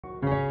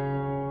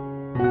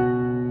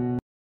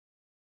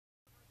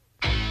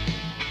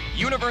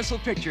Universal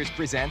Pictures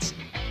presents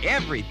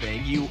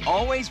everything you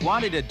always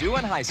wanted to do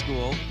in high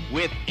school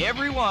with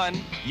everyone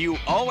you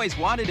always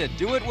wanted to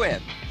do it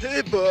with.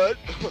 Hey, bud,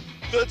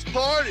 let's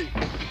party.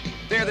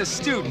 They're the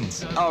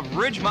students of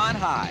Ridgemont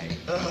High.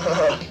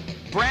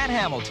 Brad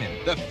Hamilton,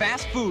 the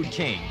fast food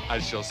king. I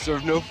shall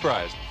serve no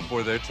fries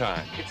before their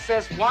time. It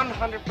says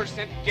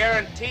 100%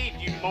 guaranteed,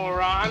 you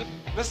moron.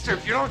 Mister,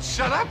 if you don't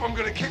shut up, I'm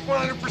gonna kick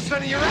 100%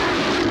 of your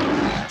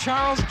ass.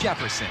 Charles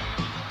Jefferson,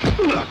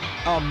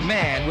 a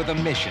man with a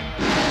mission.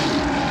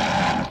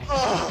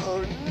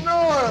 Oh,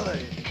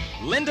 gnarly.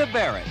 Linda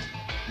Barrett,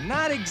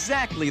 not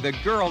exactly the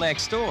girl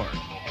next door.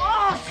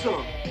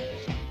 Awesome.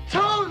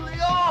 Totally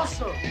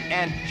awesome.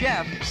 And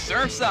Jeff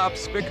Surfs Up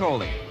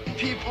Spicoli.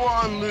 People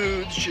on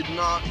moods should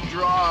not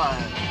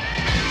drive.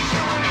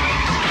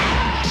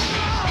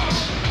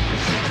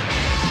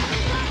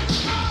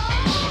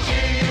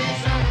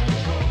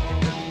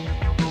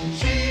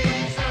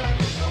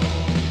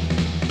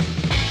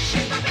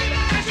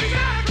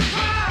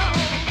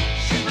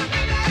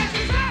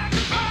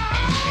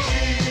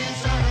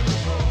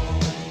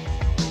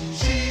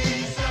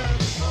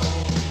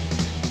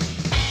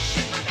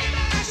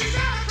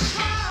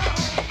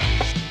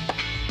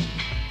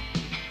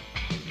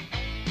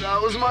 That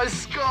was my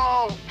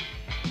skull.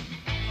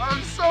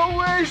 I'm so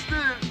wasted.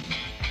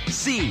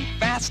 See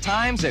Fast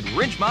Times at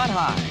Ridgemont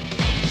High.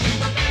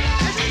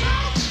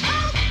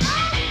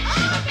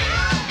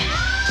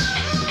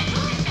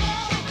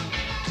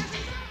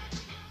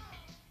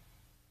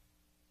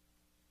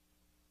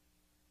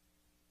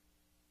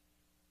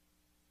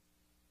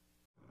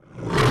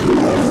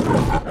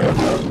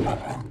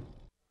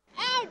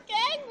 Ow,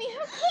 dang me,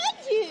 how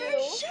could you? For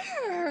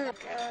sure,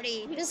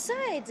 Cody.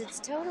 Besides, it's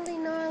totally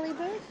gnarly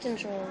birth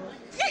control.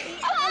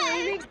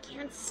 I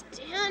can't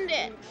stand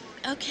it.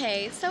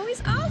 Okay, so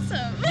he's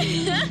awesome.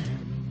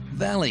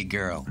 Valley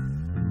Girl.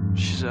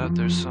 She's out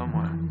there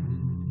somewhere.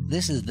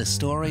 This is the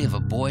story of a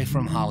boy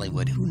from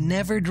Hollywood who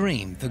never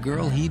dreamed the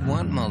girl he'd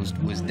want most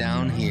was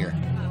down here.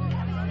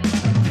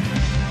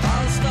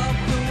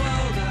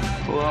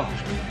 Hello.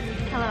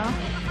 Hello.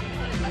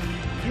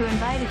 Who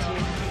invited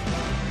you?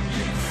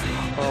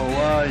 Oh,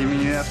 wow, you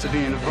mean you have to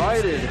be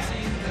invited?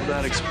 Well,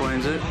 that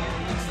explains it.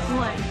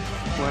 What?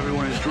 Well,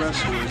 everyone is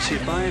dressed weird. See,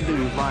 if I had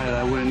been invited,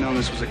 I would have known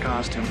this was a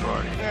costume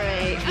party.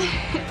 Right.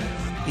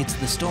 It's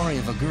the story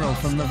of a girl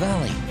from the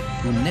Valley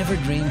who never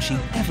dreamed she'd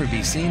ever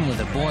be seen with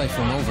a boy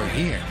from over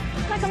here.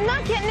 Like, I'm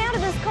not getting out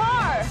of this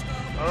car.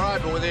 All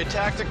right, but when they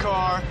attack the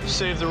car,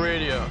 save the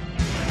radio.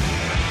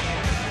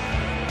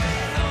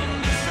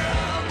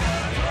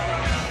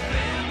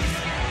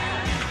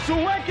 So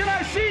when can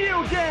I see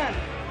you again?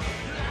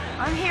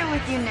 I'm here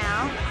with you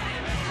now.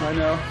 I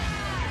know.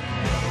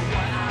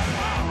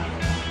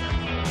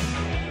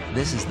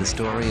 This is the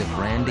story of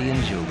Randy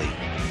and Julie,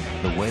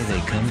 the way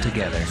they come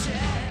together,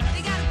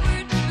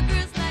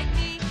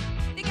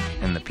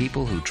 and the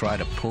people who try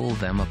to pull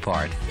them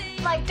apart.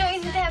 Like, don't you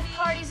think they have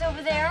parties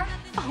over there?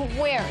 Oh,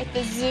 where? At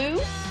the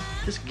zoo?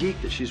 This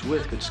geek that she's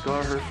with could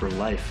scar her for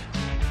life.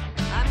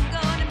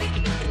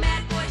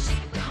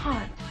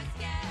 God.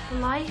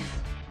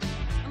 Life?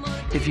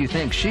 If you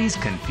think she's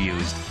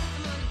confused,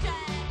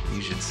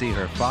 you should see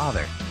her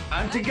father.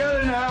 I'm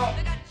together now.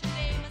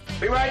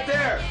 Be right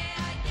there.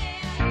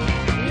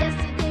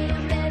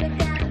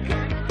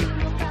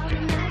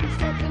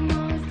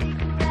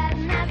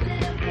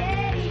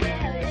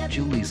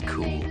 Julie's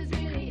cool.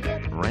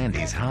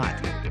 Randy's hot.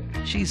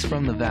 She's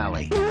from the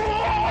Valley.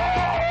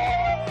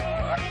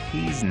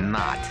 He's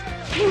not.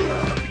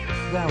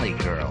 Valley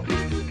Girl.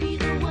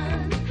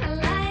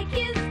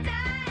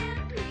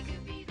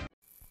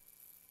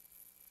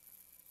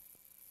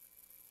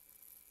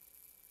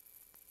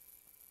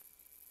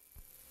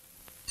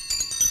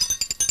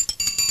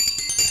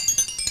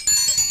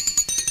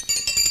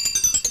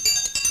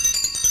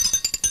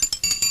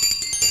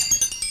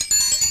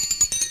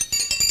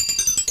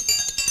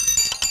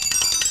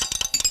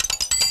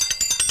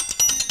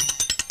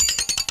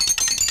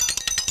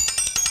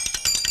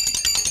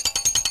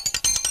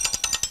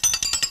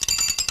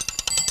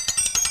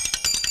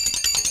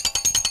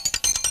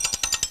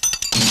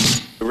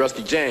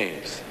 Rusty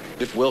James.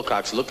 Biff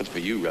Wilcox looking for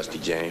you, Rusty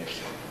James.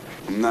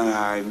 I'm not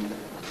hiding.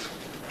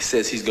 He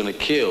says he's gonna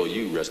kill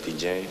you, Rusty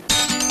James.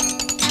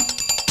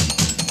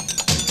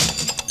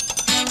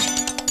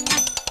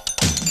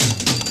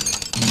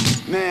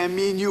 Man,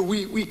 me and you,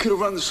 we could have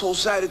run this whole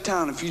side of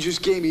town if you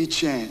just gave me a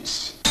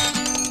chance.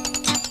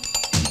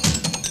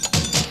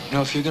 You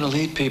know, if you're gonna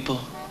lead people,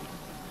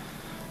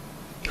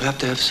 you have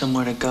to have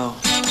somewhere to go.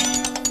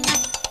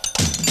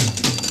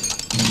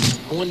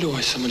 I wonder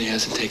why somebody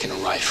hasn't taken a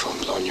rifle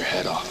and blown your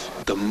head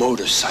off. The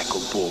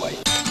motorcycle boy.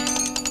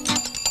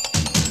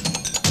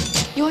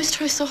 You always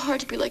try so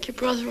hard to be like your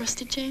brother,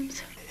 Rusty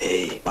James.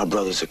 Hey, my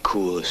brother's the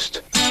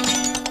coolest.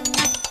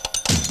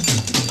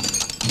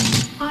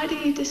 Why do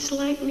you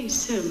dislike me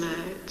so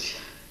much?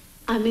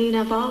 I mean,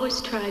 I've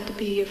always tried to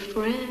be your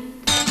friend.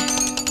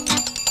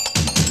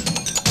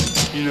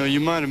 You know, you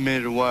might have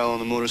made it a while on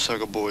the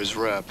Motorcycle Boys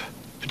rep,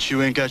 but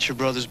you ain't got your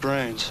brother's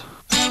brains.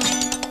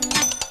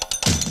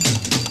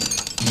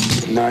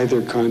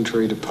 Neither,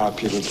 contrary to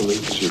popular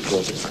belief, is your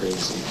brother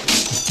crazy.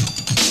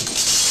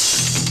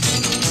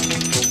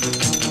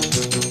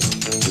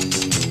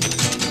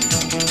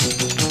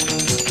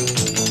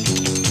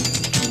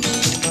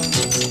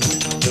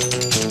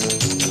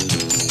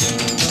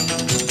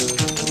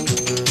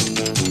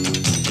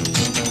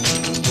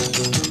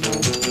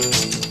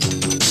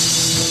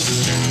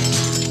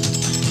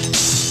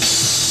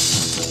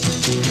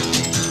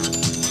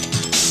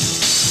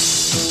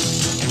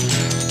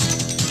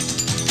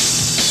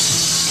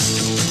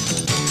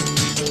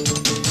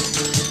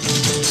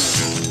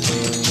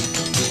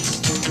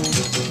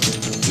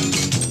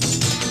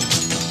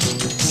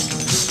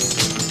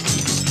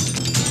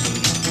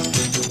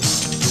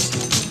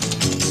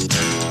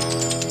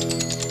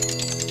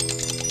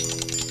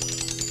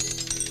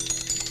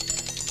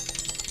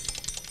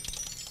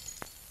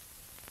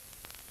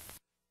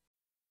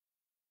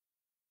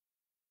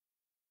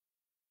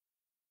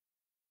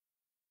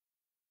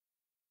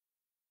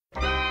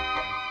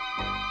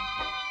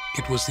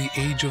 It was the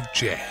age of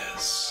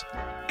jazz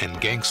and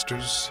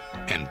gangsters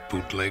and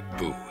bootleg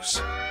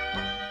booze.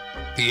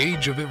 The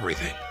age of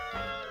everything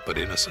but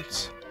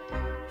innocence.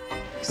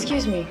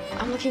 Excuse me,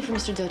 I'm looking for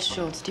Mr. Dutch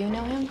Schultz. Do you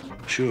know him?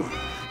 Sure.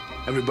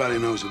 Everybody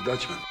knows a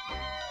Dutchman.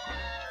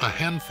 A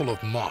handful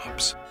of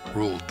mobs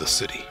ruled the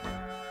city.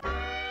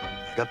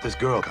 I got this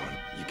girl coming.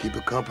 You keep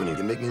her company,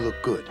 you make me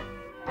look good.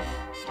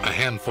 A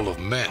handful of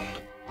men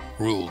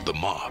ruled the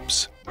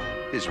mobs.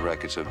 His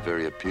records are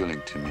very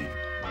appealing to me.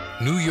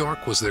 New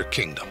York was their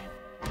kingdom.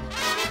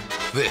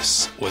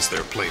 This was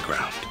their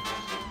playground.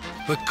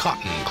 The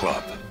Cotton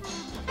Club.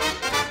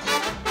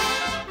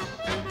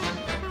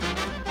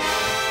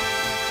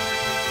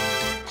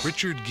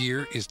 Richard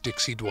Gere is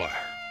Dixie Dwyer.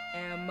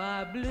 Am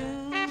I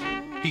blue?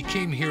 He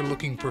came here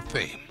looking for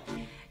fame.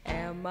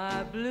 Am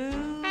I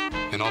blue?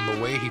 And on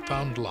the way he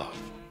found love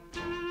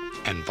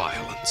and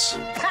violence.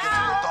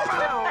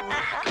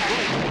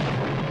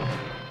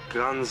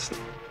 Guns,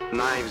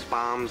 knives,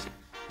 bombs.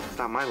 It's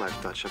not my life,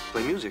 Dutch. I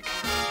play music.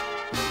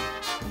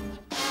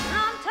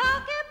 I'm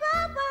talking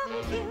about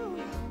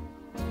barbecue.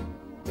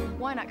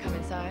 Why not come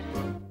inside?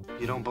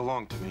 You don't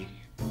belong to me.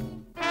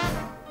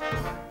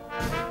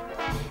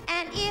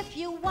 And if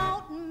you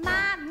want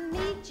my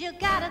meat, you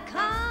gotta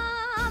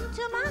come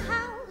to my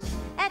house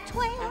at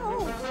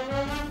 12.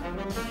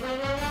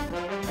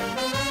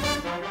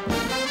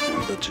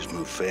 Dutch just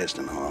move fast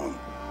in Harlem.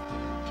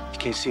 You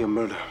can't see a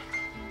murder.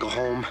 Go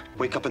home,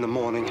 wake up in the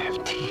morning,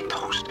 have tea,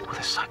 toast with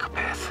a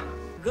psychopath.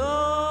 Go.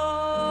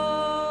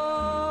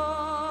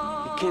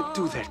 You can't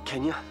do that,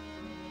 can you?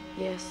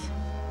 Yes.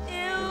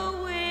 You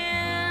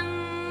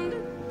wind,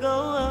 go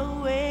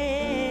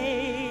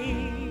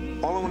away.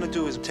 All I want to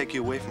do is take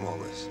you away from all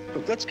this.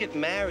 Look, let's get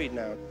married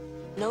now.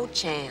 No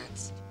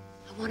chance.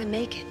 I want to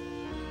make it.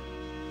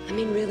 I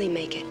mean, really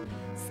make it.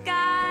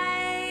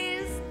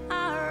 Skies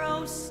are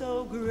oh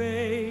so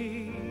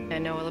gray. I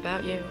know all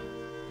about you.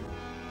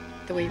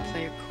 The way you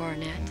play your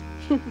cornet.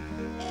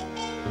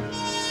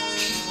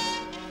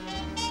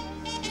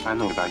 I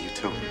know about you,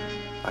 too.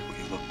 Like what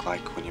you look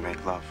like when you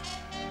make love.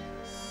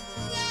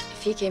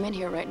 If he came in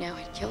here right now,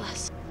 he'd kill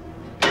us.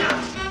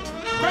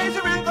 Crazy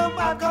rhythm,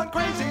 I've gone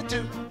crazy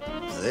too.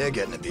 They're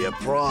getting to be a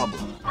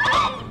problem.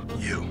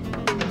 You.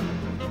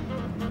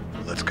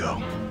 Let's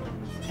go.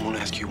 I want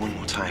to ask you one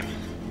more time.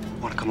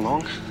 Want to come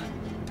along?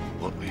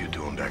 What were you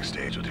doing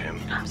backstage with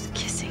him? I was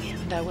kissing him.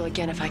 And I will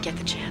again if I get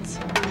the chance.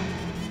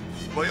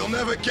 Well, you'll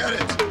never get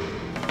it.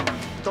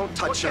 Don't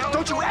touch her.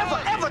 Don't you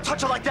ever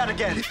touch her like that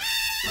again.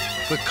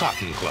 The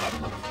Cotton Club.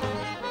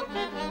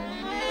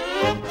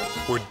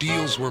 Where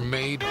deals were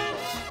made,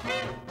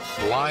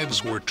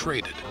 lives were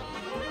traded,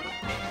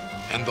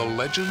 and the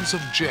legends of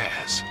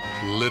jazz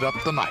lit up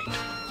the night.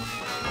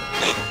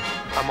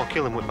 I'm gonna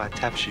kill him with my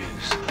tap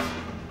shoes.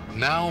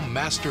 Now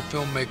master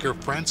filmmaker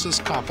Francis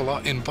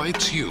Coppola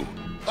invites you.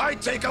 I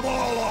take them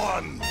all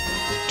on.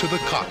 To the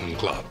Cotton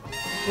Club.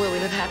 Will we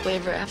live happily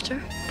ever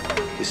after?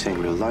 This ain't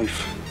real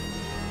life.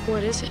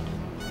 What is it?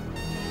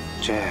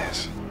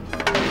 Jazz.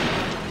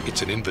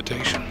 It's an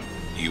invitation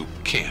you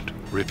can't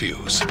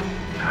refuse.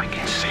 I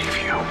can save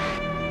you.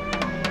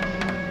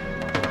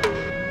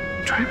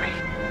 Try me.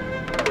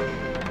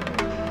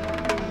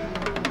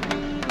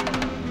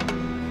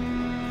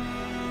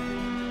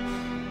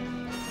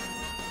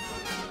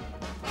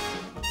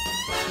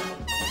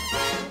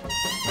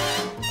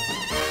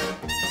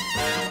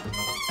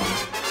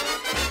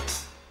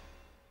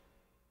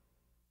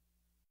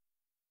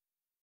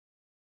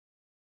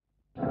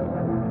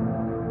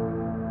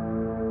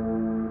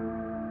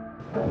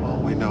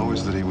 All we know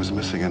is that he was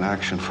missing in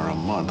action for a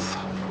month.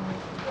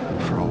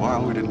 For a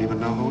while, we didn't even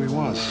know who he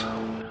was.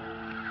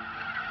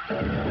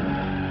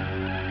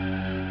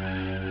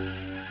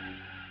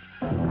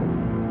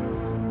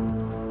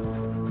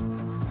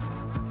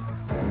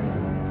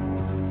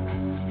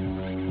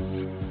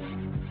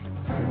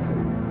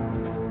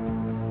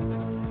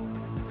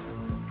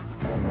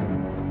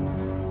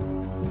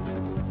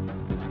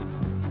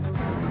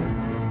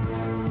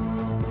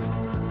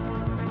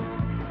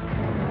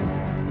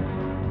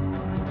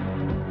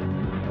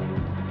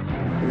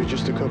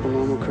 just a couple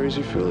normal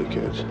crazy Philly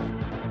kids.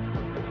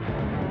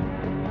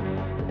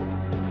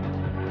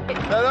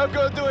 Now don't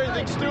go do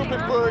anything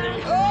stupid, Birdie.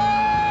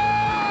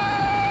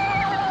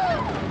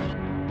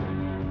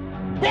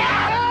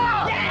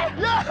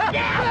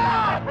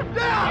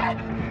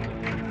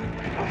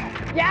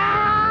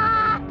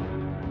 Yeah!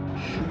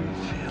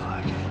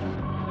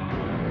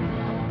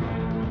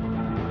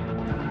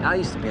 Al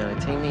used to be on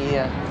a team. He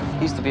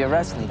used to be a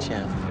wrestling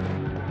champ.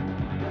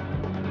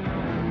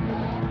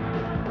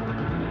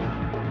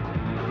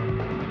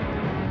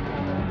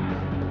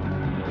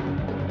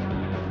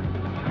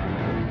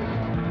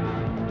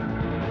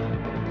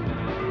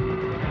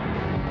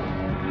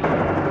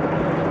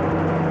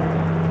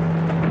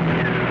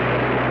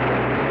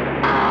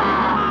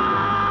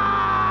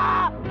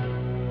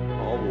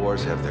 All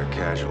wars have their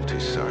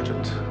casualties,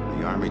 Sergeant.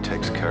 The Army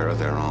takes care of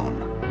their own.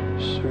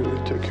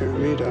 Certainly took care of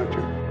me,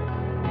 Doctor.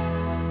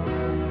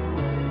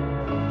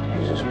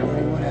 Jesus,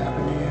 Birdie, what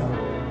happened to you?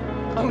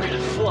 I'm gonna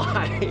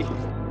fly.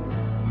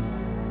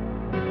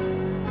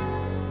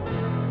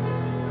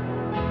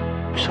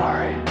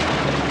 Sorry.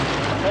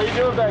 How you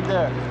doing back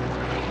there?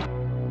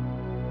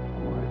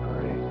 I'm worried,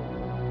 Birdie.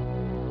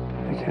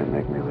 You can't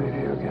make me leave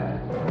you again.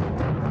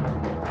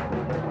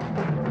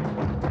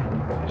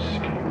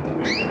 Scheme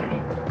weird.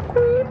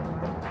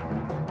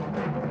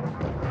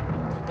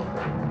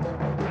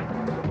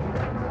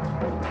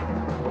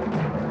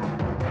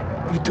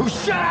 You two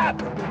shut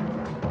up!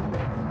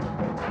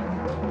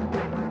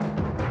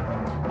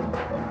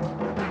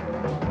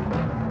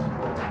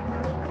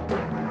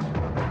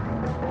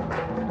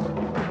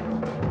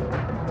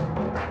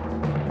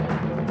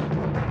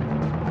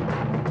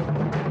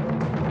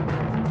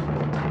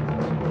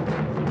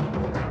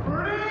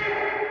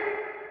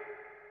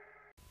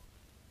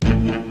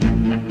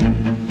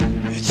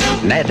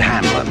 Ned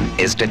Hanlon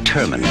is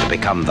determined to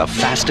become the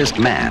fastest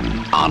man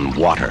on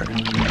water.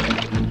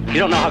 You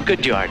don't know how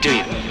good you are, do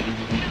you?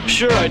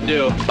 Sure I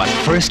do. But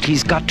first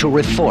he's got to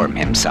reform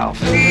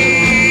himself.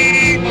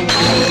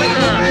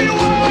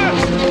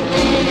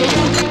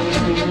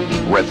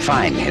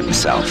 Refine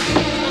himself.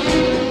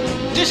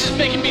 This is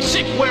making me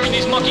sick wearing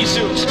these monkey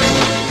suits.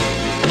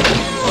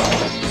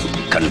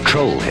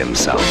 Control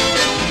himself.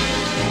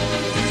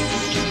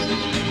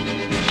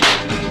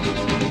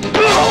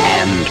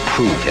 And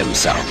prove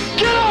himself.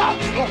 Get up!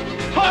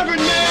 Harvard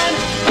man!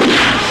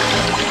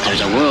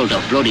 There's a world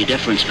of bloody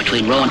difference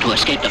between rowing to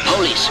escape the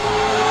police.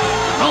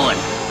 Rowing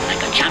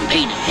like a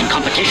champion in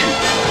competition.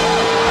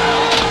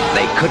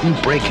 They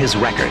couldn't break his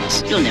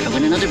records. You'll never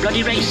win another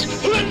bloody race.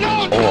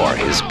 Or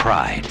his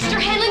pride. Mr.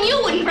 Hanlon,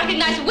 you wouldn't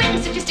recognize wit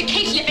and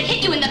sophistication if it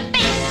hit you in the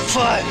face.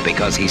 Fine.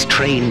 Because he's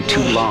trained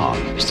too long.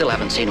 We still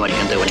haven't seen what he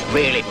can do when he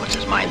really puts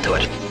his mind to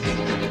it.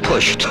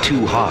 Pushed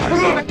too hard.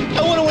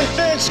 I want to win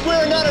fair and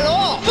square, not at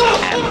all.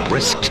 And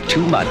risked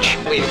too much.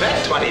 We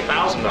bet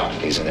 $20,000.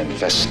 He's an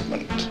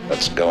investment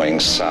that's going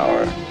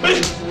sour.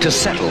 To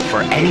settle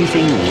for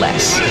anything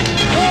less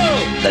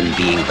than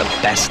being the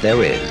best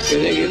there is.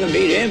 You think you can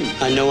beat him?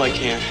 I know I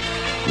can.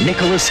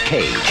 Nicolas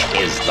Cage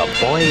is the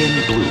boy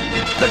in blue,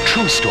 the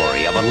true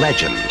story of a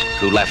legend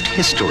who left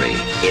history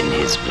in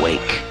his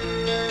wake.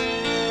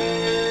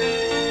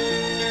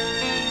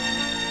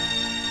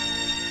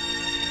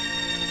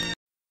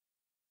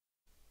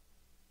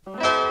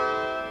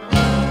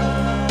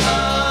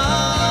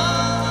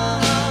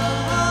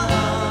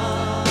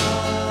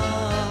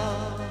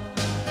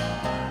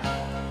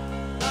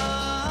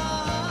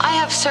 I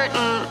have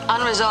certain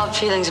unresolved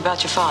feelings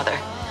about your father.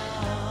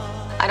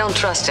 I don't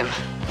trust him.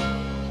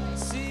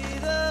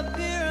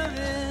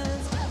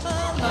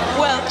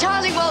 Well,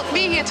 Charlie won't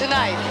be here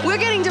tonight. We're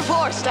getting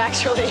divorced,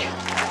 actually.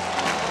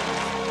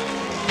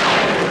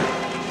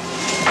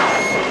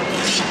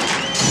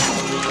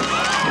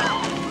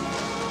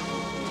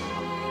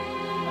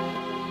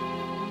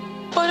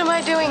 What am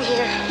I doing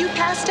here? You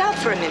passed out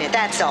for a minute,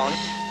 that's all.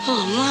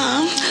 Oh,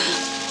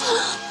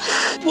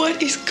 Mom.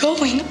 What is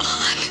going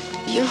on?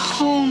 You're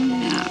home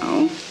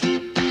now.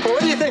 What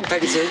do you think,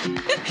 Peggy Sue?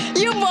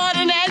 You bought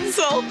an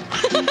Edsel.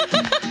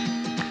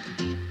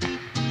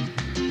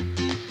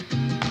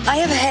 I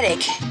have a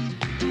headache.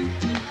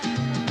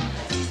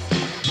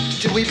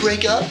 Did we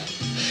break up?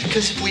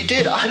 Because if we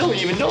did, I don't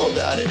even know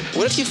about it.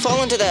 What if you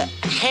fall into the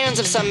hands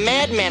of some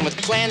madman with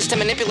plans to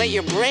manipulate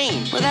your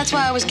brain? Well, that's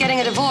why I was getting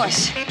a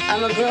divorce.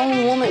 I'm a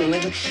grown woman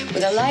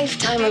with a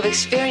lifetime of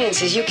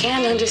experiences you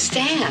can't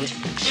understand.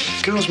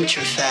 Girls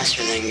mature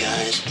faster than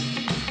guys.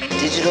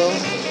 Digital,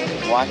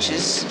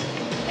 watches,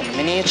 and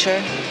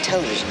miniature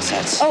television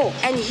sets. Oh,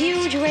 and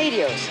huge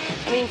radios.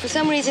 I mean, for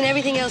some reason,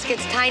 everything else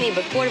gets tiny,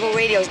 but portable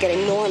radios get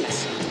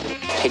enormous.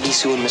 Peggy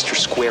Sue and Mr.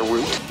 Square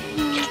Root.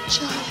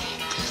 Charlie,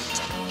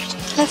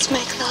 let's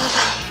make love.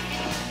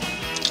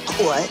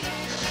 What?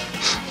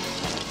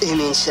 You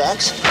mean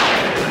sex?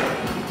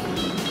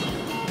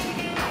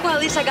 Well, at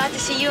least I got to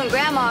see you and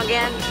Grandma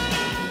again.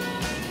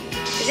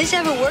 Has this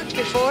ever worked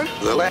before?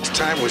 The last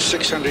time was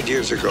 600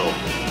 years ago.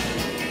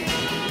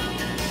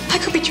 I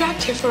could be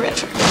trapped here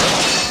forever.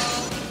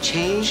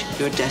 Change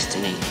your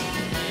destiny.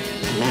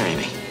 Marry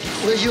me.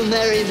 Will you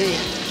marry me?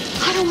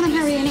 I don't want to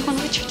marry anyone,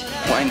 Richard.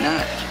 Why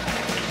not?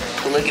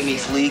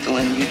 Polygamy's legal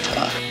in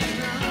Utah.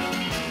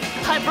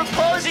 I'm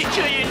proposing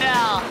to you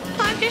now.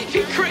 I may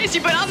be crazy,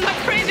 but I'm not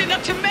crazy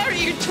enough to marry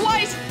you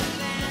twice.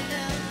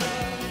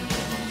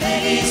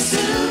 Peggy Sue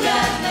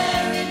got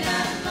married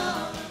not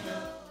long ago.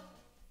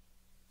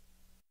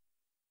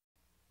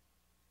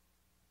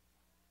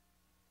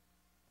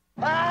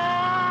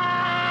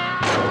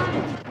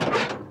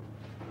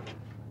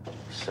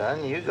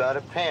 Son, you got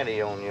a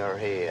panty on your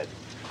head.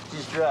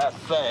 Just drive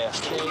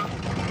fast, eh?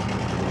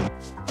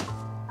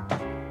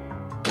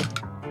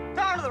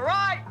 Turn to the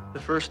right. The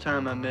first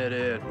time I met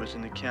Ed was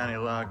in the county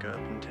lockup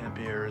in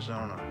Tempe,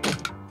 Arizona.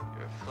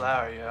 You're a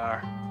flower, you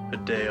are. A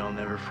day I'll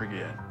never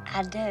forget.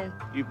 I do.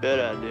 You bet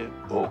I do.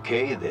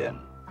 Okay, then.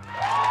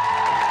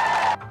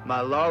 My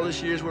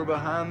lawless years were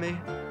behind me.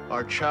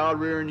 Our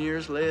child-rearing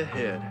years lay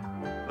ahead.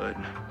 But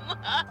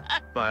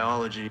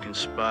biology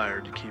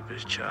conspired to keep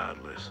us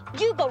childless.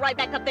 You go right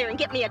back up there and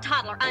get me a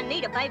toddler. I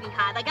need a baby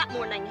hide. I got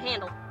more than I can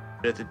handle.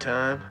 At the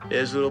time,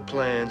 Ed's little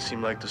plan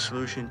seemed like the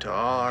solution to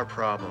all our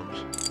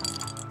problems.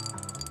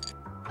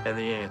 And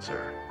the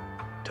answer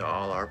to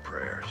all our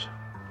prayers.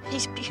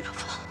 He's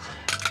beautiful.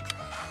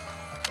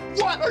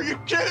 What? Are you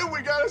kidding?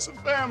 We got us a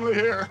family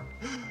here.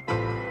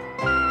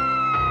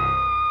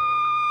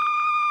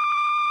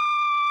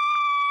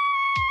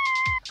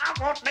 I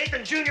want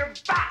Nathan Jr.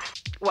 back.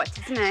 What's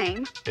his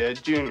name?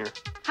 Ed Jr.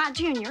 Hi,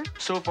 Junior.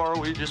 So far,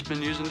 we've just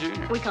been using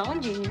Junior. We call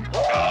him Junior.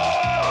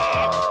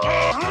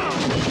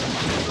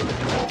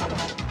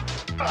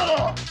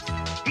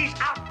 He's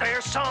out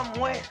there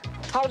somewhere.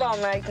 Hold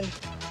on, Nathan.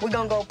 We're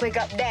gonna go pick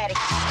up Daddy.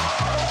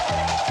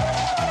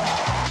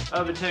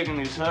 I've been taking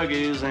these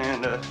Huggies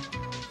and,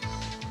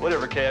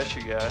 whatever cash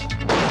you got.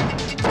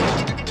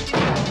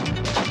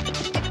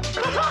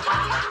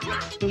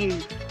 You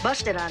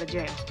busted out of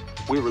jail.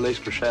 We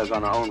released Krashev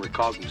on our own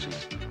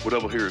recognizance. What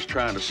Double here is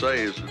trying to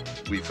say is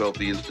that we felt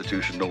the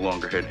institution no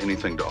longer had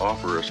anything to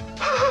offer us.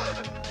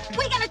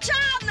 We got a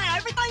child now.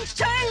 Everything's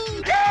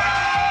changed.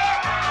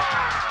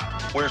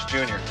 Where's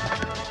Junior?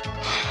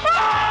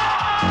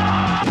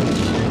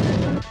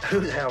 Who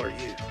the hell are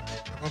you?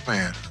 Oh,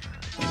 man.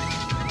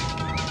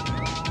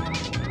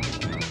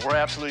 We're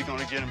absolutely going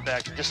to get him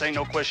back. There just ain't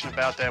no question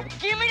about that.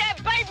 Give me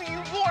that baby, you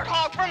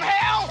warthog from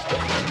hell!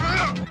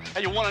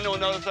 Hey, you want to know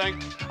another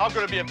thing? I'm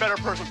going to be a better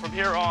person from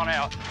here on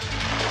out.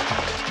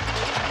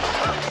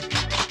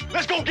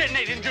 Let's go get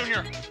Nathan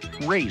Jr.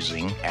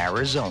 Raising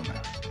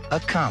Arizona, a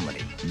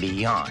comedy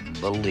beyond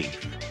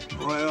belief.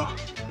 Well,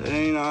 it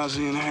ain't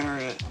Ozzie and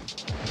Harriet.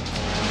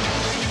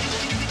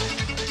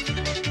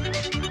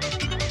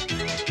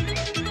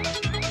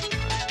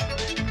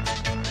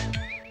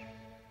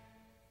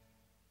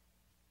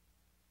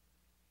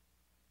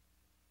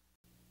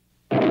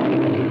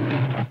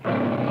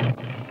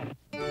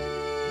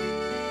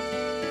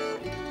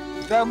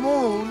 The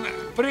moon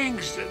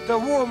brings the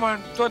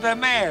woman to the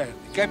man,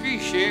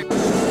 capisci?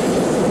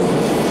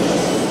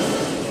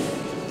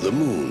 The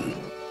moon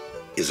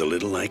is a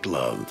little like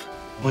love.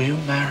 Will you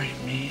marry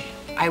me?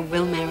 I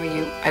will marry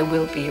you. I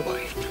will be your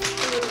wife.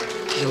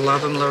 Do you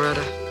love him,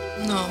 Loretta?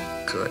 No.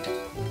 Good.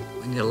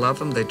 When you love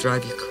him, they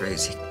drive you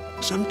crazy.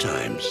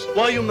 Sometimes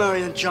Why are you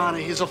marrying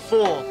Johnny? He's a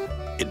fool.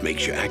 it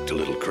makes you act a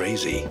little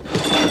crazy. Where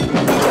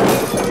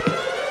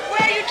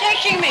are you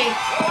taking me?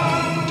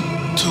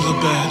 To the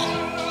bed.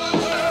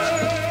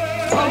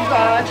 Oh,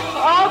 God.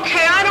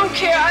 Okay, I don't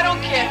care. I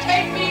don't care.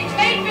 Take me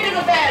to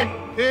the bed.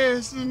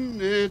 Isn't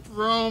it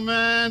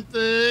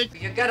romantic?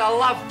 You got a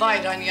love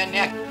bite on your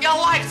neck. Your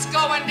life's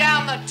going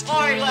down the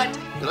toilet.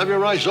 You'll have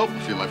your eyes open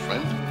for you, my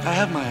friend. I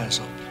have my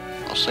eyes open.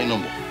 I'll say no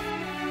more.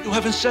 You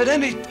haven't said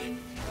anything.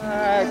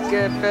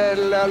 Que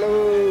bella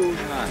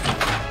luna.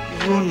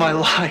 You ruined my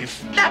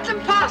life. That's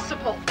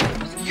impossible.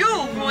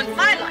 You ruined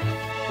my life.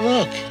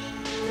 Look,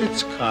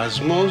 it's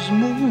Cosmo's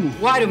moon.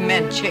 Why do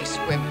men chase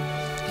women?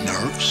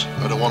 Nerves?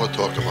 I don't want to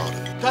talk about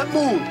it. That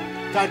moon,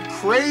 that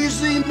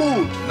crazy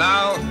moon.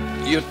 Now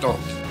you talk.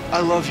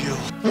 I love you.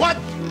 What?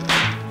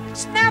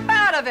 Snap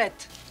out of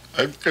it.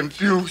 I'm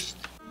confused.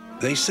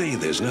 They say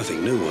there's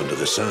nothing new under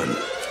the sun.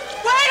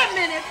 Wait a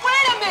minute.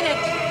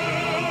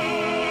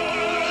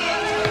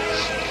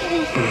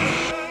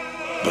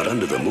 But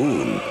under the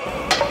moon,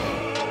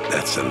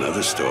 that's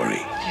another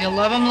story. You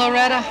love him,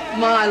 Loretta?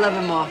 Ma, I love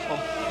him awful.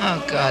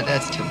 Oh, God,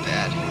 that's too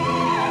bad.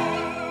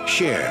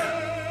 Cher,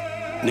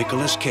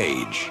 Nicolas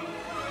Cage,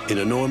 in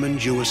a Norman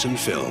Jewison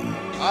film.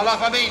 A la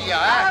familia,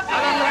 eh?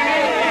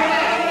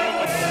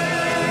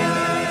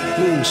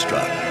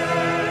 Moonstruck.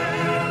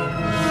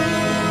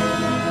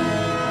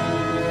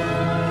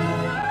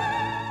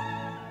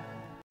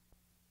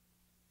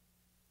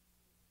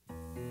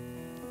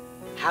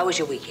 How was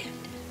your weekend?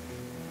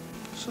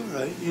 It's all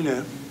right, you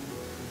know.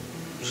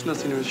 It's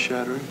nothing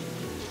earth-shattering.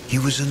 He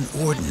was an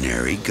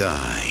ordinary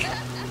guy.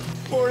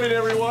 Morning,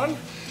 everyone.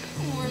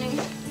 Morning.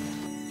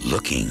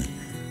 Looking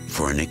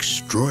for an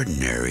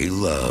extraordinary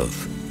love.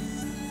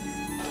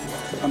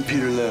 I'm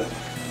Peter Lowe.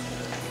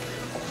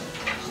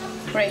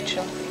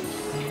 Rachel.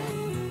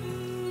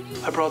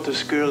 I brought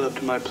this girl up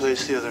to my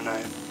place the other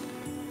night.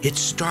 It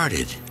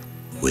started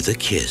with a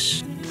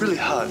kiss. Really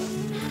hot.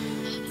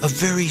 A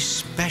very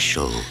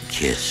special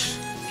kiss.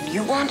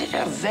 You wanted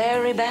her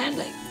very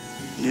badly.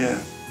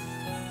 Yeah.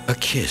 A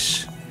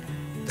kiss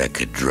that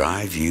could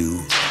drive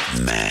you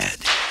mad.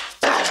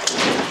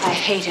 I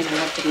hate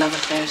interrupted love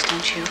affairs,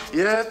 don't you?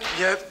 Yep.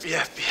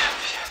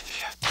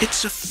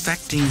 It's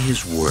affecting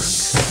his work.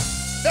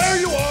 There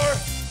you are!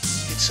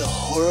 It's a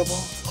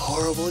horrible,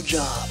 horrible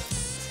job.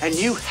 And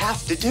you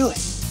have to do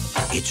it.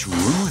 It's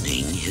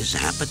ruining his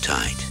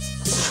appetite.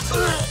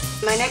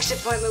 My next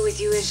appointment with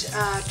you is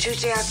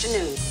Tuesday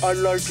afternoon. I'd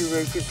like to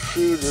make it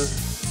sooner.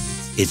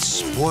 It's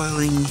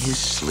spoiling his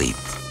sleep.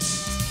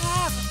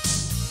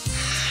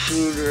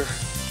 Sooner.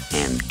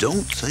 And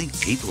don't think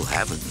people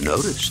haven't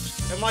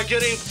noticed. Am I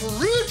getting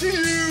through to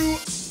you,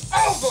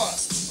 Alva?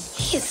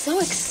 He is so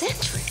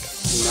eccentric.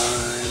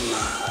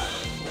 My.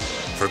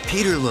 For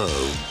Peter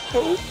Lowe,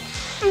 Oh,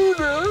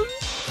 sooner.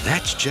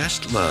 that's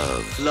just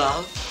love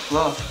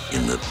Love.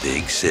 in the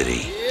big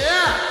city.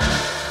 Yeah!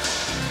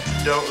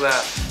 Don't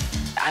laugh.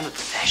 I'm a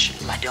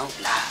professional. I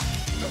don't laugh.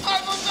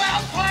 I'm a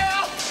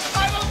vampire!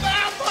 I'm a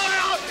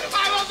vampire!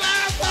 I'm a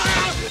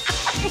vampire!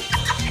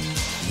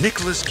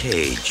 Nicolas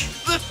Cage,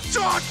 The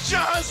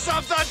tortures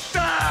of the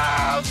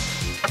damned!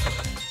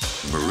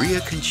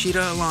 Maria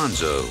Conchita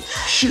Alonso,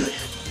 Shoot.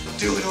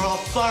 Do it or I'll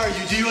fire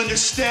you. Do you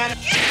understand?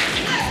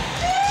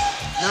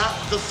 Not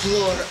the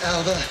floor,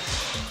 Alva.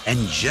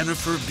 and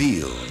Jennifer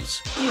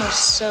Beals. You're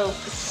so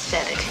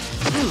pathetic.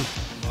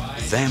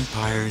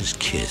 Vampire's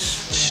Kiss.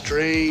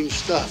 Strange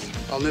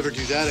stuff. I'll never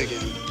do that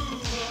again.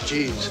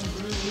 Jeez.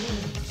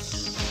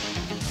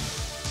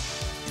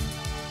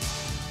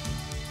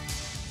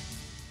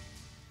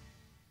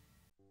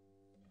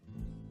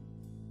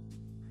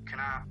 Can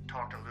I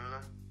talk to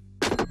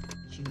Lula?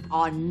 You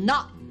are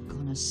not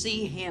gonna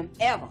see him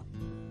ever.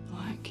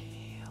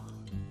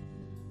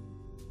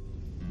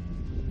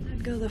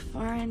 I'd go the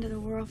far end of the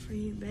world for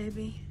you,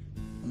 baby.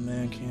 A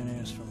man can't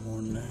ask for more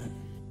than that.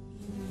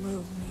 You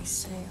move me,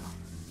 Sale.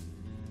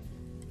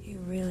 You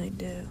really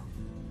do.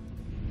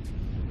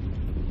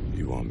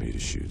 You want me to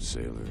shoot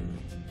Sailor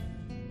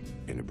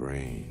in the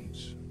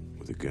brains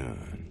with a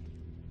gun?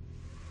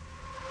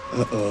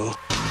 Uh-oh.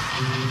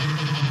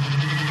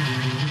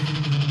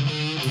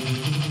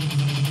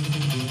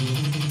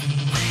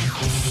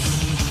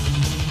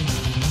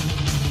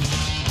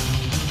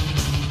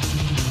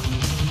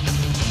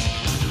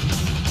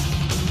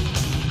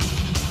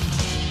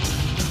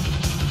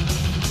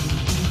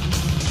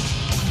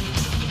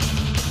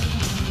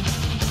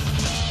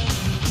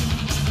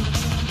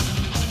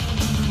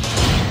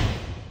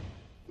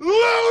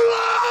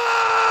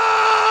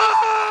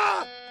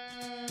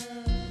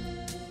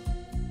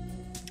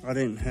 I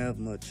didn't have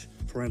much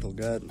parental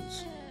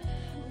guidance.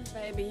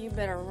 Baby, you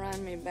better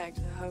run me back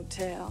to the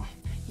hotel.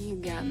 You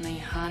got me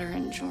hotter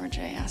than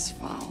Georgia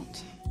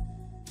asphalt.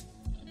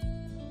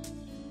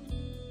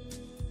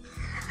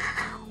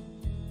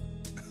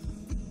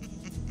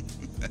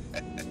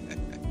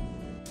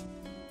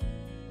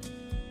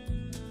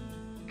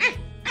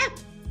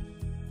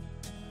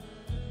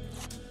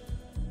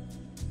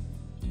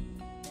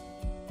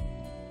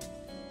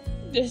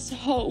 This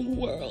whole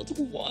world's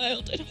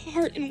wild at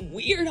heart and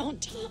weird on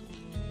top.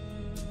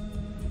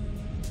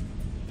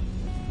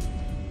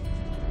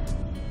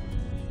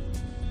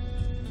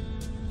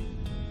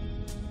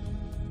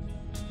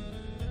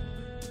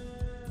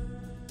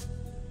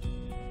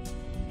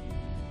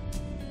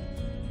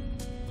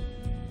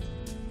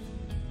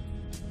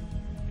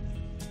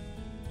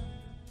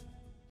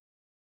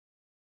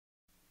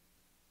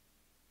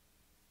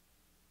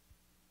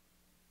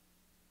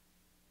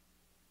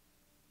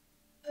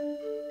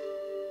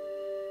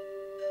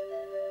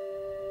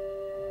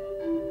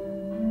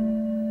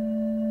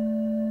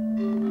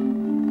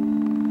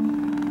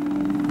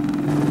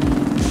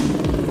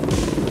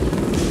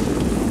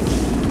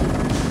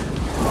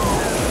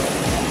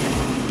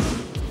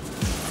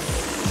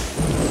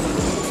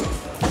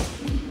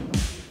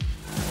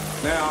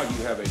 Now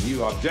you have a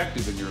new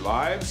objective in your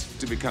lives,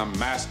 to become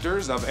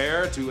masters of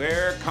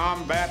air-to-air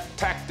combat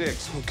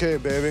tactics. Okay,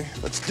 baby,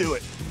 let's do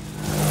it.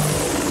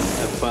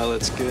 That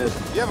pilot's good.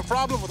 You have a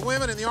problem with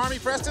women in the Army,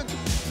 Preston?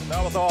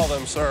 Not with all of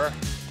them, sir.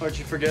 Aren't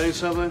you forgetting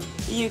something?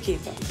 You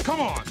keep them. Come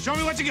on, show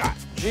me what you got.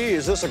 Gee,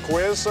 is this a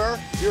quiz, sir?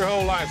 Your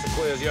whole life's a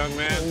quiz, young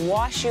man.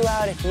 Wash you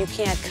out if you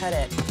can't cut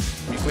it.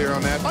 You clear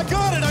on that? I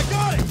got it! I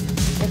got it!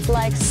 It's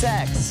like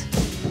sex.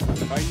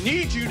 I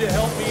need you to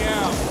help me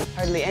out.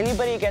 Hardly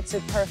anybody gets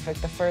it perfect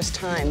the first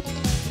time.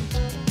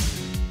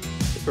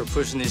 We're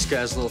pushing these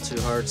guys a little too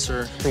hard,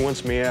 sir. He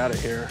wants me out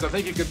of here. I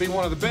think you could be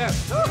one of the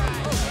best.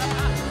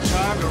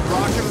 Time to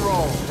rock and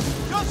roll.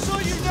 Just so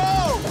you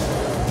know,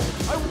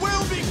 I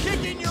will be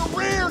kicking your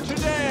rear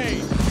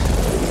today.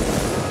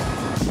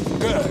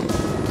 Good.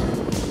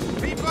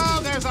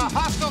 People, there's a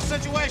hostile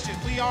situation.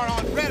 We are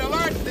on red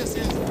alert. This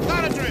is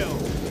not a drill.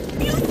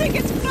 You think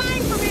it's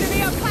fine for me to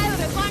be a pilot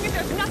as long as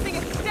there's nothing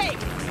at stake?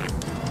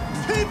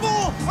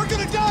 People are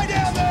gonna die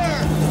down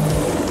there.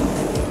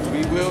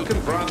 We will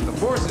confront the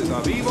forces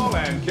of evil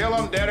and kill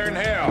them deader in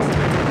hell.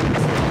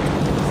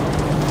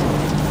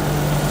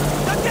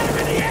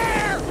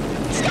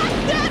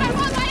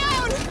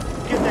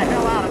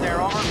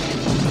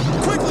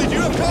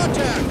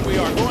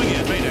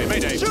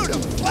 Mayday. Shoot him!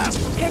 Blast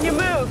him! Can you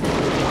move?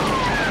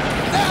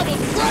 Stab him!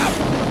 Grab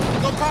him!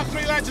 Go pop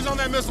 3 latches on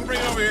that missile. Bring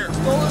it over here.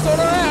 Stoller's on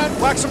our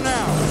hand. Wax him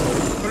now.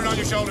 Put it on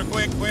your shoulder.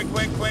 Quick, quick,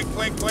 quick, quick,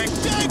 quick, quick.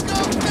 Take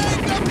him!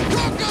 Take him!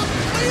 Cook him!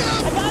 Clean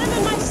him! I got him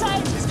in my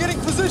sight. He's getting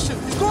position.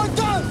 He's going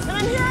down. And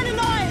I'm hearing a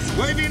noise.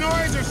 Wavy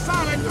noise or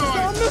solid noise? He's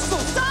got a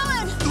missile.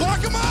 Solid.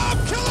 Lock him up!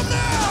 Kill him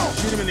now!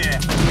 Shoot him in the air.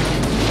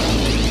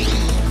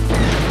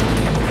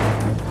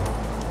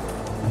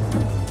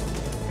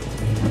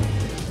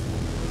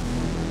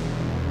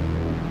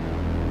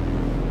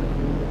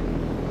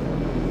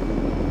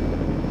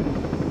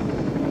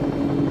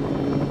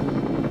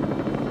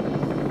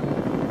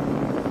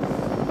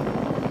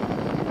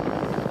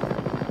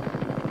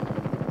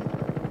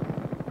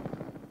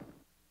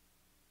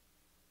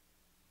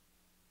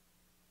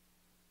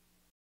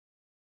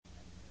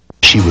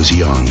 She was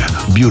young,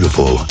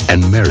 beautiful,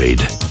 and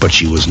married, but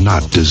she was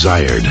not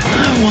desired.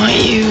 I want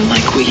you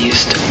like we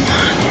used to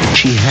want.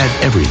 She had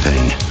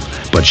everything,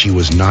 but she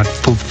was not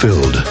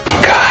fulfilled.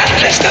 God,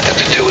 it has nothing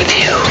to do with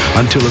you.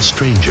 Until a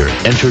stranger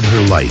entered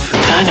her life.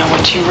 I know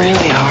what you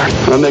really are.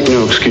 I make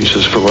no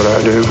excuses for what I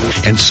do.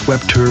 And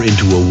swept her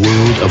into a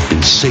world of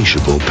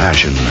insatiable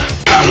passion.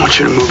 I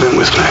want you to move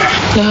in with me.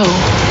 No.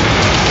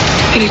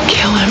 It'd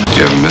kill him.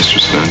 You have a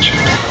mistress, don't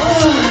you?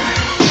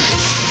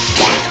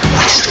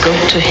 Just go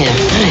to him.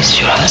 He's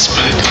your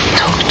husband.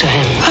 Talk to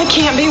him. I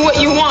can't be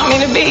what you want me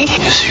to be.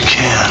 Yes, you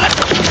can.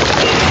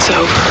 It's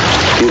over.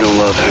 You don't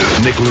love him.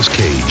 Nicolas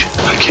Cage.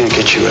 I can't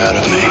get you out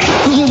of me.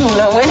 You don't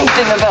know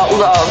anything about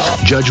love.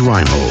 Judge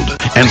Reinhold.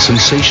 And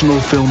sensational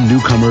film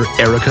newcomer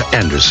Erica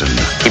Anderson.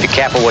 Be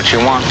careful what you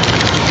want.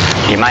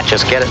 You might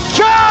just get it.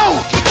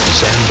 Joe!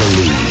 Xander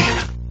Lee.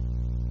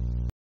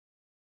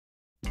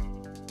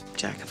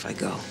 Jack, if I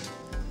go,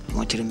 I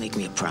want you to make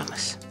me a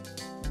promise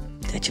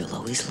that you'll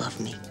always love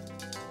me.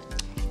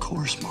 Of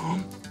course,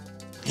 Mom.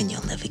 And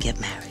you'll never get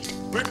married.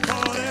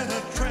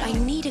 I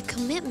need a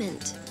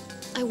commitment.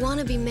 I want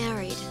to be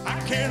married.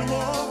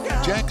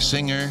 Jack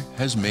Singer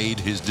has made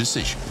his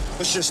decision.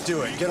 Let's just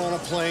do it. Get on a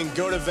plane,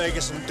 go to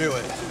Vegas, and do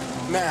it.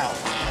 Now.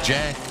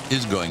 Jack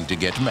is going to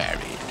get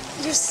married.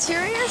 You're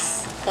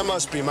serious? I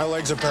must be. My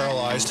legs are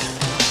paralyzed.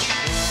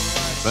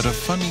 But a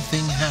funny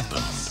thing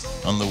happened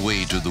on the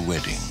way to the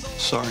wedding.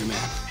 Sorry,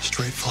 man.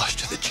 Straight flush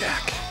to the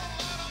Jack.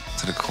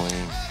 To the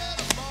queen.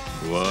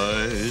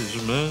 Wise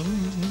men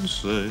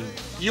say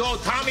You owe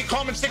Tommy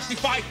Coleman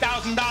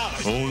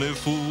 $65,000. only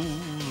fools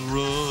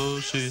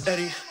rush in.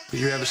 Eddie, do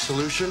you have a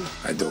solution?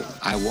 I do.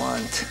 I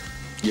want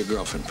your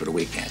girlfriend for the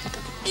weekend.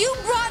 You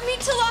brought me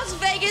to Las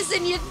Vegas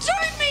and you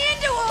turned me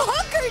into a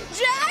hooker,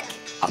 Jack!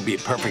 I'll be a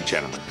perfect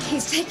gentleman.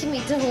 He's taking me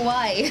to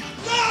Hawaii.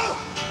 No!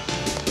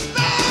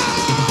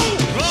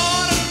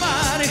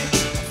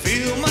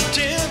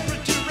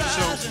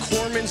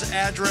 Corman's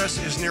address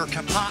is near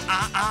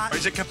Kapa'a.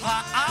 Is it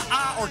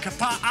Kapa'a or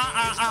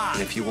Kapa'a?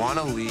 And if you want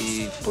to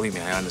leave, believe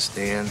me, I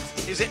understand.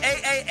 Is it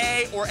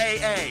AAA or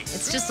AA?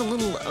 It's just a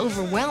little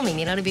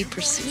overwhelming, to be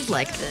pursued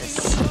like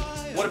this.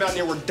 What about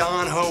near where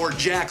Don Ho or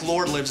Jack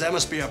Lord lives? That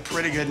must be a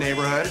pretty good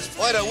neighborhood.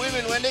 Why, the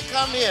women, when they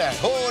come here,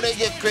 they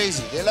get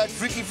crazy. They like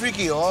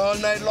freaky all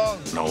night long.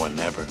 No one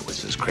ever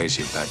was as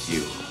crazy about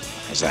you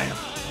as I am.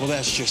 Well,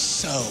 that's just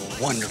so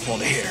wonderful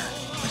to hear.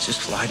 Let's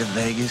just fly to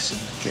Vegas and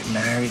get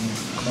married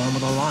and go on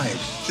with our lives.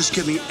 Just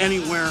get me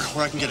anywhere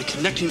where I can get a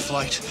connecting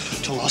flight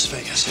to Las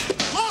Vegas.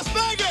 Las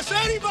Vegas,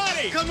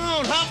 anybody! Come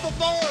on, hop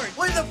aboard.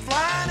 We're the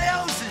flying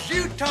Elsa's,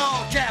 you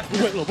tall chap. The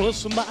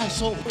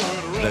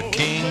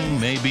king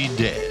may be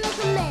dead,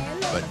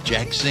 but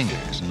Jack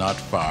Singer's not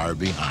far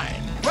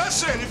behind.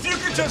 Listen, if you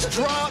could just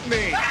drop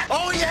me.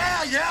 Oh,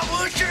 yeah,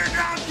 we'll sure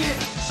drop you.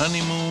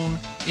 Honeymoon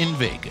in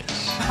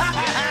Vegas.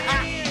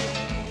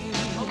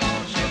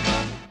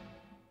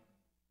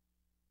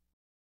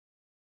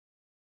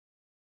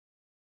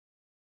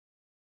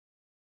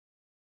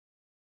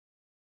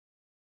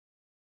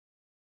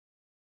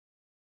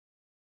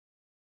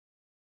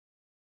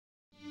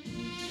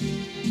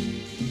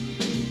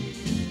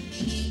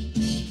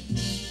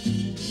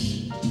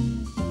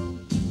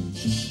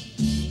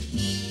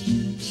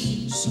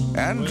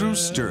 Andrew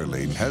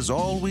Sterling has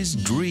always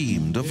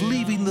dreamed of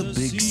leaving the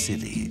big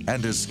city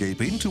and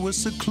escaping to a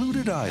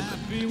secluded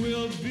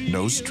island.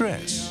 No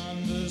stress,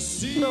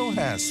 no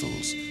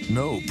hassles,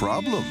 no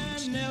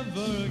problems.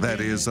 That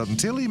is,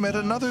 until he met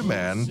another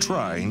man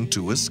trying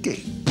to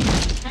escape.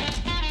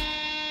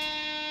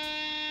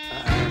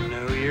 I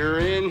know you're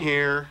in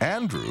here.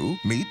 Andrew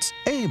meets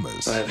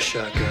Amos. I have a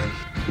shotgun.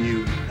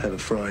 You have a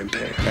frying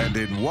pan. And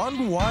in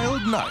one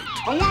wild night,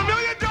 I want $1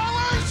 million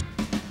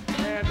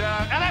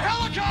and a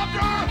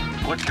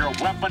helicopter! Put your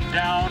weapon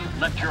down.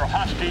 Let your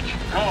hostage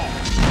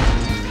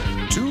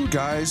go. two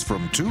guys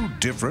from two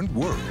different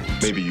worlds.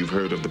 Maybe you've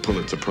heard of the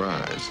Pulitzer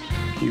Prize.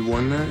 You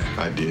won that?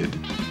 I did.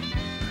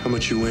 How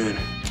much you win?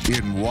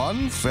 In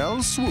one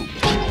fell swoop,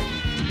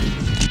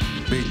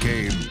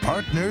 became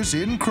partners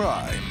in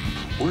crime.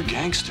 We're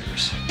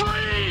gangsters.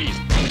 Freeze!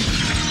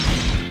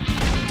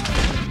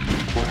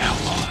 We're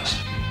outlaws.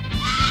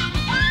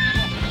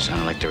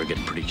 Sounded like they were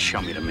getting pretty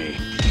chummy to me.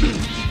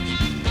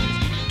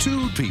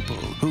 two people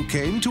who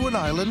came to an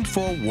island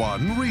for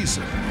one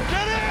reason.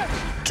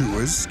 To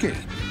escape.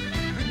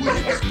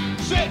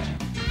 Sit!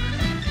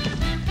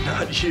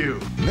 Not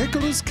you.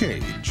 Nicolas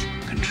Cage.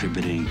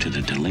 Contributing to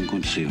the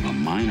delinquency of a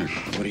minor.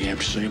 What do you have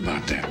to say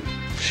about that?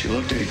 She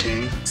looked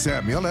 18.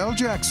 Samuel L.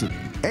 Jackson.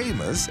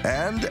 Amos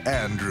and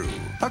Andrew.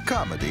 A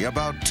comedy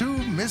about two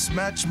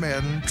mismatched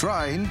men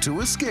trying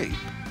to escape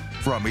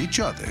from each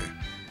other.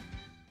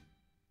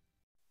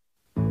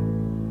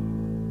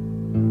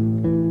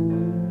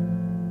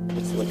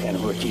 What's the kind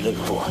of work you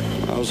looking for?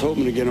 I was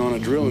hoping to get on a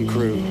drilling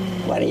crew.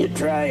 Why don't you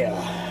try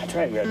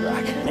Red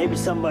Rock? Maybe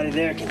somebody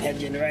there can head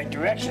you in the right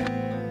direction.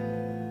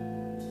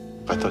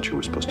 I thought you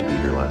were supposed to be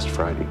here last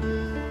Friday.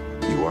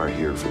 You are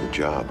here for the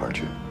job, aren't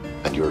you?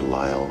 And you're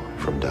Lyle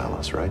from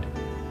Dallas, right?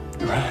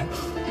 Right.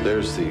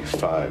 There's the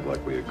 5,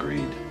 like we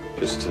agreed.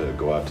 Just to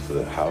go out to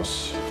the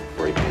house,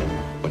 break in.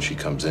 When she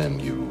comes in,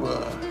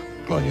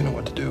 well, you know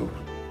what to do.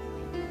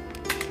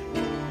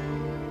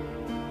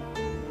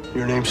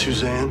 Your name's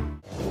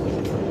Suzanne?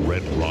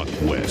 Red Rock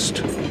West.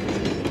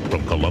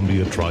 From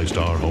Columbia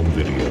TriStar Home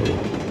Video.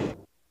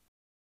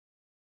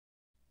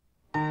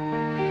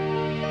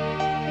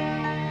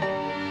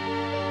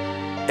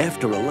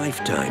 After a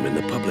lifetime in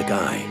the public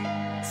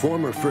eye,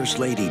 former First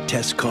Lady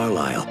Tess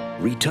Carlisle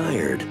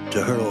retired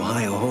to her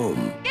Ohio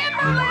home.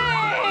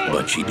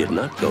 But she did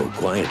not go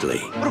quietly.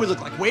 What do we look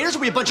like, waiters? Are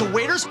we a bunch of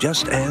waiters?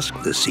 Just ask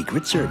the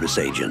Secret Service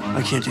agent.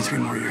 I can't do 3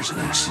 more years of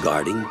this.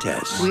 Guarding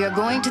Tess. We are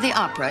going to the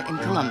opera in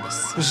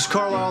Columbus. Mrs.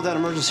 Carlisle, that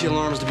emergency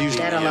alarm is the beauty.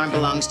 That alarm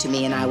belongs to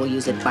me, and I will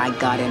use it by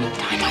God any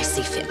time I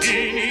see fit.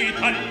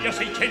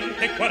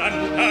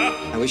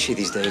 How is she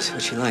these days?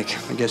 What's she like?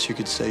 I guess you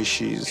could say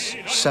she's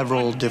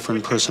several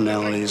different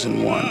personalities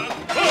in one.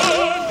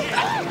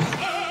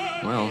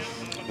 Well,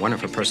 one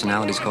of her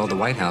personalities called the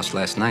White House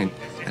last night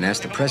and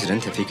asked the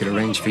president if he could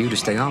arrange for you to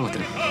stay on with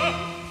her.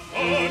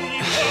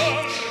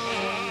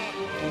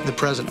 The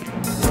president.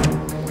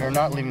 We are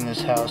not leaving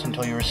this house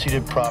until you are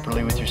seated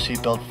properly with your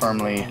seatbelt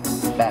firmly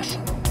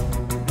fastened.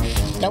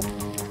 Nope.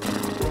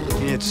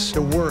 It's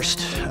the worst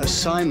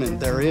assignment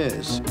there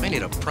is. I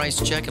need a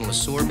price check and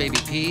LeSueur baby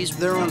peas.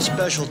 They're on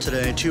special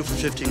today, 2 for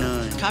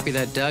 $59. Copy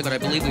that, Doug, but I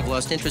believe we've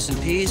lost interest in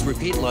peas.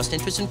 Repeat, lost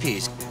interest in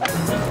peas.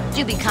 Would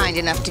you be kind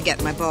enough to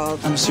get my ball?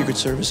 I'm a Secret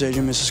Service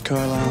agent, Mrs.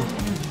 Carlisle,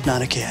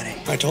 not a caddy.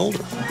 I told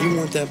her, you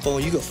want that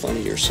ball, you go find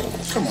it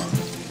yourself. Come on.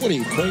 What are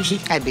you,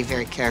 crazy? I'd be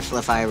very careful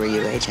if I were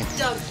you, Agent.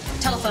 Doug,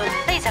 telephone.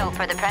 Please hold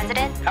for the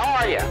president. How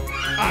are you?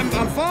 I'm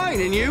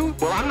fine, and you?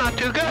 Well, I'm not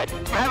too good.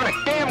 We're having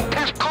a damn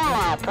Tess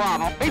Carlisle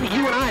problem. Maybe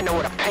you and I know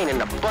what a pain in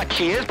the butt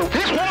she is, but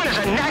this woman is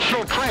a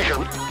national treasure.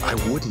 I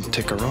wouldn't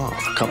tick her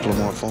off. A couple of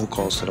more phone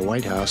calls to the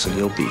White House and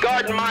you'll be...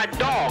 Guarding my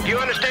dog. You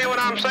understand what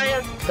I'm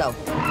saying? Go.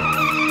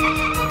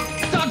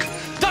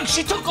 Doug,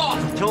 she took off!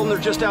 Tell them they're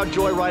just out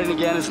joyriding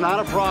again. It's not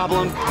a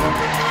problem.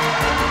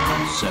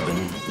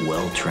 7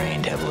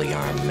 well-trained, heavily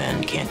armed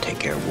men can't take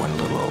care of one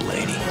little old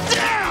lady.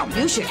 Damn!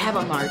 You should have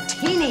a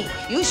martini.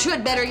 You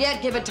should, better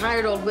yet, give a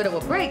tired old widow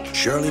a break.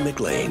 Shirley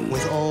MacLaine.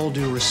 With all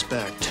due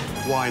respect,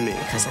 why me?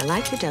 Because I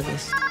like you,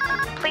 Douglas.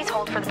 Please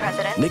hold for the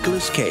president.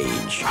 Nicolas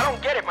Cage. I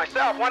don't get it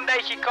myself. One day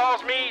she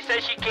calls me,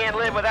 says she can't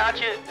live without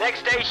you.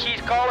 Next day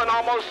she's calling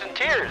almost in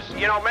tears.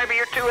 You know, maybe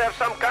you two have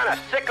some kind of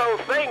sicko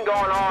thing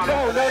going on.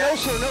 No,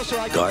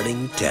 sir.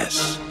 Guarding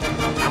Tess.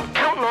 I'm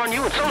counting on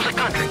you, and so's the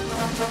country.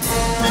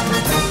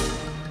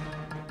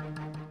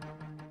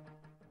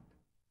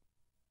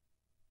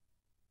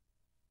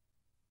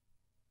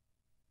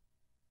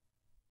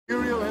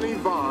 Muriel and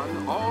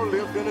Yvonne all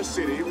lived in a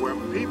city where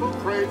people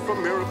prayed for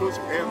miracles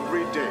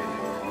every day.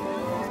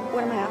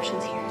 What are my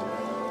options here?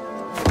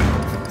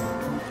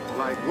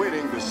 Like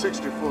winning the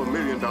 $64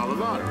 million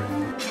lottery.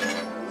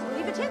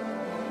 Leave a tip.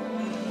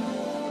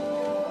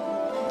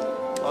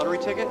 Lottery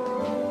ticket?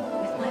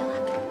 With my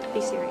luck. Be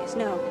serious.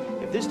 No.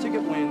 If this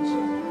ticket wins,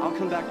 I'll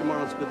come back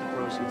tomorrow and split the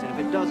proceeds. And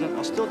if it doesn't,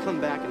 I'll still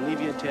come back and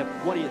leave you a tip.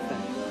 What do you think?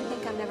 I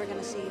think I'm never going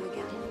to see you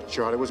again.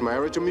 Charlie was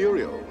married to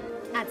Muriel.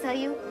 I tell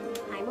you,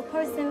 I'm a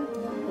person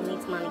who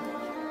needs money.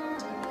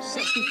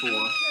 64,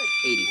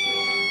 84.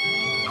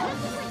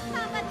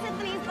 Papa,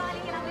 Tiffany's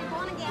darling, and I'll be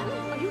born again.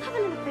 Are you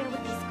having an affair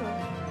with this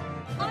girl?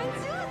 Aren't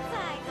you a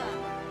tiger?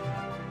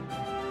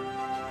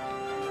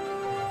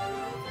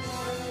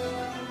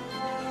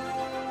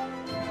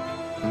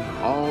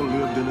 All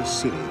lived in a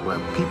city where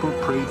people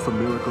prayed for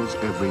miracles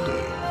every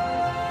day.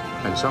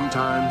 And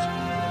sometimes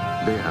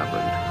they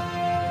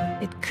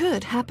happened. It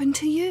could happen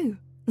to you.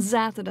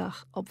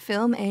 Zaterdag op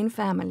Film 1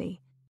 Family.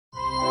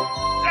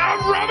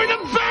 I'm robbing a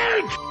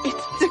bank!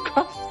 It's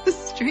across the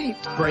street.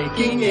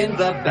 Breaking in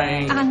the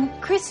bank. On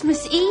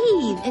Christmas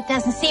Eve. It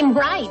doesn't seem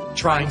right.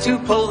 Trying to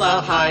pull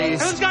a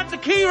heist. Who's got the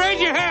key? Raise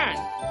your hand!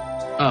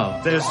 Oh,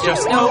 there's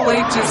just no way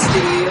to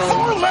steal.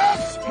 4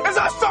 left! As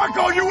I start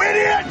going, you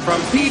idiot!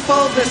 From people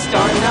that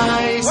are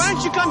nice. Why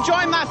don't you come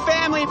join my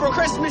family for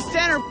Christmas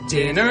dinner?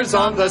 Dinner's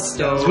on the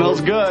stove.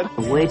 Smells good.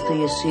 Wait till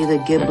you see the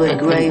giblet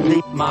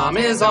gravy. Mom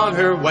is on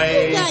her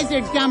way. You guys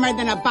are dumber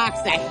than a box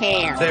of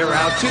hair. They're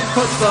out to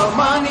put the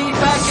money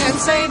back and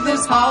save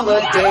this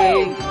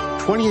holiday.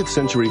 20th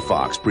Century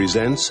Fox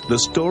presents the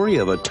story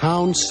of a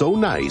town so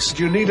nice.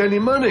 Do you need any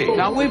money?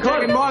 No, we've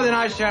taken more than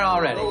our share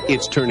already.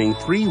 It's turning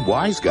 3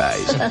 wise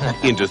guys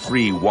into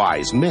 3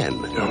 wise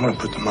men. I'm gonna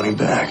put the money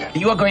back.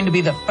 You are going to be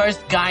the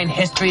first guy in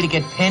history to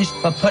get pinched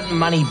for putting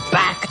money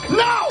back.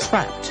 No!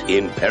 Trapped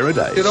in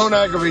paradise. You don't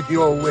aggravate the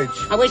old witch.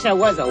 I wish I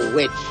was a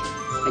witch.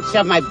 I'd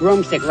shove my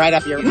broomstick right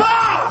up your...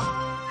 Ma!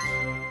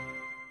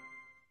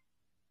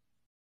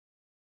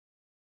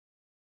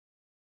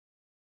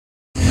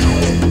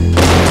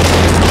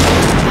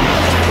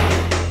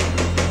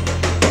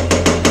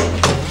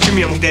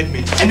 Jimmy, I'm a dead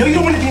man. I know you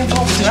don't want to be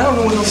involved with it. I don't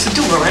know what else to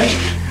do, all right?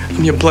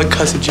 I'm your blood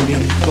cousin, Jimmy.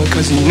 I'm your blood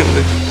cousin. You know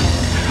that.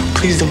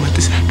 Please don't let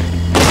this happen.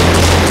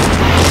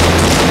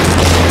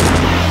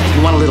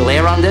 You want a little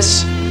air on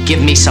this?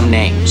 Give me some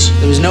names.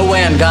 There is no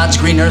way on God's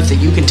green earth that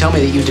you can tell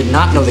me that you did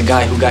not know the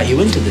guy who got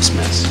you into this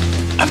mess.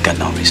 I've got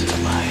no reason to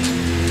lie.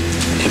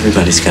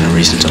 Everybody's got a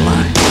reason to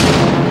lie.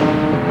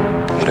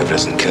 Whatever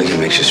doesn't kill you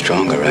makes you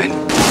stronger, right?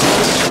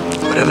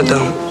 Whatever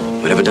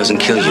doesn't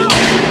kill you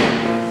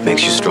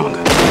makes you stronger.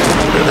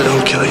 Whatever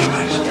don't kill you,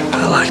 makes.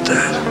 I like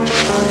that.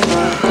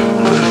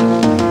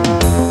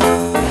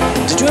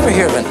 Did you ever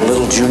hear of a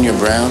Little Junior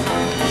Brown?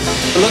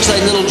 It looks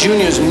like Little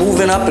Junior's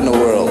moving up in the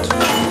world.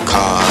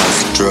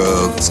 Cars,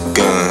 drugs,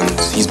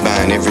 guns. He's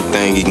buying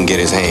everything he can get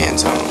his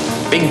hands on.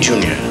 Big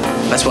Junior.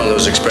 That's one of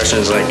those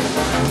expressions like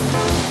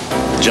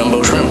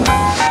jumbo shrimp.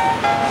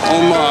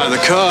 Oh my, the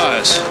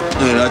cars.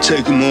 Man, I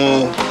take them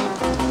all,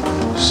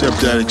 except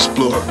that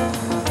Explorer.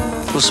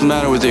 What's the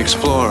matter with the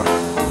Explorer?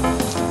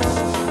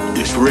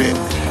 It's red.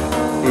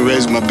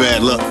 Red's my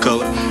bad luck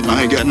color.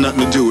 I ain't got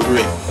nothing to do with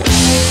red.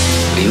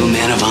 Are you a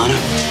man of honor?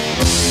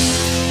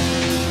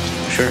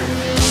 Sure.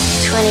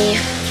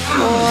 24.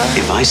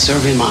 If I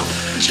serve him up,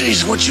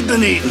 Jeez, what you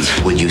been eating?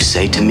 will you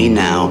say to me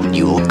now,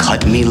 you will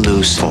cut me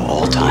loose for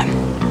all time?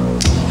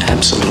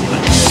 Absolutely.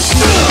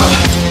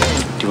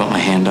 Do you want my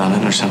hand on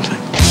it or something?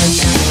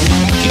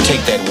 If you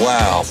take that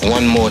wow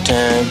one more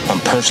time, I'm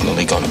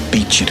personally gonna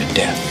beat you to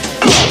death.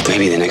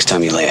 Maybe the next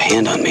time you lay a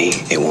hand on me,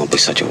 it won't be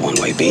such a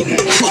one-way beating.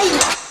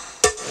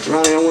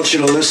 Ronnie, I want you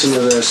to listen to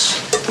this.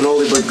 An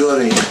oldie but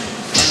goodie.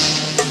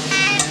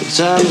 The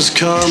time has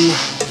come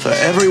for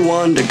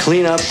everyone to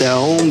clean up their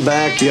own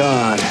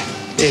backyard.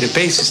 Hey, the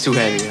bass is too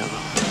heavy, yo.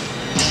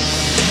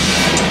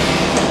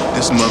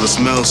 This mother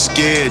smells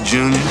scared,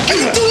 Junior. I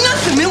didn't do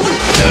nothing, man.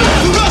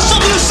 You got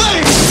something to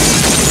say?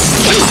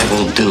 I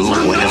will do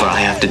whatever I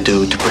have to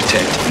do to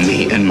protect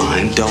me and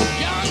mine. Don't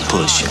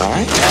push, all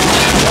right?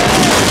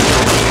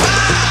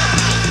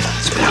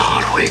 It's been a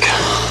hard week.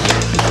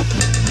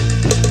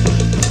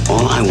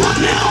 All I want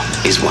now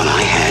is what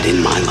I had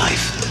in my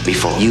life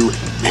before you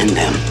and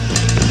them.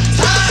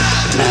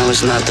 Now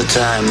is not the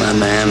time, my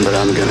man, but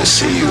I'm gonna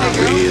see you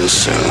real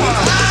soon.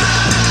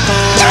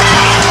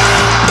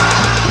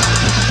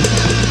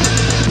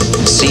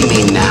 See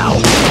me now.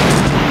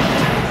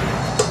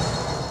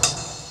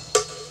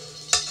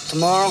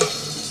 Tomorrow,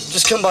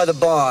 just come by the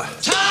bar.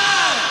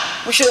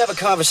 We should have a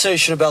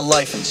conversation about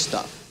life and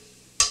stuff.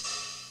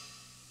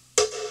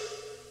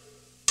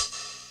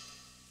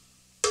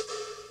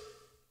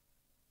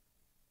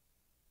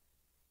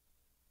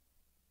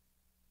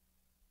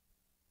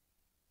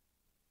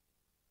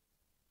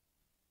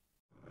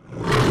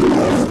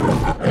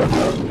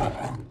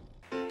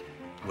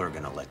 We're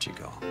gonna let you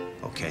go,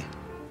 okay?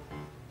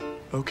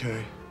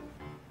 Okay.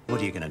 What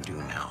are you gonna do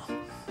now?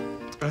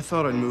 I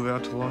thought I'd move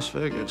out to Las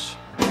Vegas.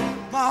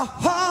 My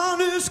heart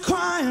is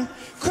crying,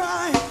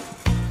 crying.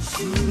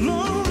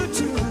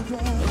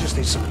 I just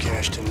need some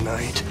cash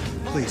tonight.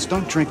 Please,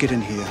 don't drink it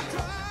in here.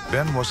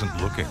 Ben wasn't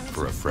looking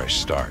for a fresh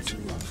start.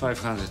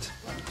 500.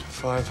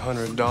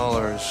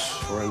 $500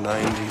 for a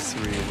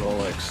 '93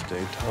 Rolex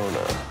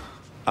Daytona.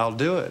 I'll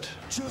do it.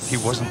 He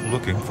wasn't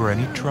looking for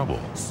any trouble.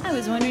 I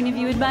was wondering if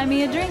you would buy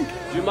me a drink.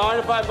 Do you mind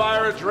if I buy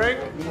her a drink?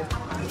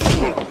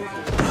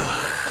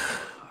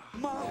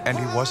 And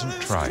he wasn't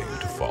trying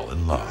to fall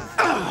in love.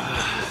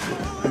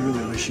 I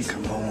really wish you'd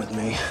come home with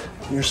me.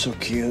 You're so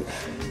cute.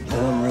 And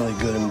I'm really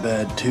good in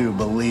bed, too,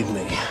 believe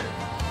me.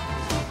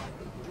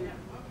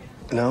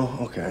 No?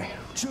 Okay.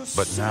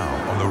 But now,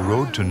 on the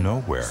road to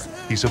nowhere,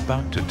 he's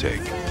about to take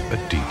a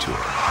detour.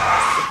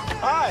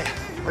 Hi!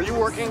 Are you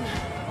working?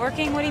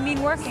 Working? What do you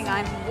mean working?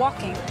 I'm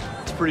walking.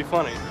 It's pretty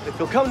funny. If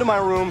you'll come to my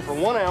room for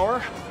 1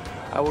 hour,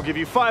 I will give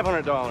you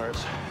 $500.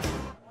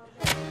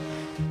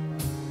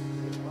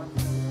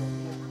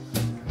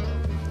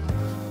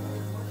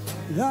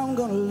 I'm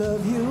gonna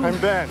love you. I'm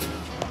Ben.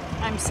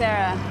 I'm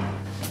Sarah.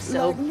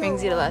 So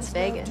brings you to Las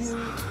Vegas.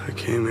 I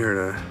came here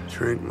to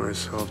drink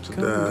myself to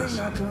death.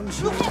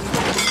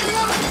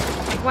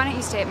 Why don't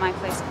you stay at my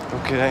place?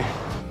 Okay.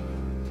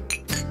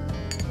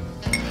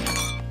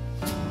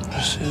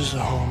 This is the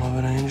home of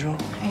an angel.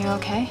 Are you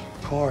okay?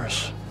 Of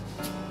course.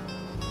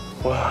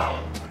 Wow,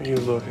 you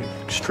look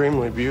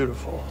extremely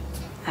beautiful.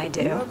 I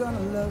do.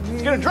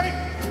 Let's get a drink!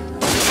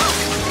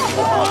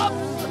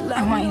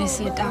 I want you to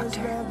see a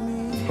doctor.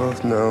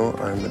 Both know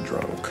I'm a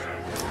drunk.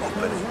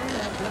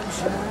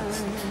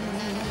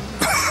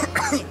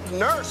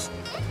 Nurse!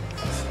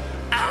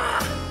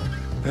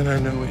 And I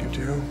know what you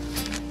do.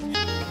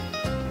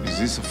 Is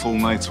this a full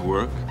night's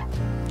work?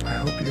 I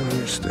hope you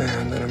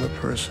understand that I'm a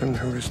person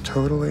who is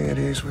totally at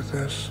ease with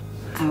this.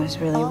 I was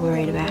really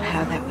worried about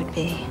how that would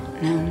be.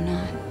 No, I'm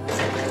not.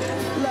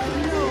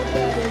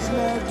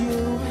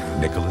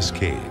 Nicolas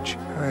Cage.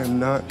 I am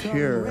not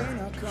here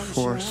to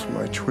force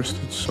my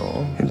twisted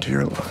soul into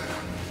your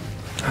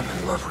life. I'm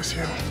in love with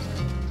you.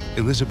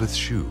 Elizabeth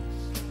Shue.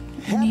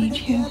 I need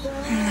you.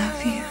 I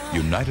love you.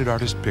 United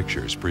Artists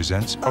Pictures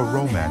presents a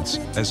romance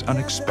as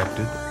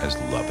unexpected as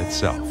love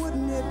itself.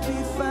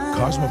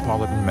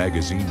 Cosmopolitan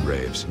magazine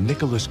raves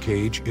Nicolas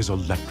Cage is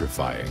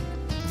electrifying.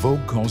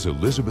 Vogue calls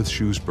Elizabeth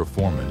Shue's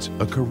performance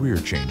a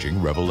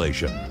career-changing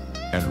revelation.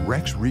 And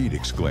Rex Reed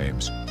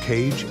exclaims,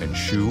 Cage and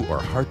Shue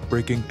are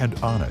heartbreaking and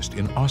honest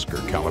in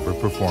Oscar-caliber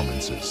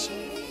performances.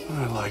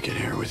 I like it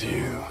here with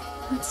you.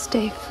 Let's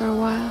stay for a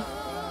while.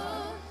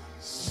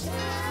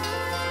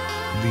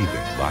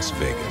 Leaving Las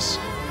Vegas.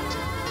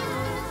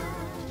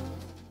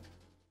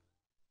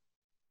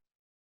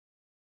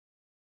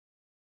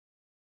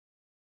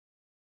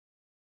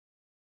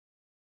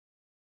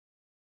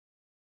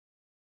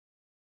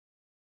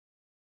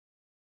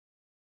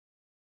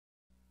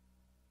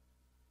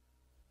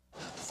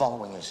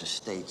 Following is a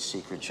state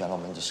secret,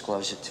 gentlemen.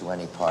 Disclose it to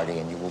any party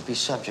and you will be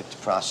subject to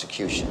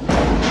prosecution.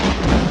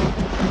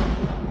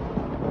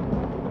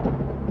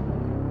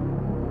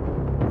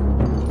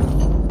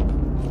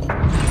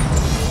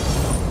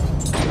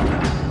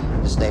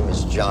 His name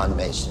is John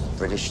Mason,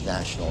 British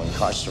national,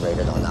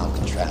 incarcerated on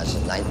Alcatraz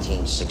in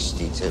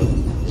 1962.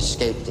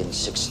 Escaped in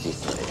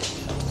 63.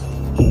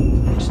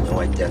 There's no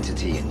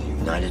identity in the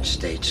United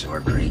States or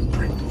Great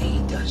Britain.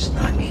 He does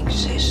not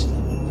exist.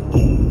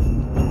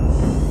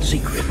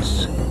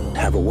 Secrets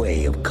have a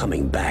way of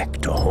coming back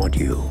to haunt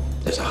you.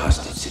 There's a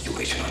hostage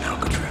situation on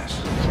Alcatraz.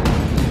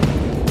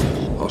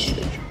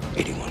 Hostage?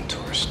 81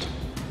 tourists.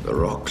 The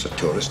Rock's a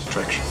tourist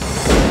attraction.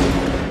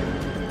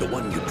 The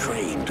one you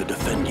train to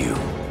defend you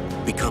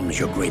becomes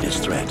your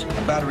greatest threat.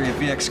 A battery of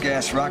VX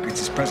gas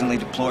rockets is presently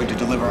deployed to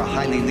deliver a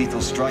highly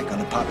lethal strike on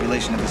the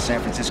population of the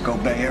San Francisco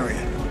Bay Area.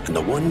 And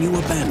the one you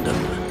abandon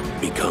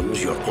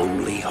becomes your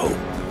only hope.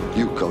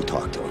 You go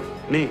talk to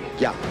him. Me?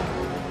 Yeah.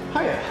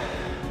 Hiya.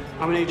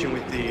 I'm an agent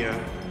with the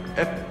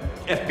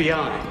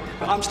FBI.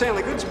 I'm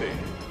Stanley Goodspeed.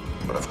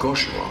 But of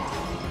course you are.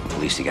 At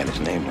least he got his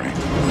name right.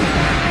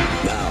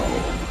 Now,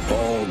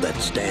 all that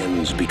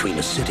stands between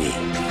a city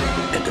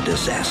and a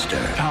disaster.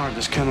 The power of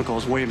this chemical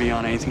is way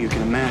beyond anything you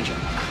can imagine.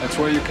 That's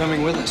why you're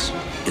coming with us.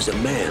 Is a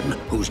man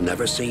who's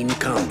never seen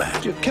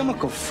combat. You're a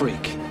chemical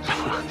freak.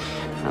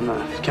 I'm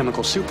a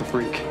chemical super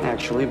freak,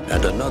 actually.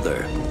 And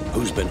another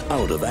who's been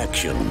out of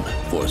action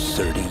for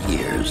 30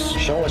 years.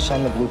 Show us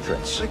on the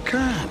blueprints. I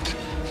can't.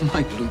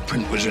 My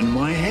blueprint was in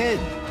my head.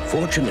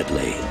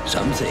 Fortunately,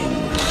 some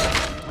things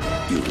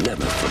you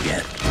never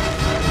forget.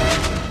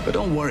 But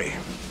don't worry.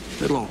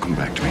 It'll all come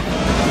back to me.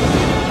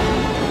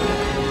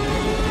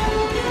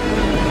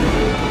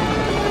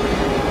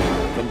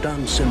 From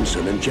Don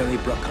Simpson and Jerry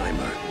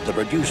Bruckheimer, the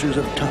producers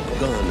of Top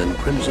Gun and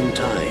Crimson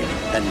Tide,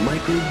 and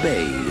Michael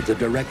Bay, the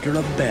director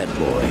of Bad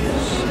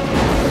Boys.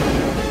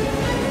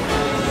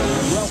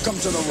 Welcome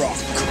to The Rock.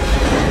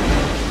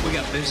 We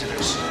got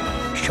visitors.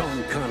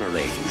 Sean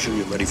Connery. You sure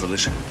you're ready for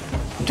this?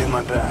 Do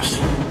my best.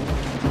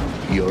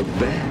 Your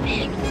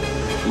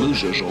best?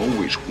 Losers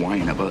always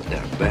whine about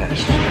their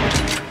best.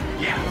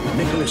 Yeah.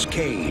 Nicolas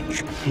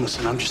Cage.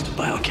 Listen, I'm just a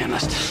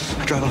biochemist.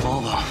 I drive a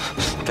Volvo.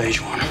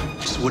 Beige one.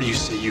 So what do you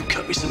say you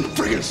cut me some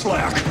friggin'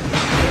 slack?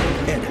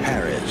 Ed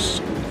Harris.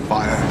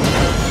 Fire.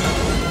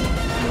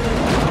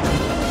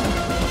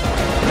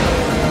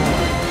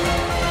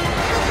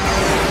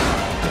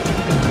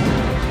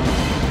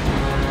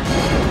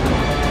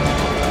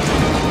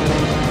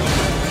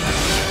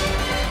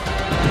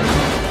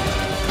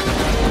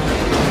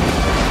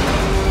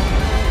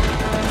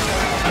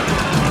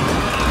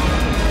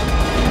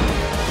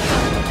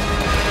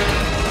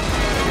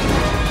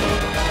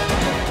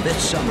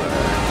 This summer,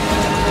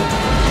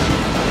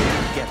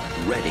 get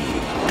ready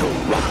to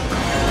rock.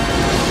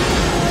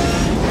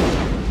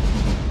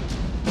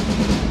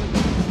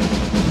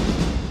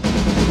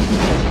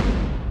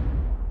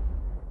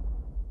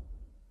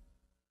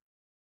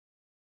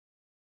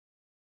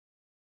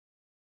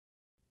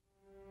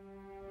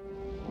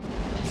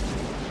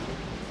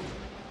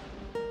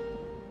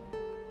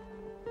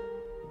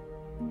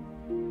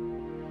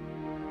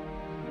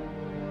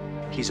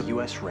 He's a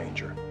U.S.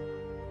 Ranger.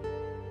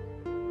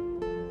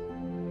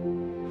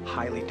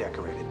 Highly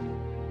decorated.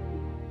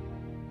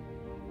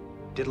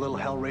 Did a little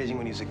hell raising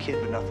when he was a kid,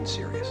 but nothing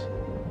serious.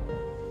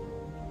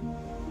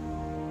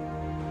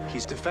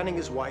 He's defending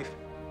his wife.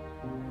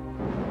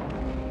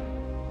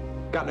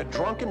 Got in a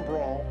drunken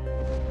brawl.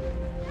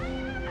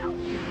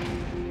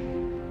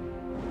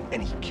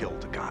 And he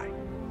killed a guy.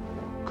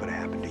 Could have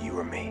happened to you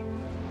or me.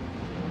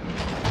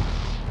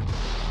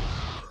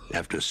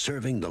 After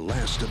serving the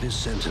last of his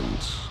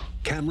sentence,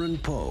 Cameron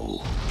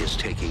Poe is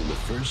taking the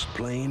first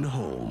plane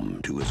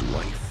home to his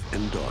wife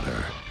and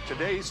daughter.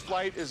 Today's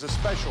flight is a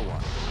special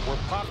one.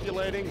 We're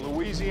populating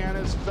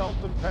Louisiana's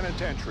Felton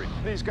Penitentiary.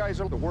 These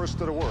guys are the worst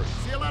of the worst.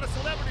 See a lot of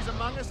celebrities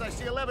among us. I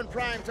see 11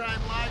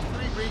 primetime lives,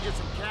 3 Regents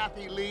and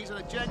Kathy Lees, and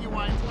a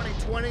genuine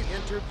 2020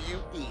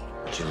 interviewee.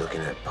 What you looking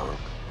at, punk?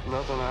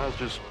 Nothing, I was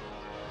just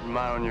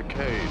mind on your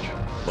cage.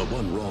 But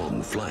one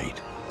wrong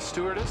flight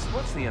Stewardess,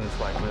 what's the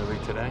in-flight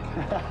movie today?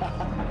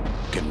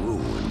 can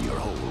ruin your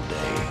whole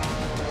day.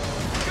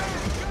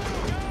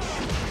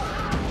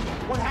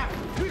 What happened?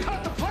 We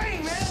caught the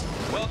plane, man!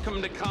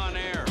 Welcome to Con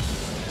Air.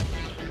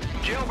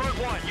 Jailbird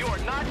 1, you are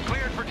not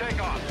cleared for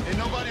takeoff. And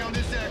nobody on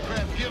this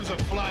aircraft gives a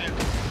flying.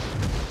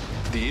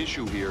 The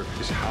issue here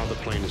is how the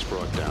plane is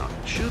brought down.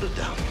 Shoot it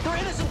down. There are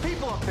innocent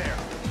people up there.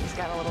 He's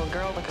got a little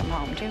girl to come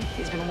home to.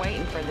 He's been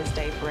waiting for this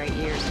day for 8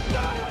 years.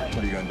 What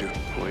are you gonna do?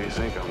 What do you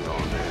think I'm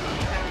gonna do?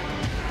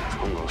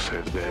 I'm gonna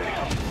save the day.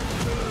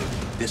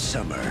 This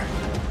summer,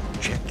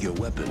 check your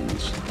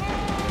weapons.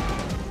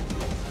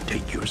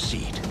 Take your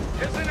seat.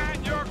 Isn't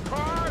that your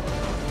car?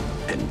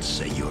 And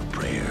say your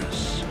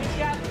prayers. He's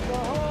got the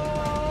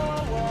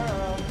whole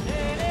world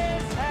in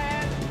his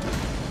hand.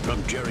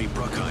 From Jerry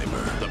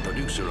Bruckheimer, the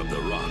producer of The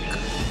Rock,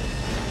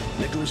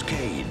 Nicolas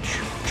Cage,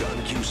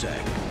 John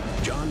Cusack,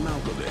 John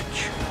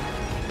Malkovich.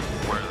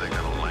 Where are they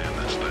gonna land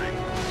this thing?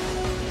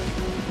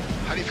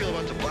 How do you feel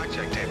about the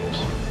blackjack tables?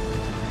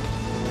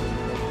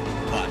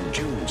 On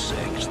June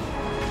 6th.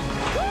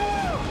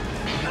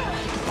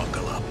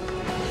 Buckle up.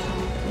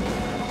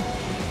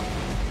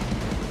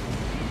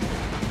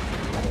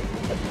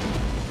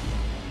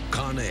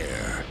 Con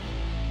Air.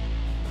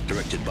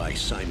 Directed by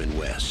Simon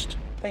West.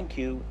 Thank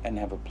you, and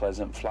have a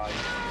pleasant flight.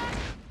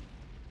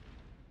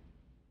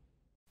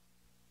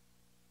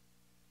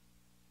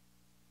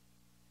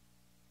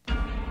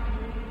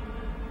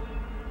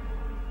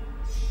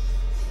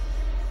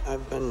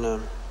 I've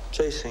been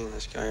chasing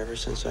this guy ever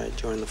since I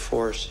joined the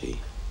force.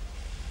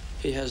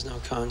 He has no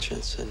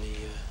conscience, and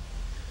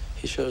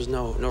he shows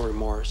no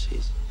remorse.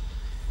 He's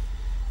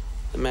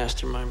the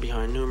mastermind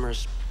behind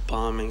numerous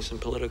bombings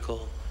and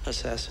political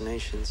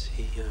assassinations.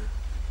 He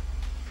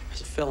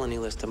has a felony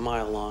list a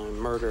mile long: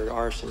 murder,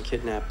 arson,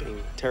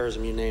 kidnapping,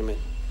 terrorism, you name it.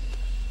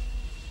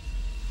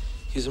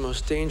 He's the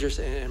most dangerous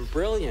and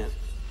brilliant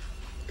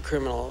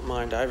criminal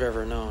mind I've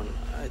ever known.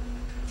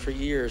 For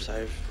years,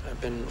 I've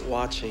been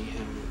watching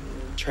him,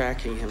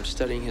 tracking him,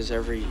 studying his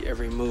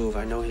every move.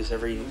 I know his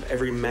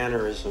every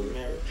mannerism,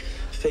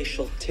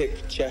 facial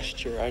tic,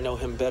 gesture. I know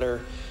him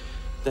better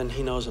than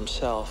he knows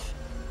himself.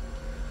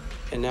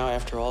 And now,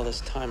 after all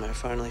this time, I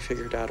finally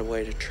figured out a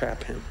way to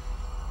trap him.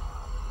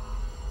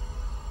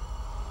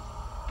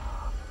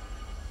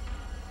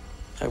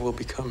 I will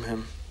become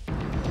him.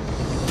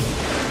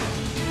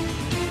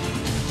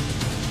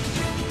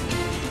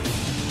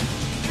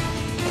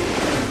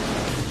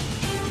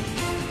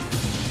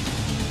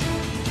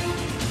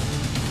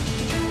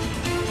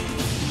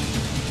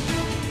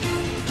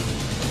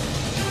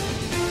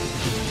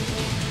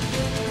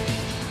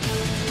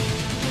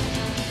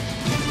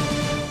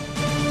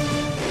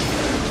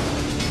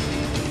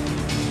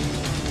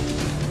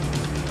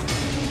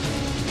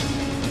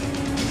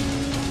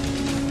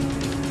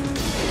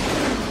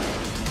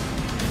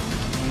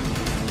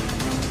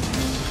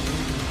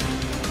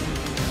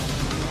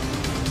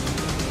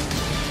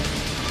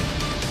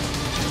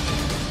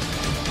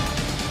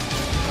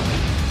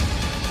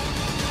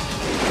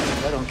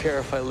 I don't care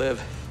if I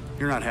live.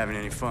 You're not having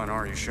any fun,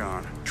 are you,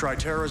 Sean? Try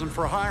terrorism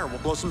for hire. We'll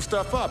blow some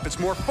stuff up. It's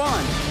more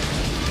fun.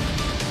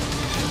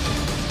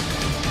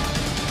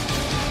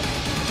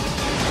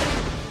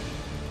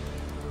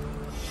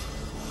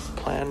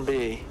 Plan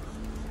B.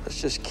 Let's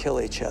just kill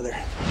each other.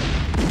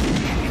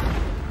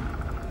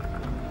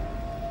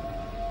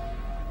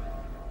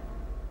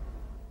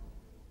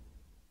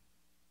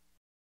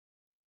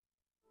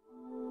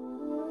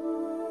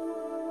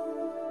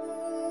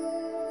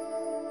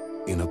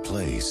 In a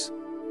place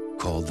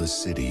called the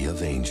City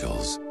of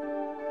Angels,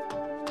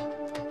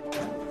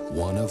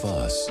 one of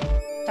us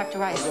Dr.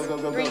 Rice,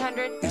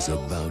 300. is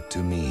about to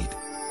meet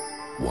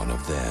one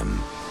of them.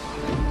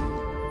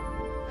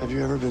 Have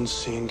you ever been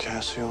seen,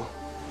 Cassio?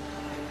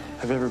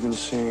 Have you ever been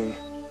seen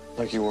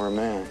like you were a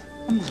man?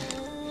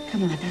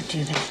 Come on, don't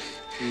do that.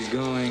 He's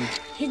going.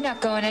 He's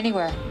not going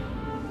anywhere.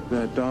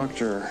 That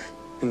doctor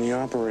in the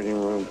operating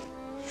room,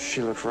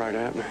 she looked right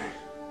at me.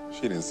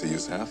 She didn't see you,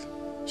 Seth.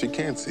 She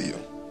can't see you.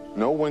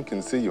 No one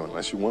can see you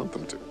unless you want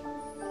them to.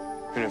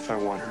 And if I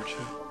want her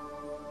to?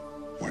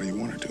 What do you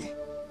want her to?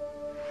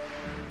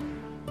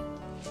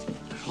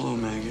 Hello,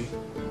 Maggie.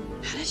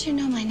 How did you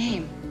know my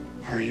name?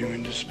 Are you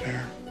in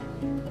despair?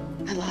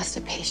 I lost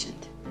a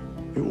patient.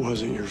 It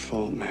wasn't your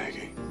fault,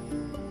 Maggie.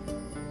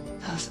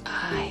 Those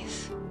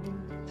eyes.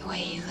 The way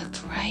he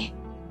looked right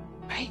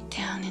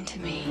down into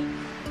me.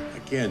 I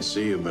can't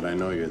see you, but I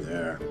know you're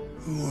there.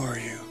 Who are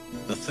you?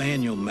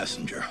 Nathaniel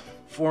Messenger,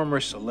 former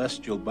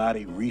celestial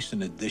body,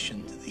 recent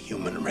addition to the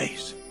human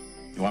race.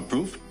 You want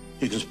proof?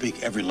 You can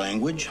speak every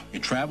language, you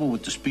travel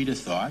with the speed of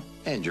thought,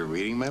 And you're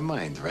reading my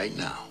mind right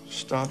now.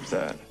 Stop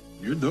that.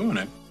 you're doing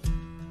it.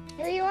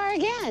 Here you are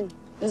again.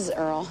 This is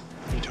Earl.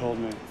 He told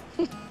me.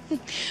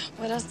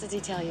 What else did he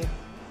tell you?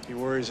 He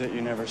worries that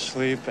you never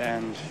sleep,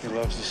 and he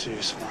loves to see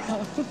you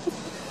smile.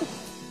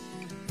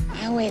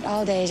 I wait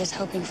all day just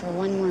hoping for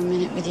one more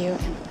minute with you,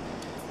 and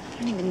I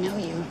don't even know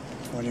you.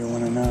 What do you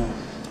want to know?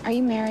 Are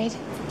you married?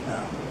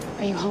 No.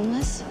 Are you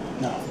homeless?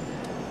 No.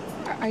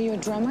 Are you a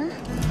drummer?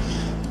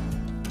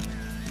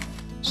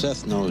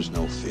 Seth knows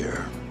no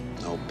fear,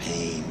 no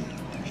pain.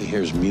 He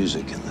hears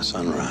music in the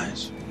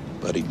sunrise,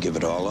 but he'd give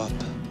it all up.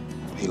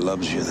 He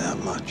loves you that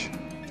much.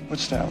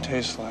 What's that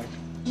taste like?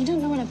 You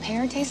don't know what a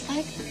pear tastes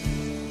like?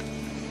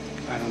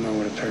 I don't know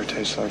what a pear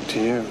tastes like to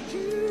you.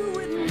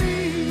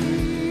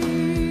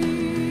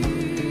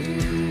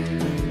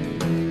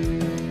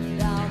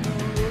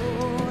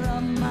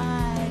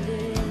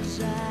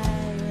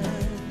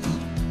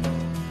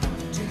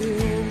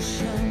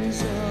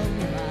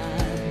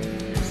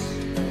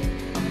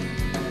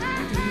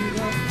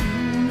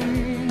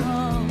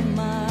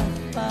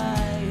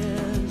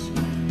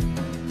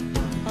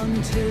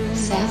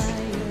 Seth,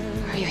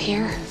 are you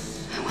here?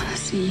 I want to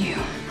see you.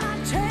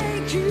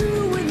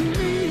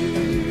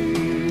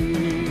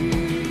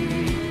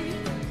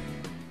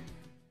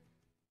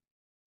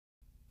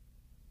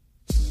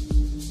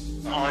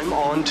 I'm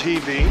on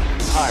TV.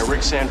 Hi,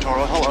 Rick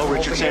Santoro. Hello,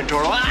 Richard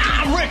Santoro.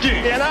 I'm Ricky,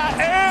 and I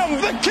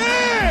am the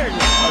king!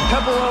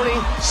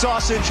 Pepperoni,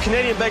 sausage,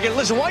 Canadian bacon.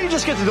 Listen, why don't you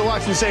just get to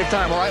deluxe and save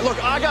time, all right?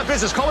 Look, I got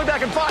business. Call me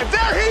back in 5.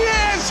 There he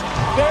is!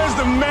 There's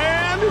the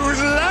man whose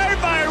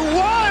life I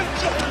want!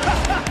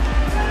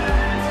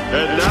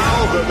 And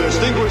now, the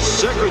distinguished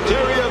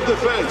Secretary of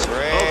Defense.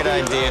 Great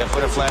idea.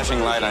 Put a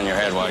flashing light on your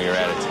head while you're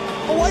at it.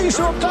 Oh, why are you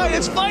so uptight?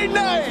 It's fight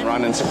night!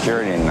 Running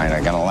security tonight.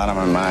 I got a lot on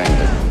my mind.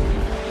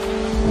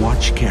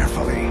 Watch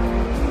carefully.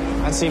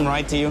 That seem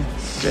right to you?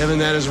 Kevin,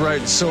 that is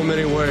right in so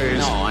many ways.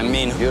 No, I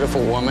mean,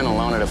 beautiful woman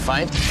alone at a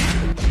fight?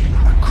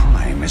 A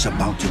crime is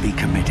about to be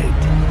committed.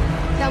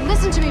 Now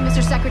listen to me,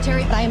 Mr.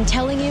 Secretary. I am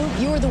telling you,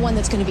 you're the one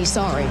that's going to be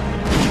sorry.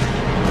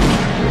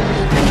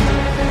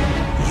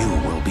 You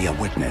will be a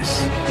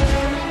witness.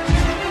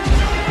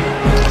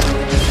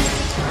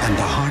 And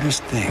the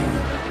hardest thing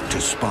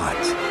to spot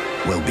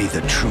will be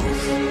the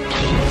truth.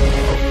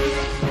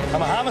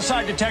 I'm a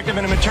homicide detective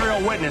and a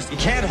material witness. You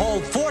can't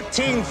hold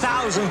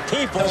 14,000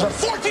 people. Those are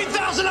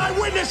 14,000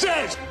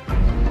 eyewitnesses!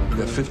 We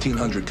got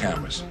 1,500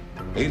 cameras.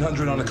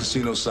 800 on the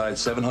casino side,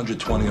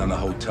 720 on the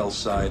hotel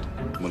side.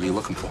 What are you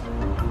looking for?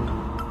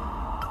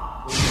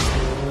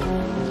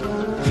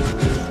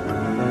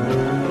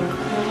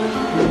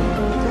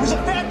 It was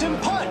a phantom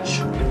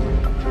punch!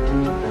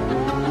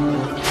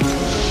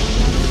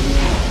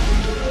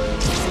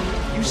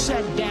 You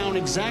sat down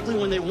exactly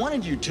when they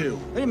wanted you to.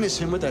 They didn't miss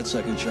him with that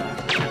second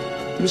shot.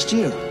 Missed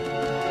you.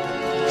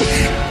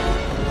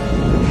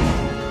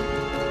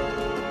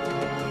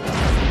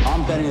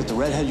 I'm betting that the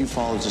redhead you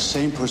followed is the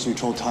same person who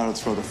told Tyler to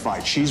throw the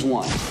fight. She's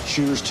 1,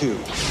 Shooter's 2,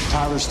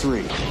 Tyler's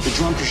 3. The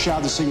drummer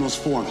shouted the signals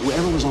 4, and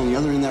whoever was on the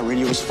other end of that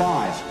radio was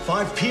 5.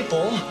 5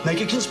 people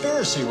make a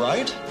conspiracy,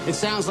 right? It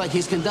sounds like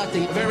he's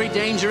conducting a very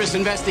dangerous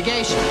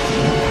investigation.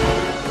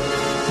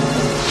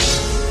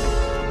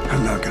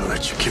 I'm not gonna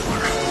let you kill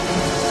her.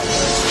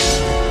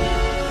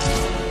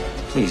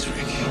 Please,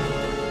 Rick.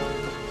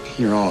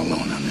 You're all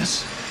alone on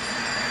this.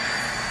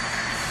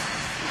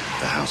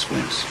 The house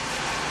wins.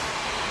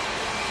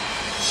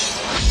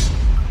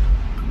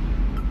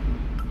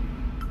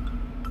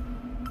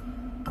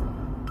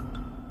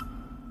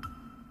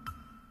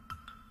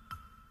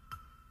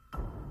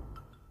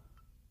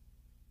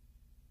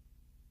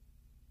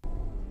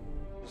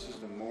 This is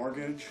the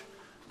mortgage,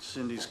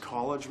 Cindy's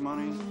college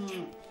money.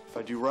 If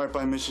I do right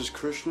by Mrs.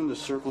 Krishnan, the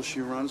circle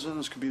she runs in,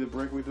 this could be the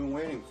break we've been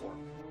waiting for.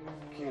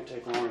 Can't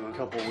take longer than a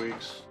couple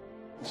weeks.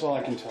 That's all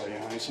I can tell you,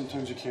 honey.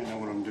 Sometimes you can't know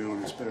what I'm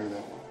doing. It's better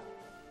that way.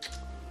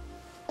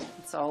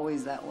 It's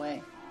always that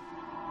way.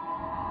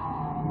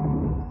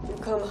 You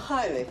come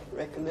highly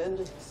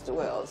recommended, Mr.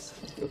 Wells.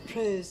 You're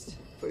praised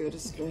for your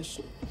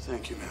discretion.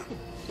 Thank you, ma'am.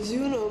 As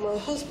you know, my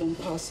husband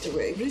passed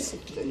away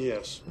recently.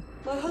 Yes.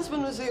 My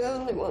husband was the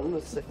only one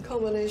with the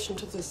combination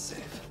to this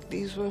safe.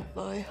 These were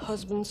my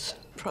husband's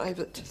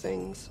private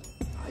things.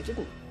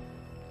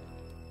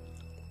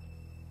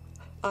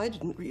 I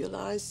didn't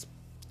realize.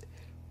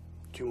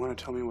 Do you want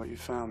to tell me what you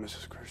found,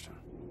 Mrs. Krishnan?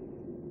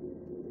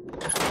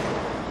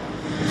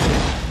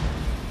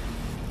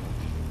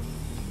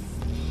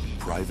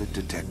 Private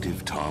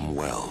Detective Tom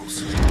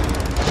Wells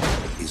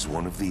is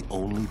one of the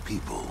only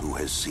people who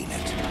has seen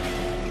it.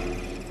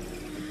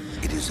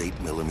 It is 8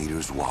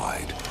 millimeters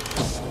wide.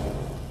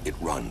 It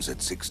runs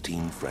at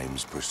 16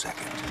 frames per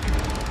second.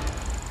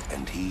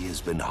 And he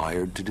has been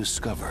hired to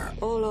discover.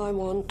 All I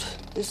want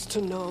is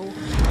to know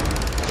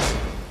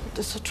that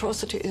this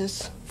atrocity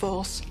is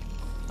false.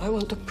 I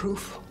want the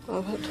proof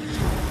of it.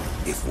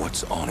 If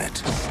what's on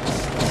it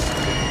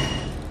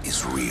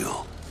is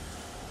real.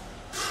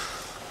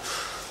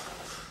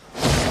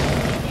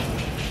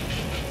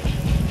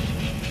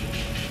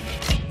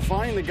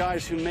 Finding the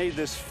guys who made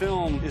this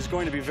film is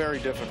going to be very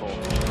difficult.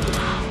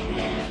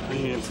 I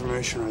need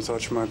information. I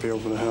thought you might be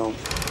able to help.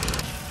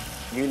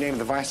 You name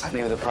the vice, I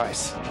name the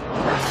price.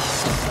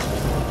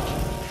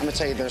 I'm gonna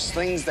tell you, there's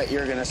things that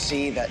you're gonna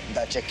see that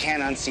you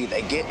can't unsee.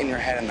 They get in your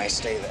head and they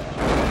stay there.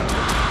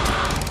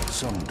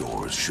 Some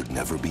doors should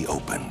never be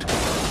opened.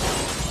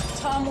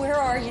 Tom, where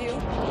are you?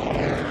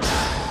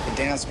 You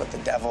dance with the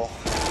devil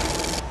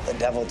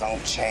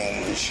don't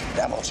change. The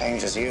devil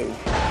changes you.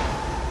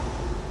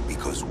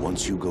 Because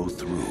once you go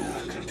through,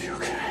 I'm gonna be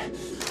okay.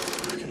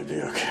 I'm gonna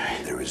be okay.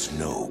 there is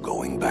no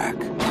going back.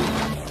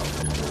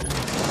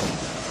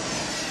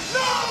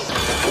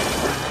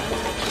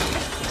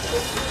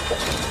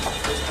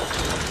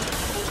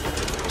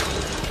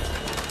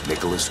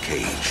 Nicolas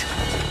Cage.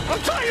 I'm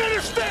trying to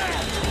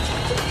understand!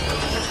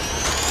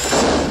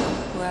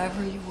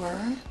 Wherever you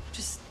were,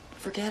 just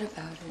forget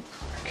about it.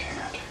 I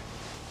can't.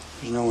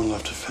 There's no one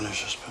left to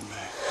finish this but me.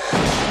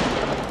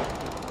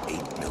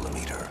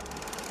 8mm.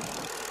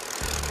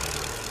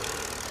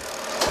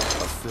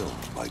 A film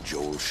by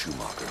Joel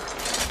Schumacher.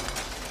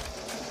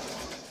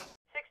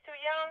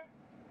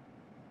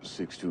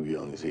 6'2"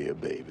 Young is here,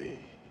 baby.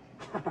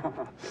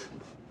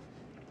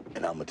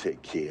 And I'ma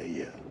take care of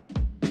you.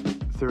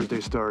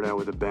 Thursday started out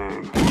with a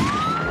bang.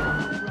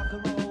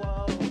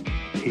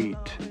 Heat,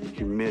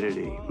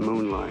 humidity,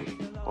 moonlight,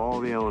 all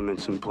the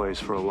elements in place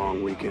for a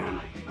long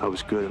weekend. I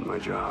was good at my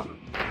job.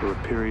 There were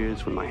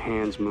periods when my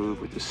hands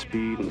moved with the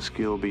speed and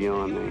skill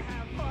beyond me.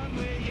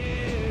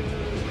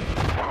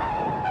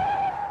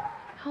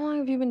 How long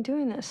have you been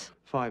doing this?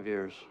 5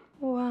 years.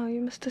 Wow,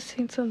 you must have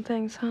seen some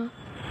things, huh?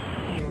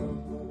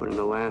 But in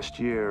the last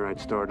year, I'd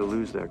started to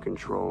lose that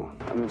control.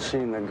 I've been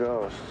seeing the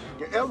ghosts.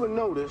 You ever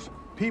notice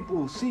people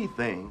who see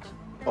things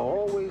are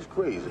always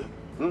crazy?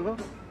 I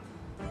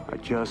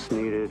just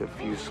needed a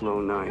few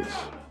slow nights,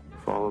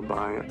 followed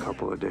by a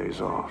couple of days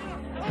off.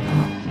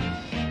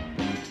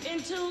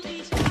 There's a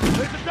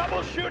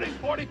double shooting,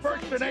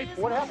 41st and 8th.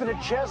 What happened to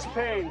chest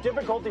pain,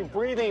 difficulty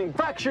breathing,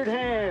 fractured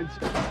hands?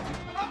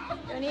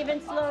 Don't even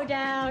slow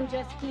down,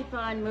 just keep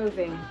on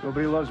moving.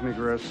 Nobody loves me,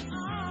 Chris.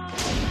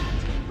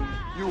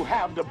 You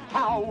have the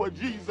power,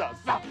 Jesus,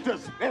 to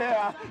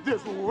spare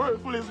this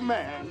worthless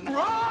man.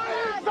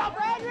 Rise up!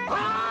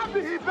 I'll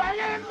be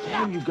begging!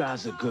 Damn, you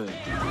guys are good.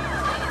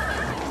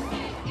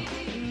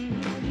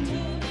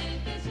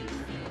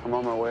 I'm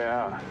on my way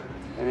out.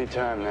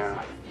 Anytime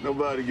now.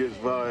 Nobody gets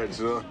fired,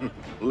 son.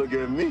 Look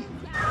at me.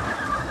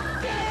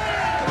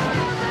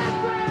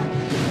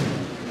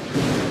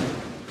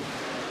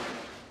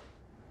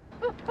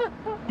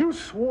 You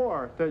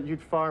swore that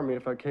you'd fire me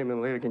if I came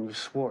in late again. You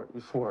swore.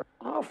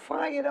 I'll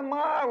fire you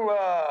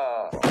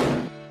tomorrow.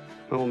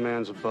 Old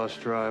man's a bus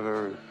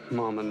driver,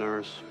 mom a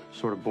nurse.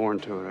 Sort of born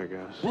to it, I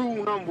guess.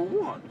 Rule number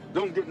 1,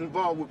 don't get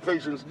involved with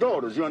patients'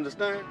 daughters, you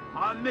understand?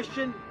 Our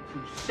mission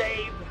to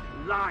save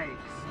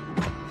lives.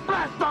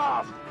 Blast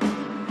off!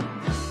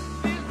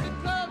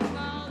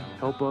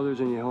 Help others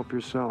and you help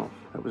yourself.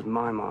 That was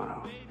my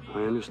motto.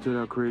 I understood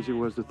how crazy it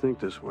was to think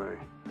this way.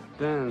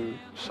 Then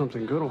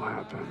something good will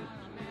happen.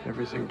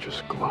 Everything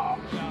just glows.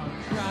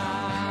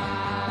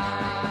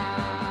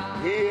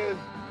 Here's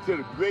to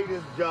the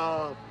greatest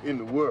job in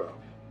the world.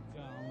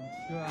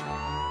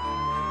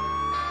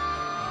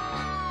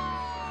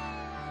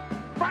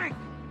 Frank!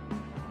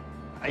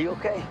 Are you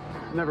okay?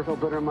 Never felt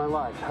better in my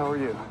life. How are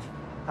you?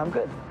 I'm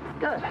good.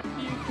 Good.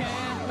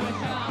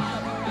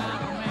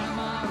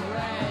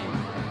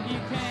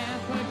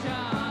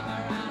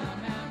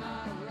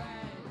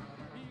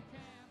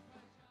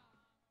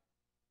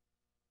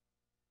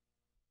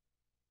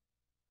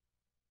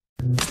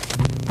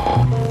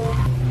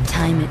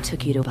 Time it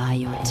took you to buy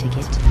your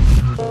ticket.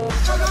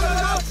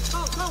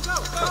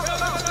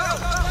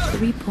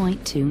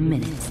 3.2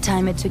 minutes.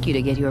 Time it took you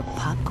to get your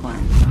popcorn.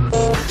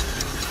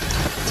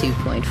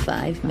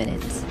 2.5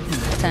 minutes.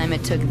 Time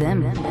it took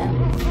them.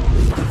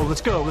 Well,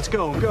 let's go.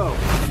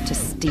 To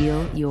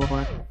steal your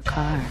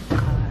car.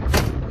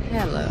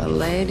 Hello,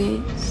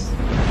 ladies.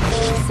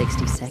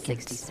 60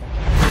 seconds.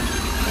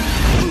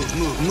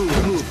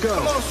 Move, go.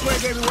 Come on, Sway,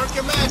 baby, work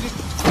your magic.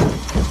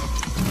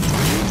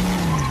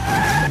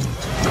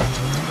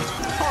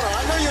 Hold on, I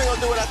know you ain't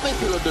gonna do what I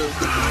think you're gonna do.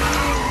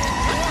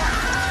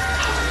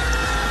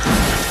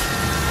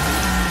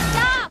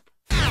 Stop!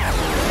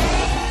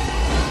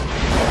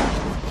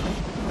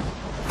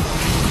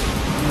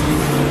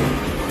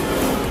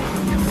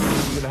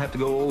 I'm gonna have to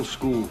go old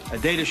school. A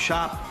day to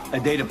shop, a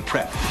day to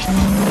prep.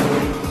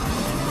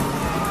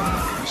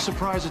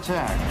 Surprise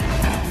attack.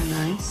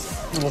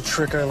 Nice. Little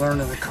trick I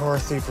learned in the car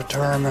thief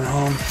retirement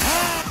home.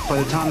 By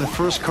the time the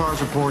first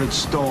car's reported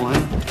stolen,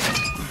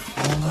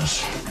 All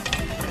this.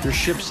 your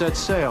ship set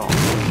sail.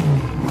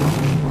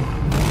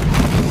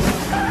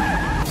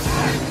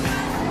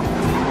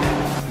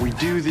 We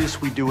do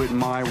this, we do it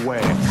my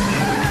way.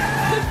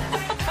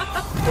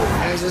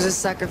 I was just a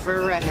sucker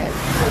for a redhead.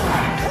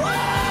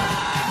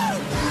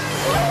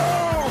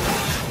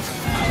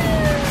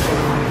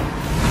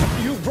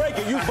 You break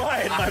it, you buy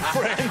it, my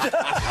friend.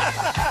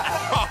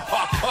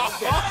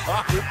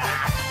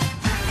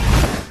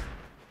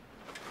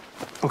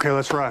 Okay,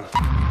 let's ride.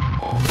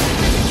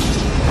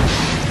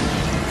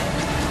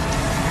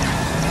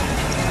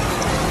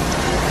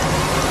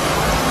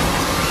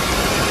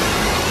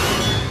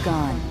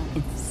 Gone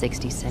in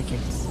 60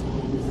 seconds.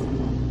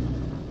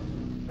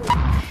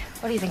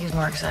 What do you think is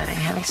more exciting,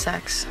 having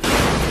sex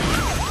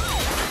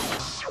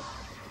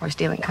or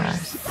stealing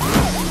cars?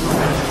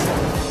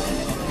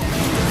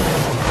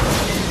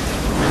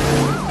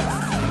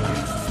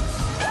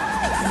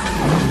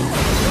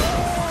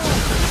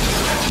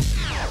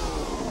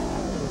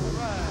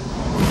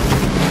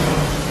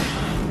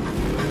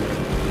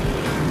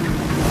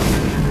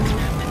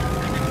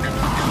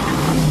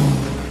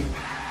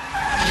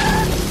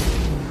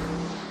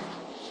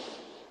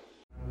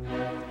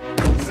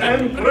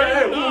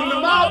 Sempre un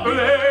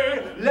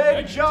amabile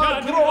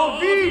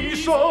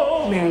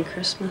leggiadroviso. Merry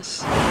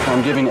Christmas.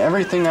 I'm giving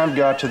everything I've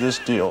got to this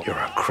deal. You're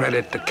a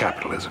credit to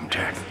capitalism,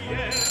 Jack.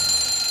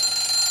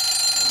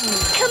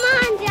 Come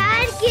on,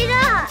 Dad, get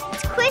up.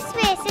 It's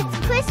Christmas. It's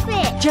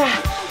Christmas.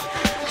 Jack,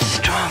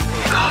 strong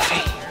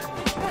coffee.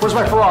 Where's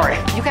my Ferrari?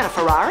 You got a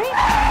Ferrari?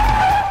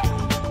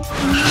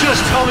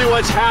 Just tell me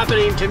what's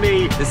happening to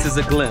me. This is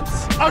a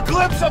glimpse. A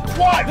glimpse of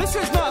what? This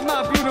is not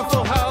my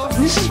beautiful house.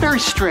 This is very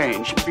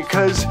strange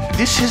because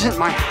this isn't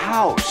my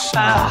house.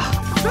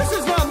 This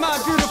is not my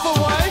beautiful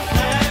wife.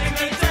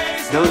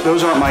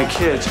 Those aren't my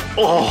kids.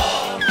 Oh.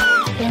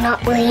 You're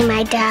not really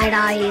my dad,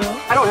 are you?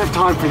 I don't have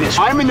time for this.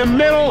 I'm in the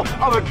middle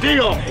of a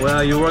deal.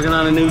 Well, you're working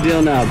on a new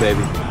deal now,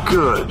 baby.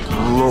 Good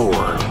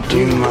Lord.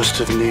 You must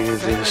have needed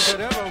this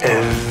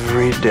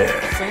every day.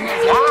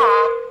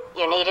 Yeah,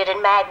 you need it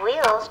in Mag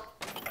Wheels.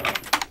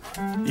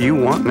 You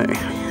want me.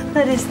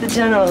 That is the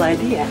general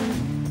idea.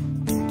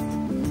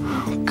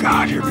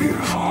 God, you're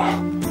beautiful.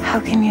 How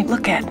can you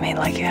look at me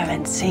like you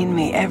haven't seen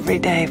me every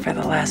day for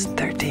the last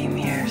 13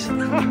 years?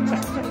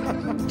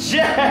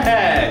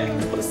 Jack!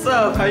 What's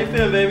up? How you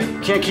feeling, baby?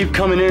 Can't keep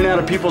coming in and out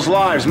of people's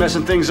lives,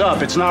 messing things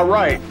up. It's not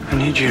right. I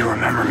need you to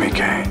remember me,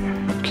 Kate.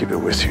 Keep it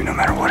with you no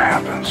matter what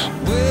happens.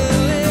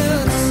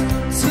 Well,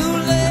 it's too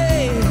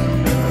late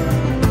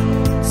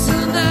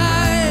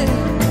tonight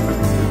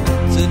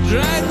to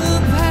drag the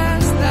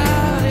past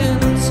out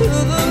into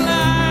the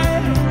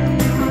light.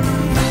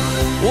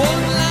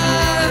 One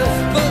life,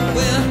 but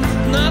we're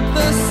not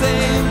the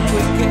same. We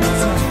get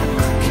to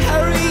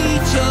carry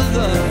each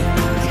other,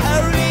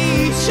 carry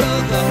each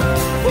other.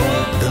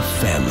 The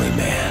Family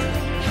Man.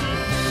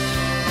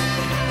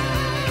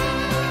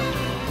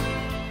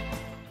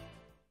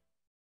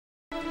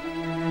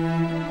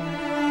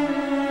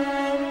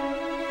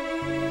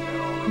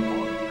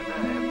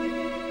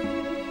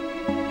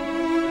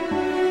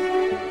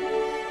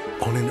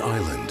 On an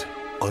island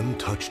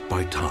untouched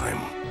by time,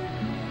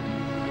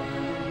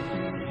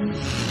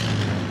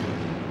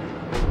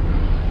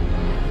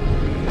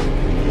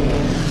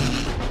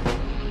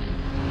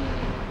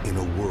 in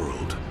a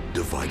world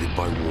divided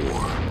by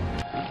war,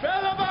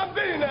 Bella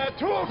Bambina,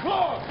 2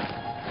 o'clock.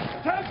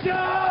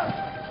 Attention!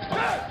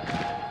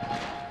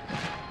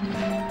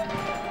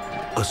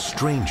 a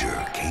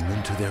stranger came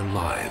into their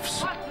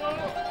lives.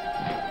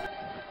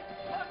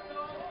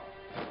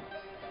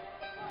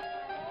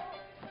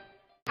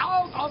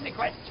 Out of the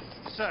question.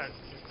 Sir,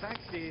 the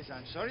fact is,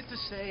 I'm sorry to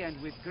say, and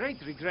with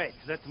great regret,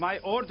 that my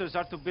orders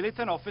are to billet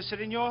an officer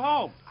in your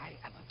home. I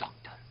am a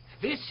doctor.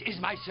 This is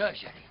my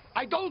surgery.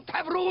 I don't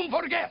have room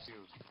for guests.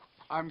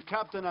 I'm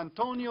Captain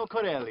Antonio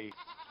Corelli.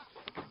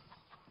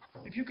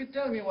 If you could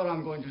tell me where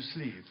I'm going to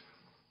sleep.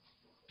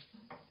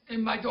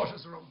 In my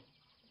daughter's room.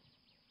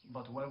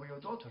 But where will your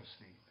daughter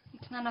sleep?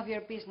 It's none of your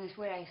business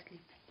where I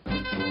sleep.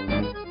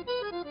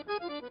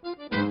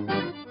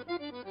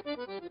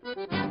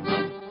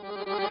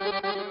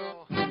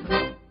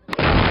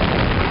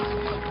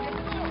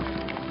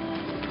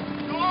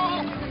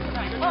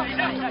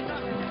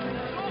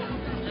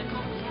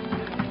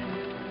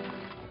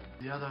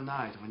 The other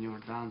night when you were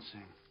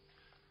dancing,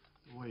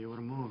 the way you were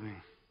moving,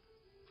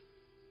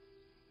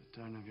 the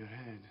turn of your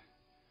head,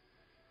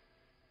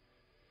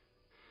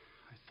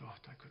 I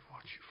thought I could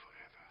watch you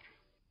forever.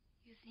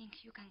 You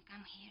think you can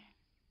come here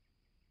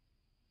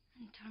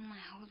and turn my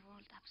whole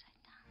world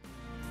upside down?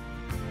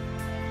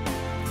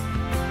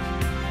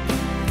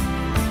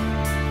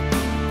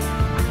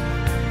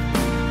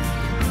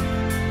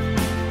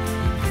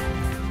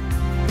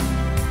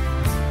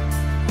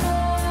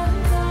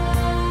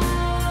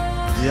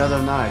 The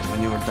other night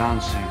when you were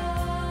dancing,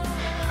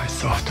 I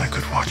thought I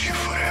could watch you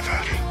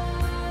forever.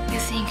 You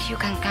think you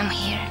can come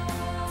here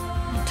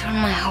and turn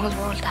my whole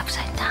world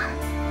upside down?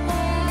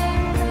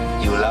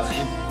 You love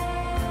him?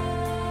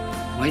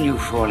 When you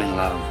fall in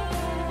love,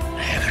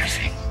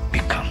 everything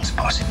becomes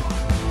possible.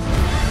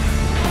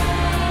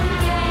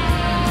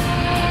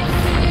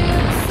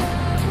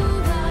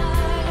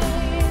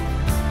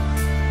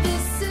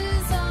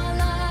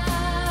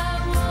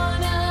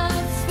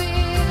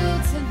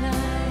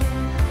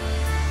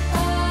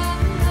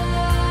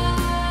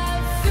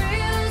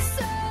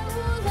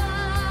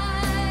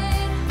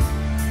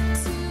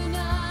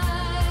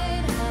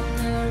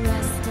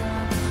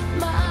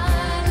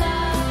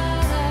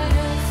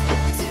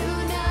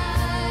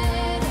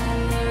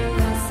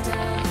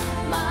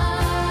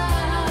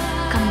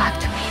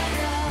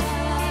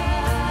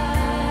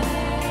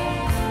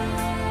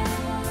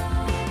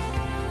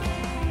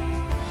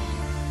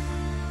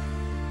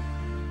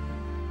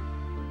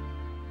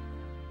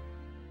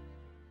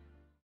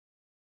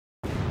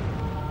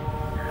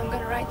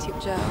 to you,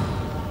 Joe.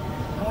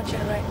 I want you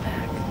to write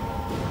back.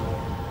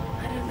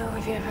 I don't know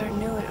if you ever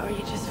knew it or you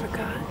just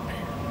forgot, but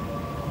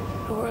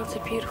the world's a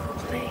beautiful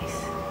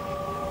place.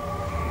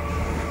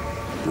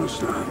 No,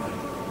 it's not.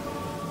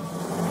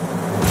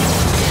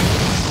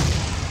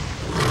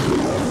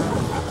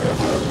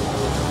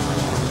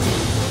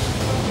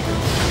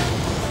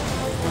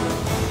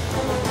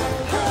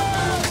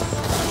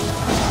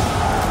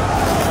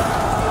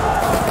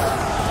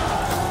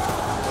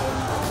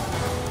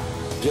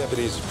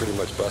 Japanese have pretty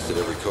much busted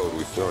every code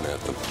we've thrown at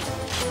them.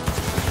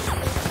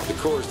 The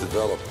Corps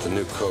developed a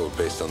new code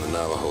based on the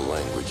Navajo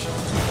language.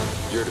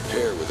 You're to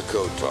pair with a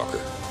code talker.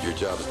 Your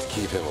job is to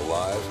keep him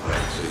alive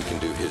so he can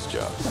do his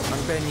job.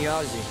 I'm Ben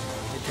Yazzie.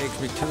 It takes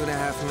me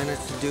 2.5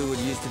 minutes to do what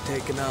used to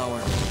take an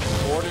hour.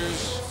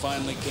 Orders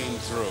finally came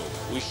through.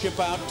 We ship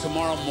out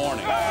tomorrow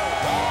morning.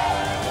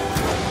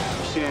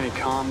 You see any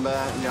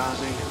combat,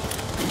 Yazzie?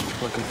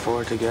 Looking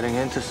forward to getting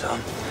into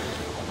some.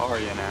 Are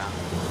you now?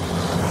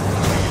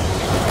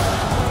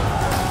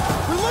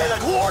 Relay the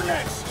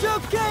coordinates!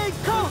 Okay,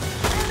 coach!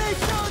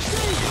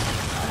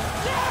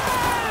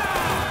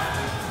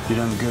 You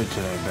done good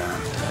today, Ben.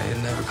 You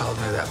never called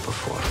me that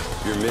before.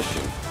 Your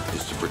mission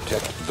is to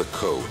protect the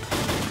code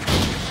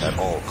at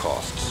all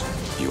costs.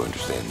 You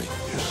understand me?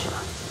 Yes, sir.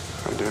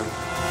 I do.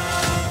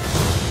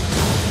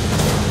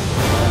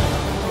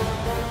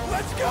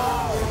 Let's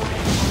go!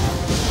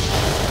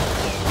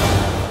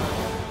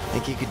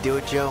 Think you could do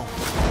it, Joe?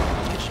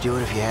 Could you do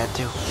it if you had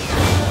to?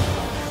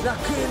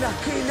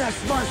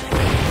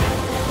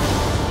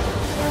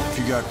 If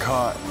you got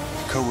caught,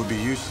 the code would be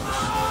useless.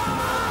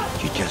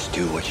 You just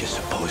do what you're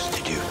supposed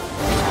to do.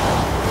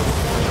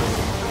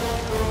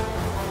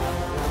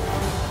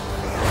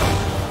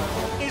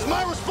 It's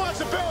my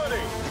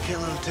responsibility! I can't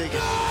let him take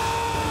it.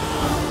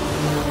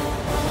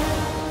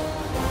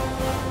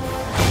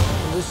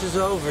 When this is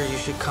over, you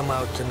should come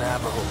out to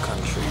Navajo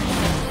country.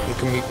 You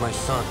can meet my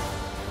son,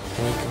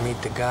 and you can meet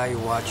the guy who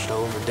watched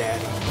over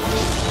Daddy.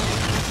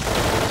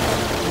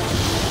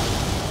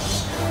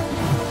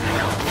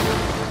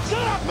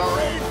 Shut up,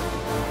 Marine!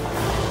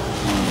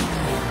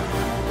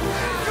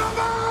 Come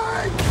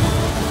on!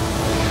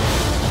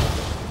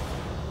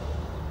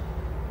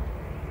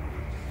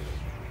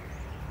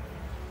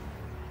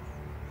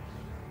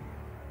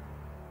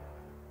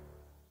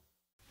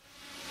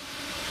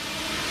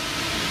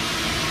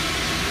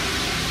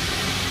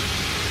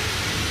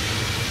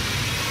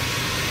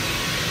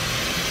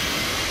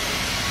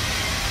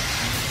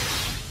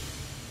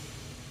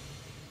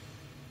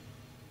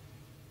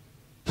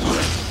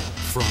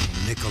 From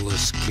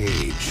Nicolas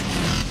Cage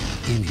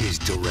in his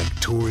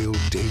directorial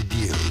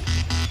debut.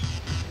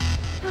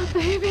 My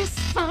baby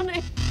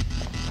Sonny.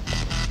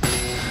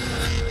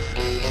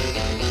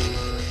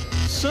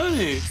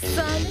 Sonny!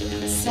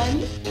 Sonny?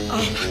 Sonny?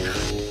 Oh my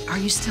God. Are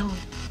you still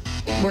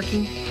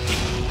working? Oh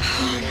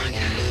my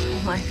God.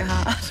 Oh my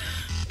God.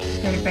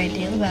 Heard a great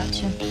deal about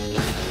you.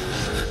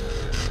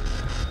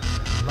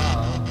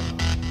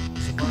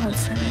 Come on,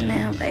 Sonny,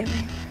 now,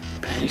 baby.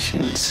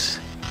 Patience.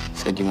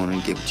 Said you wanted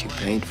to get what you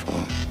paid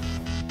for.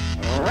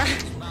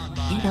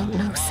 You don't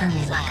know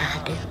Sonny like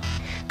I do,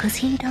 'cause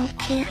he don't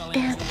care a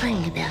damn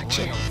thing about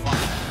you.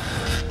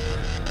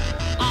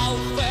 I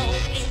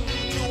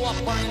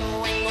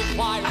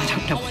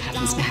don't know what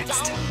happens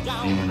next.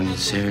 You want to get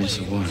serious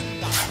or what?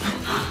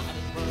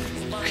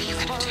 What are you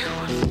gonna do?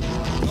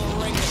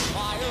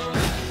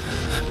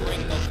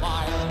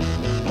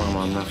 Mama,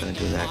 I'm not gonna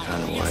do that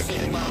kind of work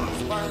anymore.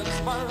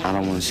 I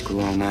don't want to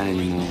screw on that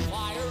anymore.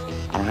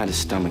 I don't have the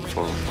stomach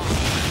for it.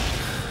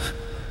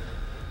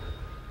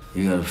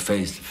 You gotta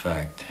face the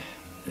fact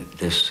that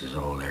this is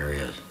all there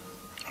is.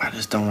 I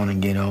just don't want to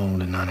get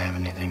old and not have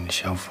anything to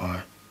show for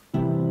it.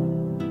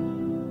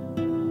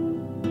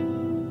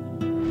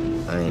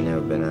 I ain't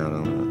never been out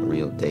on a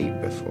real date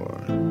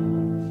before.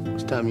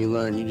 It's time you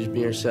learn. You just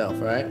be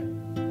yourself, right?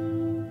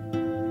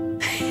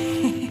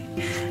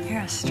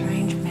 You're a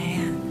strange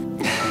man.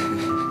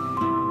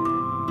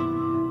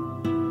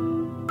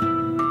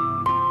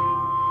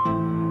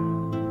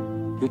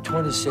 You're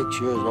 26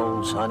 years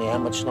old, Sonny. How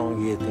much longer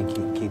do you think you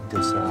can keep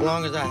this up? As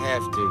long as I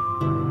have to.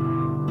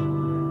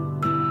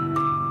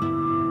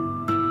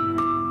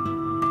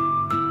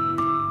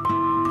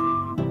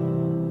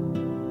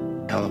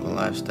 Hell of a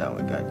lifestyle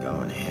we got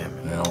going here.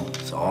 Well,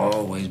 it's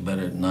always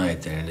better at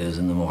night than it is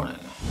in the morning.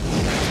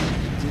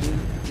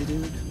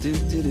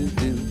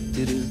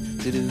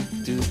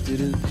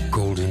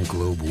 Golden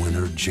Globe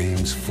winner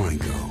James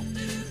Franco.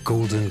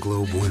 Golden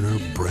Globe winner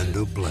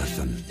Brenda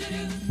Blethyn.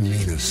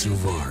 Mina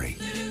Suvari.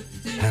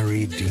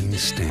 Harry Dean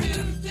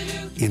Stanton.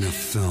 In a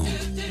film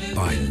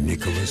by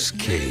Nicolas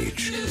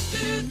Cage.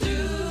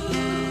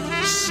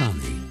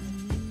 Sonny.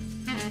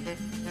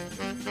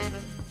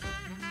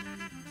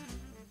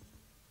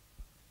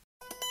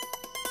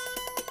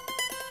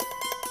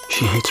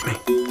 She hates me.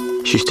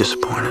 She's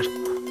disappointed.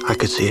 I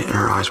could see it in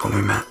her eyes when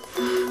we met.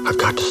 I've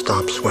got to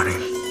stop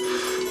sweating.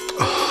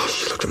 Oh,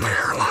 she looked at my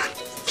hairline.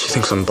 She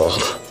thinks I'm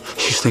bald.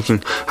 She's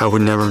thinking I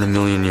would never in a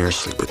million years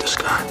sleep with this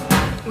guy.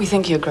 We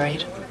think you're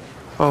great.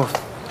 Oh,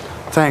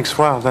 thanks.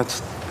 Wow,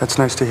 that's That's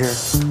nice to hear.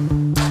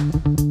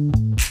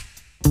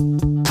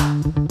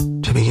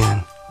 To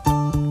begin,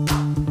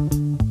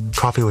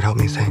 coffee would help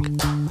me think.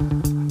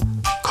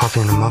 Coffee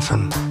and a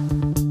muffin.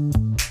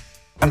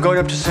 I'm going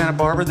up to Santa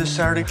Barbara this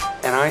Saturday,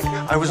 and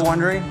I was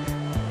wondering...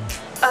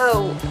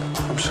 Oh.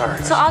 I'm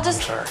sorry. So I'll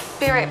just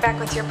be right back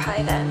with your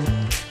pie then.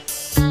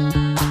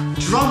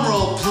 Drum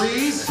roll,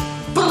 please.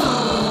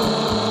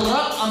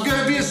 I'm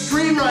gonna be a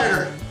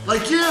screenwriter,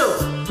 like you.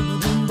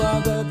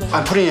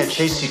 I'm putting in a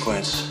chase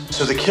sequence.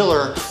 So the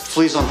killer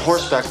flees on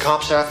horseback,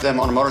 cops after them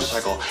on a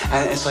motorcycle.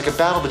 And it's like a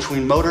battle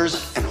between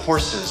motors and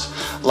horses,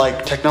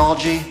 like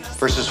technology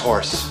versus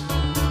horse.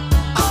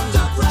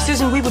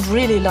 Susan, we would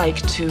really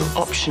like to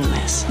option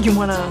this. You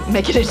want to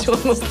make it into a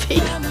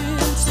movie?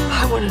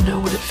 I want to know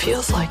what it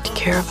feels like to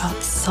care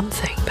about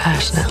something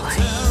passionately.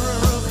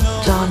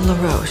 John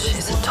LaRoche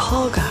is a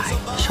tall guy,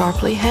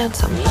 sharply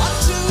handsome.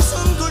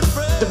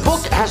 The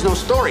book has no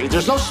story.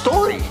 There's no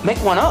story.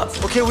 Make one up.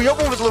 Okay, we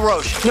open with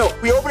LaRoche. No,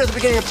 we open at the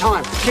beginning of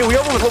time. Okay, we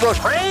open with LaRoche.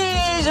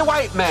 Crazy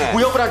white man.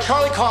 We open on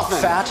Charlie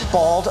Kaufman. Fat,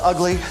 bald,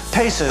 ugly,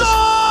 paces.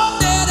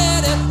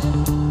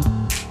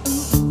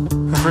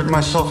 I've written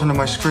myself into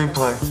my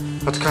screenplay.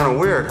 That's kind of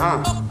weird,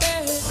 huh?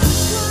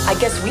 I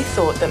guess we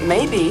thought that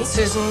maybe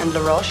Susan and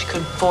LaRoche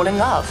could fall in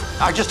love.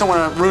 I just don't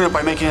want to ruin it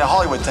by making it a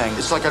Hollywood thing.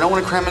 It's like I don't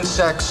want to cram in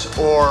sex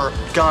or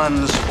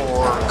guns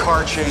or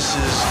car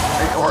chases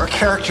or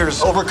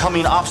characters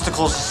overcoming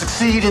obstacles to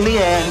succeed in the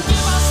end.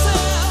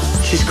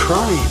 She's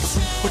crying.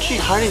 What's she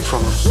hiding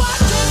from her?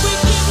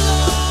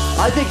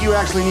 I think you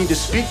actually need to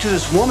speak to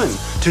this woman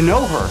to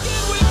know her.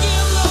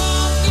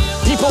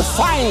 People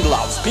find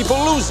love, people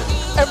lose it.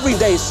 Every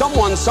day,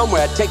 someone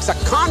somewhere takes a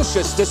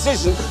conscious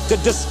decision to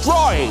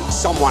destroy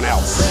someone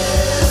else.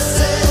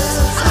 This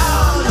is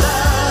our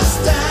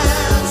last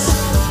dance.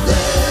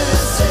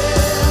 This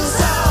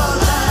is our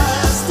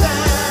last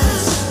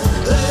dance.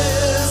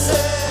 This is...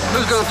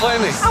 Who's gonna play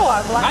me? Oh,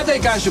 I'd like... I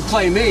think I should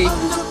play me.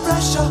 Under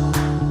pressure.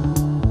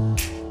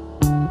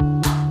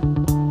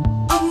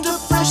 Under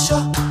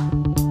pressure.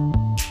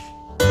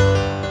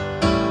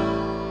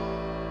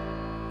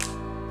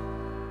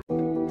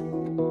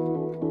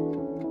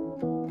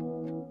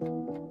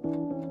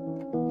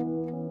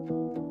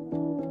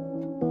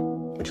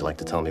 Would you like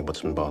to tell me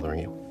what's been bothering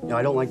you? No,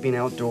 I don't like being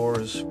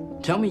outdoors.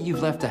 Tell me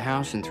you've left the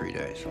house in 3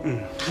 days.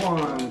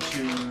 1,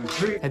 2,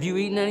 3. Have you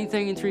eaten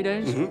anything in 3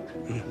 days?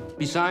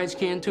 Besides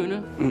canned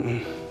tuna?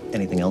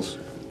 Anything else?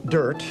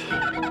 Dirt.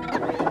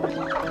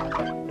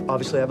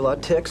 Obviously, I have a lot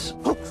of ticks.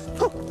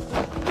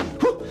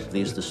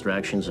 These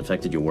distractions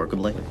affected your work of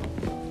late?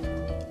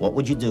 What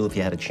would you do if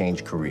you had to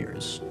change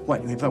careers?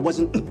 What, if I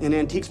wasn't an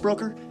antiques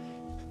broker?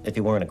 If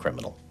you weren't a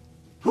criminal?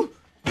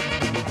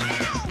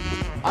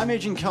 I'm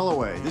Agent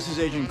Kellaway. This is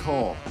Agent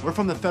Cole. We're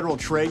from the Federal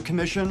Trade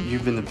Commission.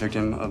 You've been the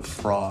victim of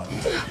fraud.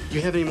 Do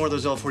you have any more of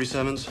those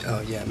L-47s? Oh,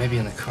 yeah, maybe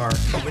in the car.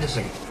 Oh, wait a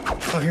second.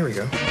 Oh, here we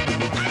go.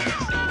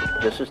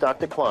 This is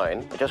Dr.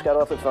 Klein. I just got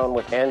off the phone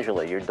with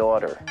Angela, your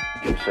daughter.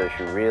 She says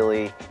she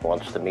really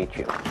wants to meet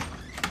you.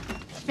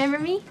 Remember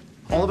me?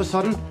 All of a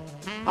sudden,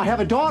 I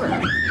have a daughter.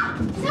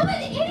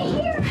 Someone's in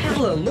here!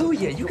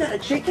 Hallelujah, you got a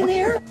chick in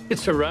here?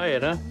 It's a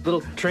riot, huh?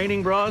 Little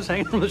training bras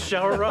hanging from the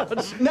shower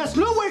rods. That's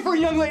no way for a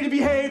young lady to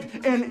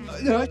behave, and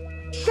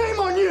shame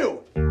on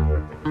you!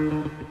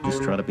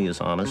 Just try to be as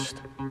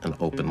honest and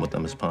open with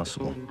them as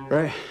possible.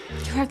 Right.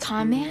 You're a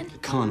con man?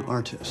 Con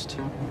artist.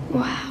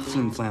 Wow.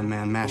 Flim flam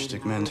man,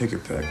 matchstick man, take your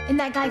pick. And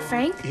that guy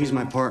Frank? He's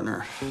my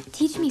partner.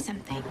 Teach me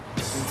something.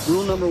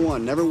 Rule number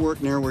 1, never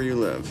work near where you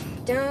live.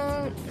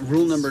 Don't...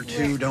 Rule number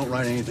 2, don't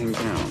write anything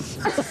down.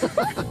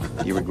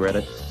 You regret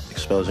it?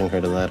 Exposing her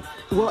to that?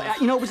 Well,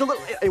 it was a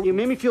little, it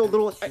made me feel a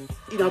little,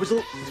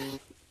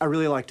 I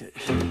really liked it.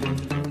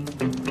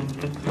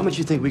 How much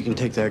you think we can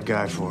take that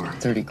guy for?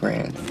 30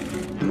 grand.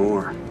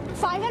 More.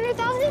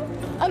 500,000?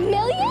 A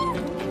million?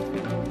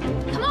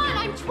 Come on,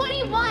 I'm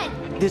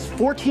 21! This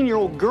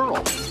 14-year-old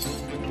girl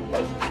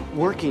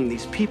working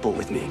these people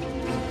with me.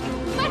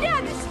 My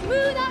dad's a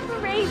smooth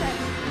operator.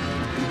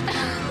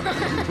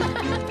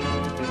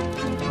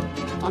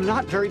 I'm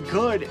not very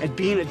good at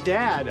being a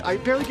dad. I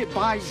barely get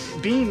by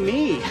being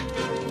me.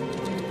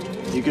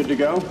 You good to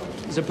go?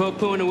 Is there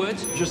poo in the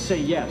woods? Just say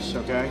yes,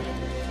 okay?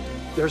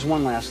 There's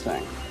one last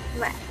thing.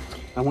 What?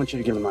 I want you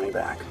to give the money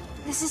back.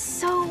 This is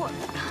so...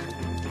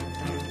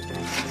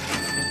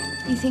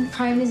 You think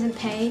crime doesn't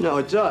pay? No,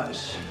 it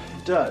does.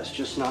 It does,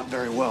 just not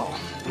very well.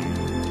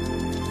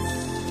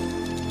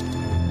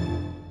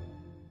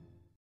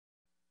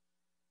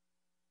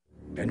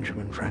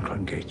 Benjamin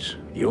Franklin Gates,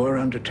 you are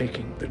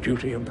undertaking the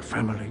duty of the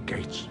family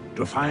Gates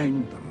to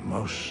find the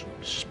most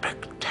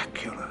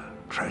spectacular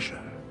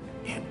treasure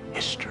in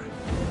history.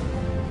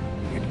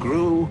 It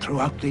grew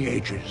throughout the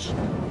ages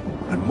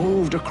and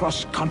moved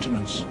across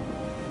continents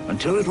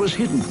until it was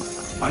hidden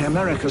by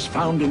America's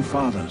founding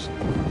fathers,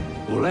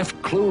 who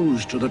left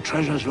clues to the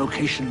treasure's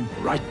location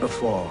right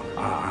before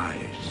our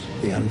eyes.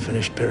 The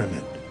unfinished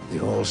pyramid, the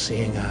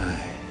all-seeing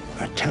eye,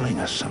 are telling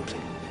us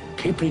something.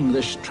 Keeping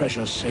this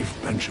treasure safe,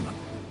 Benjamin,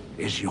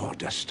 is your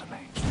destiny.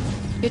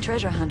 You're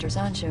treasure hunters,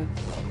 aren't you?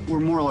 We're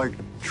more like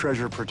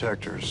treasure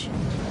protectors.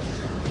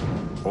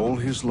 All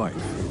his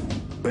life,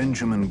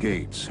 Benjamin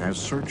Gates has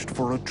searched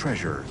for a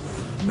treasure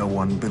no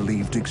one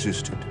believed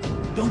existed.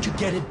 Don't you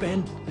get it,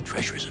 Ben? The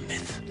treasure is a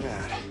myth.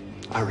 Dad,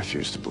 I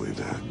refuse to believe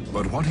that.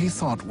 But what he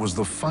thought was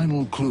the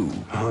final clue,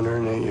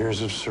 108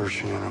 years of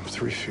searching and I'm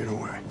 3 feet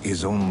away,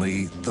 is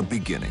only the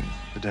beginning.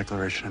 The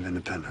Declaration of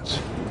Independence.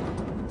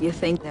 You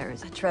think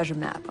there's a treasure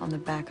map on the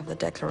back of the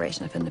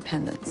Declaration of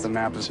Independence? The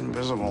map is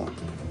invisible.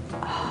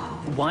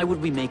 Why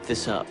would we make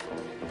this up?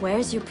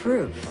 Where's your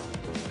proof?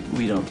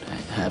 We don't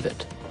have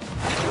it.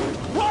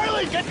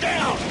 Riley, get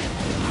down!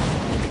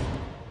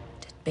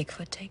 Did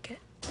Bigfoot take it?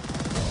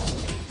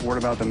 Word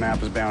about the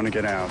map is bound to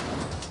get out.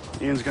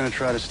 Ian's gonna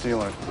try to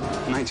steal it.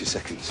 90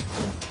 seconds.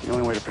 The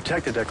only way to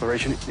protect the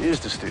Declaration is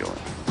to steal it.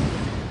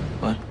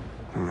 What?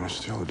 I'm gonna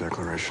steal the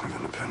Declaration of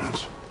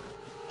Independence.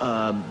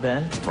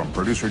 Ben? From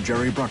producer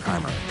Jerry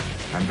Bruckheimer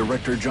and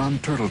director John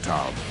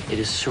Turteltaub. It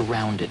is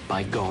surrounded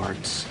by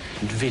guards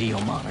and video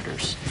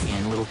monitors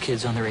and little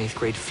kids on their 8th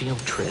grade field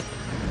trip.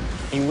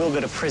 You will go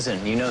to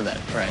prison, you know that,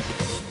 right?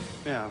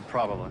 Yeah,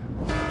 probably.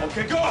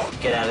 Okay, go!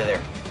 Get out of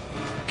there.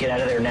 Get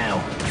out of there now.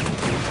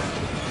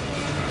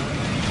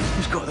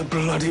 He's got the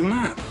bloody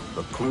map.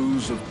 The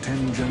clues of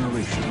 10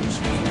 generations.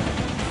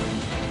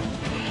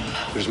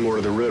 There's more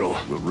to the riddle.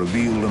 Will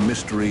reveal a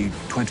mystery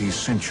 20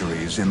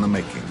 centuries in the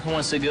making. Who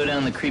wants to go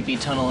down the creepy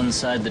tunnel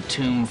inside the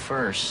tomb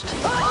first?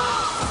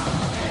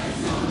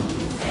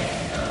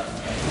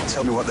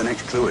 Tell me what the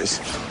next clue is.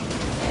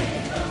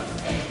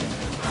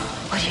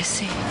 What do you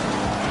see?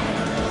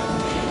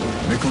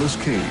 Nicolas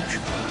Cage.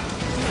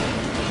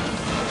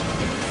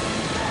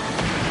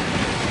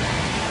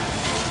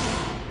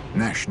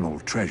 National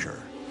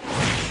Treasure.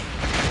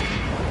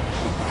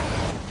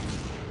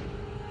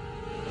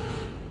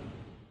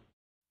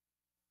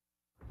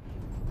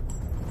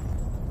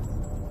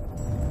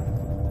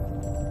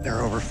 There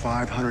are over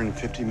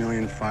 550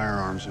 million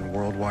firearms in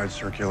worldwide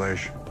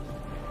circulation.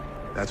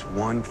 That's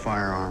 1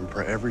 firearm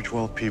for every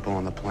 12 people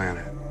on the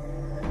planet.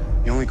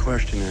 The only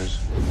question is,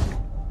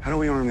 how do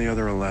we arm the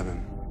other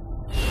 11?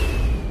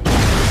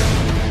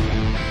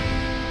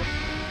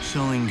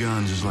 Selling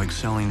guns is like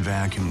selling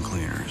vacuum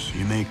cleaners.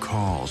 You make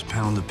calls,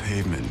 pound the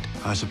pavement.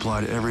 I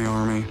supply to every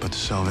army but the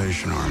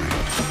Salvation Army.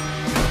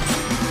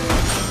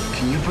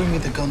 Can you bring me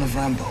the gun of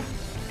Rambo?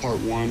 Part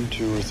 1,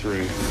 2, or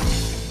 3?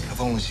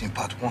 I've only seen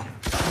part 1.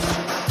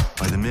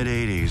 By the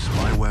mid-'80s,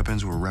 my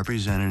weapons were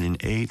represented in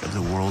 8 of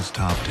the world's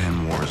top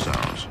 10 war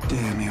zones.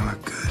 Damn, you are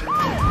good.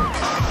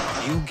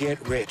 You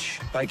get rich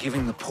by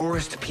giving the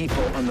poorest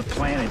people on the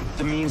planet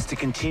the means to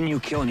continue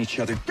killing each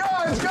other.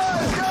 Guys!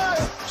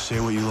 Say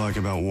what you like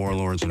about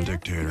warlords and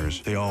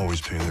dictators, they always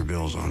pay their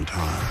bills on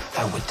time.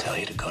 I would tell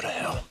you to go to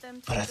hell,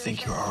 but I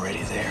think you're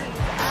already there.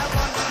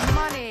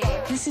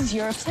 This is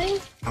your plane?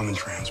 I'm in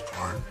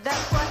transport.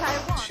 That's what I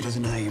want. She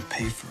doesn't know how you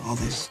pay for all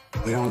this.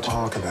 We don't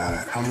talk about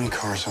it. How many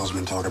car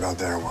salesmen talk about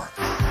their work?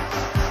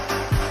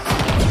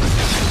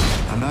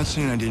 I'm not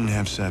saying I didn't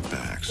have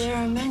setbacks. There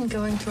are men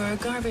going through our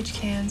garbage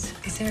cans.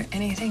 Is there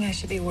anything I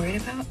should be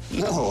worried about?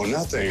 No,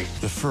 nothing.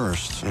 The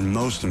first and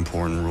most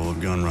important rule of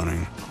gun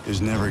running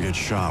is never get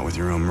shot with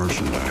your own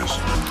merchandise.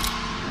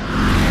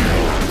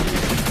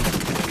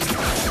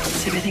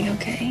 Is everything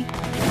okay?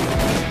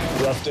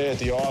 Rough day at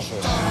the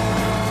office.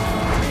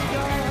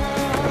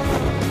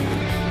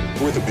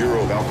 We're with the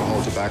Bureau of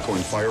Alcohol, Tobacco,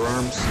 and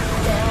Firearms.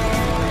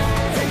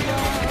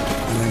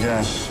 Let me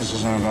guess, this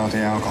isn't about the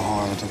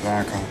alcohol or the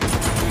tobacco.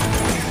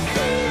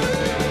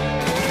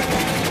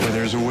 Where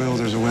there's a will,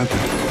 there's a weapon.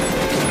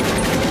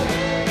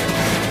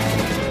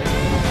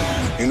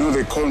 You know,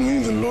 they call me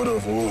the Lord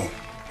of War,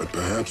 but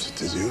perhaps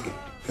it is you.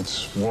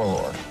 It's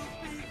Warlord.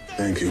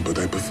 Thank you, but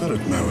I prefer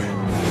it my way.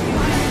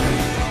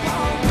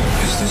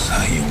 Is this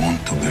how you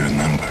want to be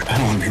remembered? I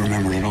don't want to be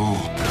remembered at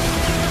all.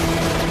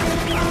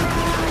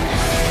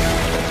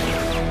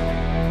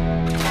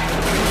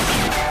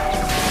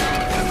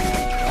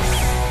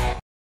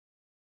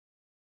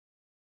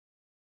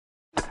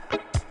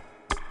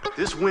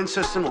 This wind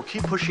system will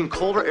keep pushing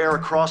colder air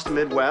across the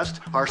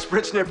Midwest. Our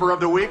Sprit Snipper of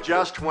the week,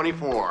 just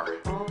 24.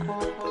 I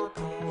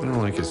don't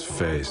like his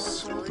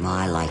face.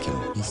 I like him.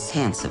 He's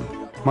handsome.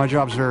 My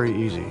job's very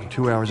easy.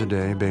 2 hours a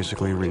day,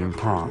 basically reading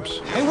prompts.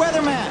 Hey,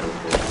 weatherman!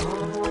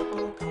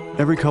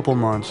 Every couple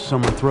months,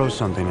 someone throws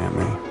something at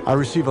me. I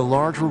receive a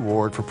large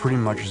reward for pretty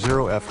much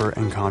 0 effort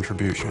and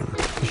contribution.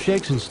 The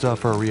shakes and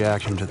stuff are a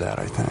reaction to that,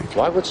 I think.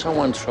 Why would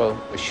someone throw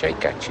a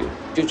shake at you?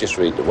 You just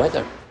read the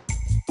weather.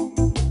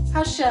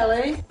 How's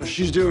Shelley?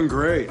 She's doing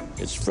great.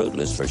 It's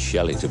fruitless for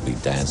Shelley to be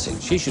dancing.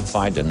 She should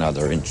find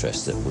another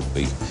interest that would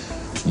be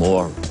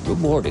more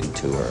rewarding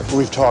to her.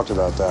 We've talked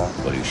about that.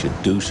 Well, you should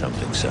do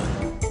something, son.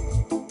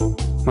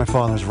 My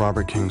father's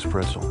Robert King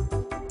Spritzel.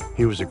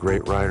 He was a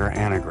great writer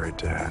and a great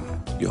dad.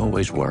 You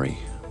always worry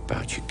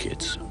about your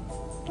kids.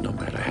 No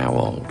matter how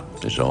old,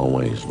 there's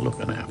always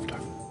looking after.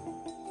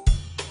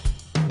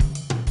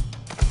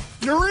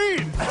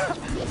 Noreen!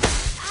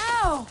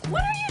 Ow!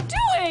 What are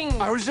you doing?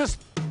 I was just...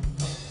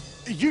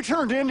 You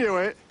turned into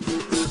it.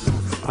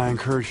 I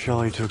encouraged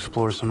Shelley to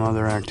explore some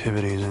other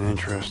activities and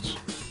interests.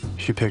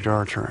 She picked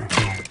archery.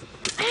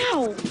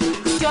 Ow!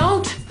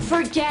 Don't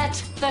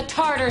forget the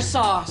tartar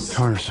sauce.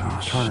 Tartar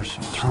sauce, tartar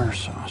sauce, tartar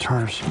sauce,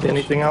 tartar sauce.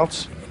 Anything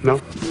else? No.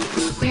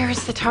 Where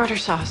is the tartar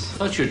sauce?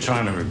 But you're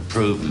trying to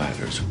improve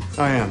matters.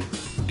 I am.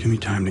 Give me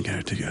time to get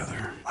it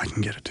together. I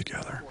can get it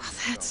together. Oh,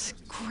 that's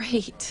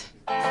great.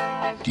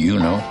 Do you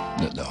know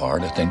that the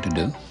harder thing to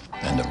do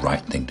and the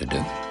right thing to do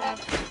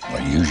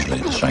are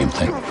usually the same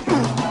thing?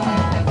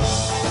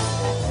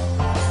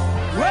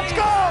 Let's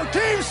go!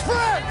 Team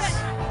Sprints!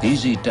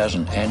 Easy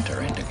doesn't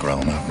enter into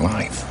grown-up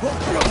life.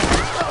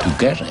 To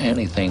get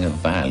anything of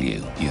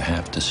value, you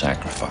have to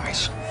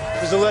sacrifice.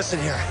 There's a lesson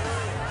here.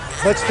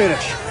 Let's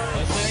finish.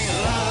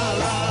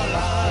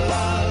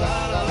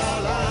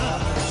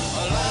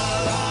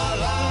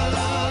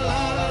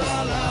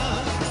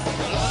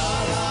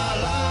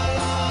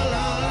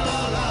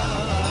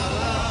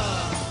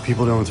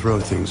 People don't throw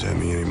things at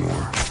me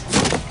anymore.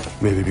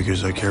 Maybe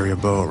because I carry a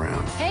bow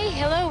around. Hey,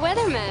 hello,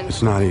 weatherman.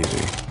 It's not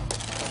easy.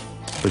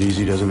 But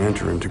easy doesn't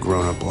enter into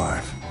grown-up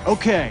life.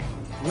 Okay,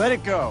 let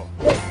it go.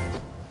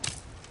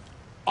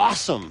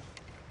 Awesome.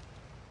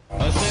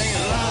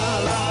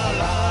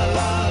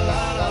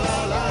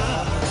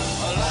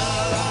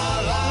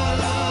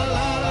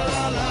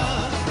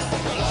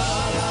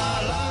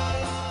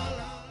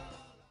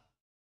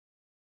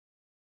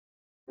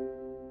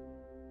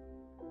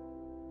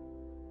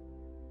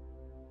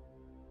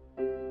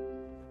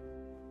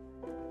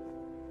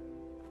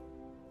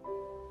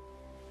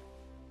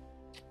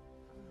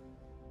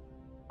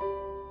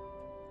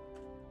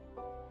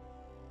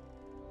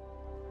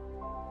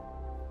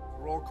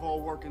 Roll call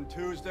working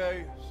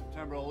Tuesday,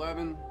 September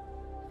 11.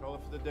 Color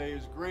for the day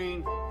is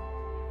green.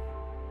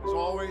 As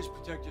always,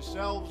 protect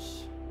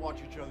yourselves,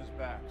 watch each other's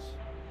backs.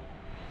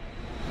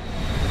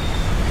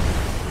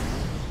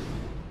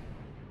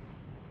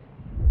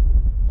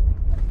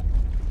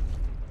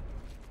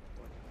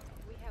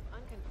 We have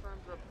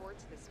unconfirmed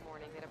reports this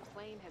morning that a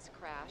plane has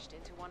crashed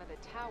into one of the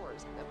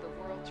towers of the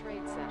World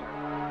Trade Center.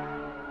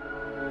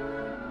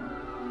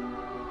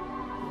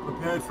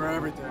 Prepared for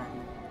everything.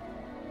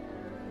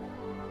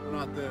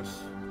 Not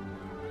this.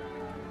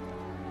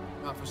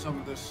 Not for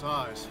something this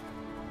size.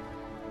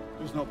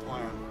 There's no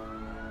plan.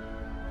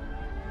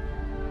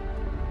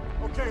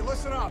 Okay,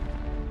 listen up.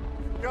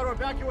 We gotta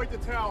evacuate the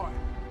tower.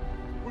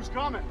 Who's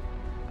coming?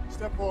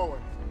 Step forward.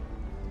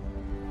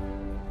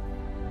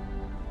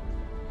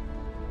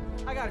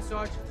 I got it,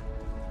 Sarge.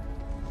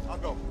 I'll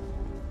go.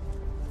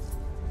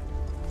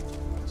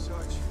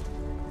 Sarge.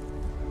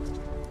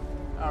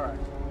 All right.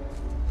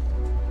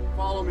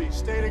 Follow me.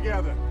 Stay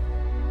together.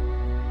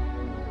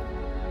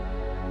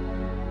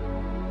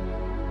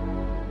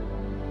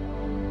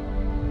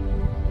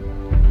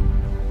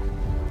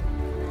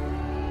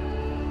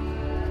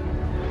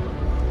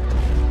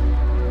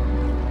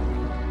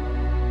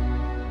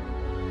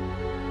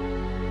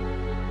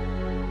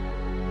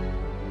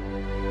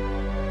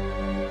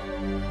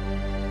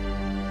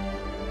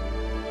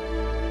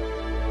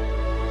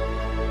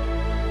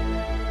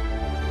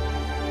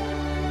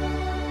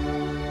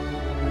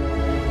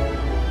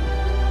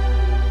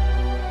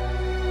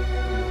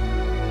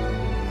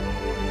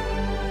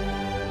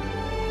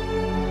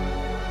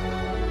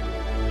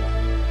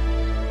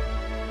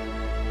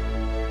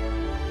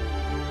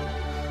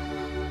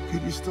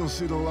 Can you still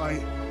see the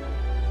light?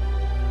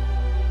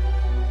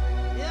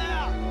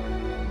 Yeah!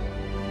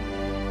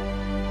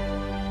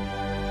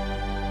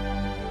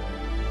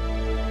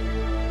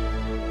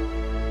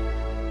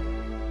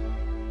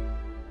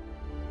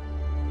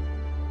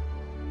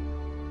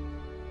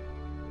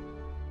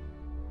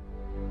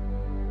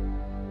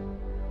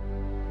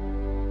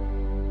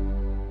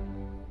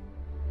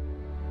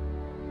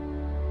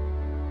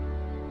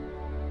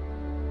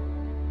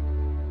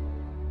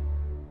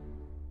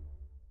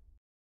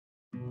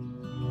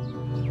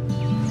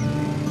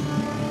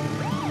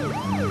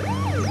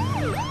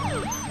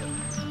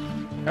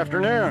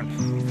 Afternoon.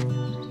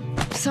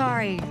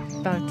 Sorry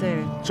about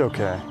the... It's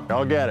okay.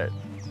 I'll get it.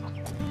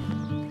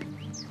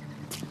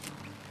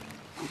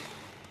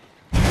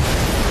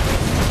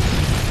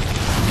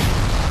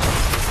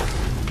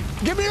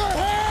 Give me your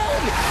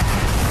hand!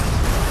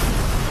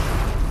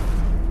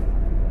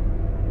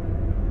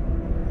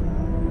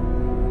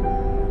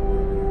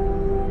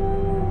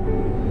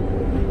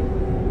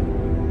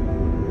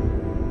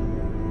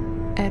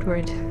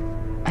 Edward,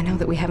 I know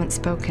that we haven't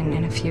spoken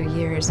in a few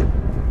years.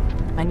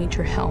 I need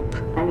your help.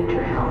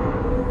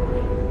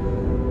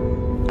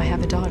 I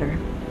have a daughter.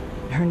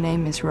 Her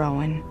name is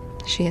Rowan.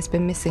 She has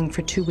been missing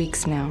for 2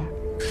 weeks now.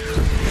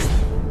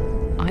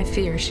 I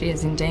fear she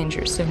is in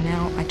danger, so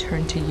now I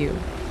turn to you.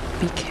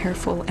 Be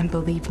careful and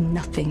believe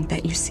nothing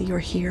that you see or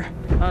hear.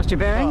 Lost your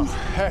bearings? Oh,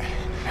 hey.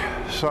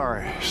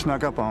 Sorry,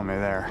 snuck up on me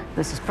there.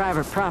 This is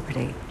private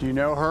property. Do you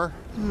know her?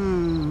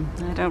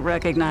 I don't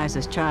recognize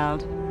this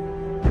child.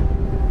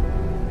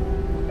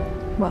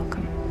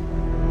 Welcome.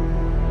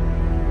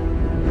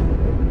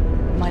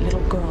 My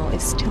little girl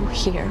is still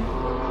here.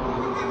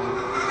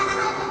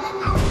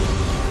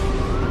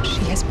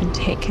 She has been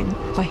taken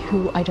by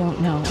who I don't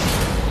know.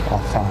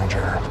 I'll find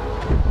her.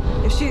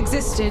 If she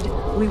existed,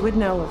 we would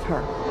know of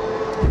her.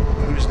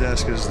 Whose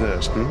desk is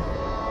this,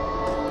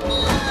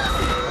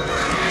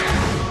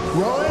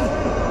 Rowan?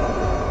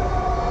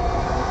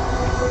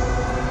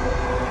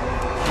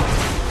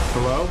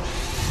 Hello?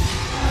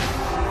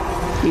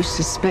 You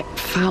suspect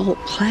foul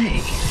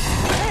play.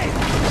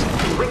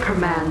 Wicker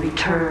Man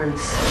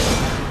returns.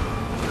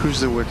 Who's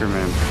the Wicker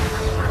Man?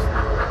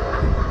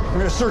 I'm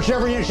gonna search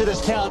every inch of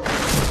this town.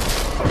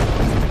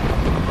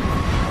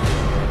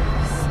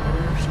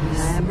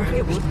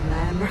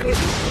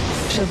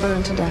 She'll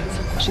burn to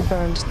death. She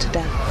burned to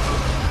death.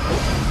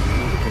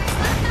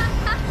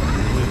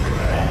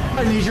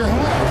 I need your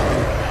help.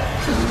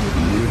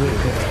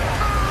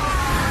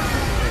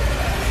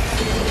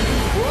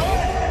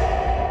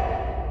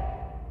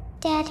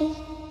 Daddy.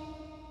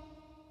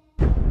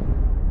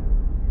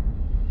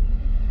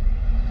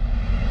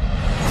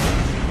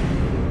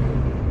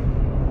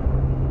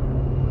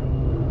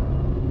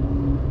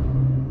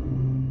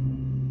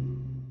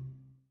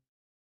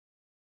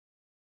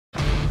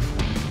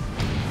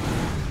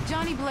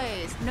 Johnny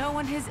Blaze, no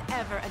one has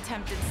ever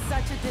attempted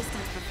such a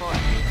distance before.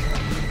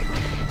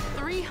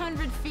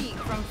 300 feet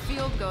from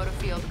field goal to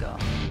field goal.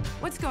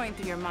 What's going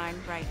through your mind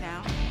right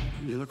now?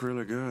 You look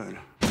really good.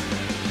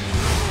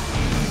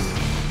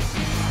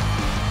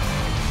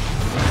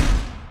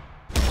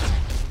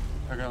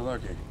 I got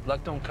lucky.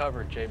 Luck don't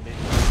cover it, JB.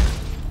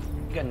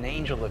 You got an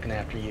angel looking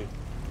after you.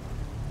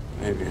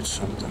 Maybe it's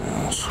something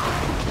else.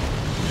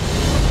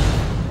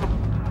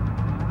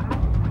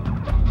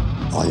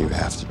 All you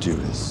have to do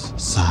is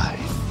sigh.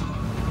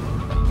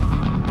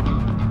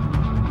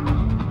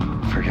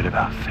 Forget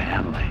about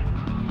family.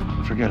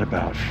 Forget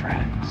about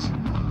friends.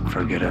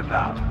 Forget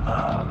about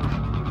love.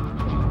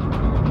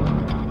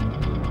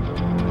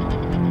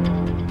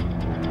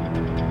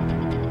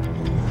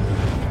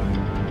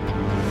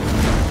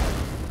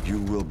 You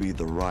will be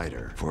the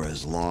writer for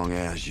as long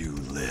as you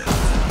live.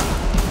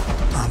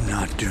 I'm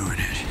not doing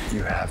it.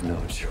 You have no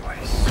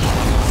choice.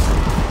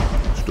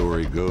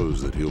 Story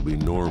goes that he'll be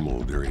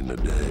normal during the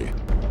day,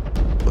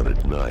 but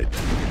at night,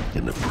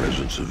 in the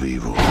presence of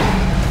evil,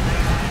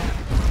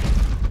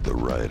 the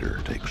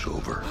writer takes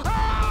over.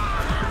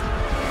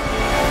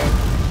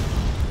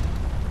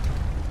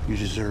 You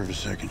deserve a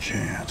second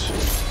chance.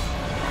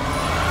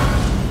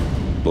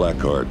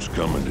 Blackheart's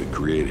coming to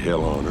create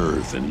hell on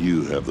Earth, and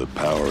you have the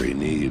power he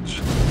needs.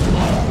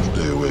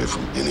 Stay away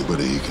from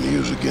anybody he can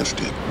use against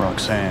him.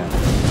 Roxanne.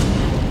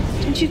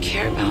 Don't you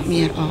care about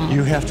me at all?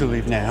 You have to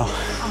leave now.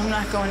 I'm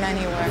not going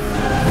anywhere.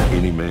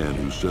 Any man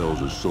who sells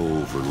his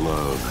soul for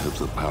love has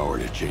the power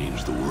to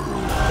change the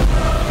world.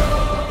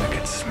 I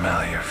can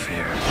smell your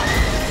fear.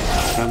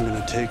 I'm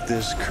gonna take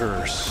this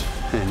curse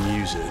and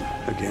use it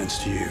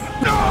against you.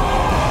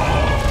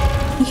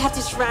 We have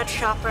this rat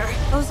shopper.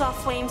 It was all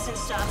flames and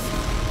stuff.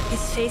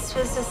 His face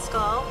was a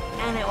skull,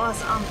 and it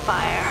was on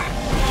fire.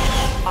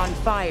 On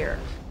fire?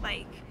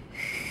 Like...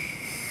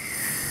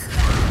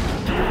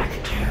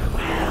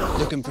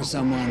 Looking for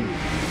someone.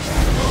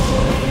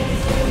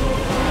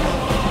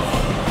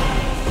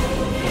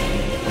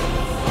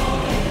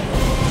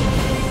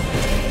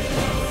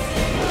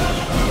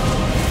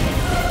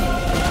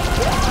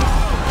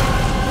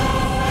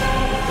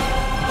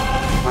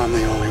 I'm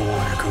the only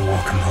one who can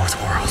walk in both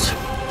worlds.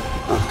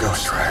 I'm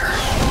Ghost Rider.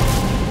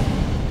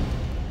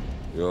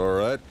 You all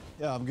right?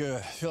 Yeah, I'm good.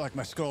 I feel like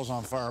my skull's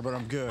on fire, but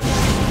I'm good.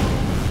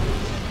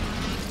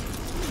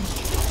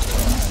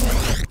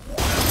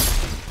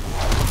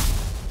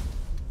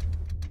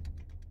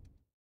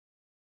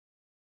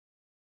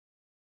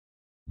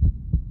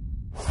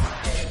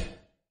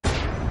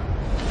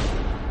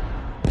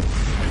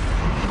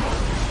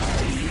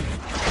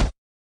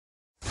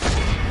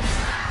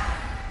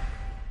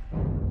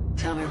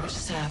 Tell me what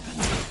just happened.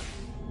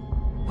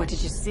 What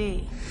did you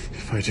see?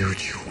 If I do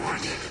what you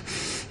want,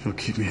 you'll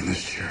keep me in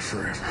this chair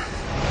forever.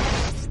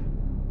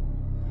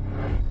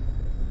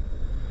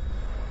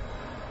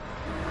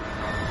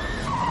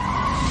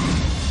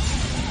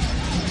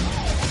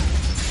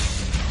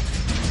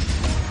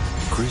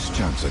 Chris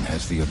Johnson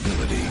has the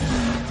ability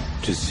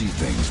to see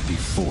things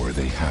before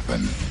they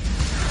happen.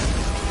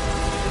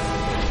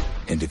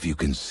 And if you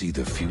can see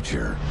the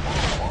future,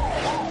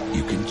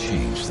 you can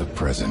change the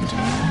present.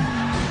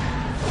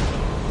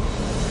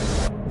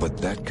 But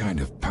that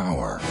kind of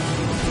power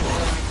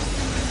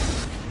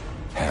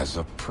has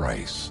a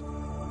price.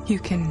 You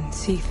can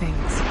see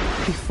things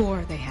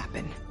before they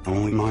happen.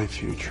 Only my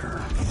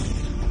future,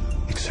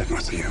 except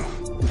with you.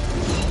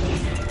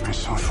 I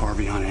saw far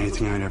beyond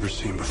anything I'd ever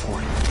seen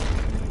before.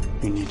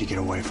 You need to get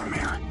away from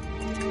here.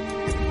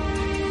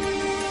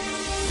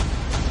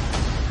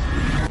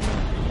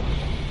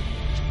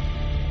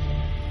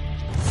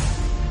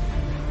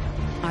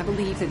 I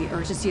believe that the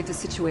urgency of the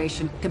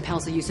situation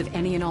compels the use of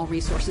any and all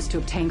resources to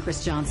obtain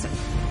Chris Johnson.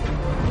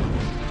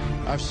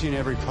 I've seen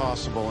every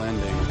possible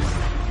ending.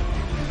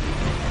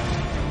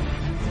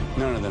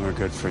 None of them are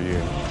good for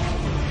you.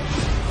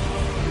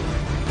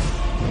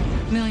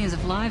 Millions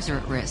of lives are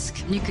at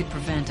risk. You could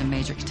prevent a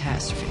major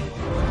catastrophe.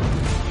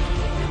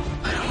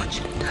 I don't want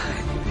you to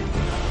die.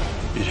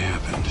 It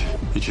happened.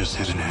 It just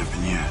hasn't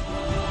happened yet.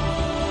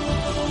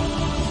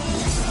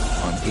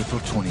 On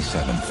April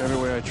 27th, Every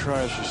way I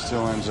try, she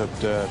still ends up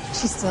dead.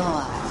 She's still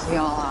alive. We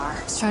all are.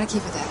 Let's try to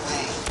keep it that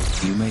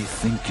way. you may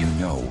think you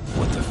know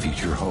what the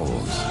future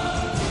holds,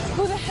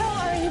 Who the hell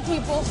are you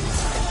people?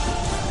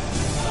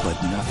 but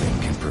nothing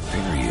can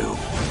prepare you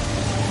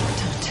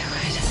Don't do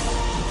it.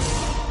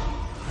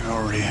 I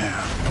already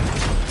have.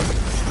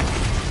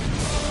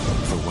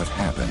 for what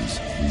happens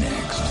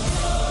next.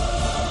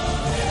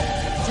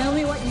 Tell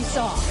me what you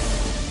saw.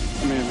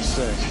 I made a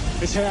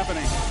mistake. It's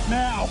happening.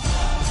 Now!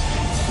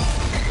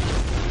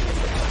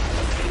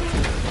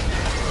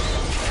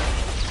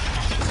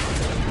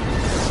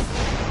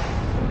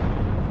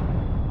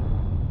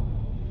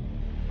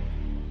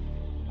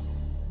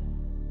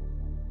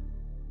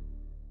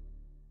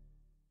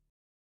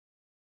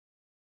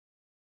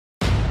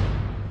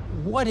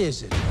 What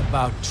is it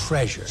about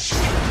treasure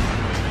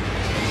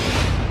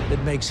that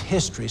makes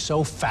history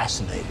so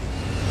fascinating?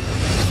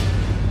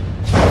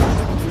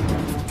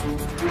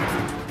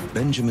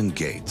 Benjamin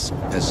Gates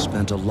has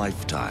spent a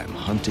lifetime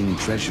hunting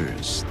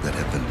treasures that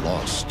have been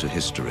lost to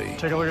history.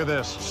 Take a look at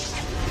this.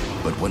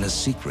 But when a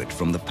secret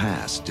from the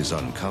past is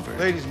uncovered,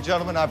 Ladies and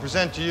gentlemen, I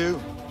present to you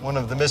one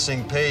of the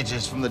missing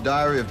pages from the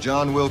diary of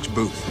John Wilkes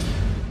Booth.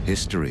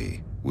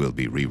 history will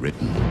be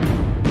rewritten.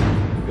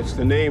 It's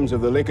the names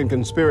of the Lincoln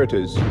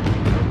conspirators.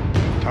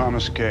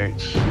 Thomas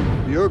Gates.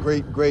 Your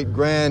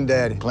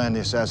great-great-granddaddy planned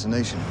the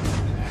assassination.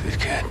 It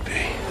can't be.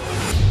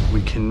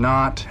 We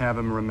cannot have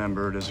him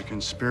remembered as a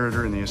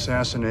conspirator in the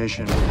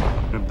assassination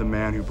of the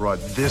man who brought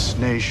this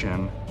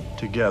nation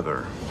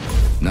together.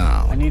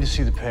 Now, I need to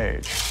see the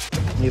page.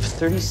 You have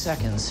 30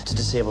 seconds to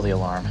disable the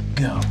alarm.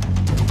 Go.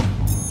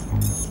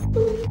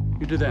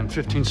 You did that in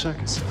 15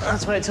 seconds.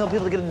 That's why I tell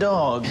people to get a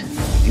dog.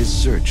 his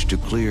search to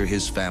clear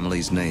his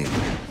family's name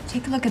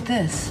Take a look at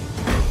this.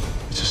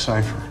 It's a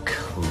cipher.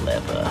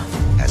 Clever.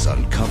 has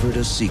uncovered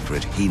a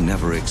secret he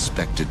never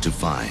expected to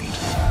find.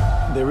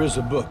 There is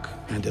a book,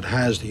 and it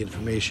has the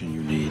information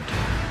you need.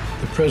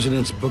 The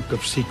President's Book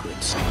of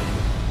Secrets.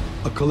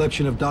 A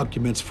collection of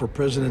documents for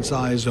President's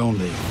eyes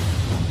only.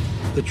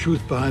 The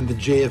truth behind the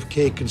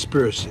JFK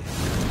conspiracy.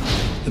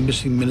 The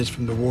missing minutes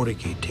from the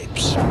Watergate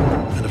tapes.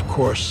 And of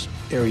course,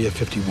 Area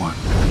 51.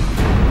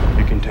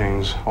 It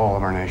contains all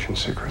of our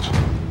nation's secrets.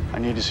 I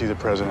need to see the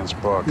president's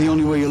book. The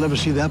only way you'll ever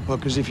see that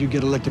book is if you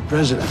get elected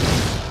president.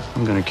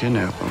 I'm gonna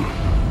kidnap him.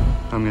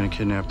 I'm gonna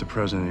kidnap the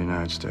president of the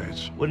United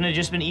States. Wouldn't it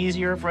just been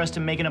easier for us to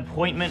make an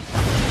appointment?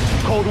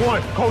 Code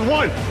 1! Code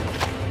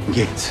 1!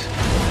 Gates.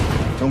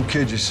 Don't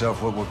kid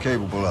yourself what we're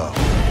capable of.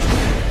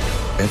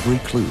 Every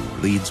clue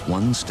leads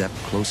one step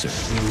closer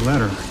A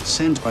letter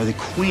sent by the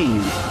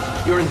Queen.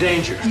 You're in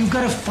danger. You've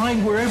got to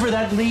find wherever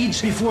that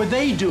leads before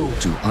they do.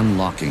 to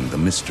unlocking the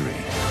mystery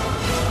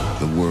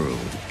the world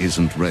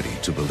isn't ready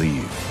to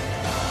believe.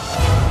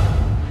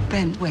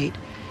 Ben, wait.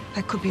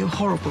 That could be a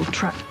horrible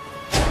trap.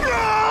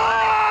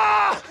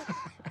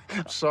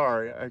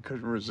 Sorry, I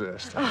couldn't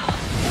resist.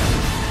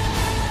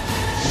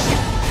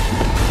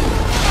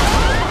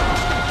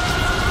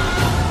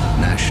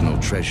 National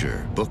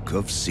Treasure Book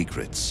of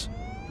Secrets.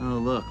 Oh,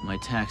 look, my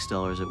tax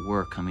dollars at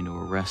work coming to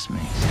arrest me.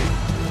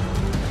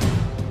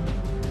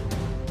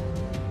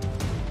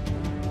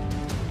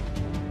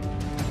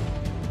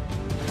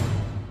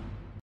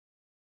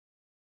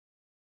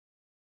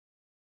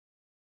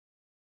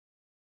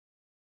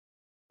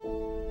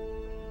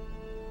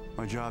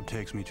 My job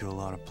takes me to a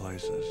lot of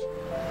places.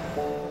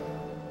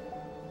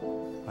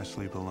 I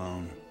sleep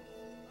alone.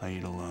 I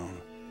eat alone.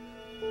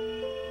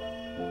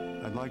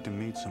 I'd like to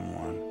meet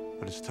someone,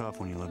 but it's tough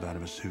when you live out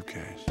of a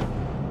suitcase.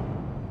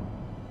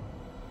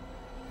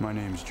 My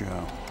name's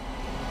Joe.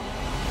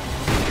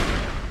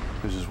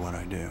 This is what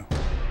I do.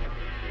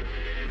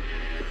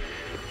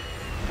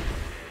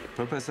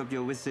 Purpose of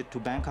your visit to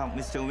Bangkok,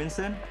 Mr.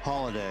 Vincent?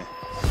 Holiday.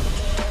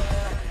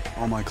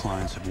 All my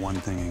clients have one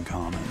thing in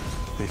common.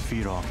 They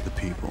feed off the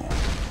people.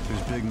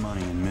 There's big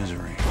money in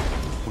misery.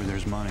 Where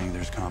there's money,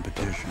 there's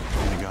competition.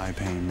 And the guy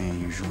paying me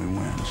usually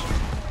wins.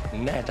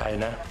 แน่ใจ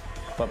นะ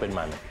ว่าเป็น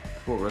มัน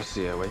พวกรัสเ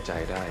ซียไว้ใจ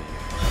ได้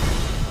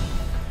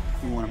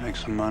You want to make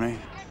some money?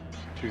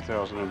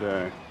 $2,000 a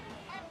day.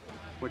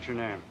 What's your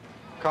name?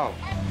 Carl.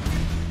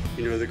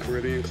 You know the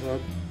Caribbean Club?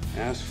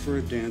 Ask for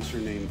a dancer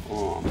named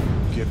Om.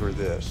 Give her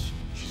this.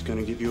 She's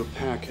gonna give you a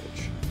package.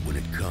 When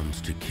it comes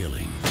to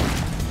killing,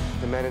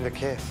 The man in the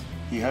case.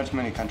 He hurts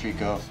many country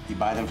girls. He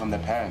buys them from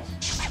their parents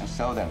and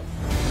sell them.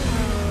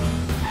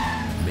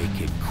 make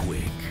it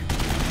quick.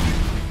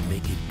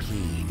 Make it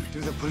clean. Do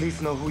the police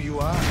know who you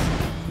are?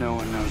 No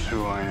one knows who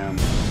I am.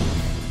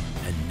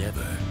 And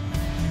never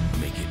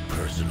make it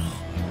personal.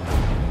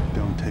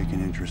 Don't take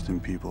an interest in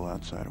people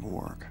outside of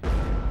work.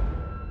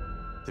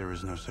 There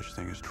is no such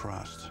thing as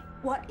trust.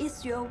 What is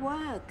your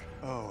work?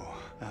 Oh,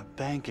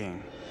 banking.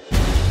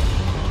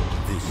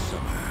 This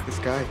summer, This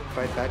guy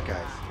fights bad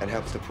guys and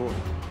helps the poor.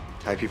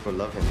 Thai people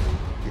love him.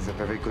 He's a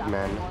very good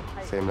man,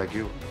 same like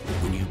you.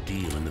 when you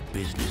deal in the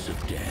business of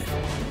death,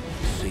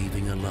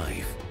 saving a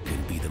life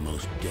can be the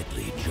most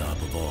deadly job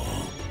of all.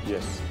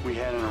 Yes. We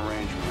had an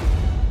arrangement.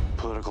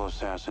 Political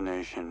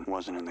assassination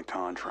wasn't in the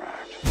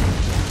contract.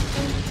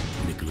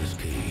 Nicolas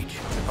Cage.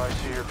 If I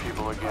see your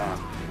people again,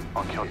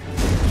 I'll kill you.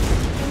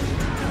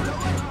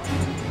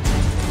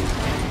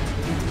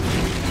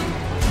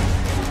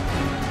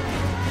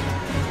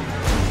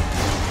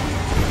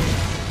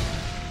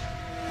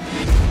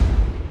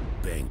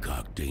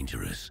 Bangkok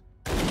Dangerous.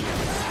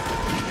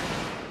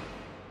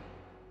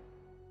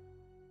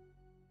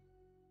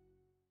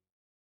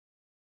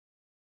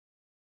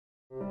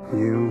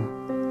 You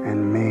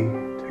and me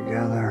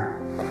together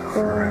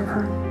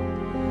forever.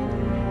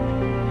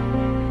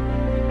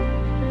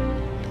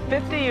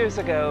 50 years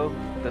ago,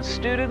 the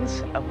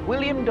students of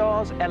William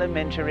Dawes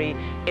Elementary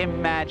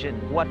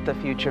imagined what the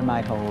future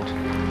might hold.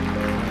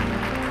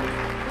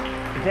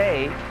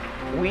 Today,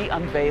 we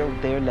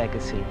unveiled their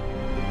legacy.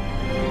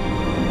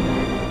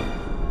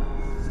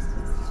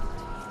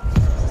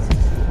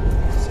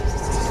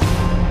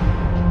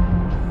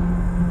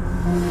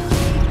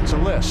 It's a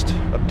list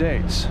of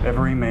dates.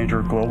 Every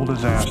major global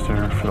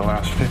disaster for the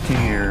last 50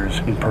 years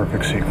in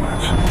perfect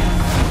sequence.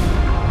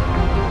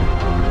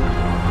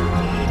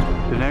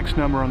 The next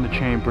number on the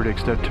chain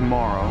predicts that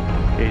tomorrow,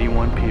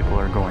 81 people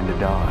are going to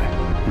die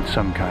in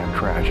some kind of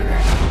tragedy.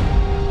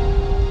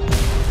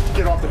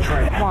 Get off the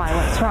train. Why?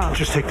 What's wrong?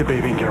 Just take the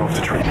baby and get off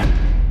the train.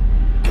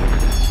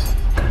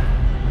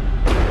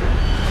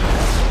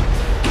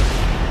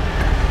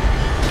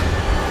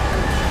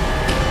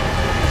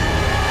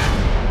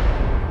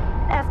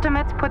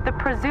 Estimates put the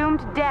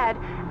presumed dead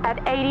at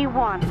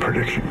 81. The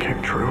prediction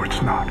came true.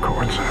 It's not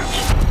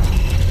coincidence.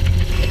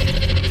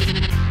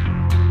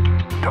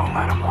 Don't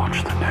let him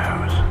watch the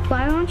news.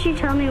 Why won't you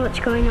tell me what's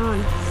going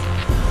on?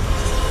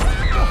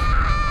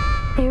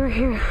 They were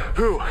here.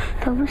 Who?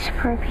 The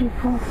Whisperer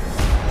people.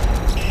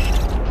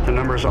 The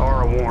numbers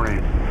are a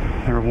warning.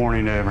 They're a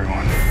warning to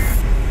everyone.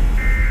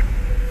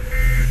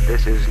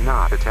 This is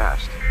not a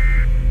test.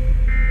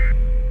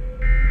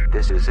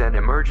 This is an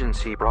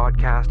emergency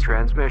broadcast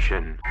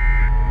transmission.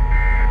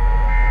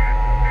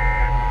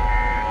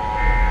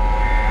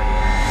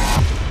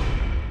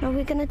 Are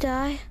we gonna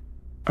die?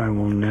 I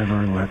will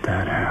never let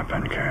that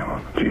happen,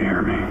 Caleb. Do you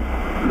hear me?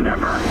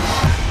 Never.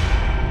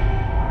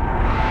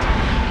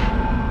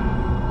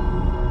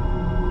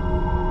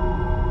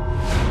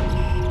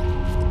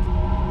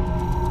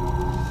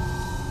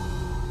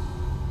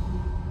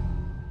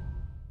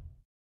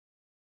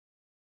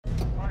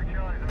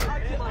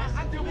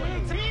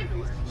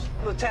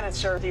 Lieutenant,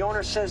 sir, the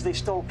owner says they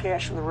stole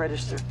cash from the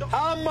register.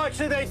 How much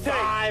did they take?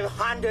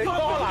 $500.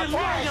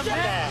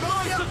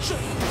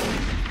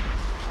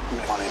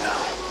 Money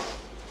now.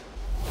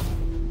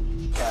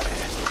 Got it.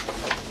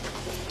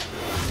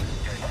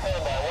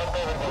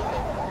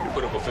 You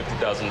put up a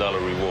 $50,000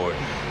 reward.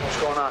 What's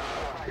going on?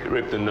 You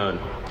raped a nun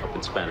up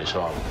in Spanish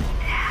Harlem.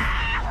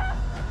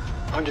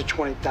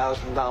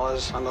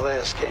 $120,000 on the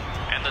last game.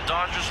 And the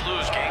Dodgers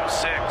lose game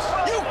 6.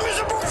 You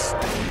miserables!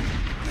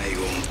 Now you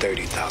owe him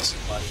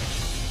 $30,000.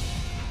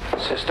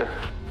 Sister,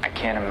 I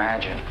can't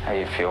imagine how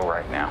you feel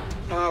right now.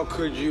 How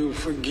could you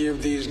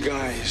forgive these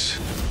guys?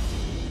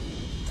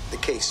 The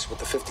case with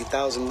the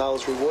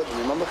 $50,000 reward,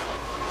 remember?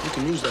 You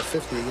can use that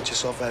 50 to get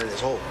yourself out of this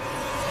hole.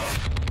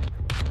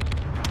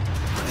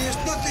 There's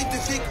nothing to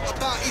think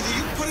about. Either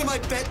you put in my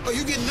bet or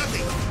you get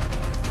nothing.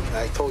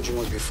 I told you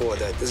once before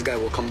that this guy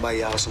will come by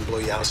your house and blow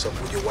your house up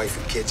with your wife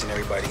and kids and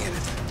everybody in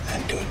it.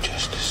 And do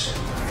justice.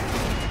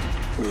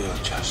 Real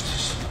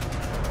justice.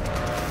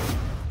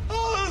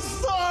 I'm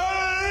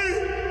sorry.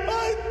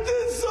 I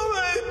did so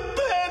many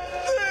bad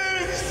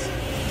things.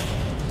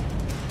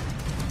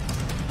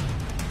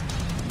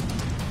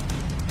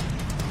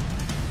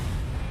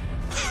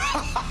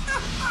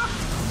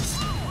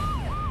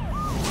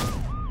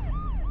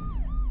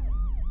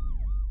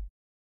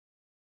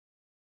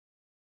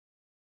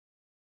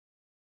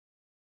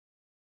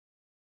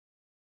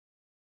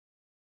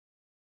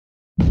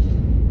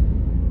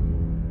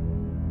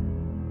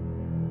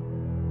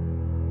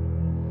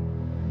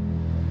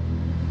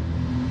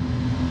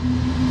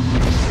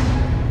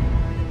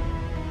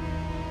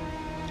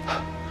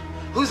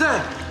 Who's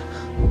that?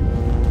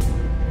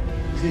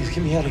 Please,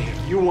 get me out of here.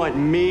 You want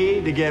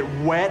me to get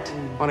wet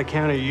on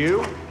account of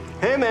you?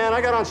 Hey, man, I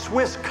got on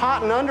Swiss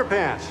cotton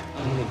underpants.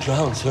 I'm gonna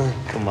drown, sir.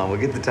 Come on, we'll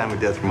get the time of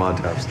death from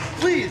autopsy.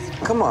 Please.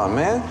 Come on,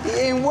 man. He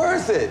ain't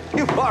worth it.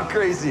 You are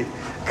crazy.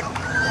 Come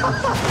on.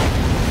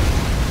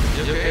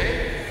 You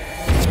okay?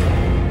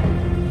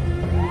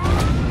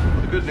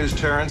 The good news,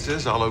 Terrence,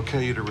 is I'll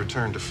okay you to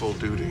return to full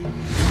duty.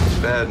 The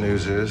bad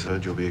news is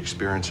that you'll be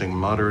experiencing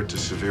moderate to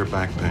severe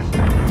back pain.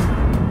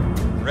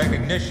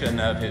 Recognition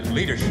of his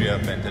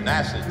leadership and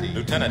tenacity,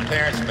 Lieutenant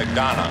Terrence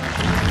McDonough.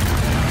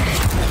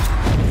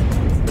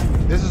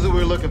 This is who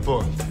we're looking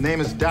for.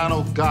 Name is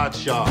Donald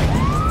Godshaw.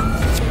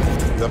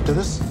 You up to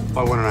this?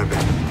 Why wouldn't I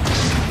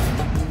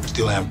be?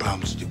 Still having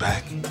problems with your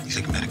back? You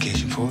taking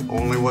medication for it?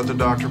 Only what the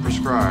doctor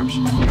prescribes.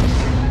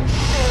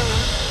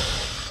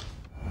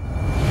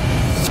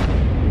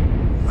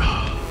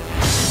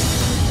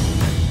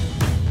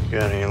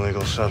 Got any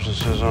illegal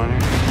substances on you?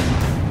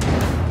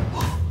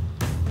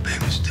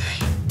 Big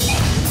mistake.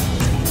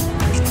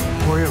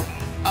 for you?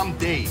 I'm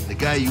Dave, the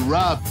guy you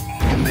robbed.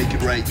 To make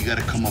it right, you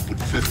gotta come up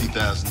with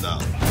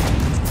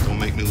 $50,000. Don't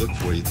make me look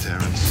for you,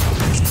 Terrence.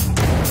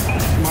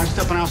 You mind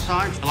stepping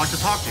outside? I'd like to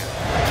talk to you.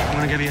 I'm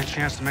gonna give you a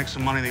chance to make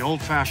some money the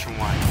old-fashioned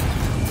way,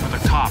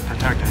 with a cop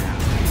protecting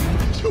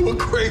you. You a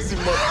crazy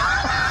mother.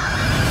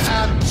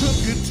 I took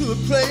you to a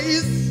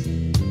place.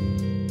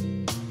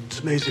 It's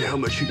amazing how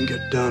much you can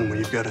get done when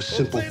you've got a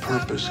simple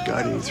purpose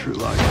guiding you through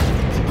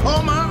life.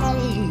 On my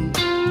own.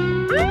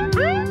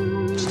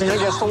 Stand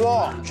against the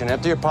wall. You can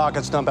empty your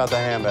pockets, dump out the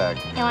handbag.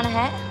 You want a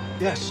hit?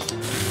 Yes.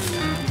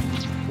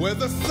 Where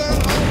the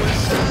sun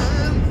always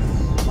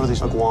shines. What are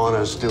these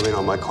iguanas doing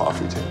on my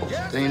coffee table?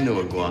 There ain't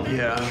no iguana.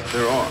 Yeah,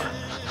 there are.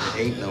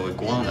 There ain't no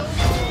iguana.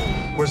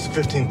 Where's the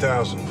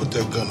 15,000? Put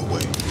that gun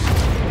away.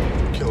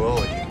 Kill all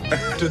of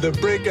you. To the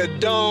break of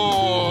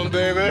dawn,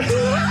 baby.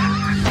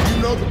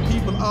 You know the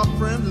people are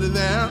friendly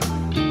there.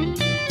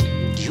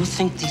 Do you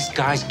think these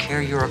guys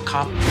care you're a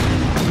cop?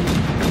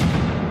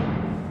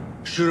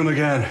 Shoot him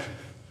again.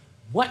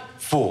 What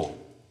for?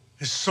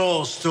 His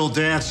soul's still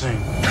dancing.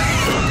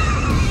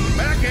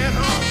 Back at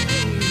home.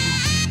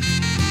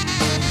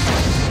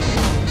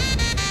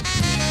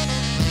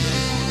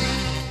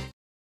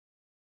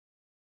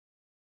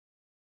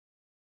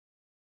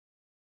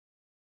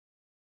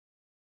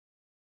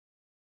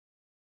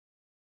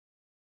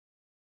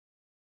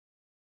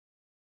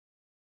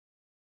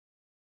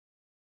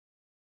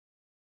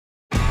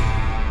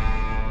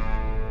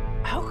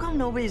 How come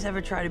nobody's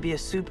ever tried to be a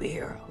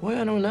superhero?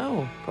 Well, I don't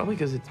know. Probably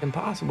because it's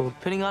impossible.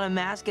 Putting on a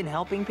mask and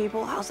helping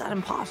people? How's that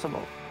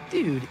impossible?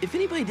 Dude, if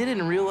anybody did it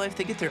in real life,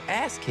 they get their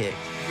ass kicked.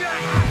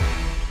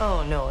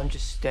 Oh, no, I'm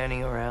just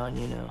standing around,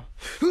 you know.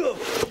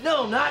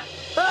 No, not...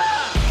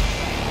 Ah!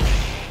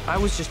 I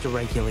was just a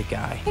regular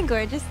guy. Hey,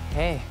 gorgeous.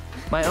 Hey,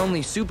 my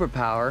only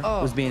superpower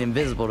was being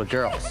invisible to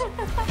girls.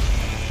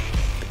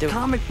 But the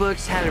comic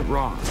books had it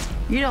wrong.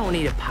 You don't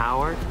need a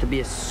power to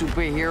be a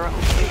superhero.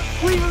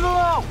 Leave him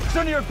alone! It's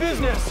none of your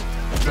business!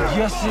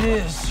 Yes, it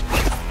is.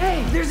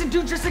 Hey, there's a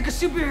dude dressed like a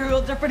superhero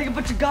out there fighting a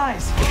bunch of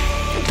guys.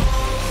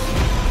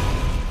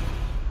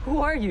 Who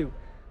are you?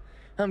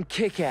 I'm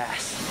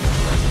Kick-Ass.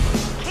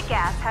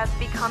 Kick-Ass has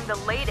become the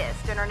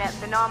latest internet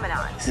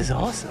phenomenon. This is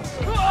awesome.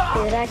 He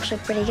was actually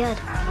pretty good.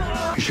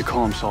 He should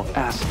call himself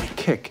Ass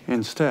Kick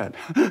instead.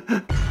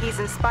 He's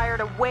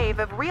inspired a wave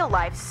of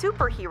real-life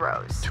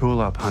superheroes. Tool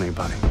up, honey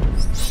bunny.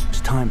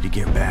 It's time to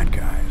get bad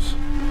guys.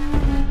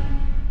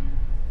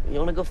 You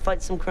wanna go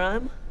fight some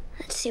crime?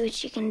 Let's see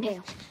what you can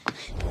do.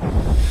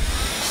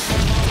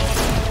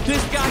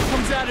 This guy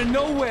comes out of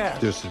nowhere.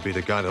 This would be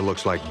the guy that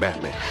looks like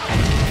Batman.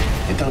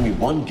 You telling me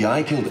one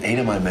guy killed 8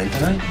 of my men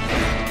tonight?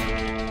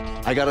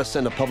 I gotta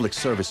send a public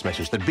service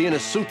message that being a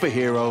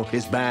superhero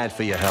is bad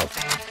for your health.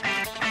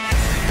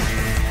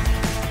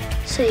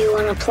 So you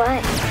want to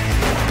play?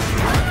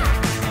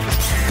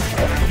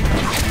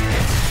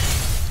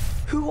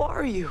 Who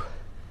are you?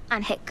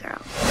 I'm Hit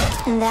Girl.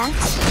 And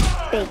that's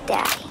Big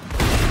Daddy.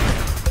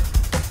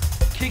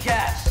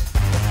 Kick-Ass.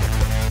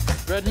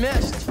 Red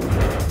Mist.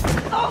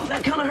 Oh,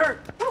 that kind of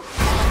hurt.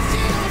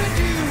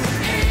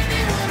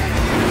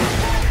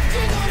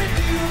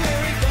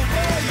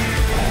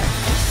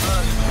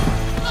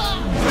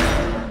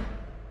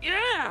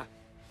 Yeah! I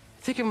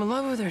think I'm in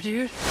love with her,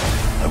 dude.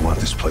 I want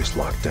this place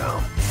locked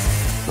down.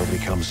 Nobody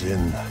comes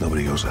in,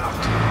 nobody goes out.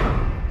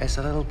 As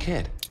a little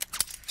kid.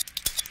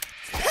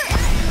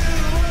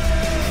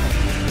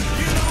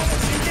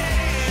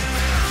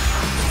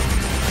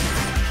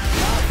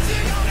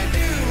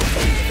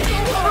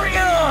 Bring it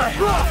on!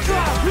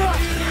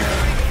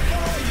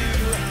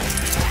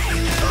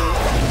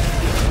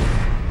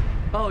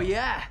 Oh,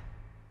 yeah.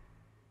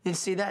 Didn't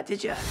see that,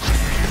 did ya?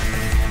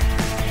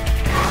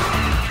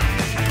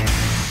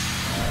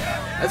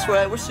 That's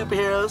right, we're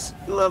superheroes.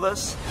 You love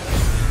us.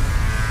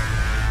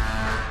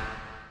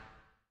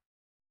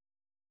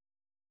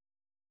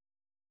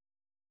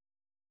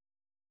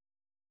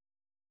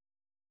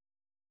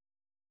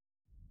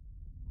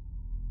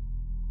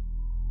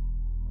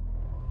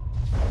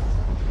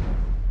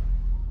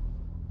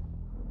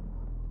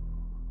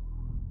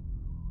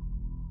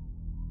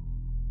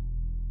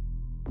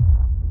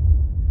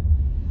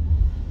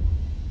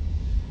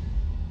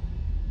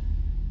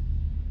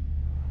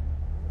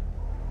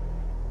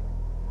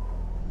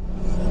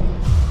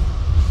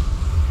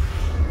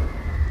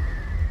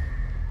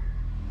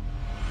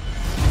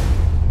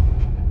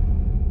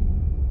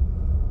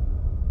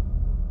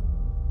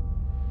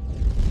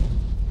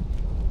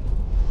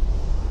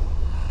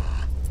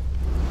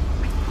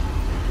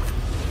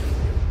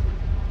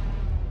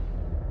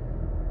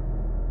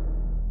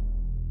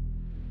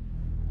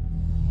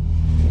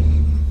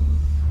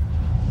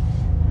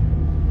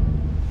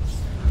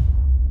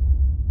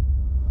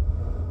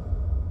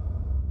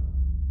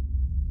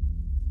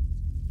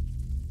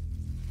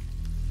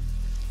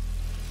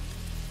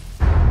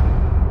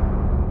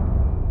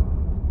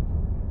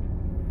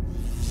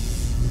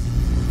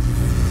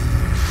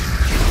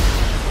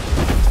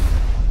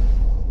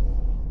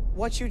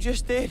 What you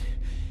just did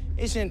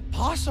isn't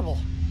possible.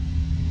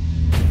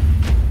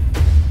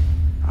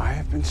 I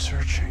have been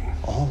searching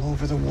all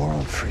over the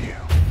world for you.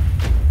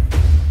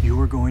 You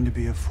are going to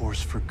be a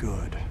force for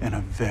good and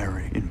a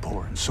very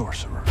important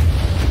sorcerer.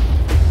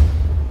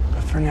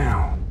 But for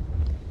now,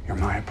 you're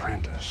my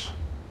apprentice.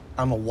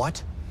 I'm a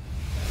what?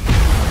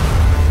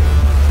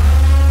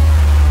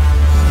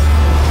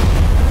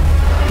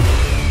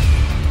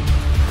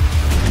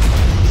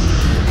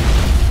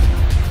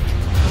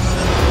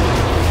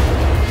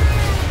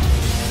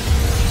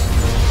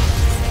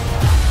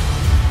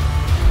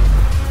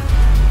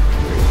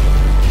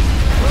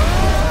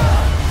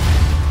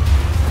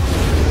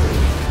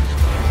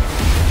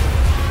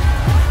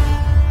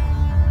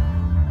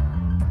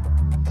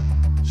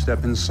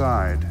 Step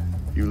inside.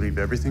 You leave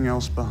everything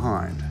else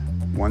behind.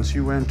 Once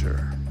you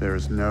enter, there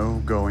is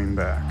no going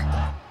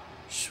back.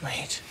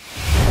 Sweet.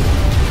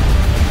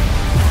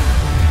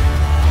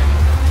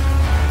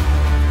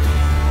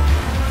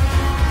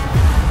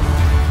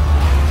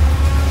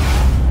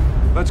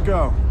 Let's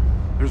go.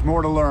 There's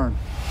more to learn.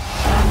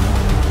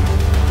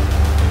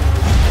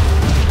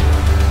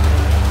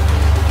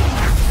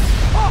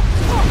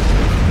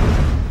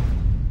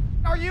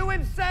 Are you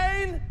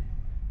insane?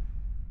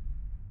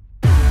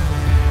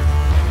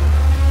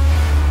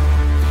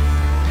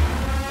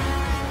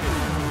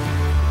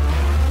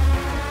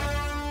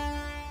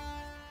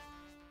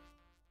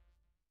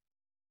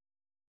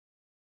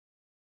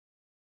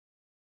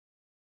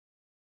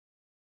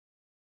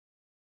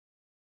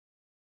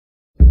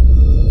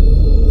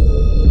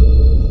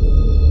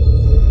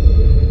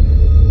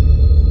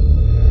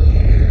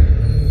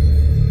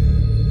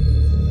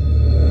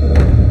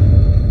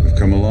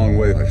 Come a long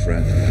way, my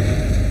friend.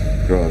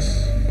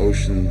 Across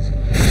oceans,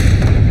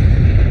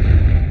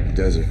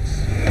 deserts.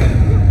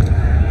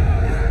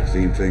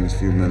 Seen things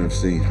few men have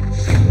seen.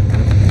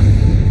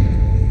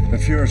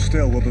 If you're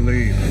still, we'll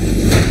believe.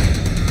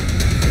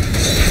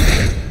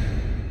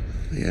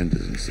 The end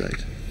is in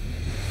sight.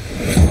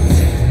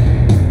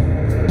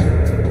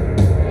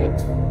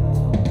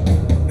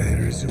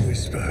 There is a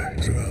whisper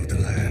throughout the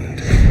land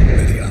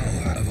that the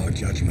hour of our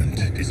judgment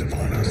is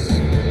upon us.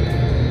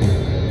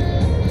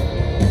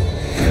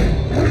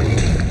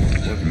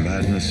 What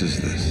madness is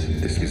this?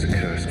 This is a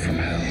curse from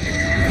hell,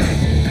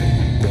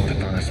 brought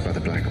upon us by the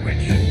Black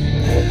Witch.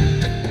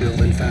 You have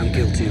been found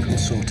guilty of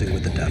consorting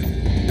with the devil.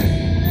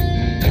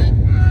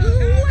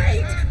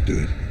 Wait! Do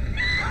it.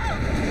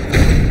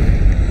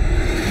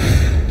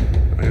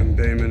 I am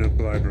Damon of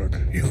Blybrook.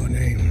 Your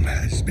name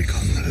has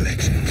become a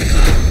legend.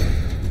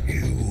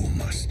 You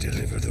must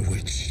deliver the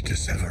witch to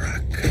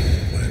Severac,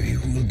 where you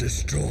will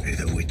destroy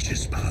the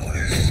witch's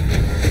powers.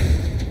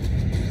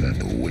 Is that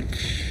the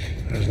witch?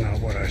 That is not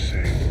what I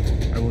say.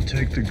 I will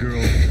take the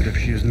girl, but if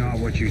she is not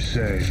what you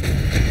say,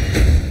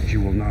 she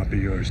will not be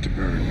yours to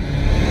burn.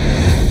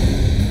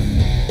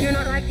 You're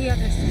not like the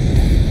others.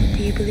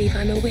 Do you believe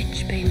I'm a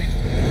witch, Bayman?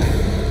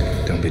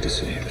 Don't be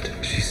deceived.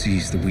 She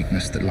sees the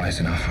weakness that lies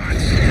in our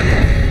hearts.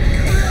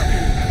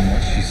 And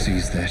what she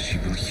sees there, she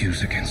will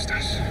use against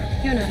us.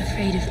 You're not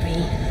afraid of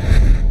me.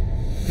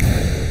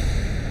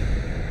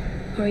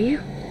 Are you?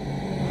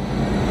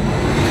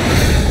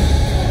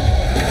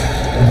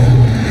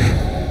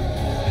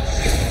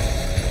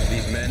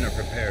 These men are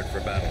prepared for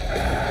battle.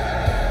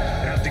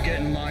 You have to get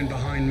in line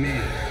behind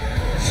me.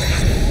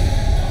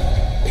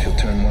 She'll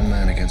turn one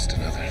man against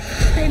another.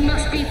 They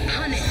must be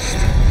punished.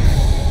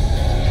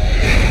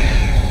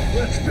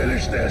 Let's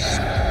finish this.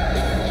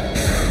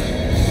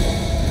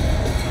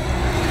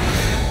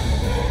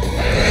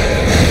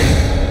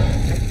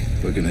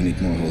 We're gonna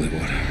need more holy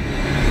water.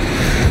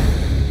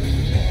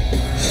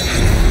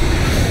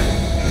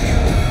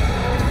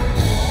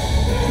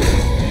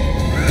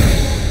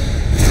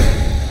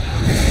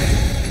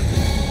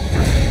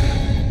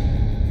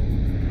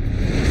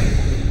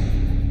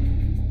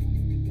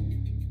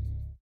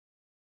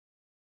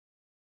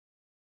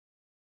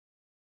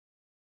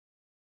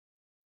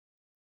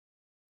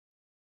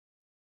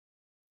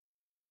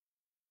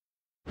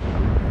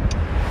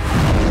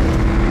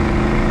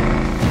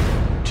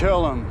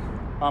 Tell him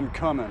I'm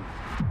coming.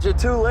 You're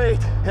too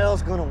late.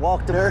 Hell's gonna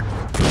walk the earth.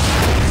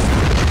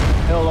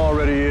 Hell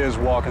already is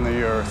walking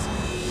the earth.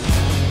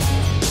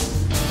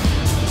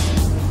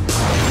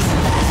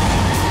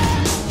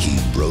 He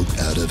broke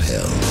out of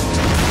hell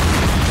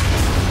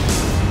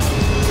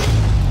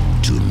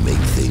to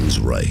make things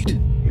right.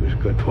 He was a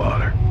good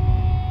father.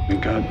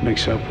 And got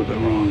mixed up with the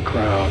wrong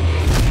crowd.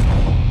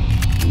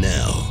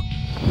 Now,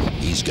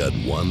 he's got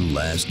one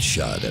last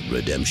shot at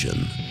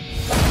redemption.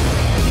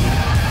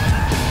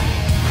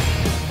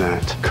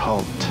 That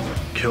cult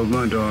killed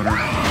my daughter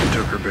and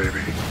took her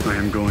baby. I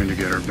am going to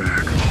get her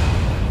back.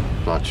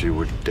 Thought you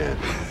were dead.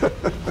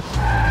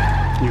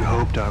 You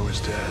hoped I was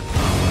dead.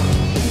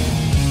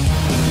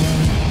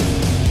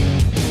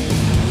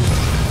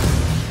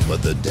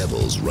 But the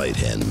devil's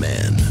right-hand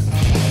man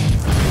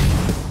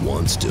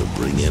wants to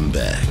bring him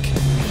back.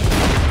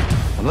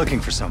 I'm looking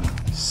for someone.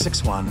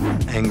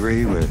 6'1",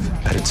 angry, with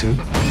attitude.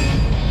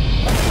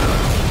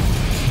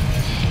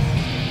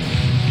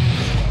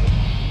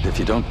 If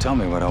you don't tell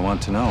me what I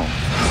want to know.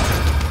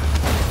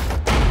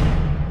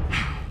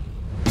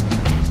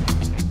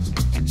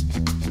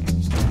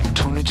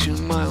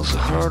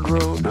 hard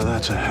road. Now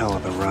that's a hell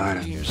of a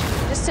ride.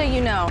 Just so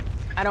you know,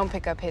 I don't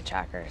pick up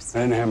hitchhikers. I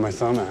didn't have my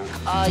thumb out.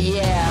 Oh,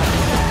 yeah.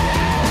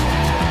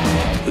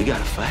 We got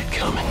a fight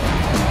coming.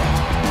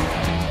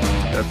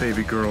 That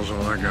baby girl's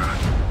all I got.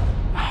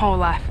 My whole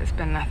life has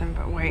been nothing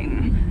but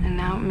waiting, and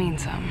now it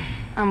means something.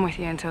 I'm with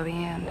you until the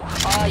end.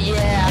 Oh,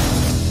 yeah.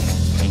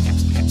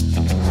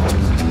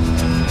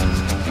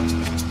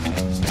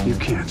 You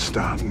can't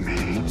stop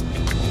me.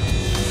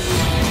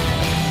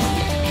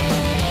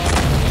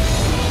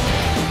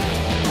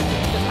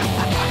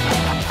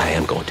 I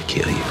am going to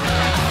kill you.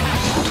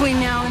 Between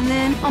now and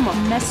then, I'm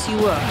gonna mess you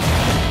up.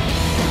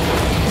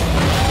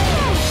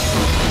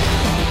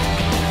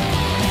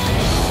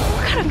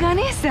 What kind of gun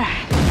is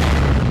that?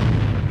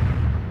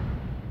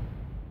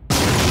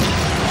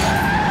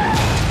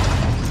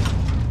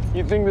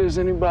 You think there's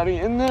anybody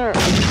in there?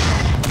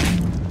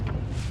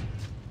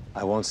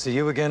 I won't see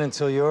you again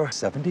until you're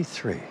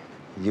 73.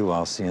 You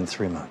I'll see in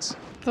 3 months.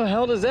 What the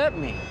hell does that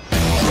mean?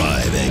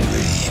 Drive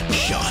Angry,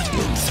 shot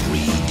in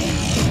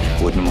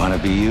 3D. Wouldn't want to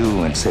be you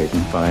when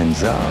Satan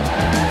finds out.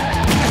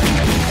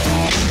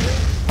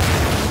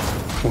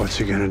 What's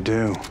he gonna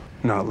do?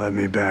 Not let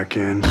me back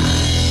in?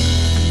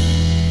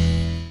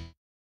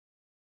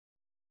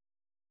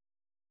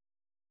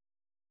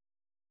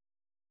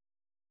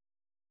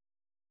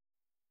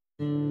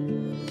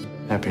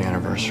 Happy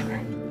anniversary.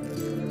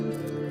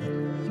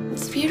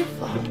 It's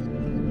beautiful.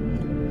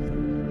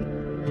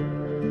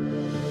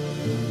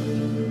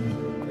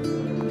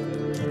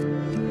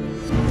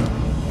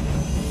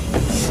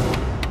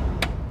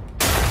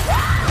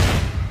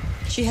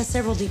 She has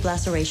several deep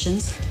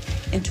lacerations,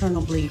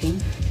 internal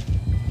bleeding.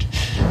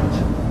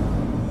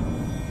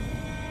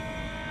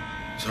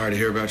 Sorry to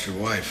hear about your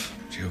wife.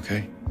 Is she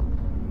okay?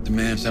 The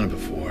man's done it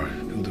before.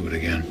 He'll do it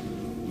again.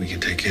 We can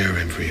take care of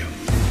him for you.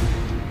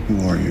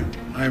 Who are you?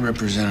 I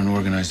represent an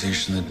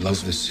organization that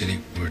loves this city.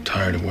 We're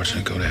tired of watching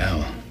it go to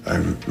hell. I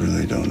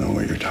really don't know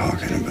what you're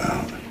talking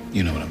about.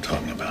 You know what I'm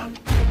talking about.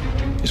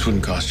 This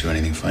wouldn't cost you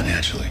anything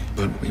financially,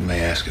 but we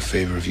may ask a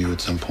favor of you at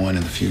some point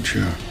in the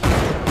future.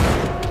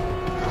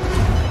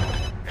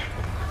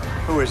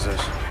 Who is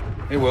this?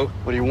 Hey, Will.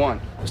 What do you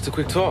want? Just a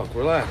quick talk.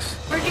 Relax.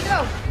 Where'd you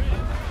go?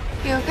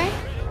 You okay?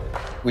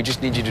 We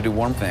just need you to do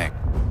one thing.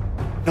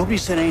 Nobody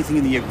said anything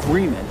in the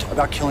agreement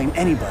about killing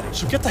anybody,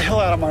 so get the hell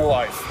out of my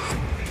life.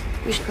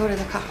 We should go to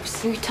the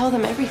cops. You tell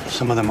them everything.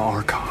 Some of them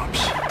are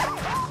cops.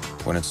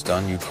 When it's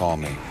done, you call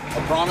me.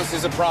 A promise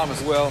is a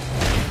promise, Will.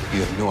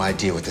 You have no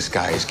idea what this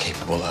guy is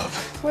capable of.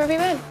 Where have you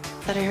been?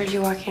 Thought I heard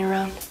you walking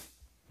around.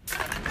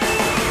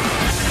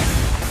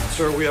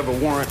 Sir, we have a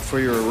warrant for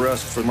your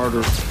arrest for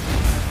murder.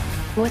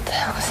 What the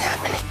hell is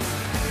happening?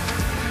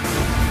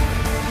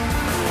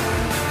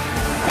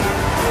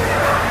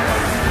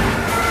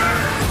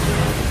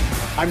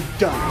 I'm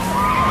done.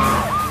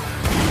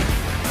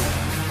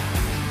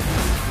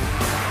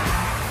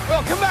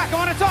 Well, come back. I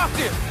want to talk to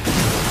you.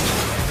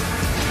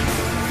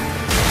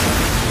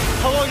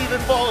 How long have you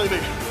been following me?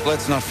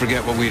 Let's not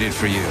forget what we did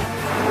for you.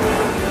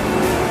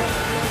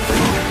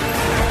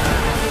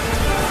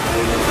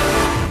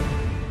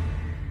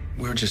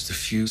 We're just a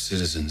few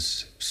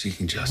citizens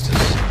seeking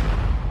justice.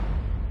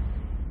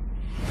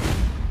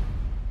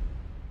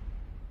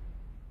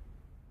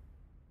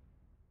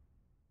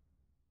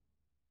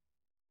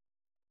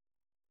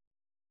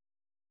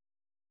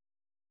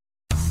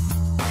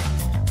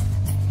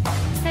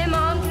 Hey,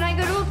 Mom, can I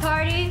go to a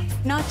party?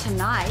 Not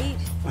tonight.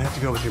 I have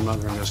to go with your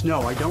mother on this.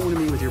 No, I don't want to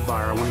meet with your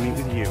buyer. I want to meet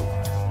with you.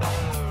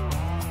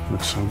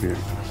 Looks so good.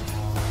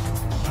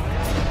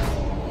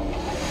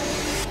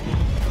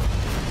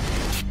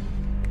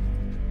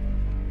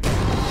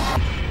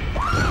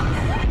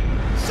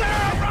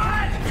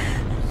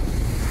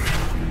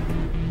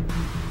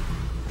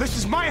 This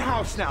is my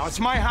house now. It's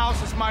my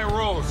house. It's my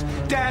rules.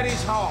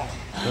 Daddy's home.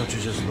 Don't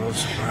you just love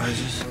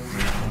surprises?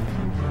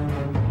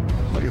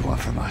 What do you want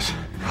from us?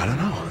 I don't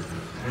know.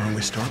 Why don't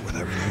we start with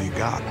everything you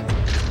got?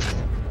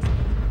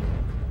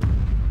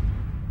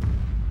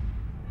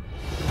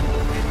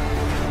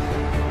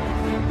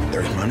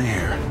 There's money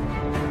here.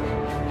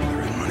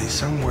 There is money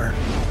somewhere.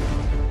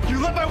 You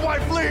let my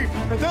wife leave,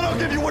 and then I'll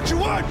give you what you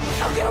want.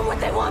 I'll give them what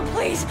they want,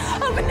 please.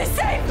 Open the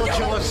safe. They'll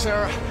kill us,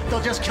 Sarah.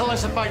 They'll just kill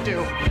us if I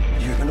do.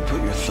 You're gonna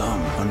put your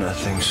thumb on that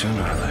thing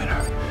sooner or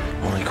later.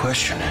 Only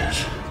question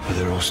is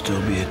whether it'll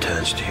still be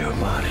attached to your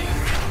body.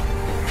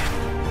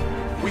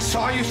 We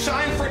saw you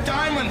sign for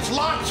diamonds,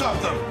 lots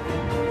of them.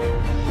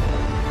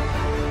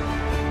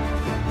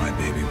 My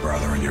baby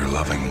brother and your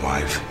loving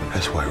wife.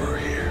 That's why we're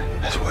here.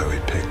 That's why we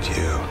picked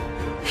you.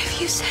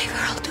 If you save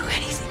her, I'll do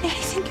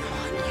anything you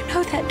want. You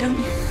know that, don't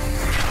you?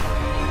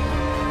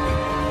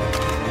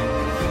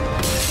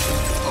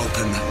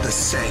 Open the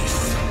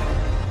safe.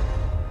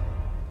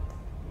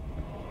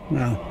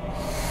 No.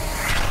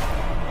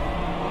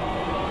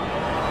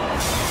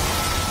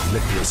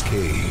 Nicolas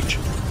Cage.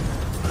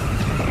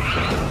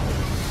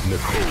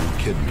 Nicole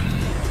Kidman.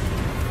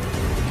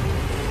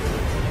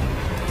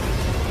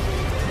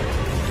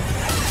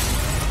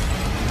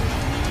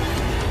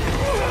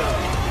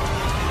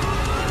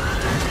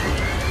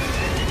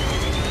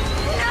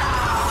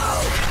 No!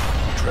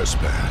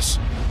 trespass.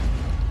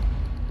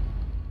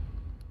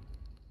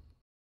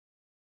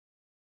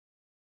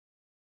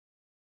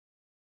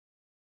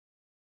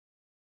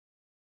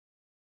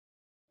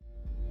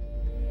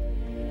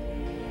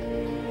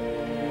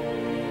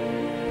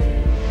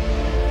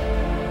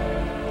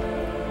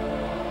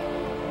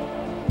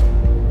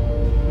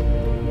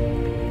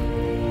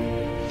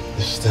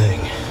 This thing.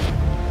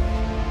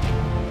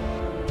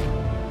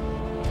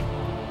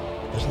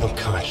 There's no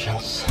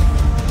conscience.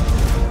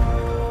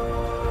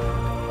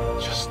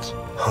 Just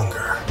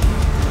hunger.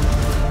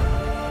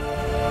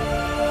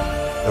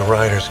 The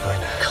rider's going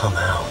to come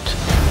out.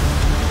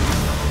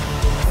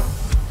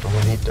 And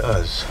when he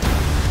does,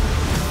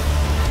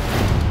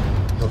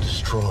 he'll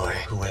destroy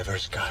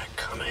whoever's got it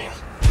coming.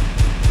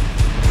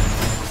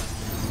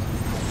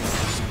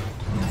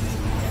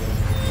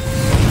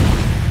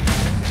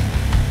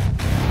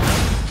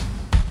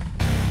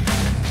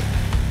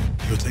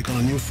 He'll take on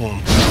a new form.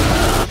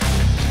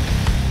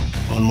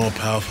 One more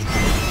powerful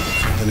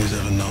than he's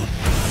ever known.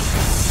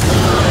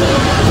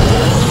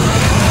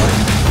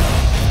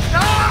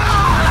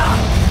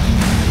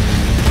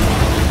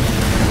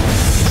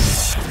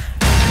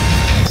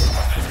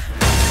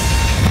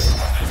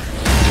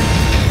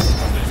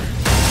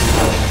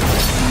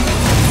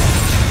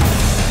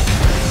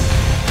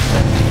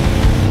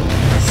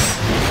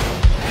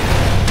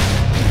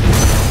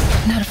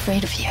 I'm not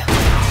afraid of you.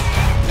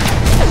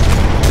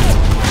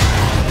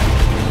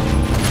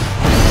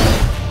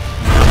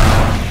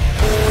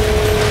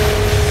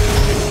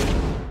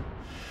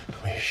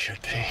 We should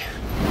be.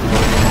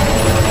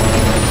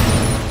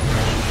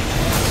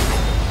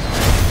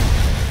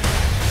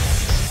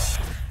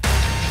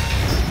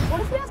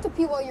 What if you have to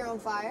pee while you're on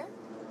fire?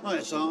 Oh,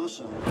 it's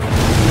awesome.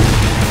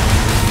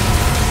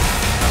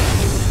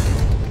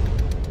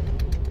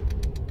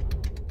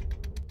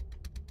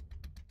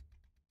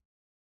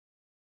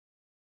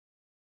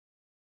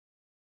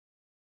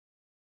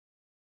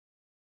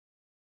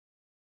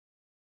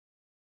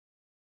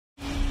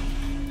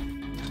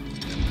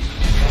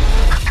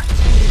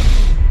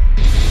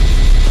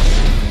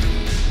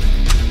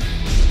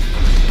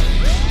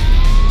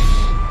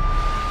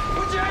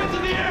 Put your hands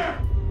in the air!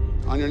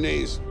 On your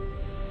knees.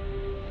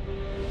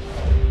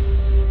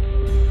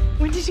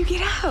 When did you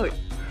get out?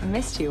 I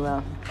missed you,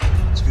 Will.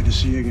 It's good to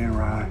see you again,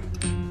 Rye.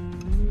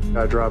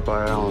 I dropped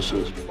by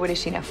Allison's. What is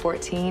she now,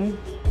 14?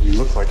 You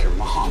look like your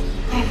mom.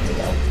 I have to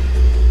go.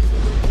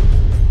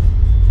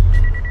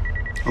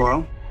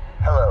 Hello?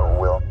 Hello,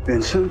 Will.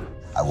 Vincent?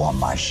 I want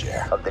my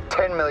share of the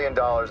 $10 million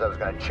that was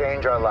going to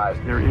change our lives.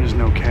 There is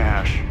no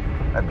cash.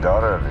 That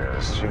daughter of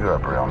yours, she grew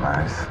up real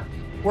nice.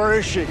 Where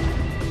is she?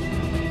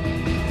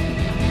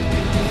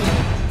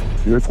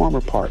 Your former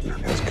partner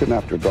has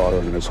kidnapped your daughter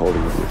and is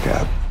holding her in a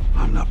cab.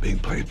 I'm not being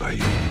played by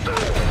you. I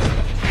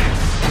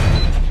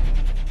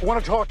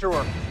want to talk to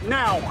her.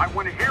 Now! I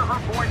want to hear her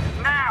voice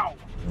now!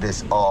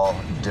 This all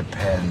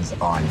depends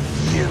on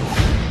you.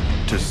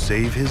 To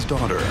save his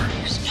daughter,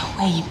 There's no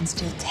way you can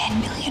steal $10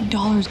 million.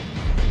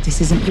 This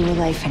isn't your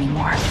life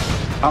anymore.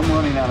 I'm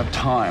running out of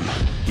time.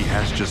 he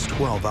has just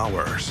 12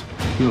 hours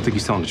You don't think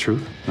he's telling the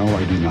truth? No,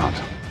 I do not.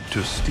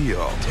 to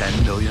steal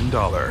 $10 million.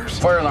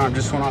 Fire alarm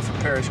just went off at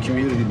Parish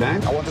Community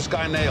Bank. I want this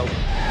guy nailed.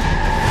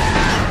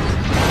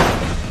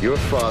 Your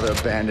father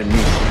abandoned me,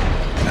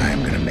 and I am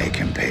going to make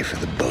him pay for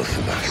the both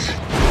of us.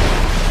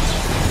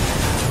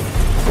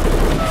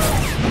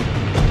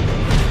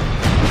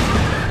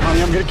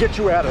 Honey, I'm going to get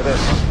you out of this.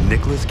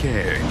 Nicolas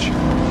Cage.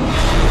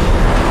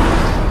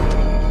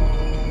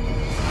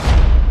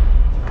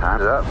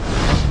 Time's up.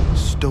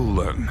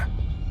 Stolen.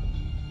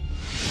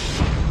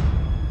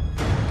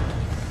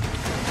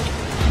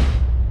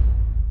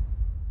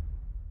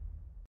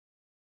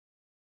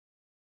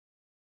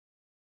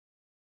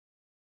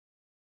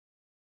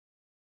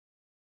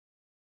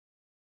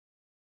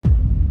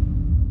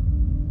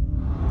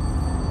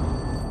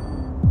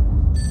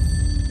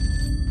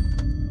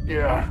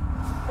 Yeah.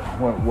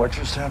 What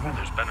just happened?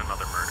 There's been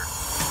another murder.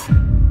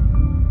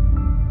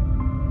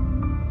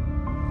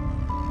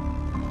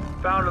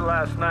 Found her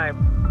last night.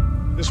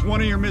 This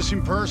one of your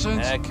missing persons?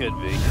 That could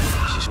be.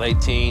 She's late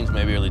teens,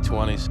 maybe early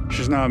 20s.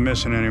 She's not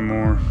missing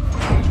anymore.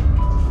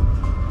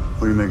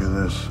 What do you make of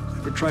this?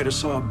 Ever try to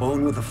saw a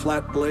bone with a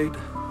flat blade?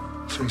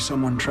 Say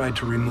someone tried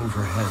to remove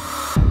her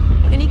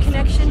head. Any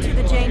connection to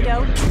the Jane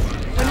Doe?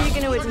 When are you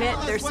going to admit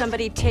there's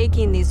somebody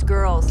taking these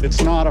girls?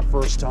 It's not a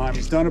first time.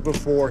 He's done it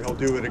before. He'll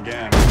do it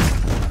again.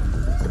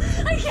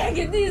 I can't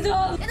get these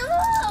off.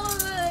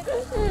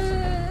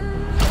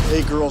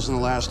 8 girls in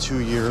the last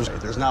 2 years.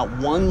 There's not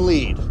one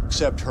lead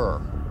except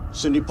her.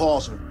 Cindy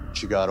Paulson.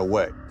 She got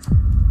away.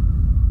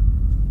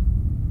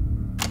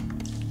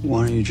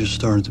 Why don't you just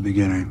start at the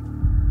beginning?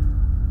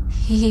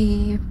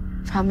 He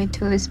brought me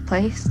to his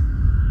place.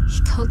 He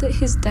called it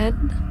his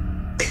den.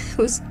 It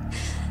was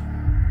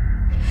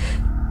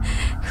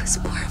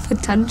more of a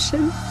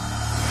dungeon.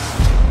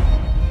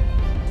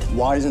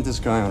 Why isn't this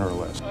guy on our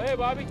list? Oh, hey,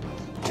 Bobby.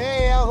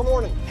 Hey, Al, good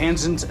morning.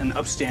 Hansen's an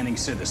upstanding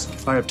citizen.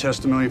 I have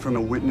testimony from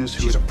a witness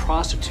who She's a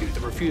prostitute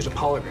that refused a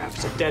polygraph.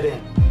 It's a dead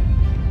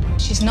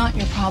end. She's not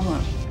your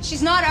problem.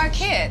 She's not our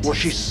kid. Well,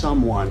 she's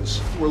someone's.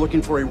 We're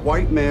looking for a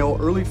white male,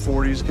 early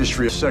 40s,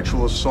 history of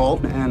sexual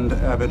assault, and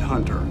avid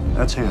hunter.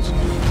 That's handsome.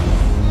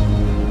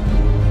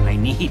 I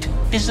need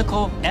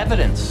physical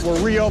evidence.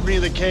 We're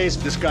reopening the case.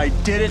 This guy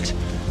did it,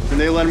 and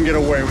they let him get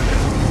away with it.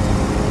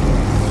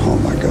 Oh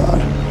my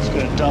God. He's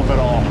gonna dump it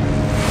all.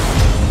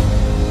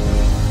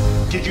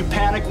 Did you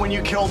panic when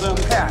you killed them?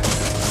 Panic.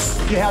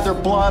 You had their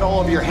blood all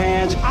over your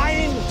hands. I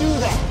didn't do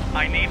that.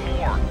 I need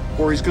more.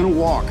 Or he's gonna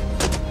walk.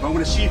 I'm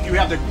gonna see if you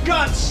have the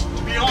guts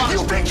to be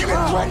honest. You think you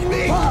can threaten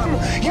me? Mom,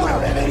 you don't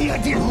have any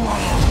idea who I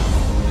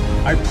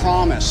am. I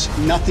promise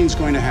nothing's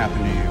going to happen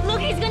to you.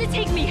 Look, he's gonna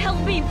take me. Help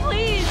me,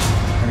 please.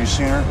 Have you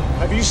seen her?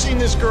 Have you seen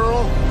this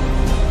girl?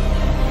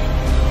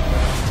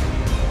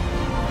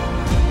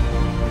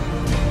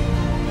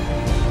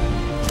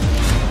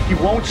 He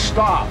won't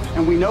stop,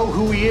 and we know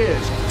who he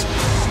is.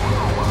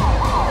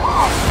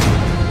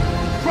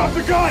 Drop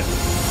the gun!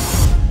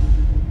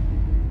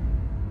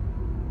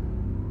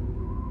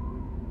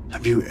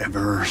 Have you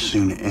ever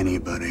seen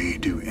anybody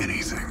do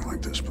anything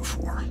like this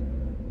before?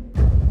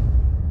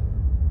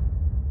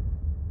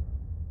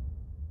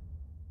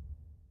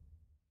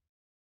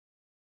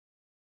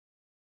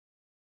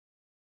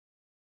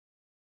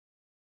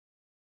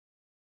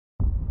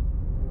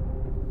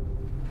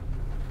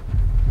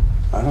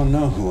 I don't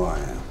know who I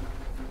am,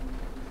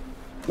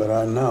 but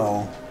I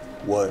know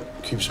what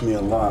keeps me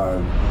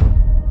alive,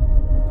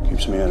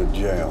 keeps me out of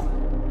jail,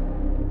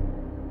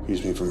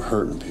 keeps me from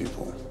hurting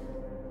people.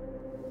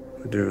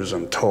 I do as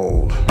I'm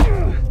told.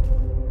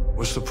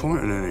 What's the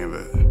point in any of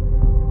it?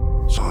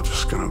 It's all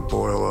just gonna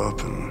boil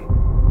up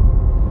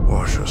and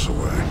wash us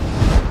away.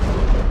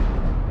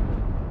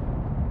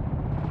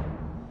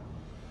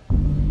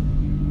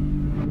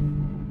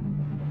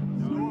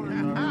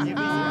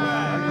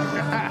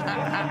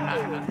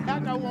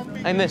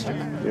 Hey, mister.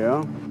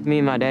 Yeah? Me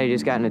and my daddy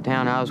just got into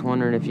town. I was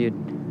wondering if you'd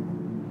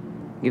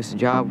give us a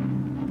job.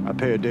 I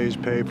pay a day's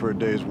pay for a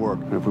day's work.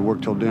 And if we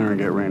work till dinner and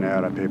get rained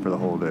out, I pay for the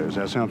whole day. Does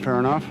that sound fair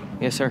enough?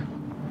 Yes, sir.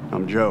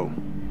 I'm Joe.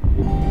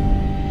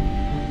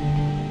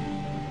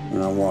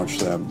 And I watch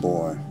that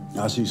boy.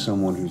 I see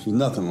someone who's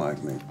nothing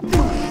like me. The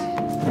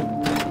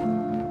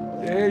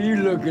hell you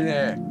looking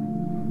at?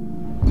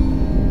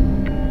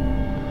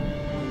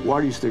 Why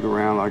do you stick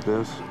around like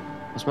this?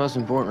 What's most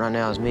important right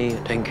now is me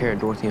taking care of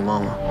Dorothy and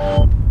Mama.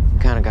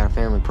 Kind of got a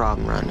family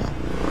problem right now.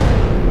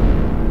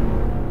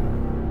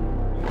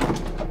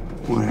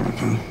 What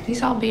happened?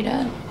 He's all beat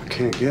up. I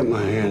can't get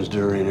my hands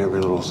dirty in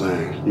every little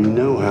thing. You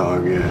know how I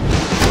get.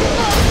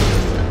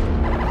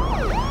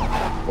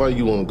 Why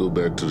you want to go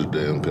back to the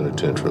damn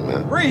penitentiary,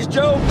 man? Freeze,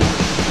 Joe!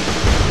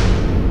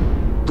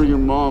 For your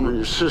mom and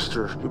your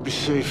sister, you'll be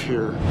safe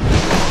here.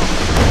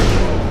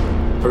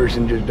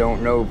 Person just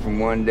don't know from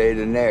one day to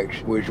the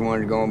next which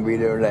one's gonna be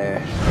their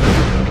last.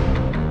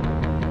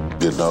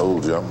 Getting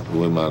old, Joe.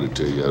 Who am I to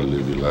tell you how to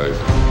live your life?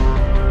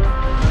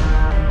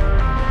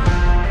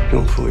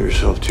 Don't fool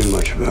yourself too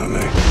much about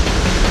me.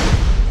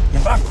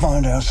 If I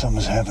find out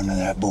something's happened to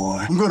that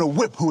boy, I'm gonna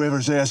whip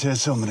whoever's ass has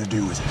something to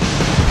do with it.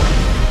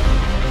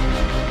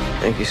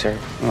 Thank you, sir.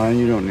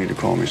 You don't need to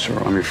call me sir.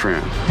 I'm your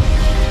friend.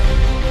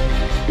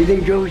 You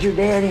think Joe's your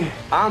daddy?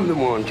 I'm the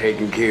one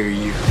taking care of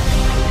you.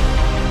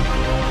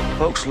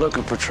 Folks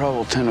looking for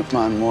trouble tend to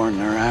find more than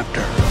they're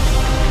after.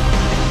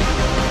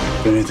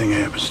 If anything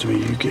happens to me,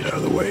 you get out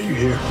of the way, you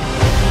hear?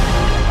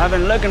 I've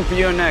been looking for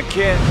you and that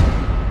kid.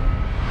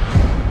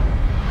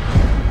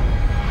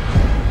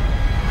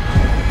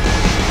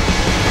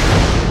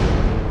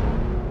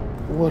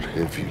 What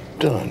have you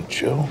done,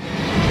 Joe?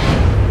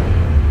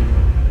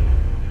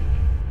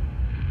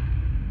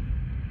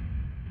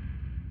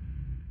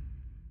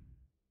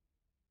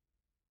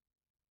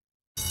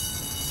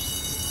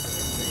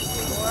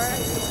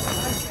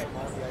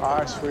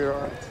 Hi,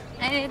 sweetheart.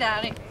 Hey,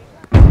 Daddy.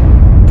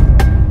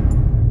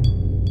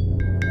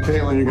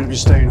 Caitlin, you're gonna be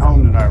staying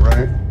home tonight,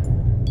 right?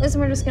 Listen,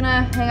 we're just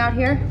gonna hang out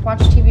here, watch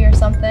TV or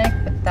something,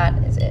 but that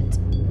is it.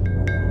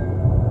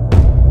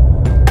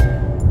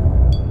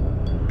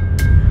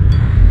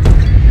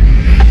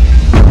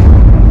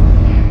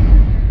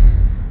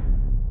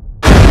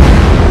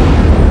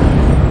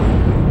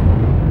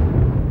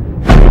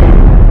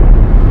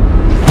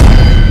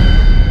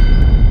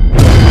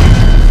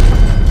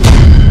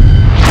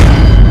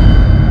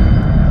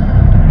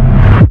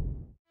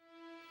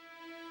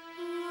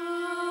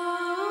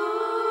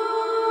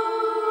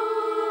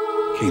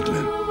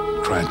 Caitlin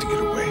tried to get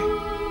away.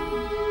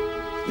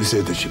 They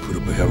said that she put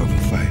up a hell of a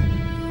fight.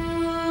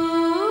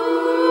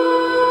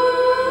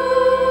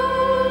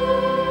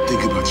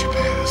 Think about your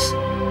past.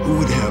 Who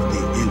would have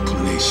the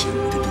inclination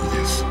to do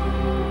this?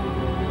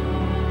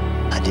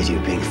 I did you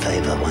a big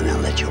favor when I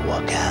let you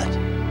walk out.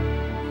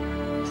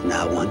 And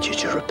now I want you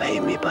to repay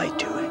me by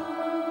doing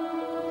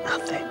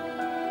nothing.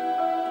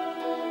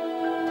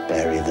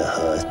 Bury the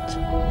hurt.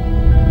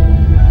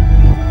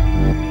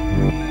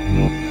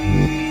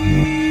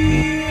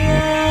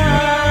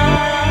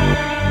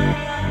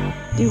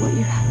 Do what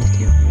you have to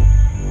do.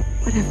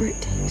 Whatever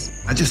it takes.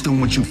 I just don't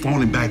want you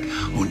falling back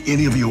on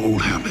any of your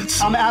old habits.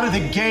 I'm out of the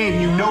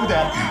game, you know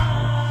that.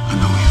 I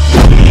know you.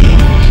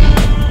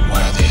 Why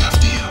are they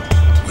after you?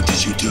 What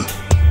did you do?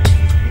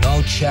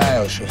 No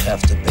child should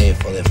have to pay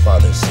for their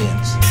father's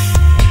sins.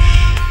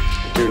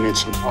 I do need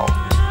some help.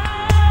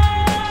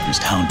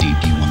 Just how deep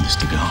do you want this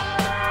to go?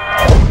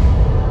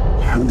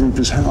 How deep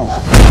is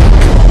hell?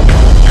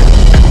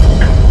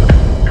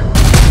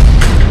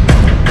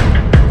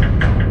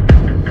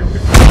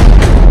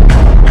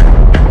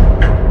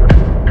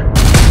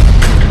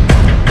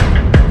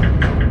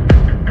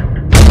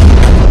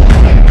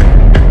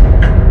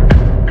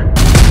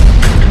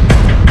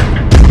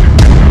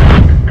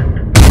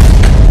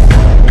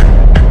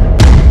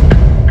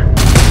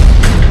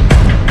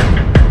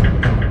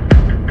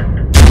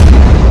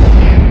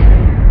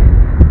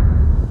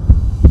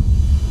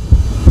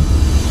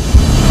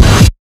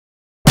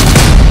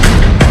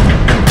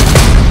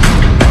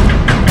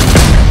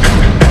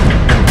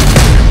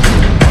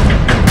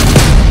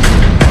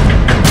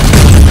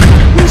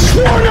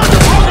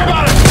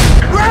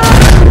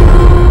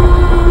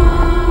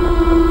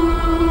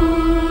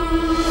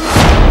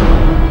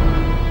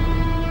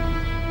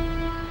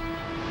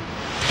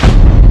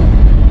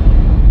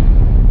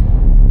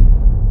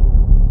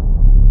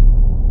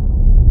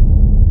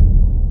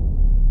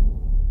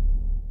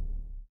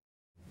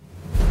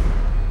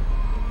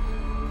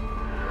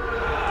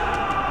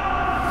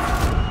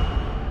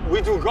 We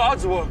do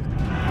God's work.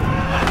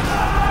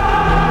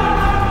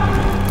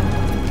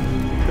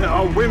 There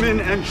are women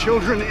and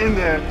children in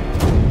there.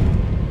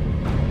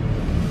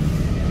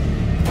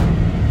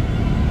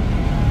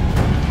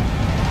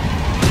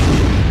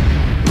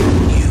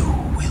 You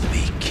will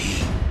be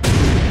king.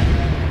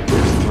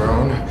 This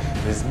throne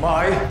is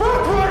my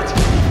birthright!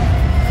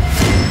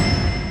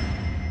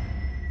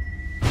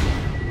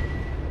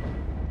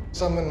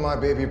 Summon my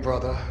baby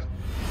brother.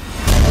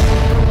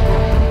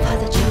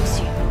 Father chose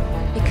you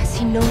because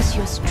he knows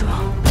you're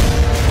strong.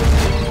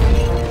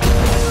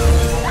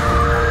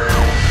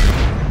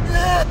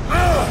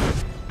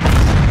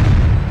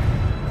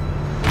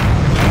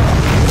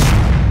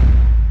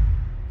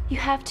 You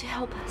have to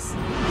help us.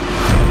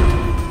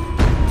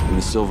 In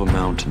the Silver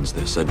Mountains,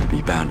 there's said to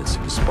be bandits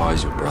who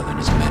despise your brother and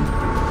his men.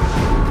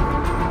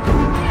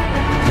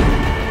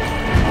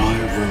 I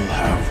will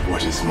have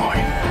what is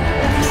mine.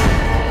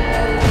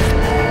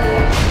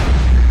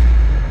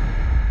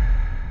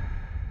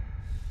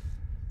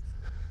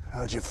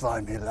 How'd you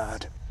find me,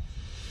 lad?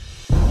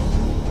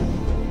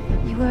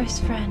 You were his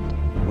friend.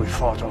 We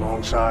fought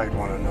alongside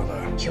one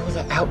another. You're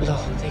the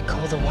outlaw they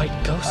call the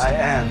White Ghost. I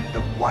am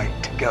the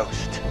White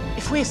Ghost.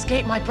 If we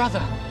escape my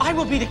brother, I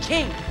will be the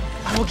king.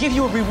 I will give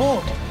you a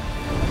reward.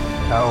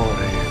 How old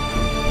are you?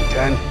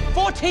 10?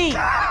 14!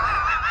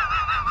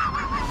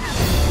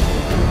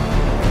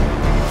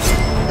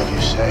 If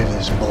you save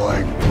this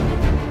boy,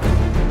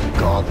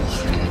 God will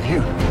forgive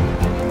you.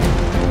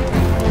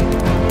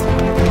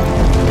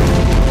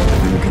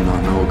 Men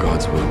cannot know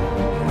God's will,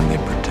 and when they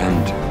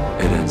pretend to,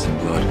 it ends in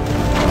blood.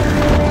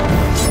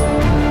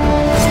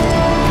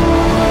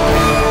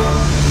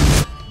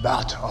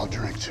 That I'll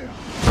drink to.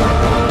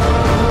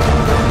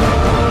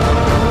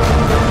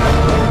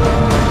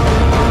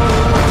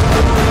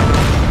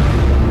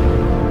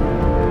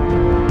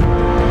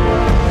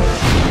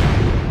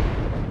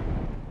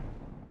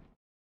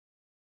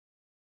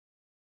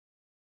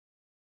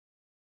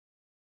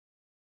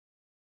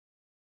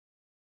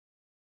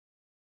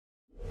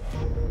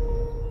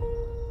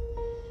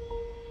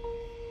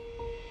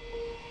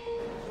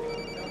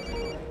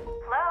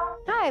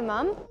 Hi,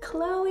 Mom.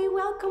 Chloe,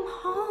 welcome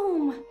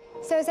home.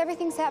 So is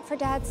everything set for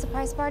Dad's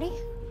surprise party?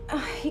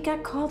 He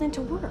got called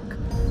into work.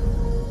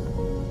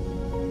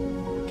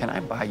 Can I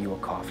buy you a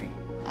coffee?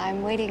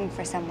 I'm waiting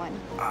for someone.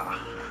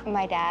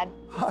 My dad.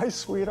 Hi,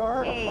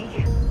 sweetheart.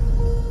 Hey.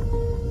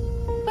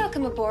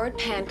 Welcome aboard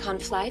PanCon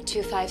Flight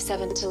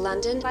 257 to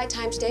London. Flight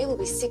time today will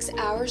be 6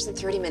 hours and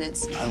 30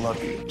 minutes. I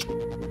love you.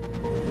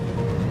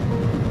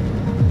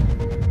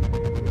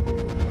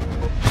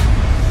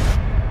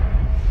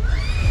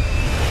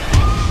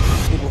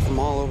 People from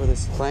all over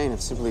this plane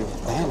have simply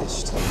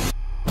vanished.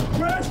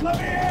 Chris, let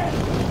me in!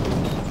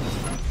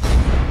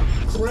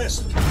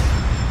 Chris!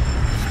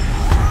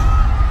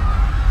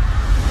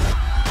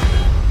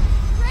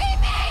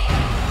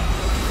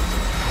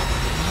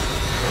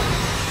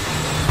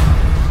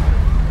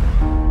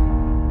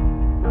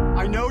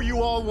 I know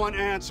you all want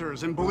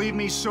answers, and believe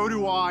me, so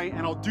do I,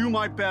 and I'll do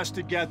my best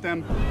to get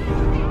them.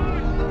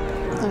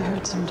 I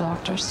heard some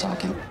doctors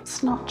talking.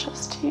 It's not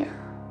just here.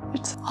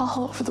 It's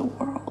all over the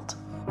world.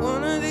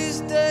 One of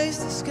these days,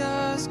 the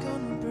sky's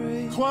gonna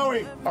break.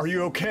 Chloe, are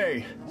you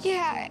okay?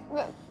 Yeah,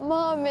 but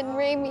Mom and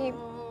Raimi,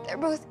 they're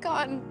both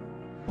gone.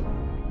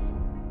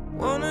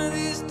 One of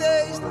these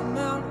days, the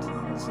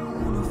mountains are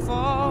gonna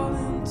fall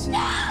into.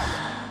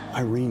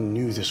 Irene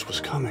knew this was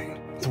coming.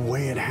 The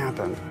way it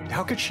happened.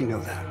 How could she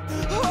know that?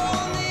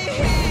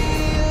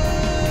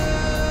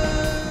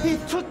 He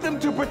took them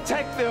to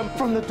protect them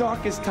from the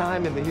darkest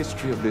time in the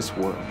history of this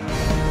world.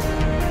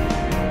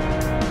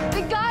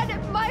 The God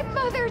my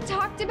mother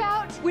talked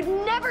about would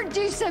never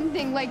do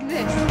something like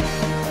this.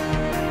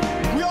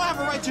 We all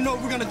have a right to know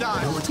if we're gonna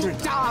die. No one's gonna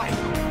die.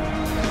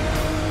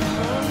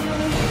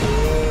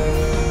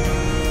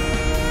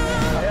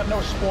 I have no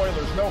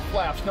spoilers, no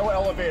flaps, no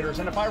elevators,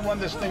 and if I run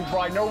this thing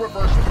dry, no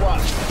reverse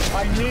thrust.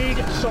 I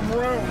need some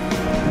room.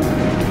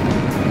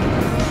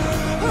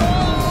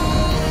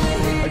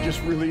 I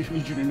just really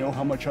need you to know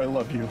how much I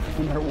love you,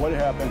 no matter what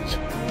happens.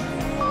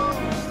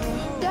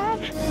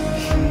 Dad?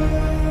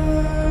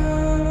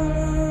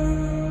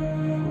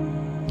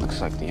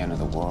 Looks like the end of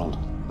the world.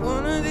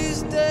 One of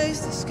these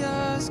days the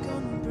sky's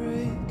gonna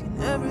break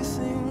and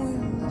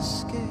everything will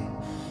escape.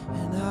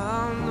 And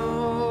I'll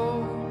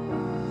know.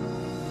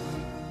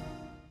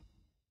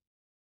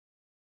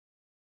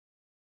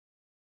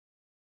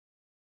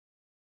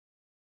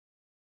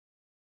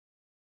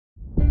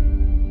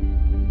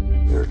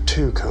 There are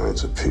two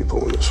kinds of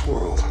people in this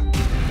world.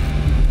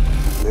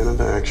 Men of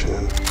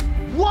action.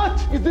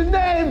 What is the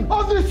name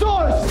of the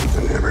source?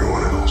 And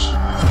everyone else.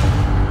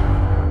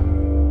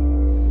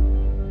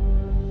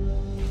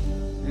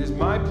 It is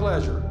my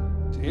pleasure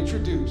to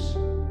introduce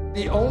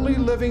the only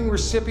living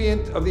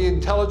recipient of the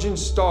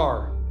Intelligence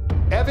Star,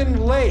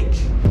 Evan Lake.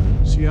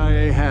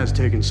 CIA has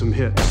taken some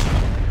hits.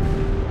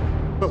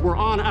 But we're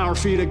on our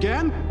feet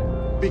again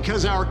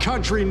because our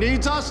country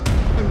needs us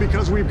and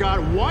because we've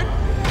got what?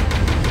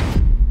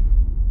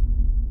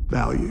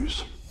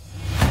 Values.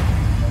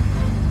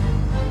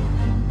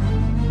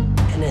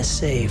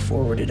 NSA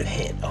forwarded a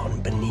hit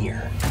on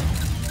Banir.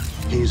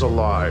 He's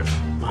alive.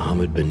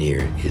 Mohammed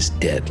Banir is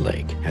dead,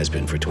 Lake. Has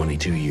been for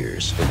 22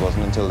 years. It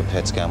wasn't until the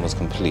PET scan was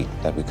complete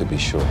that we could be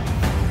sure.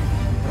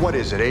 What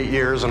is it, 8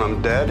 years and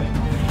I'm dead?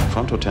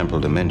 Frontotemporal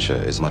dementia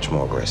is much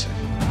more aggressive.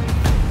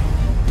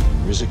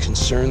 There's a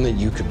concern that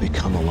you could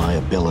become a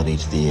liability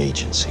to the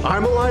agency.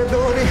 I'm a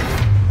liability?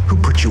 Who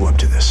put you up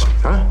to this,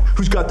 huh?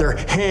 Who's got their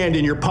hand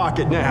in your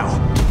pocket now?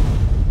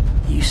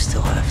 You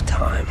still have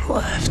time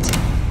left.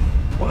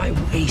 Why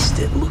waste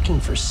it looking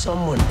for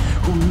someone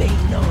who may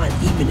not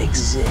even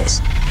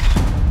exist?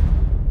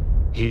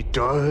 He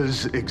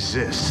does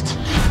exist.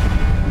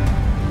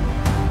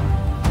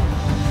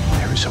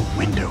 There is a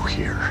window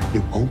here.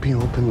 It won't be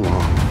open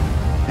long,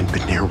 and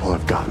Banir will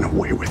have gotten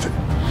away with it.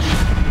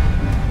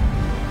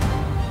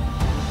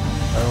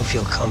 I don't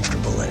feel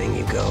comfortable letting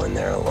you go in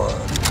there alone.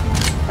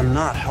 I'm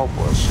not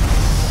helpless.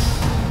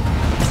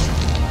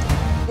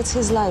 It's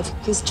his life,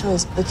 his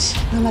choice, but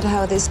no matter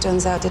how this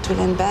turns out, it will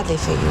end badly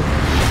for you.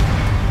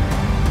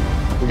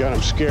 We got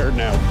him scared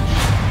now.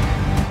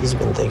 He's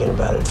been thinking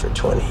about it for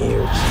 20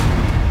 years.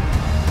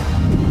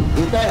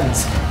 It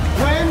ends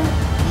when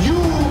you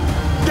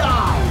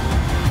die.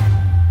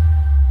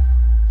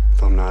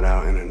 If I'm not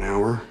out in an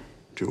hour,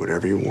 do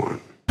whatever you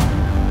want.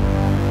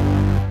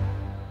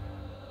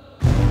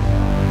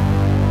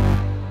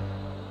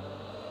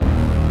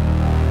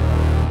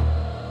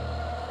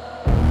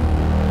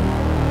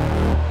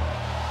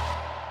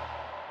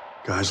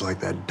 Guys like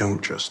that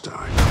don't just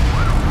die.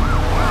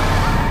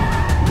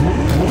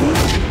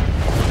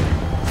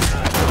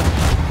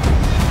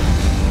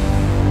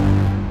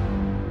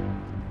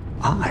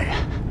 I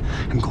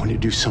am going to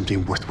do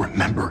something worth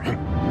remembering.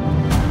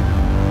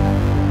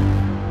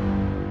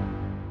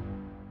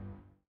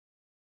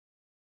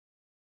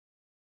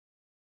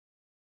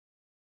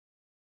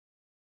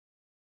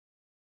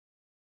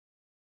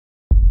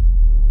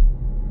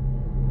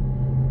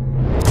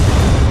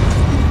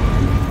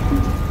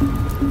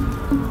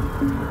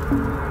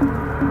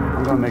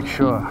 I'm gonna make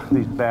sure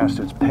these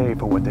bastards pay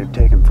for what they've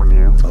taken from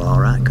you. Well, all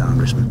right,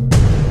 Congressman.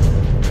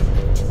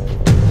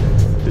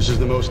 This is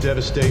the most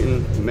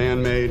devastating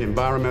man-made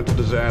environmental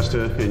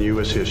disaster in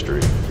U.S. history.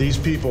 These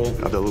people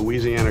of the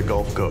Louisiana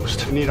Gulf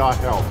Coast need our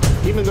help.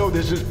 Even though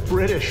this is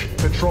British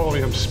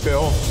petroleum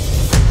spill,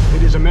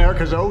 it is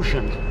America's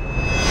ocean.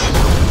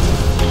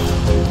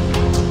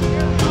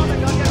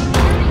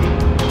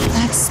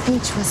 That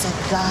speech was a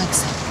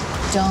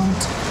godsend.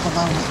 Don't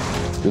blow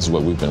it. This is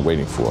what we've been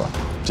waiting for.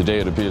 Today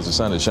it appears the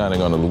sun is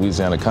shining on a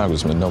Louisiana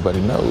congressman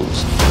nobody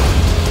knows.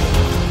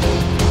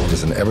 It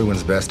is in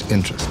everyone's best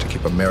interest to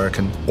keep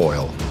American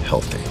oil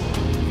healthy.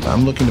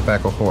 I'm looking to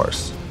back a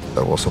horse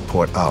that will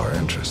support our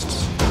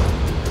interests.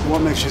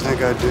 What makes you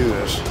think I'd do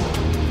this?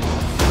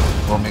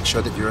 We'll make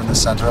sure that you're in the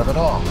center of it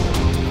all.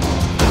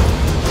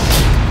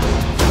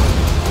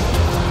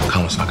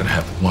 Colin's not going to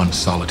have one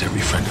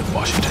solitary friend in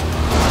Washington.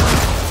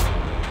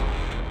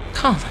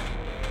 Colin,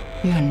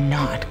 you're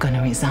not going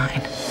to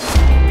resign.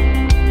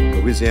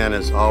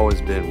 Louisiana's always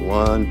been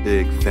one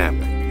big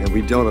family, and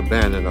we don't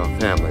abandon our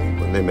family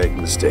when they make a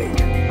mistake.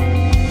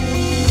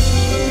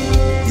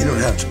 You don't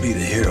have to be the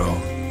hero.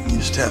 You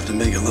just have to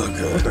make it look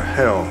good. What the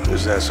hell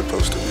is that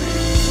supposed to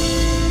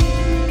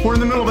mean? We're in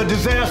the middle of a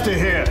disaster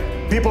here.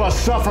 People are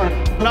suffering.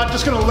 We're not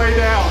just gonna lay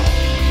down.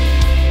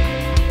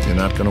 You're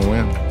not gonna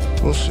win.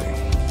 We'll see.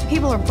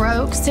 People are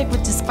broke, sick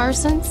with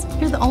dispersants.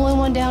 You're the only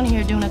one down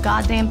here doing a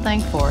goddamn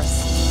thing for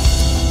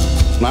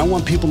us. And I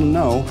want people to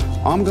know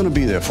I'm gonna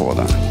be there for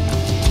them.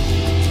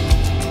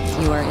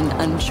 You are in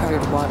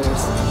uncharted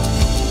waters.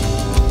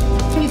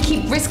 You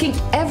keep risking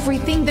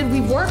everything that we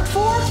worked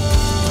for?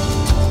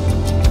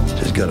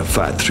 Just gotta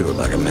fight through it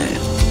like a man.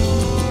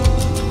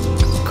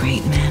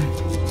 great men,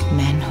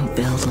 men who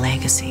build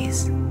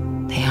legacies.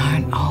 They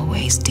aren't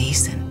always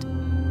decent.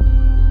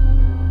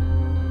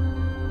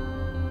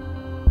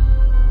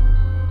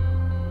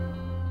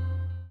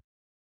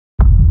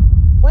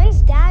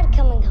 When's Dad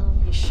coming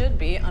home? He should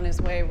be on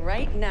his way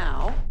right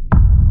now.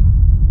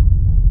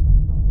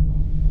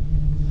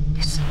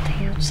 There's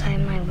something outside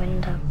my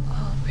window.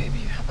 Oh, baby,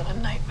 you're having a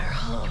nightmare,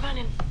 huh? Come on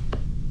in.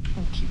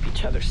 We'll keep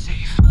each other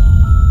safe.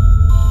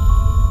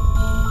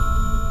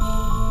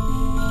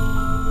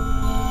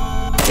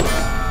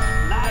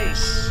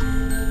 Nice.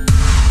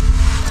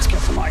 Let's get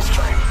some ice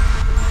cream.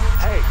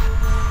 Hey,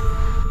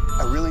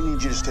 I really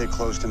need you to stay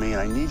close to me,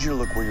 and I need you to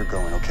look where you're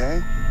going,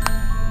 okay?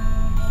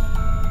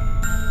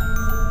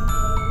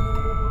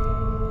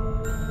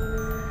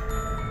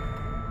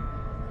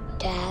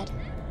 Dad,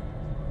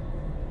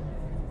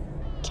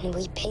 can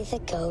we pay the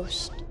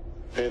ghost?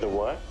 Pay the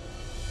what?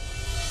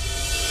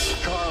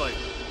 Charlie,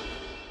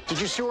 did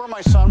you see where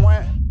my son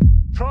went?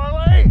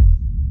 Charlie!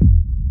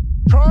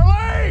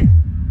 Charlie!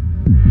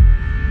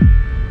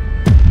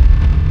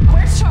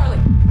 Where's Charlie?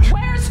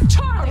 Where's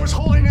Charlie? I was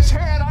holding his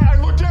hand.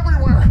 I looked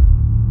everywhere.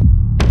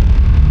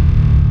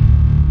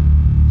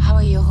 How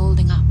are you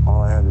holding up?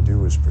 All I had to do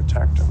was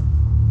protect him.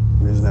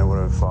 Isn't that what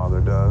a father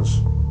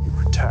does? He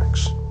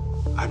protects.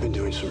 I've been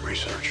doing some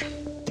research.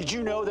 Did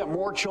you know that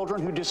more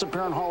children who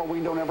disappear on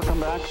Halloween don't ever come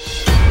back?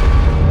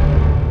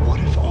 What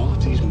if all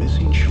of these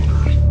missing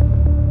children,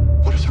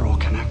 what if they're all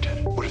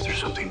connected? What if there's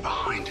something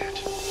behind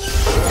it?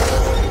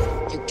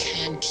 You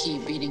can't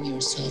keep beating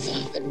yourself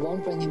up. It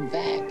won't bring him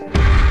back.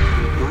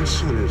 My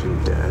son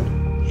isn't dead.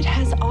 It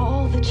has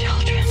all the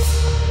children.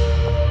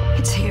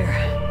 It's here.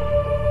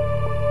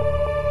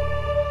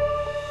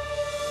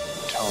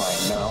 Until I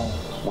know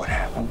what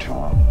happened to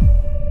him,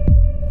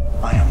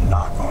 I am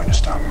not going to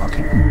stop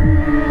looking.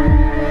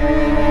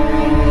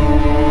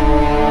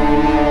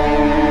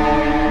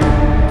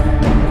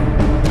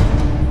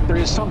 There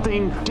is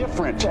something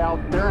different out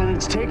there, and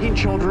it's taking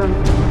children.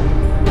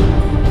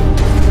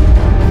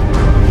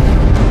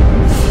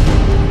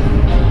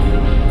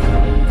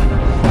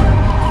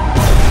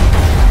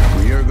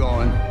 Where you're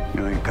going,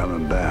 you ain't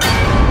coming back.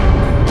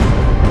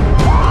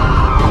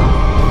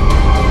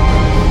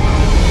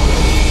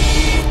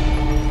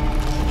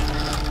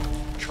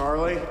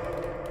 Charlie?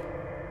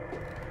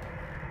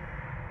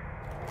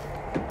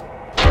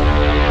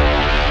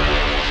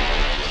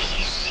 Did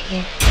you see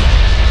it?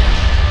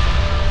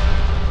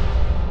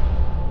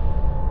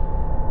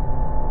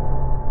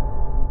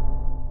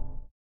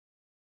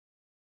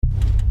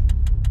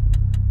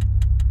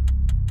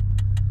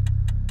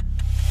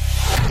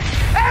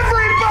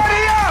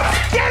 Everybody up!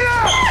 Get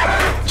up!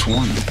 It's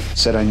one.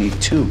 Said I need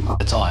two.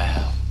 That's all I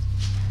have.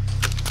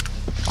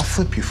 I'll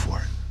flip you for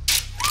it.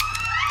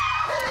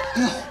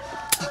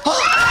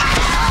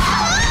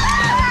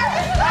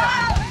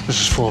 This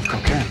is full of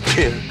cocaine.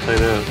 Yeah, I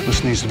know.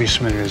 This needs to be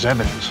submitted as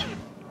evidence.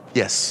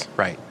 Yes,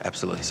 right.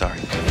 Absolutely. Sorry.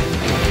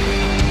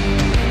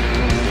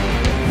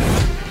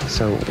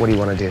 So, what do you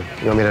want to do?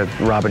 You want me to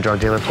rob a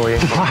drug dealer for you?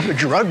 Rob a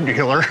drug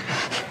dealer?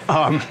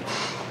 I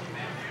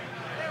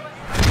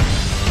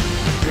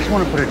just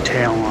want to put a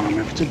tail on him.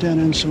 If it's a dead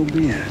end, so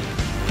be it.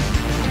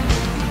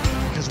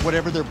 Because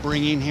whatever they're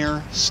bringing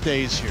here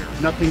stays here.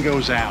 Nothing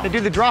goes out. They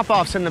do the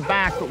drop-offs in the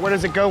back, but where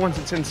does it go once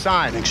it's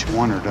inside? Makes you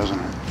wonder, doesn't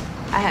it?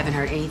 I haven't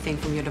heard anything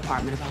from your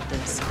department about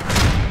this.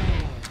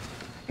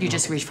 You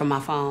just reached for my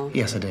phone?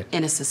 Yes, I did.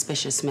 In a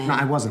suspicious manner? No,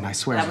 I wasn't, I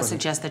swear. That would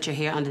suggest that you're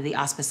here under the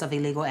auspice of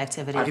illegal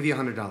activity. I'll give you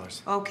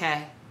 $100.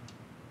 Okay.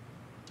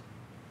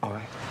 All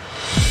right.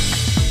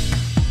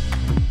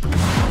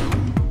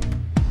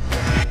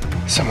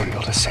 Someone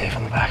built a safe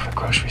in the back of a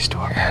grocery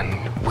store,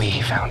 and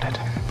we found it.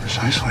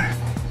 Precisely.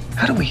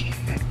 How do we,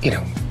 get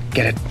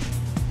it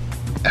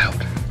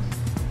out?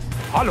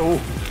 Hallo?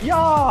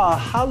 Ja,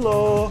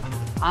 hallo.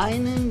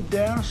 Einen,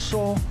 der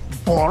so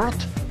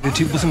bohrt? Der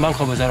Typ muss ein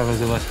Bankräuber sein oder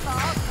sowas.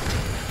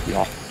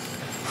 Ja,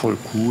 voll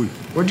cool.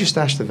 Where'd you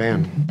stash the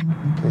van?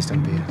 Please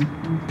don't be it.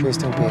 Please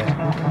don't be it.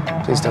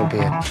 Please don't be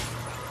it.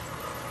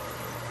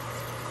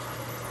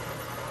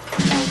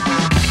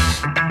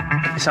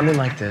 Something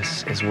like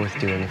this is worth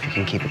doing if you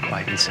can keep it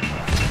quiet and simple.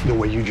 The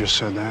way you just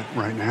said that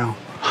right now,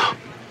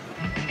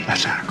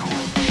 that's kinda cool.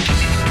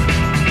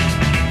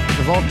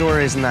 The vault door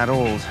isn't that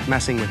old.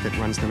 Messing with it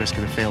runs the risk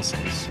of the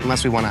fail-safes.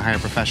 Unless we want to hire a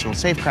professional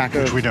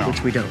safecracker. Which we don't.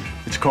 Which we don't.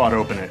 It's called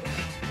open it.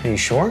 Are you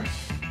sure?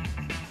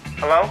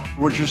 Hello?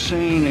 What you're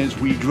saying is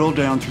we drill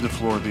down through the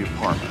floor of the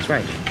apartment. That's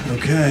right.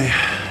 Okay,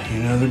 you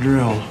know the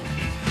drill.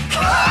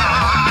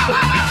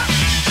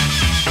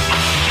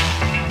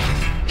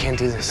 Can't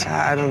do this.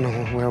 I don't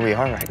know where we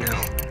are right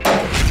now.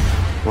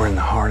 We're in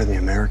the heart of the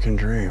American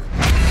dream.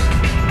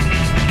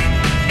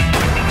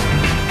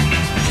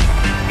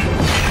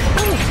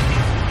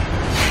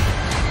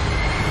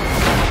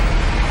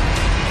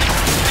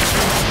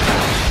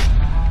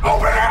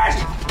 Open it!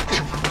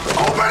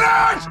 Open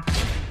it!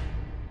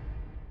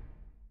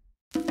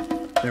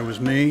 There was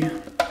me,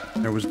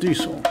 there was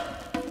Diesel,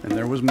 and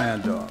there was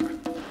Mad Dog.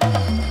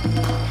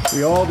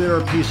 We all did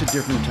our piece at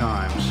different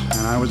times,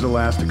 and I was the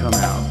last to come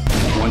out.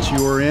 Once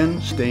you are in,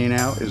 staying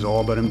out is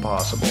all but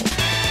impossible.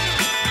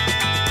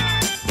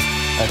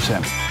 That's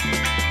him.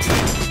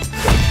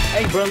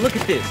 Hey, bro, look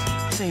at this.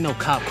 This ain't no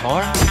cop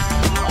car.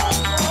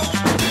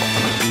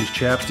 These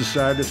chaps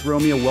decided to throw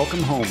me a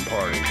welcome home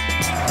party.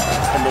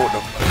 I know what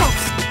the fuck.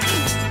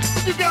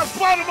 You got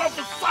bottom of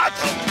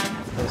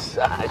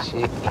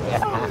Versace.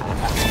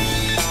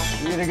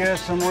 You need to get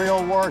us some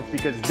real work,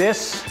 because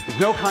this is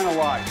no kind of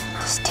life.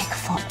 This take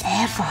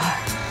forever.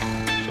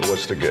 So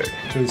what's the gig?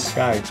 Hey,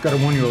 Sky, it's got a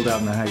 1-year-old out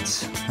in the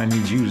Heights. I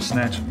need you to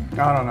snatch him.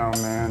 I don't know,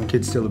 man.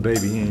 Kid's still a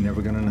baby. He ain't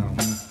never gonna know.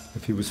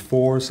 If he was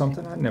 4 or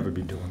something, I'd never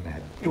be doing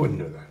that. You wouldn't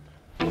do that.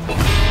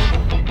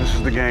 This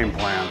is the game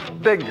plan.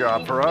 Big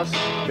job for us,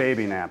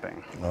 baby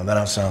napping. Well, that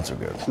don't sound so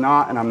good. It's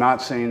not, and I'm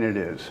not saying it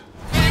is.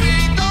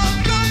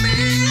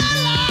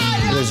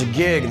 There's a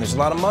gig, and there's a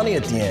lot of money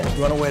at the end.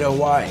 Run away to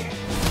Hawaii.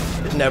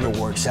 It never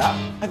works out.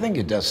 I think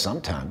it does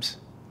sometimes.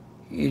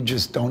 You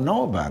just don't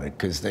know about it,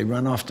 because they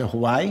run off to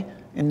Hawaii,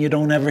 and you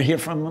don't ever hear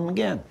from them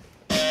again.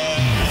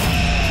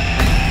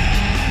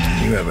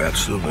 You have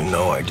absolutely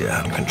no idea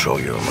how to control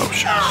your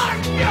emotions.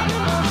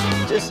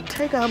 Just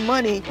take our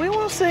money. We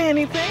won't say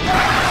anything.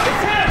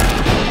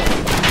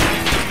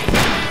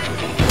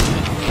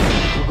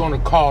 We're gonna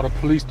call the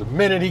police the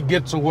minute he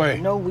gets away.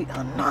 No, we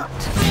are not.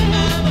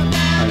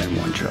 I didn't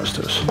want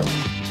justice.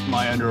 Am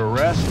I under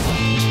arrest?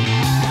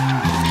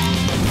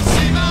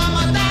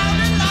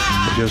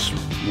 I just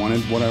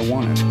wanted what I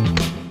wanted,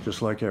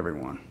 just like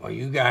everyone. Well,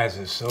 you guys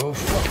are so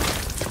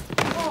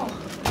Oh,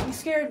 you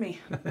scared me.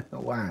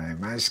 Why?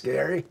 Am I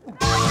scary? You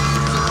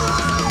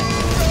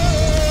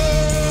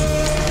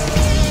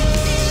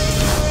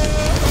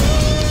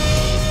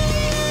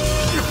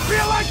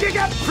feel like you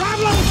got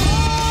problems?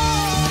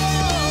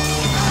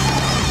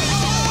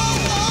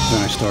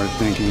 Then I started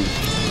thinking,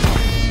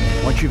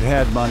 once you've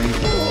had money,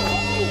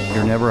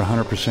 you're never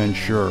 100%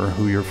 sure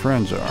who your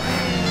friends are.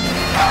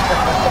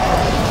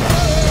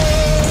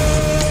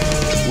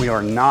 We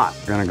are not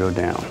gonna go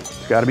down.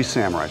 It's gotta be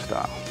samurai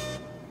style.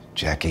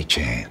 Jackie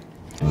Chan.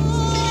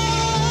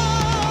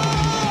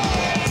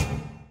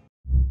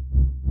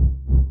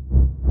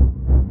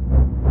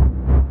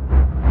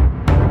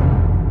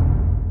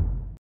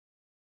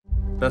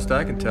 Best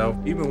I can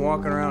tell, you've been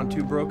walking around with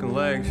 2 broken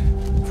legs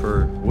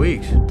for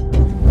weeks.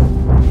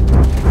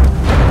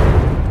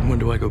 When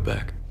do I go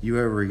back? You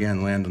ever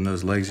again land on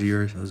those legs of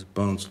yours, those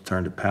bones will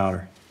turn to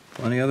powder.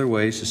 Plenty other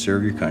ways to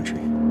serve your country.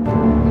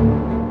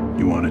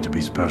 You wanted to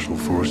be special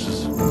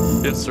forces?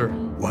 Yes, sir.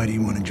 Why do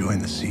you want to join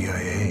the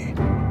CIA?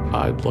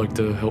 I'd like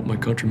to help my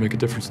country make a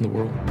difference in the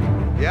world.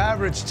 The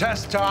average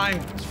test time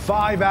is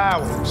 5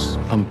 hours.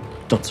 I'm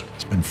done, sir.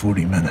 It's been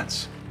 40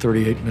 minutes.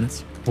 38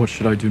 minutes. What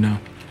should I do now?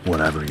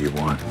 Whatever you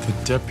want. The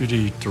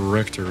deputy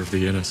director of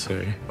the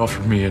NSA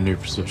offered me a new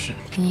position.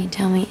 Can you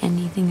tell me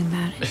anything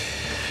about it?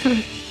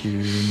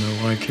 You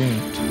know I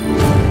can't.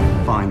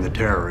 Find the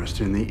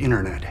terrorist in the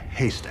internet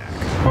haystack.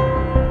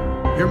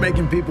 You're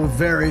making people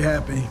very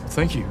happy.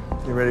 Thank you.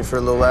 You ready for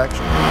a little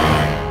action?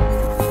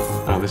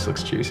 Oh, this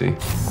looks juicy.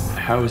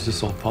 How is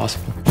this all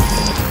possible?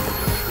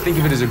 Think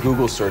of it as a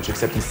Google search,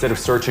 except instead of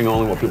searching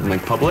only what people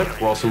make public,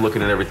 we're also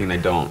looking at everything they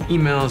don't.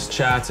 Emails,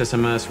 chats,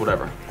 SMS,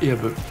 whatever. Yeah,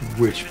 but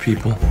which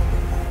people?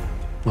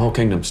 The whole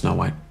kingdom, Snow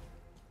White.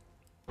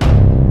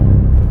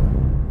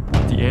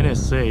 The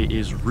NSA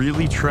is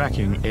really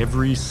tracking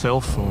every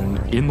cell phone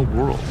in the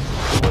world.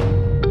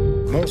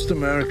 Most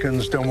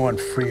Americans don't want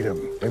freedom.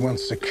 They want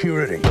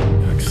security.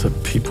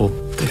 Except people,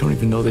 they don't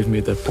even know they've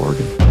made that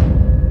bargain.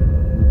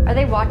 Are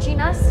they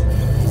watching us?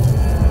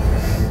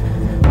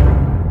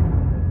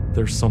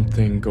 There's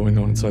something going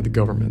on inside the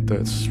government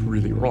that's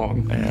really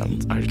wrong,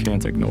 and I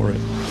can't ignore it.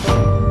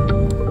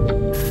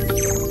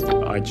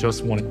 I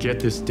just want to get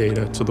this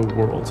data to the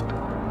world.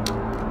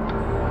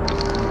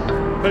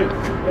 Hey.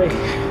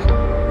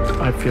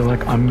 I feel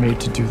like I'm made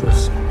to do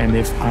this, and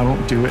if I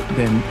don't do it,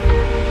 then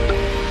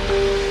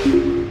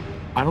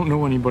I don't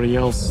know anybody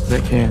else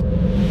that can.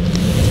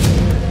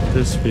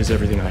 This is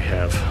everything I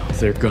have.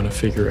 They're gonna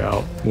figure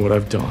out what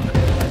I've done.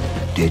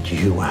 Did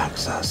you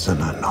access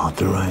an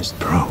unauthorized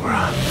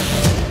program?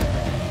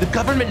 The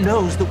government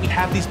knows that we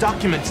have these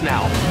documents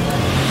now.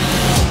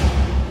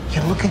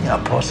 You're looking at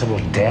a possible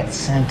death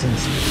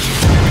sentence.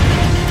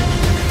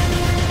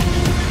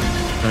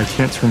 I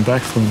can't turn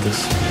back from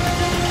this.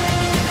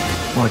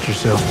 Watch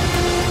yourself.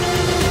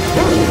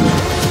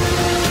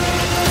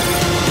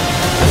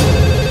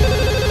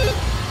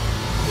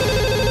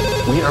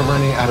 We are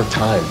running out of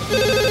time.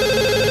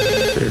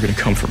 They're gonna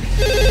come for me.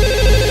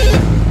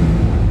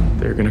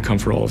 They're gonna come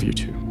for all of you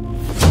too.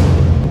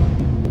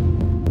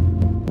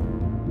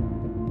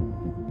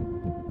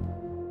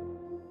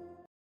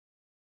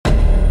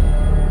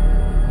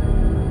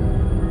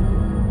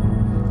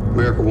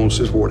 America wants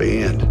this war to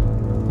end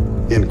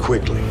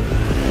quickly.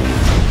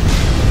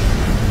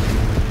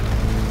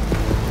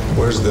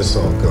 Where's this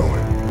all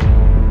going?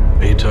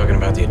 Are you talking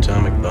about the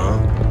atomic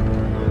bomb?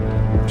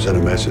 Send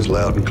a message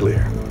loud and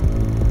clear.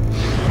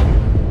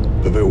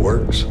 If it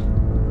works,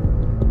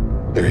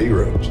 They're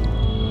heroes.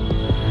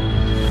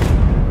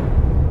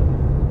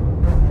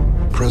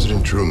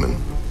 President Truman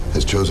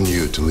has chosen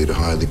you to lead a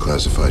highly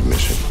classified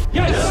mission.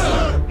 Yes,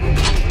 sir!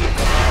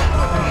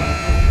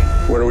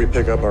 Where do we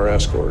pick up our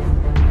escort?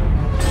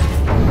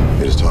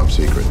 It is top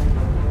secret.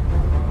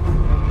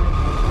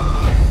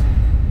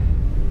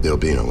 There'll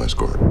be no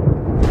escort.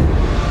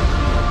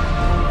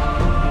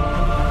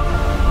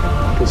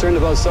 Concerned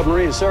about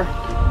submarines, sir?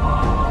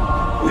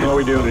 What are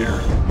we doing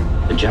here?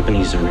 The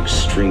Japanese are an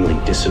extremely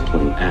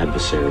disciplined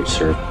adversary,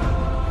 sir.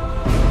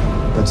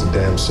 That's a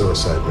damn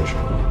suicide mission.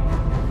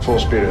 Full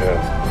speed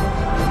ahead.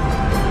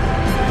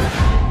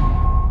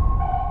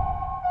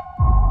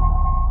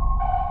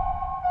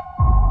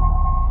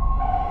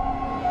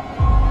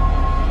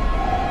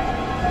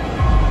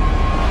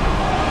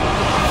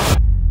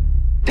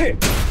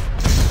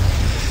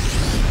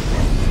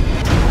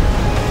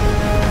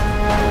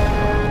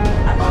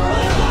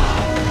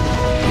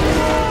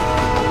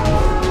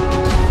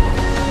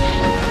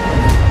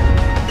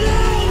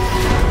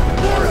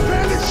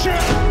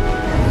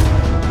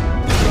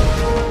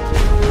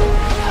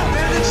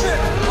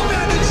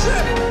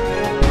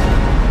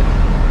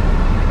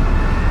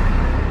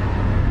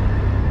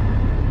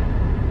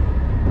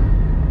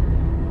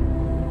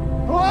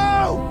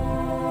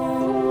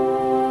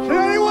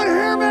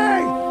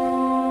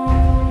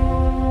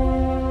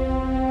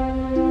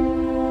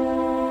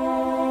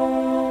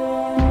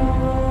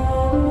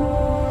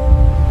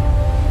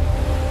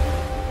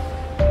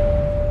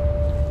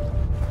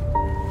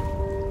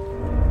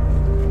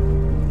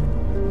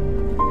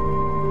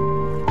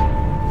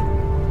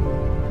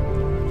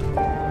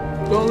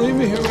 Don't leave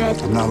me here, man.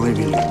 I'm not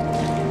leaving you.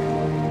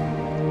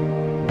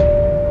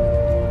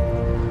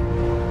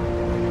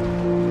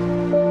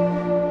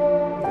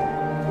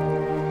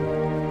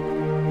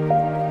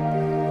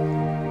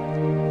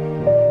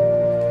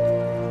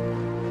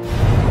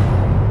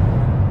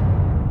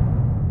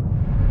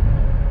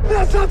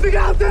 There's something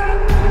out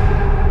there!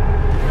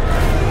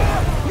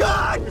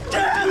 God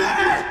damn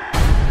it!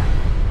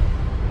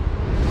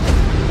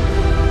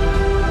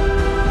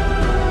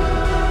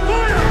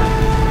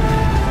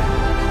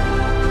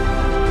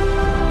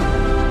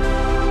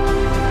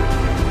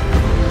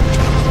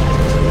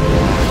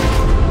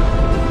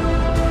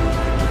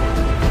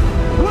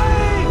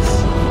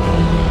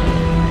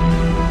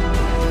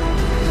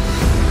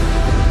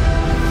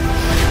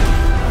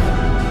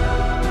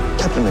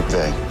 Captain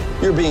McVeigh,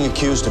 you're being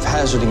accused of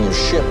hazarding your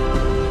ship.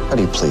 How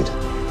do you plead?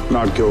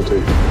 Not guilty.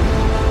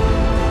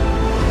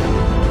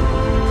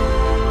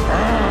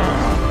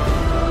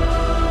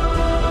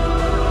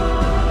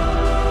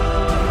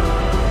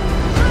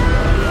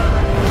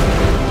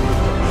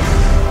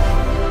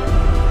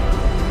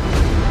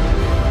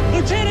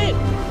 Lieutenant!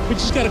 We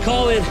just got a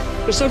call in.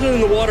 There's something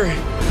in the water. There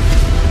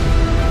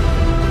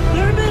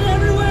are men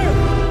everywhere!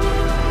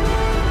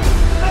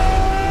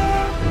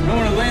 I don't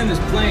want to land this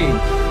plane.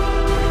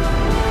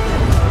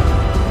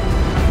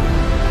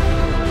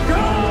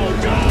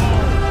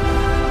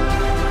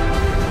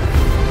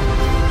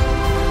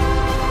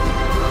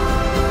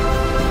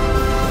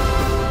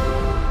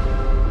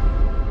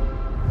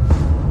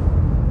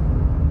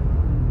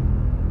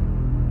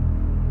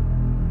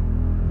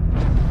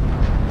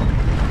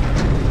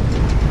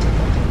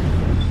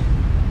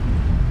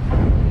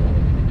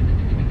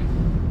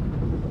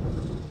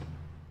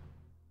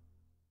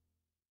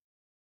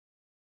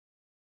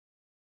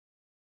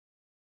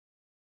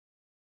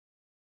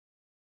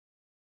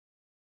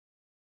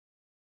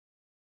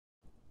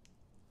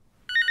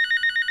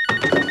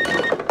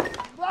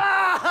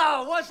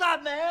 Wow, what's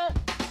up, man?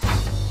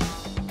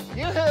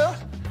 You who?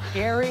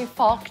 Gary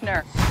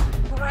Faulkner.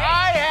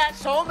 I had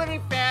so many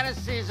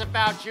fantasies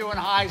about you in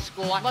high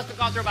school. I must have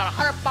gone through about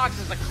 100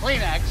 boxes of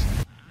Kleenex.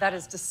 That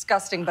is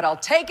disgusting, but I'll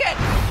take it.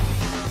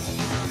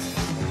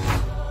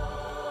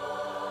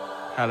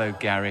 Hello,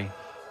 Gary.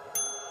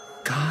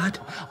 God?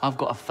 I've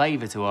got a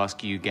favor to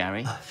ask you,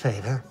 Gary. A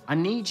favor? I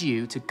need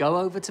you to go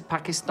over to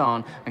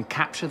Pakistan and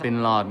capture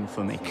Bin Laden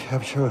for me.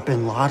 Capture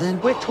Bin Laden?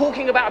 We're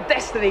talking about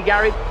destiny,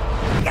 Gary.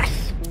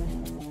 Yes!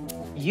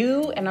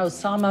 You and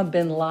Osama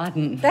bin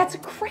Laden. That's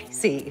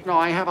crazy. No,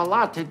 I have a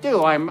lot to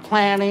do. I'm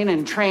planning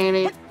and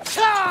training.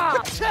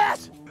 Ah!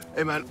 Shit!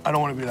 Hey, man, I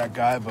don't want to be that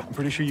guy, but I'm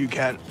pretty sure you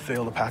can't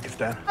sail to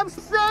Pakistan. I'm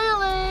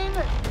sailing!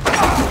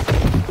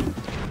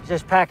 Is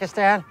this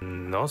Pakistan?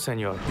 No,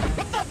 senor.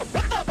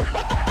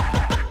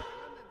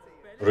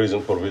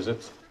 Reason for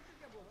visit?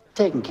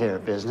 Taking care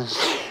of business.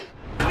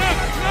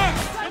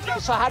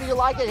 So how do you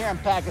like it here in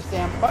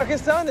Pakistan?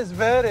 Pakistan is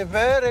very,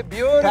 very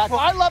beautiful.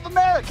 I love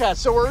America,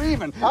 so we're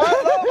even.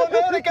 I love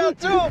America,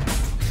 too.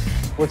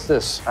 What's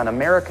this? An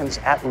American's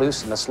at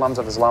loose in the slums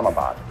of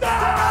Islamabad.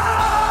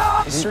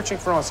 He's searching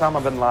for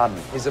Osama bin Laden.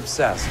 He's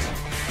obsessed.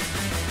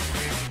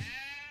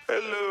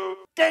 Hello.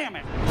 Damn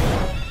it!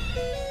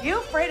 You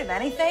afraid of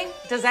anything?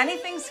 Does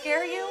anything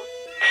scare you?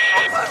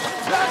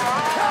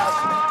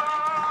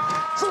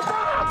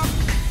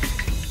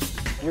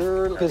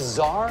 Your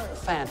bizarre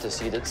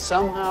fantasy that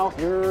somehow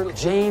you're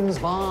James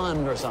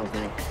Bond or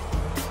something.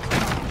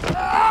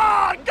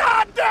 Ah,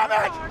 God damn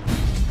it!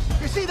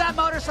 You see that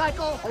that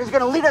motorcycle, and he's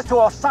gonna lead us to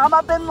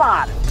Osama bin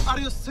Laden. Are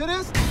you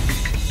serious?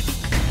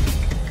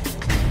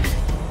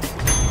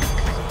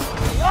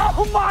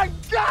 Oh my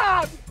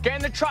God! Get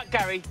in the truck,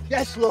 Gary.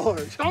 Yes,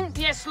 Lord. Don't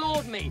yes,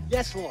 Lord me.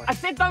 Yes, Lord. I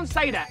said don't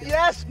say that.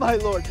 Yes, my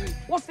Lord.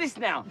 What's this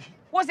now?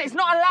 What's it? It's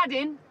not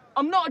Aladdin.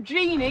 I'm not a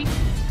genie.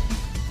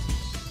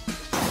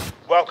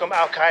 Welcome,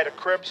 Al-Qaeda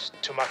Cribs,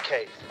 to my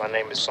cave. My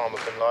name is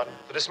Osama bin Laden.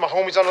 But this is my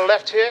homies on the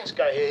left here. This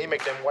guy here, he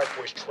make them white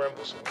boys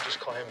tremble, so we just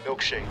call him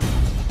Milkshake.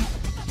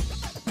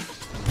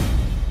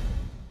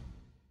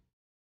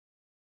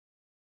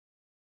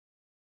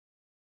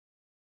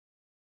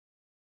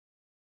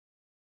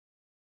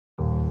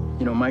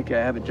 You know, Mikey, I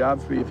have a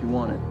job for you if you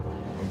want it.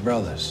 We're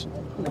brothers.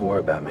 Don't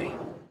worry about me.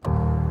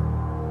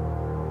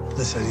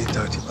 Listen, I need to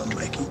talk to you about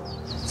Mikey.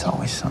 It's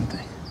always something.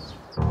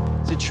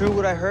 Is it true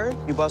what I heard?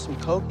 You bought some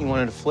coke and you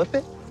wanted to flip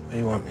it? What do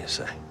you want me to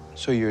say?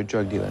 So you're a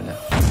drug dealer now.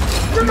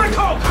 Where's my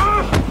coke,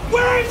 huh?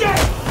 Where is it?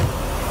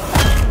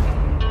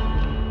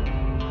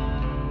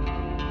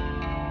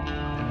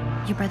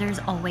 Your brother's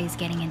always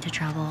getting into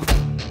trouble.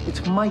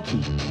 It's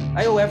Mikey.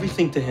 I owe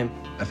everything to him.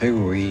 I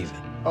figure we're even.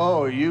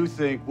 Oh, you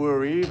think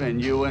we're even,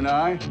 you and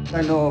I?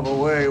 I know of a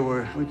way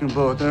where we can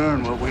both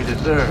earn what we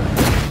deserve.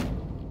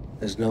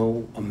 There's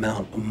no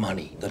amount of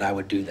money that I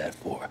would do that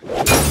for.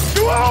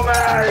 You owe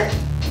me!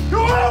 You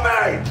owe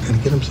me!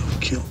 Gonna get himself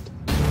killed.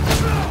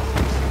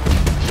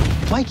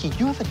 Mikey,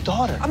 you have a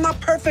daughter. I'm not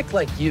perfect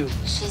like you.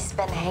 She's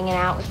been hanging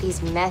out with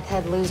these meth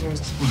head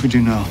losers. What do we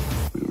do now?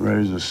 We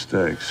raise the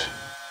stakes.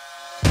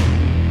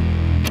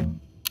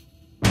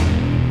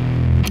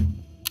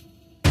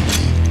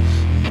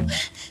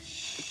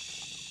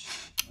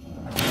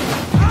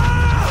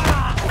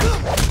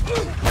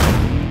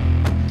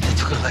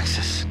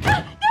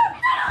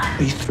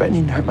 Are you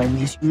threatening to hurt my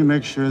niece? You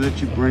make sure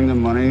that you bring the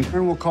money,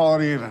 and we'll call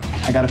it even.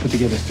 I gotta put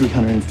together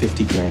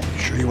 350 grand.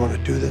 Sure you want to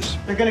do this?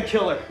 They're gonna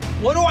kill her.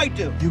 What do I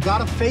do? You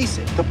gotta face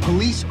it. The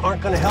police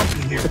aren't gonna help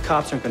you here. The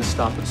cops aren't gonna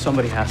stop it.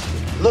 Somebody has to.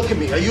 Look at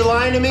me. Are you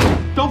lying to me?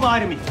 Don't lie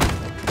to me.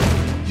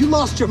 You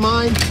lost your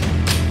mind?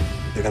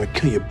 They're gonna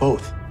kill you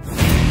both.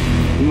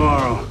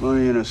 Tomorrow,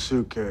 money in a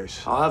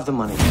suitcase. I'll have the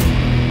money.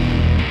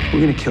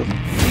 We're gonna kill them.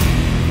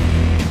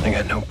 I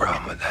got no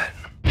problem with that.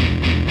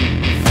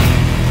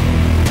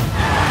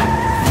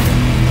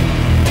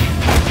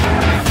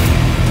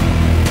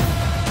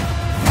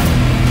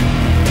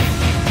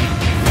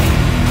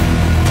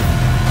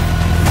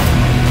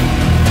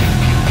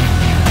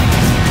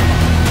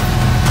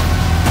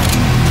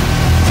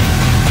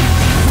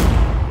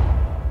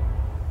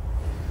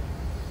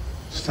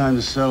 It's time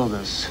to settle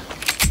this.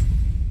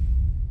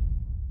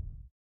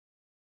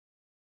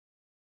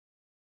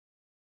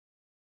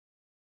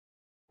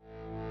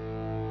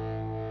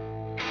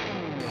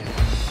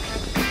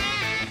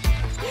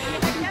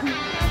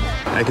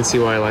 I can see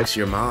why he likes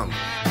your mom.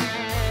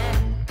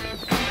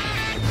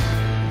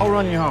 I'll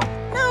run you home.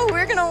 No,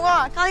 we're gonna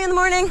walk. Call you in the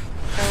morning.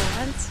 There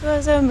once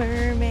was a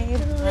mermaid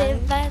who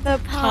lived by the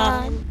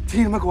pond.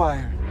 Tina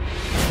McGuire.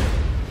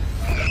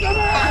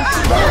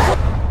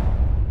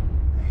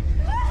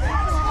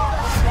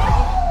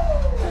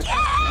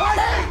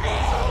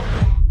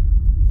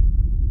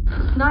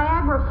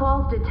 Niagara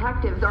Falls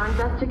detectives are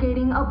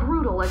investigating a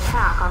brutal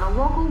attack on a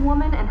local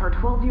woman and her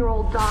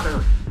 12-year-old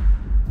daughter.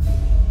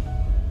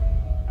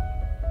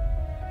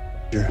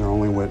 You're our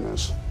only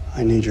witness.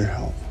 I need your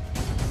help.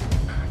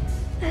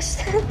 This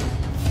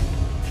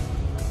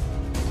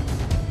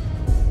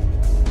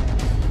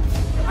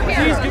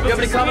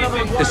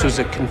was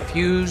a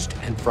confused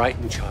and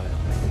frightened child.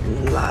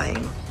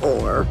 Lying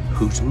whore.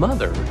 Whose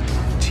mother,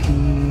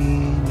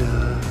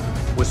 Tina,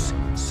 was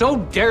so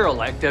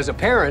derelict as a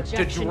parent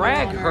to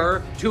drag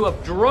her to a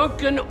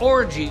drunken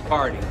orgy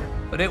party.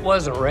 But it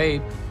wasn't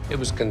rape, it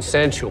was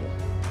consensual.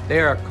 They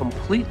are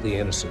completely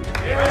innocent.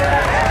 Can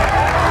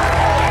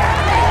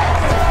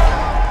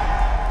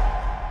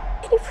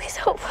you please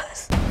help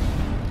us?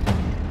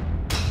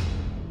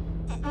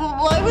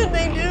 Why would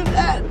they do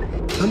that?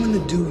 I'm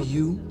gonna do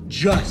you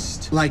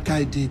just like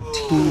I did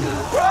Tina.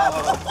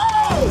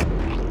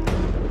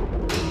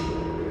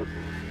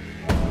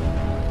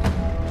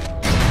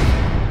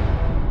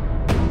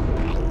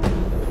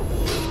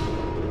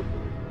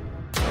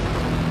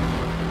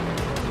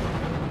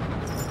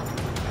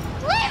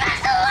 Leave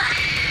us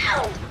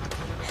alone!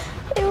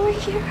 They were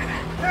here.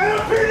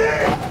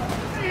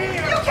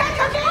 You can't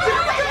come here!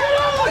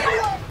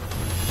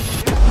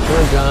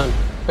 Sure, John.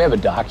 We have a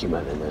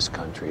document in this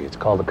country. It's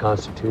called the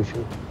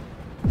Constitution.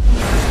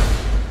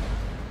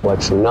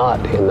 What's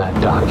not in that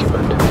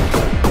document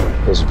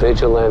is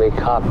vigilante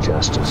cop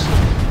justice.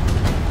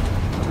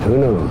 Who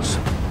knows?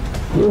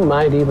 You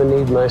might even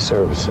need my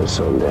services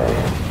someday.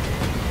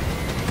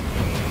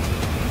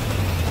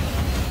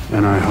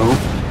 And I hope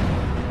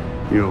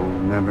you'll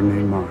never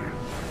need mine.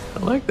 I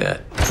like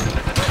that.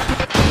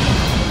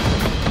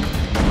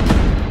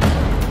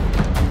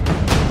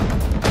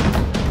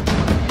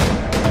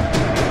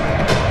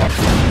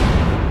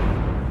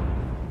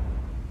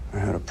 I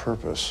had a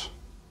purpose: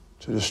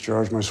 to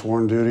discharge my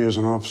sworn duty as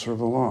an officer of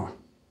the law.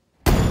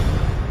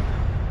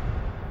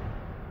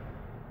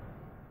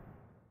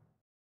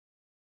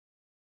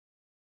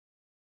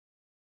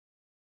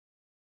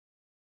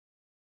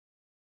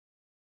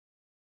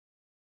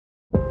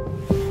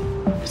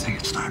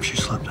 last time she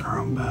slept in her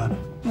own bed?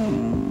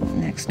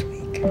 Next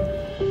week.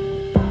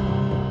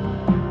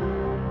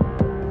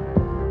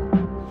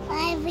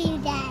 Love you,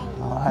 Dad.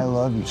 Oh, I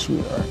love you,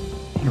 sweetheart.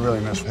 You really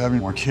miss having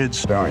more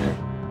kids, don't you?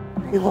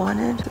 We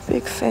wanted a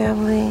big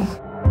family.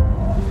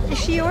 Is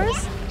she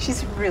yours?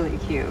 She's really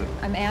cute.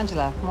 I'm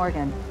Angela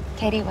Morgan.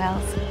 Katie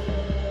Wells.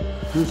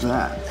 Who's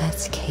that?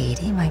 That's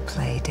Katie, my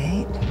play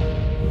date.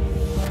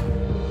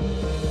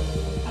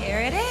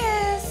 Here it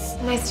is.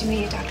 Nice to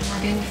meet you, Dr.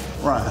 Morgan.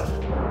 Right.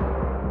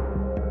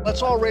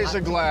 Let's all raise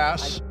a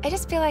glass. I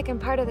just feel like I'm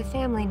part of the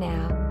family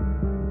now.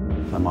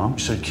 My mom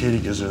said Katie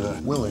gives her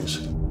the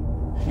willies.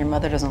 Your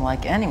mother doesn't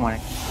like anyone.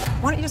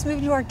 Why don't you just move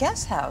into our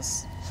guest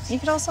house? You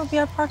could also be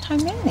our part-time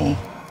nanny.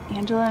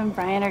 Angela and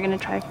Brian are gonna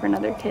try for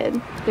another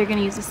kid. They're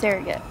gonna use a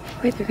surrogate.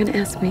 Wait, they're gonna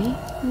ask me?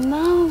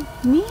 No,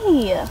 me.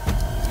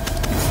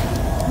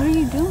 What are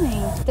you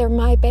doing? They're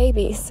my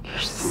babies. You're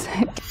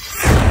sick.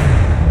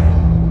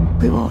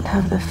 We won't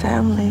have the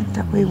family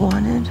that we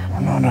wanted.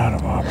 I'm not out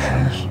of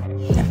options.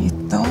 Have you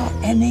thought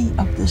any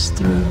of this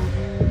through?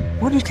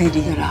 What did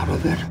Katie get out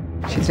of it?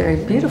 She's very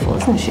beautiful,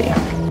 isn't she?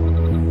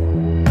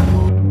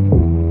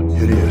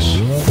 Hideous.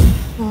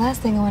 The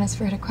last thing I want is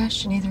for her to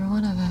question either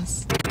one of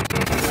us.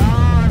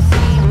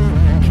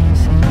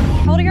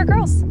 How old are your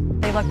girls?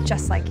 They look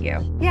just like you.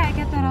 Yeah, I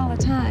get that all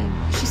the time.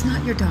 She's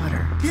not your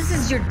daughter. This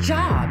is your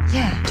job.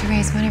 Yeah, to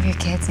raise one of your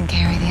kids and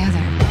carry the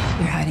other.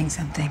 You're hiding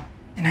something,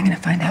 and I'm gonna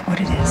find out what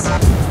it is.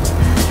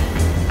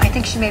 I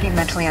think she may be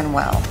mentally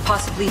unwell,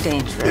 possibly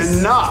dangerous.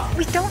 Enough!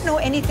 We don't know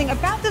anything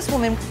about this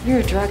woman. You're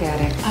a drug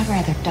addict. I'd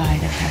rather die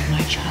than have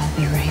my child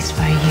be raised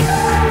by you.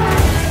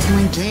 You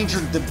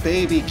endangered the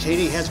baby.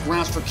 Katie has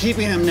grounds for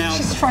keeping him now.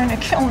 She's trying to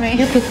kill me.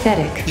 You're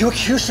pathetic. You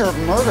accuse her of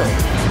murder.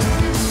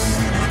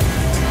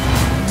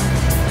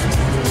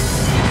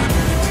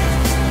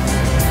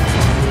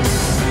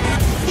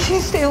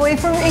 Stay away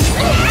from me.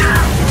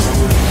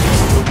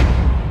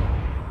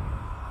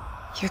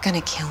 You're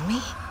gonna kill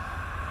me?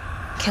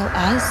 Kill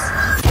us?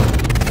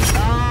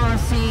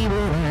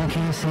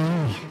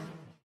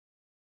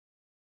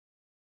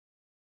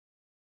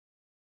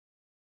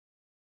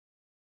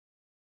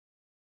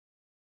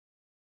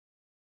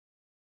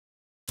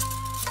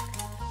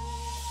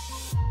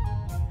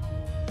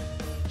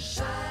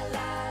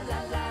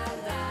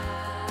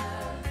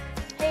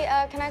 Hey,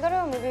 can I go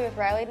to a movie with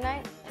Riley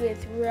tonight?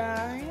 With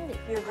Riley?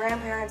 Your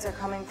grandparents are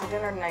coming for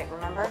dinner tonight,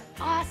 remember?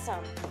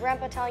 Awesome.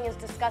 Grandpa telling his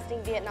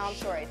disgusting Vietnam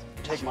stories.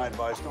 Take my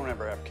advice, don't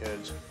ever have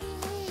kids.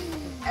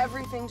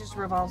 Everything just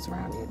revolves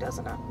around you,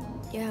 doesn't it?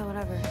 Yeah,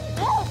 whatever.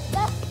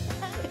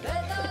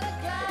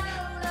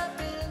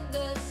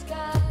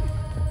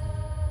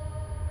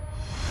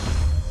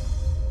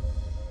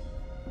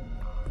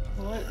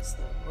 What is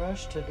the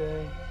rush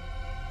today?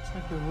 It's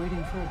like we're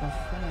waiting for a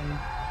buffet.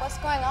 What's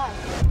going on?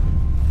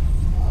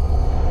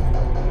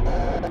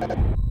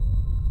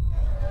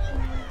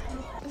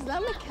 Is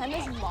that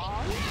McKenna's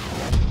mom?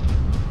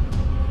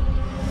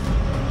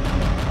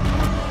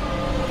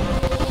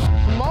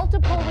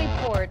 Multiple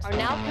reports are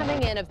now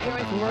coming in of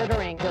parents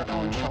murdering their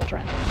own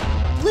children.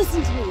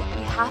 Listen to me. We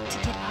have to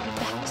get out of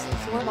the house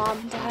before Mom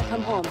and Dad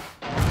come home.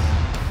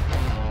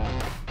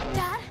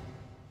 Dad?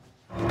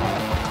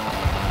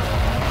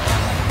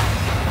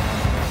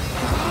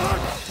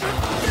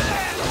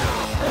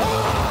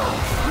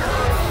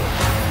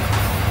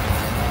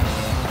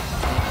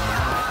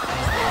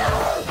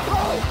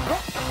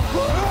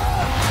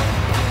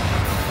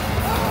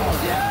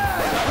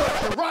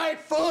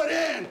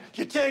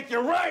 You take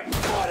your right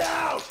foot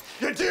out.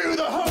 You do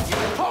the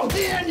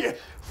hokey and you.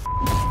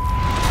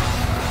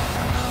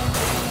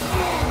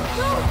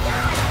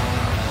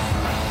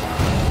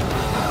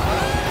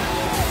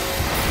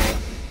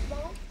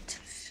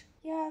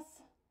 Yes,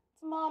 it's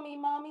Mommy.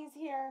 Mommy's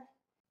here.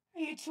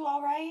 Are you two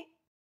all right?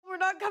 We're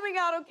not coming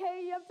out,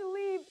 okay? You have to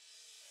leave.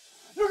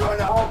 You're going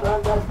to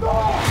open this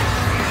door!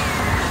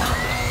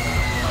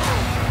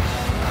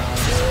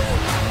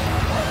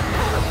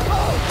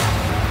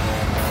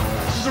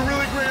 This is a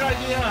really great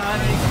idea,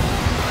 honey.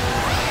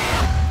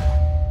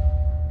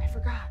 I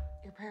forgot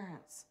your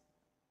parents.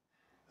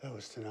 That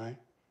was tonight.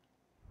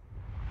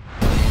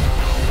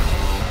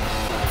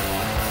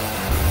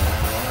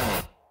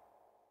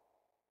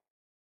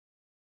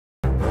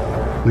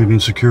 Leaving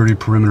security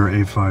perimeter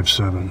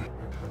A57.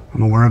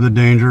 I'm aware of the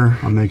danger.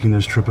 I'm making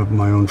this trip of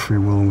my own free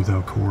will and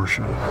without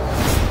coercion.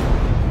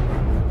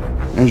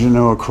 As you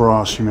know,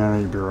 across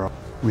Humanity Bureau,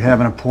 we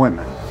have an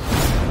appointment.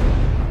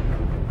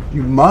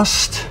 You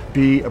must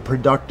be a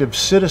productive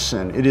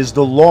citizen. It is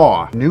the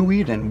law. New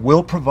Eden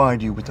will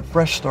provide you with the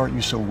fresh start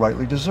you so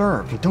rightly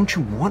deserve. Hey, don't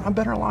you want a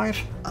better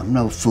life? I'm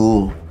no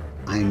fool.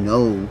 I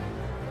know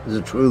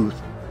the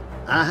truth.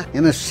 I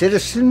am a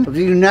citizen of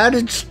the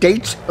United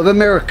States of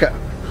America.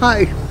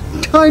 I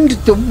dined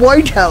at the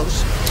White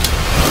House.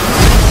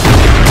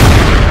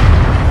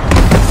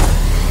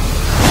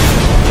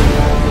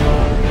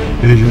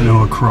 Agent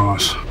Noah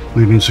Cross,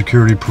 leaving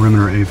security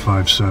perimeter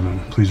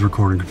A57. Please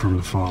record and confirm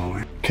the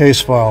following.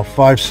 Case file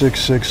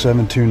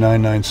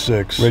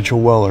 566-72996. Rachel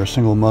Weller,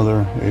 single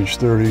mother, age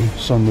 30,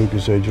 son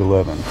Lucas, age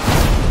 11.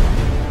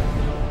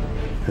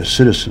 As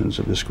citizens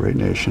of this great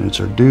nation, it's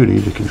our duty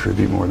to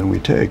contribute more than we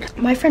take.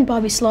 My friend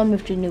Bobby Sloan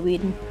moved to New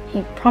Eden.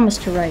 He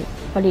promised to write,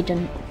 but he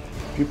didn't.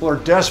 People are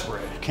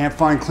desperate. Can't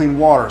find clean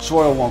water.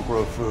 Soil won't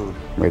grow food.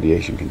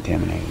 Radiation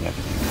contaminated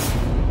everything.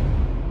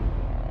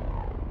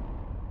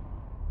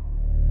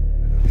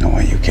 No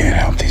way, you can't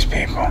help these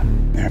people.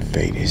 Their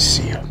fate is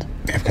sealed.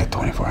 They've got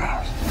 24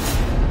 hours.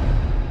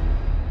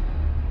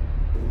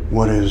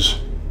 What is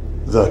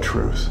the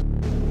truth?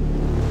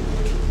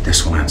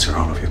 This will answer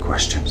all of your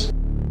questions.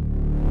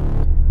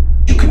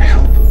 You can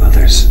help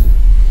others.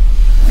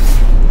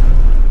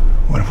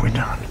 What have we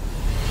done?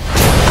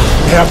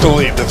 We have to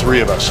leave, the three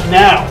of us.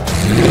 Now!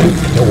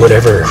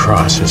 Whatever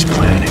Cross is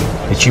planning,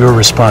 it's your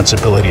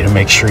responsibility to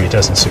make sure he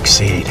doesn't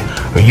succeed,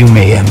 or you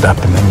may end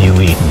up in the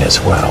New Eden as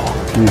well.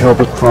 Can you help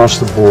us cross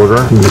the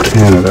border into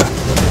Canada?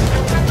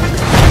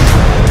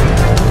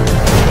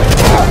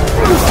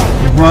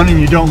 You run and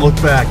you don't look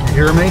back, you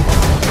hear me?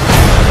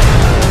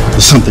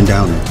 There's something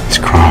down there. It's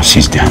Cross,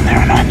 he's down there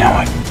and I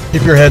know it.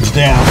 Keep your heads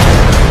down.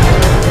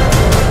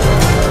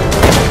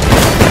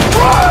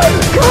 Run!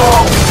 Go!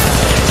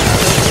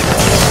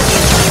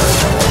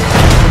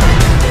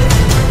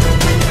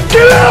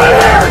 Get out of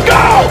here! Go!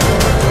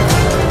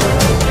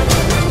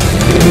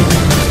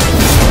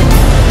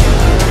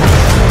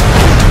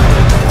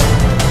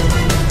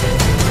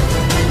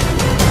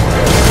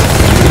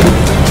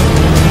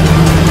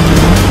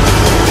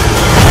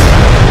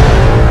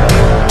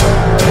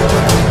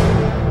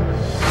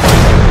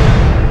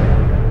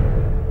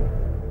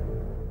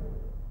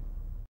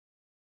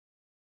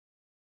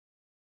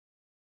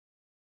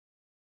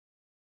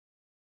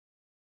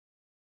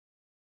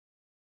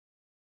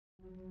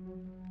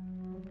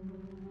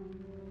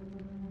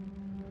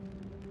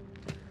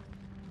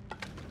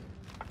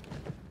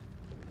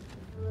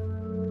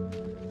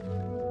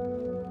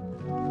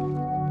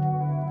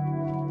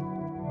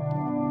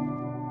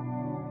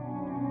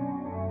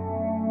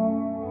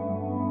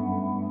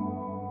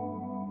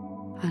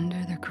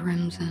 Under the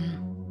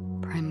crimson,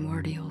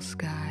 primordial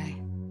sky,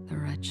 the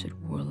wretched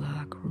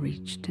warlock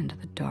reached into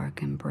the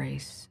dark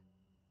embrace.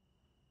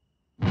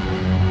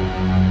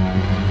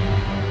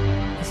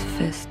 His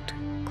fist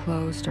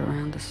closed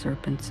around the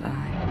serpent's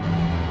eye.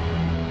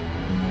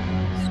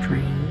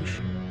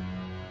 Strange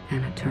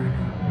and eternal.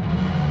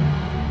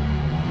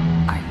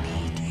 I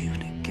need you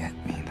to get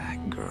me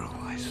that girl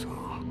I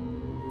saw.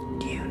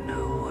 Do you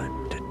know what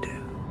to do?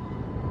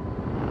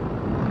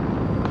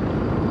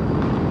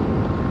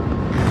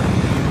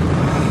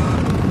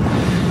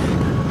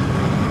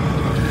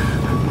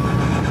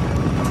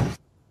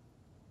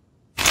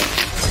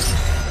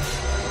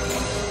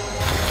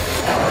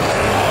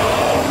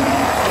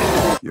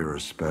 You're a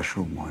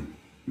special one,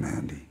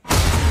 Mandy.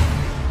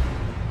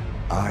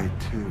 I,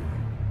 too,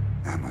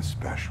 am a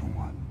special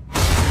one.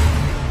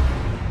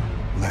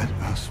 Let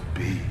us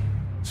be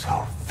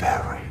so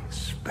very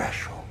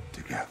special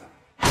together.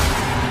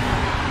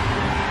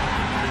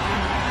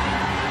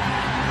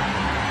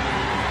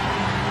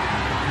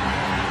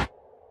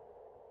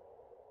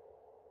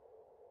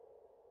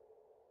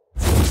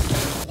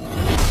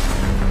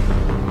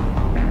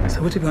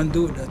 So what you gonna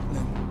do with that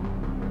thing?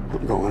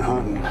 I'm going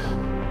hunting.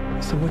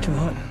 So what you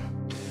hunting?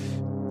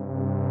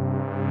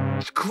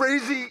 It's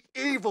crazy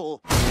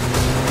evil.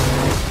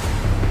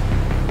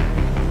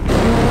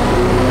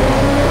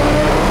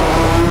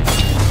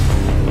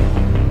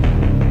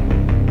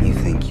 You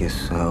think you're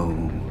so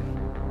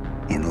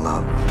in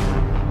love?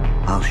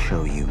 I'll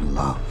show you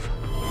love.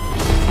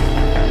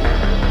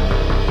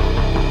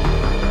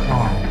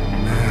 Oh,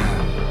 man.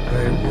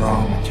 They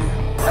wronged you.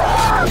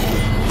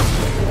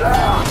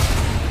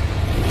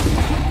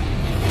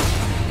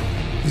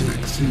 You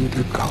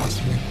exuded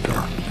cosmic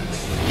darkness.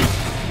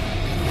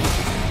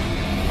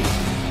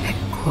 It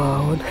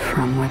glowed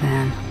from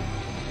within,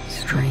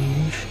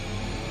 strange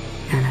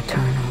and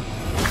eternal.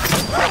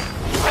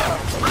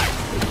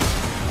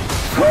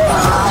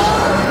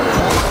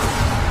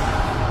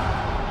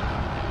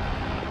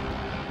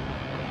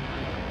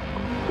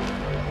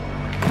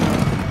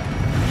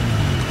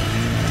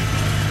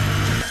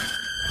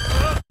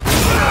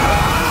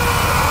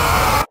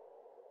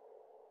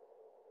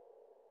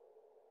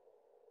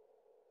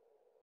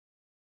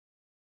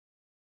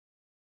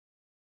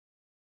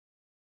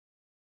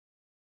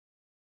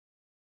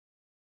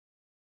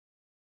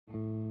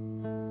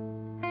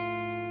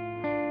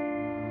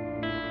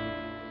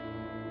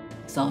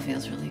 This all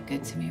feels really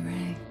good to me,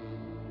 Ray.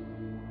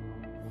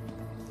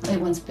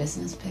 Like, once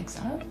business picks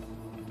up,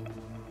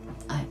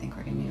 I think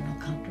we're gonna be real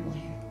comfortable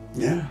here.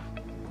 Yeah,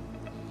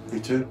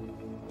 me too.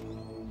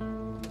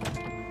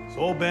 So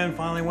old Ben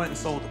finally went and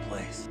sold the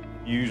place.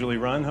 You usually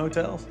run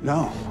hotels?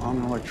 No, I'm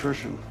an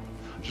electrician.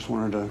 I just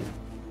wanted to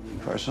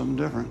try something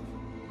different.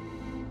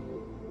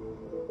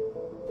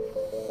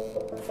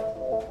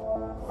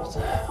 What the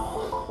hell?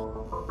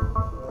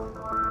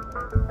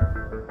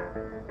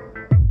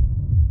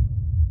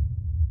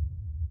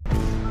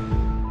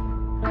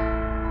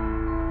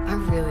 I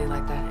really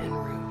like that inn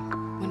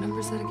room. What number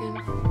is that again?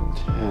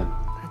 10.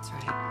 That's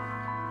right.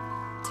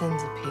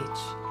 10's a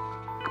peach.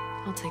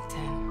 I'll take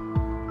 10.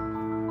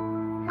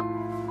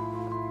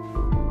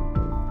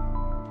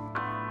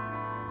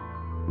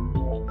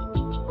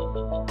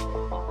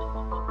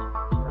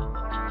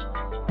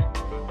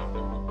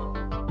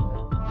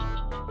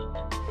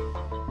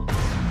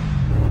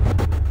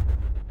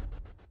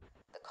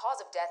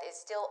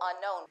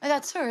 unknown.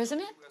 That's her, isn't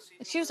it?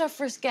 She was our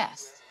first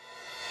guest.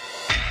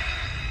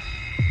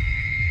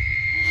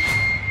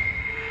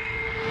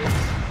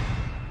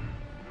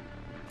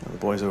 Well, the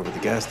boys over at the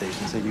gas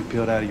station said you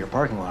peeled out of your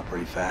parking lot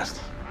pretty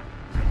fast.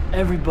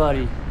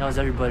 Everybody knows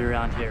everybody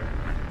around here,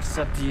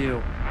 except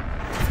you.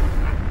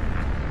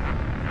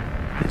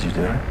 Did you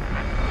do it?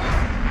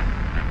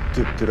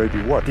 Did I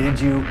do what? Did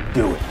you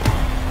do it?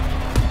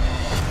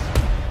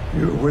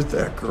 You were with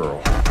that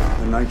girl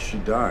the night she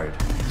died.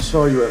 I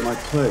saw you at my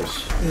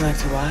place. You like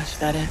to watch,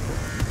 that it?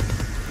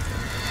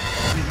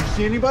 Did you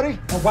see anybody?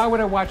 Well, why would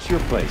I watch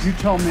your place? You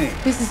tell me.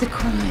 This is a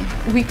crime.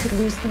 We could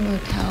lose the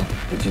motel.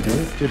 Did you do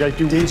it? Did I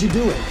do it? Did you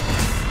do it?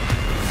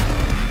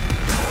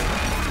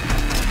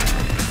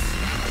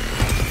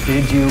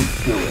 Did you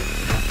do it?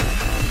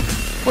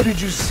 What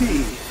did you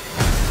see?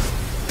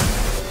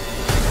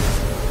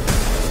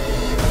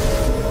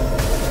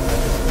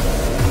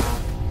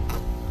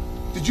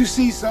 Did you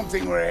see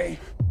something, Ray?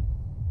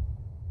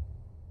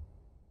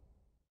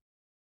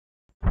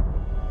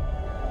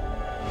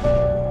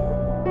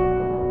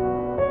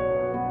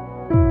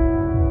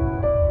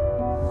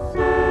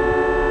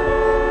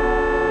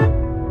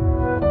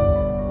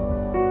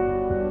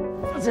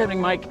 What's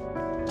happening, Mike?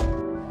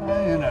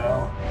 You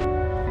know.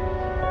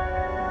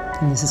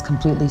 And this is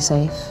completely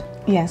safe?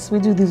 Yes, we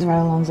do these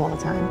ride-alongs all the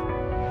time.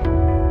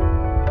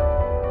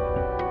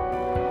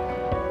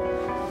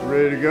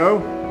 Ready to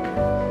go?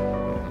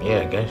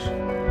 Yeah, I guess.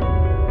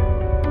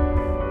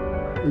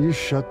 Will you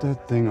shut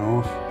that thing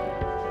off?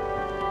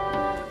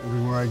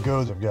 Everywhere I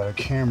go, they've got a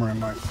camera in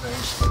my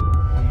face.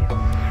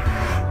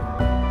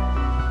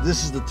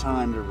 This is the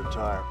time to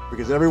retire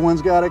because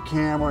everyone's got a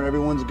camera and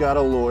everyone's got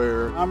a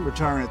lawyer. I'm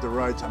retiring at the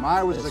right time.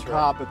 I was the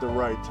cop at the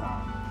right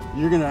time.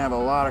 You're gonna have a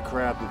lot of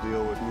crap to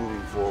deal with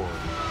moving forward.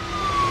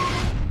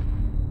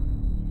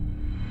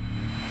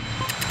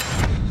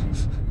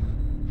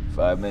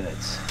 "5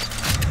 minutes.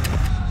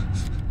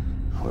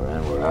 We're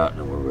in, we're out,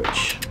 and we're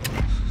rich."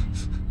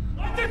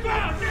 On the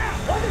ground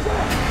now! On the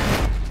ground!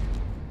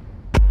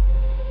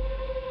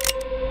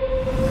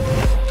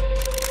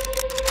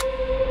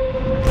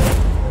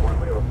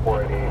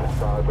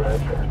 Progress,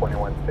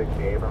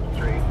 2160 Abrams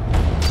Street.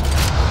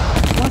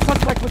 One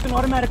suspect with an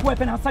automatic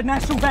weapon outside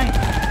National Bank.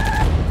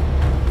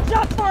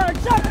 Shots fired!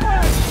 Shots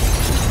fired!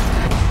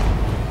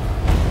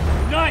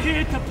 We're not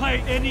here to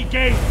play any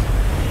game.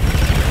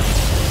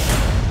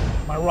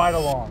 My ride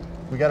along.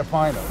 We gotta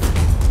find him.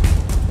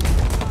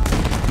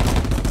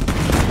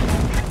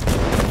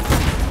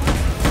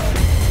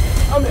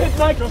 I'm hit,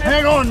 Mike. Just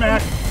hang on,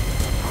 Mac.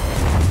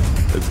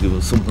 Let's give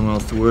us something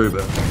else to worry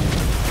about.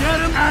 Get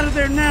him out of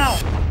there now!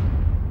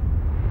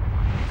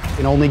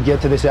 And only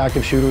get to this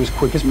active shooter as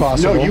quick as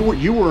possible. No,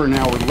 you were an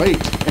hour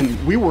late,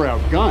 and we were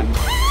outgunned.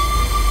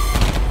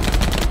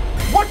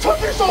 What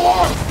took you so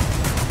long?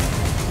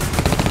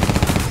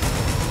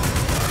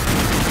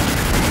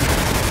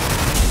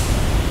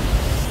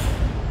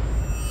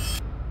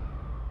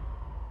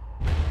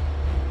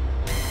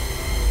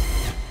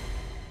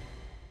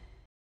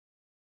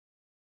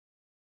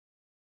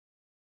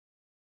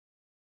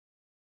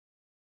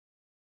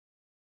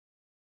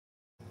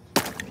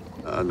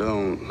 I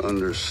don't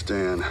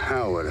understand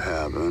how it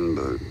happened,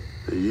 but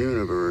the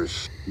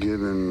universe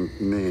giving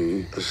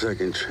me a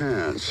second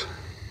chance.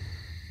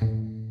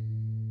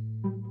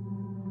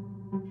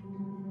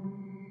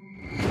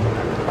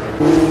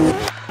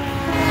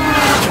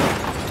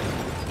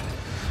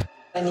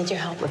 I need your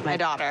help with my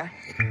daughter.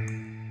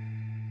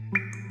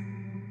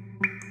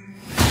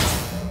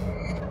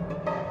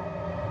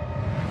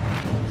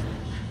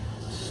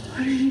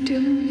 What are you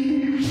doing here?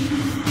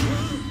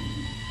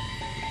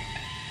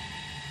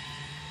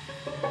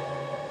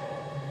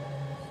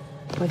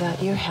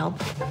 Without your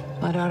help,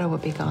 my daughter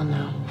would be gone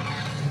now.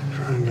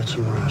 Try and get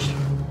some rest.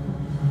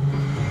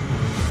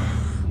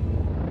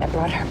 I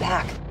brought her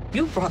back.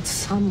 You brought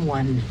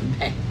someone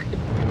back.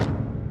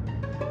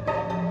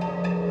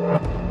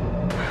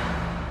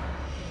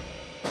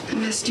 I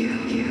missed you.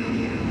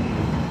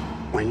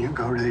 When you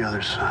go to the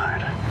other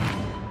side,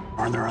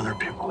 are there other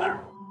people there?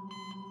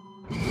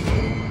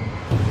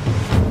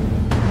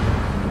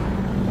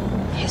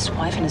 His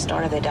wife and his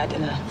daughter, they died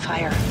in a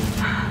fire.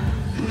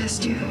 I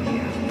missed you.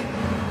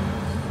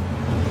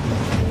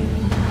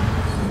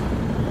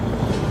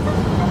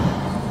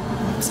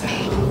 It's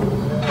me.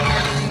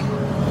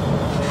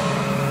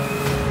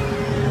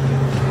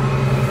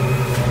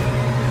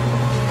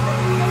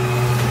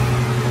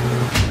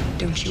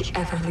 Don't you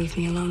ever leave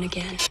me alone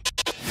again.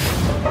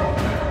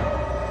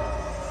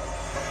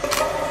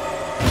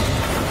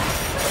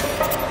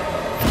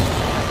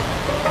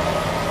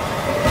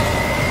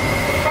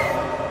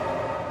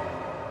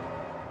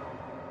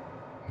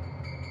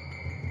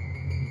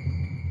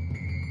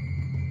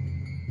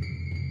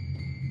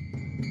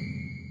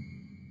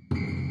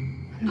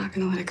 I'm not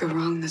gonna let it go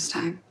wrong this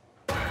time.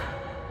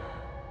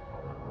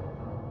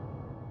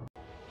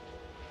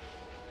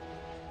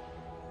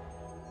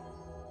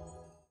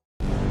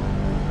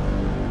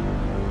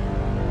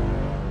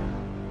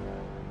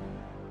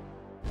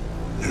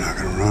 You're not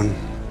gonna run,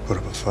 put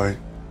up a fight.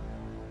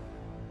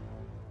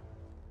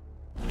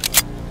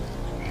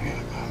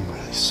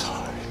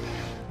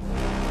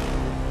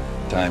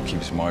 Time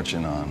keeps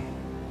marching on.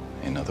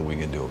 Ain't nothing we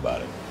can do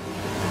about it.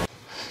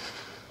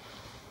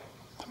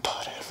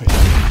 About everything.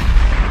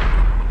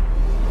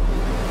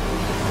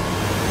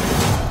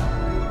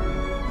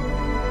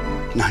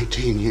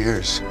 19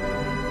 years.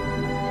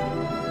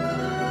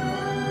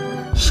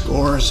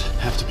 Scores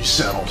have to be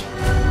settled.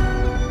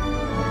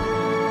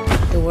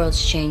 The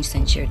world's changed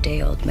since your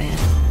day, old man.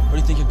 Where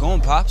do you think you're going,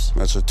 Pops?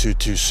 That's a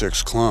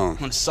 226 clone.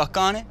 Want to suck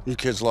on it? You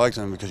kids like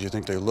them because you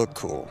think they look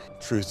cool.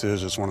 Truth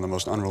is, it's one of the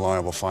most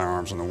unreliable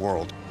firearms in the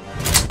world.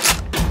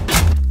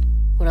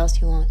 What else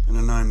do you want? And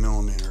a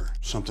 9mm,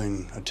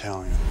 something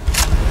Italian.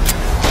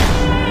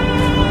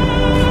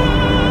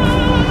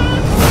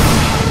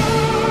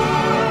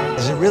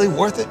 Is it really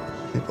worth it?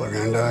 People are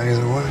gonna die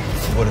either way.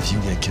 What if you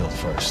get killed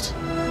first?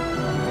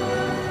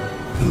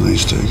 At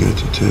least I get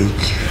to take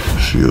a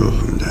few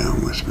of them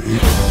down with me.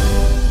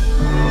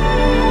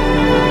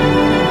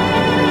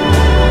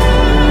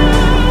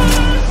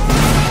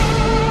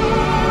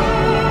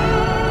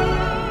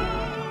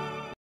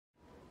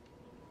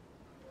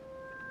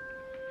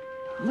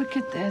 Look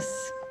at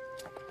this.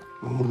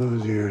 All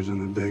those years in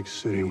the big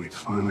city, we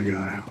finally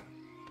got out.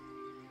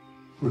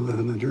 We're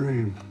living the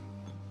dream.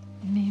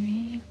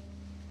 Maybe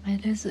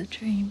it is a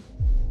dream.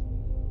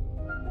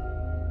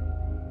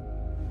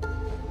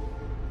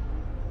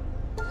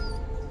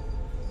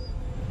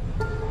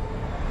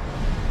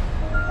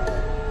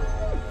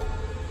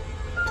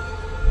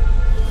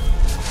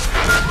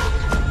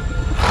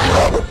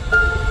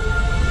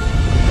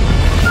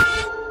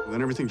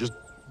 Then everything just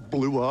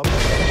blew up.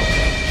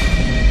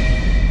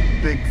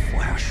 Big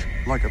flash,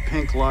 like a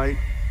pink light.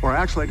 Or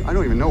actually, I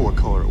don't even know what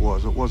color it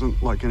was. It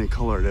wasn't like any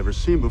color I'd ever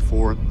seen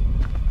before.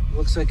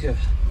 Looks like a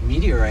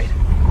meteorite.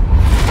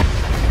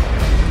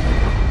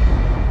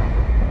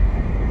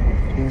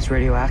 You think it's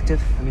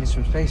radioactive? I mean, it's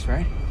from space,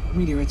 right?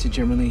 Meteorites are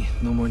generally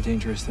no more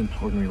dangerous than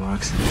ordinary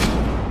rocks.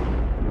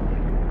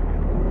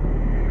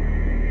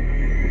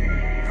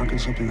 How can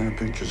something that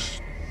big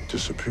just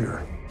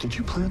disappear? Did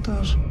you plant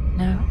those?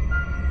 No.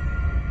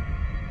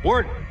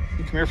 Ward,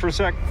 you come here for a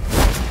sec.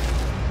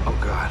 Oh,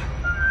 God.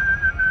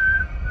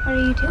 What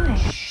are you doing?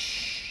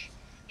 Shh.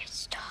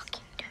 It's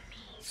talking to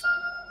me.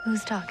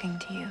 Who's talking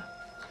to you?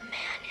 A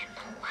man in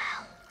the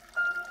well.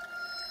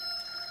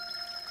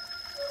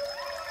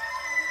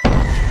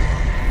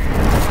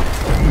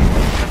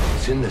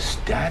 It's in the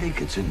static,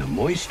 it's in the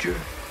moisture.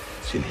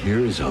 It's in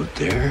here, is out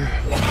there.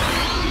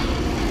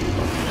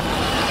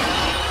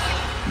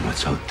 And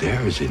what's out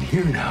there is in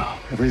here now.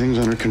 Everything's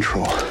under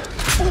control.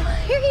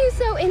 Why are you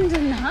so in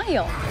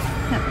denial?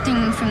 That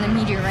thing from the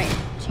meteorite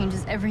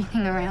changes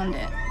everything around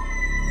it.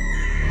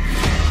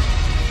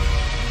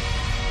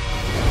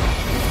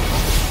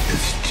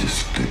 It's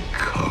just the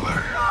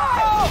color.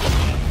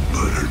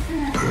 But it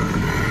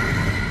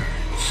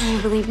burns. Do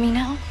you believe me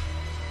now?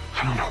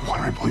 I don't know what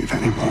I believe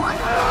anymore.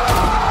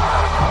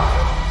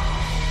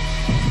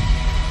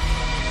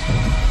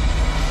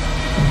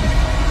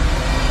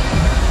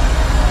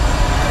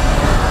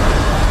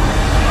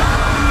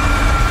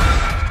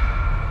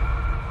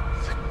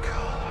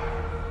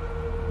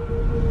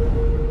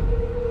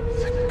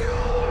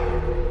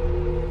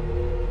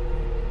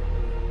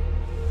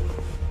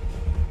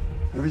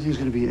 Everything's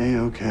gonna be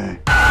A-okay.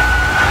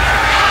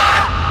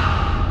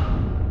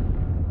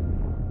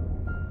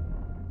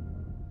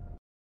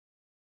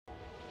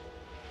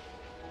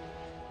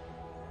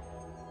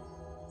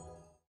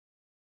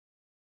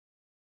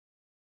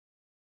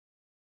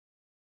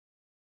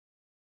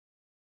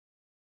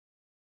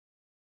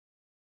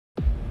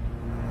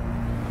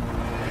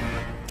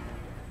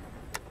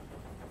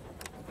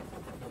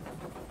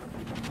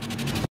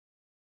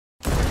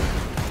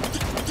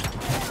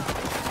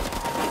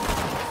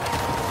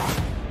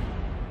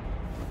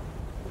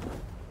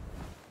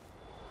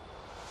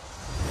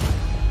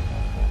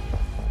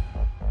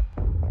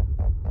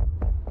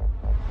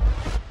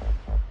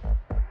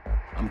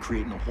 I'm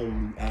creating a whole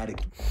new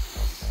attic.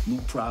 New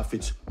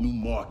profits, new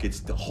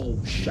markets, the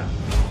whole shop.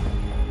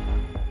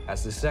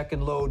 That's the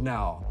second load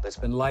now. That's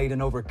been light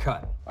and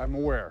overcut. I'm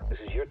aware. This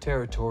is your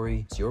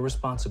territory. It's your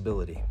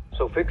responsibility.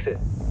 So fix it.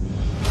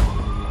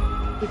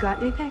 You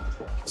got anything?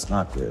 It's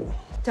not good.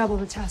 Double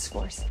the task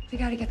force. We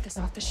gotta get this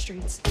off the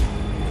streets.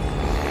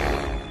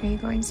 Are you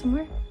going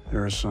somewhere?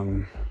 There are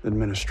some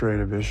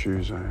administrative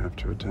issues I have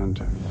to attend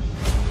to.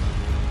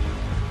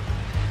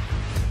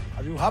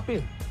 Are you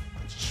happy?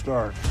 It's a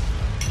start.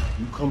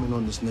 You coming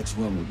on this next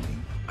run with me.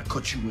 I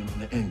cut you in on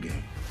the end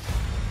game.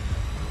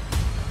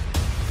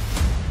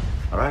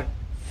 All right?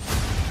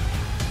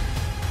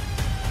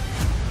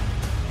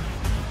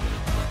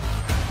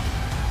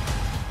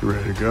 You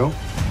ready to go?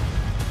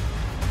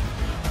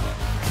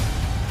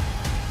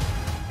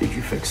 Did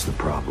you fix the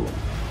problem?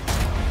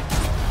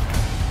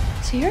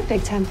 So you're a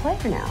big-time player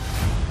now.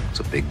 It's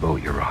a big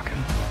boat you're rocking.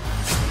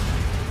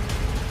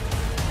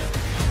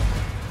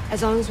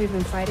 As long as we've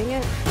been fighting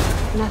it,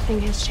 nothing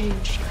has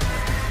changed.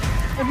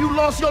 Have you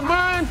lost your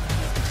mind?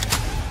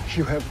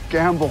 You have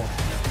gambled.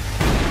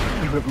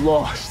 You have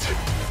lost.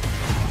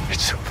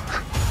 It's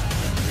over.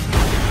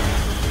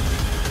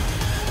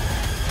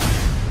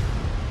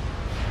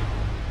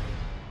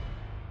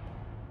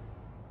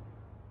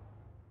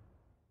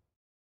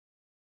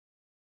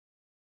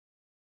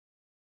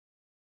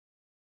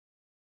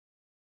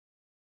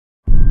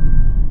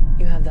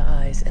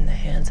 dies in the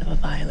hands of a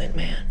violent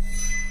man.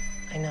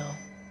 I know,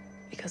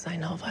 because I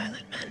know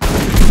violent men.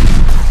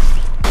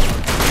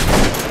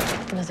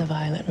 And does a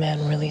violent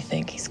man really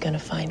think he's gonna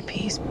find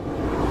peace?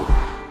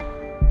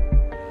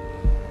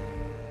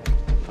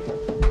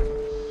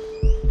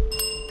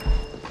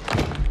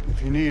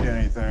 If you need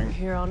anything.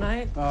 Here all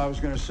night? I was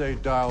gonna say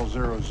dial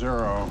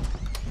 00.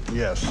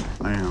 Yes,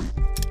 I am.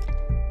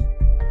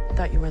 I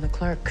thought you were the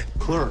clerk.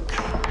 Clerk,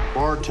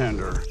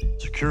 bartender,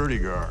 security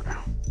guard,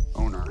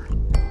 owner.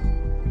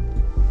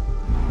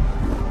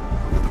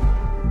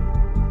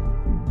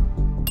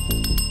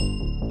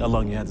 How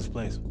long you had this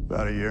place?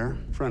 About a year.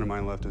 A friend of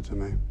mine left it to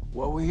me.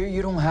 Well, we hear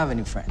you don't have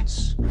any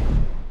friends.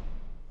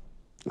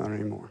 Not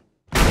anymore.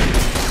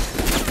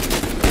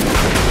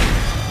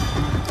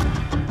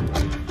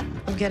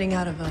 I'm getting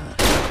out of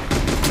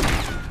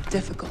a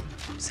difficult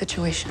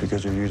situation.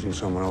 Because you're using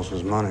someone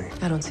else's money.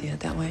 I don't see it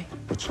that way.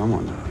 But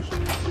someone does.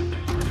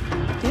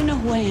 Do you know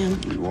who I am?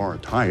 You are a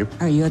type.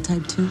 Are you a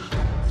type too?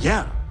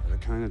 Yeah. The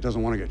kind that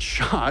doesn't want to get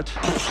shot.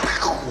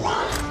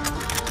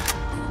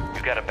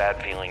 You got a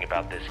bad feeling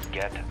about this.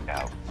 Get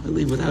out. I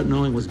leave without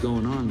knowing what's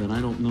going on, then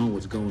I don't know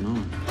what's going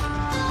on.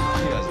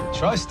 He doesn't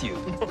trust you.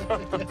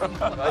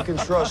 I can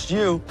trust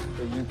you,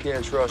 but you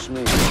can't trust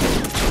me.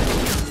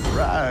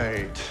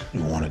 Right.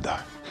 You want to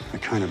die. I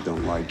kind of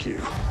don't like you.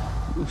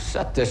 You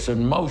set this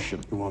in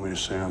motion. You want me to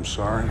say I'm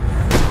sorry?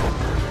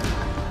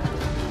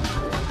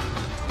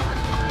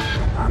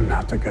 I'm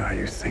not the guy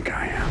you think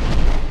I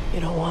am. You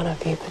don't want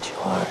to be, but you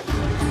are.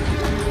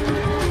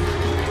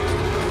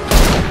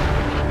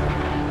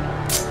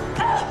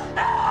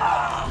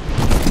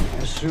 I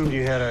assumed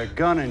you had a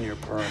gun in your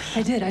purse.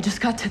 I did. I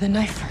just got to the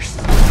knife first.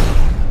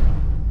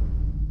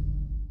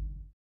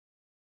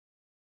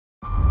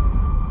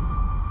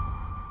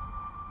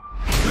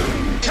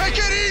 Take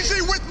it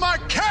easy with my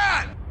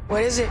cat!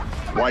 What is it?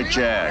 White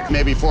Jag,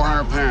 maybe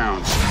 400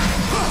 pounds.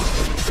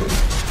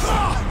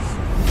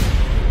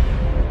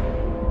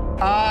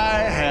 I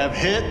have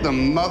hit the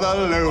mother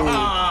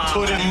load.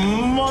 Put it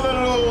mother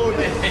load.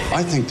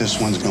 I think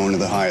this one's going to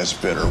the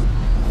highest bidder.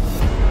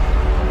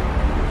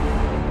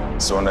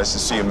 So nice to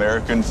see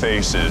American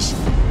faces.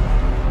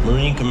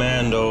 Marine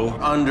Commando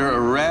under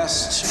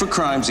arrest for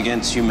crimes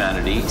against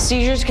humanity.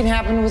 Seizures can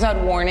happen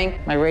without warning.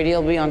 My radio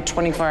will be on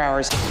 24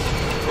 hours.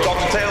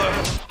 Dr. Taylor.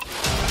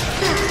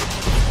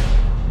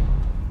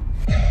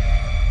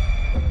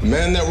 The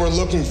man that we're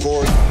looking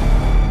for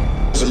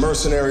is a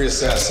mercenary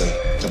assassin,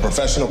 a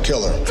professional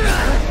killer.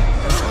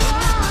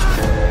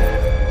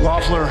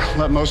 Loeffler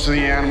let most of the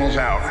animals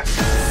out.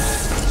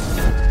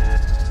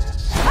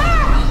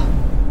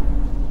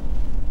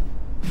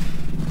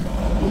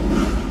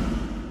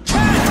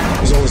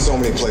 There's only so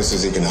many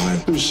places he can hide.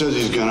 Who says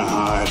he's gonna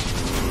hide?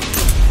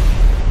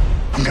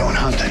 I'm going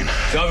hunting.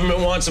 Government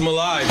wants him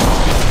alive.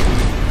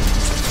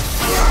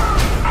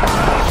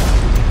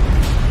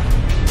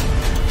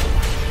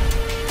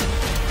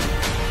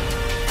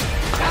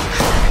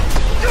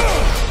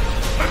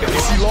 If you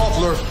see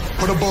Loeffler,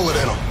 put a bullet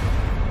in him.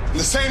 And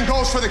the same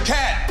goes for the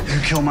cat. You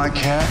kill my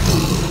cat,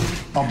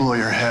 I'll blow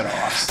your head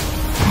off.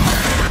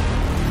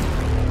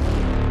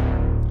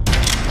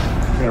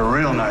 Got a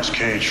real nice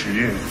cage for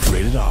you.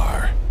 Rated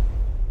R.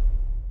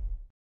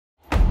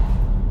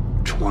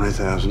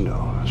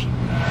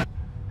 $20,000.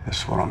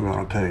 That's what I'm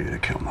gonna pay you to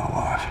kill my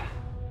wife.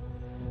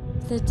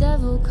 The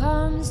devil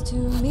comes to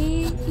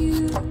meet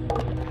you.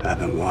 I've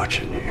been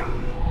watching you.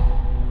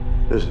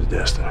 This is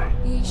destiny.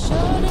 Be sure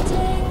to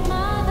take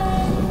my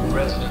baby.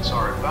 Residents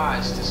are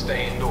advised to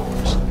stay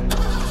indoors.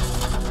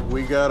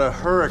 We got a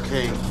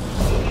hurricane.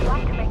 Would you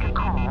like to make a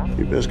call?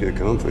 You best get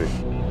comfy. If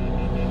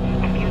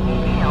you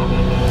need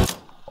help.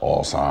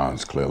 All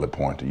signs clearly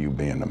point to you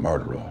being the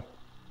murderer.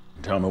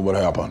 Tell me what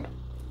happened.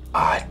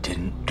 I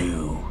didn't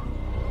do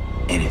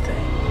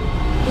anything.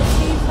 If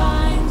he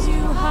finds you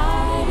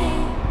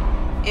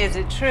hiding, Is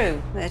it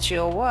true that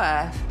your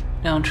wife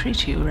don't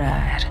treat you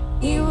right?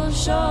 he will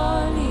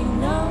surely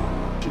know.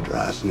 She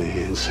drives me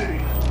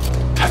insane.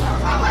 If the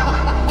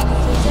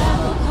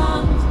devil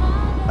comes,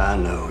 I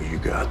know you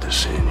got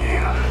this in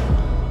you.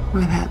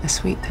 Without the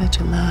sweet touch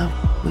of love,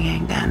 we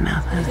ain't got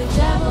nothing. the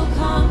devil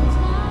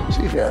comes,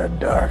 She's got a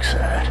dark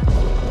side.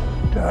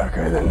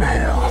 Darker than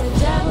hell. the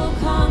devil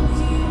comes,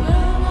 he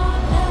will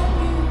not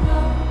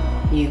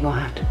let you go. You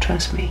gonna have to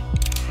trust me.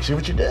 See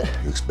what you did?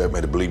 You expect me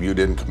to believe you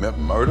didn't commit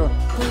murder?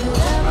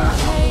 Whoever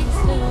takes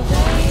the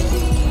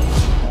baby,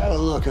 Have a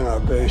look in our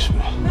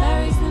basement.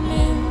 buries them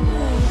in the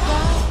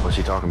ground. What's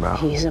he talking about?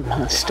 He's a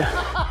monster.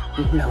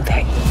 You know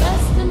that.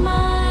 Rest in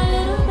my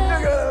little baby.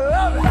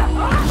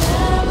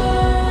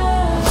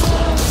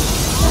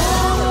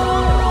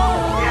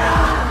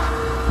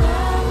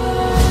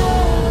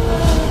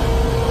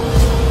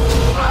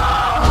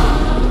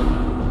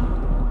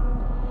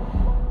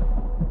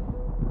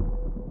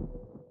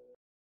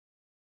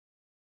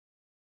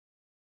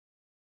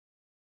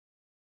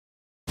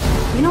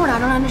 You know what I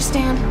don't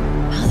understand?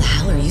 How the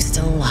hell are you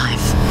still alive?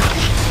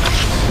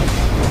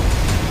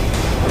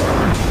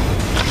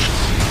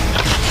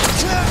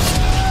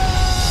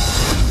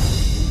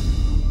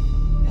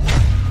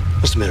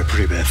 must have made a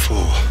pretty bad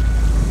fall.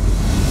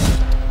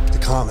 The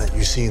comet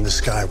you see in the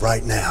sky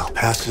right now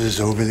passes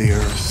over the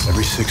Earth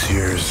every 6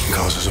 years and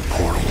causes a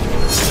portal.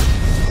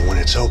 But when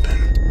it's open,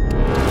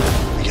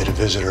 we get a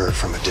visitor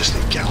from a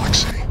distant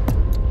galaxy.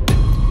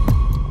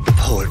 The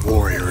poet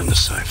warrior in the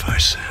sci-fi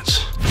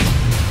sense.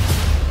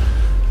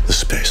 The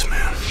spaceman.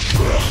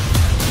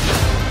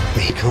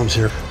 He comes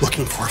here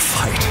looking for a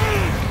fight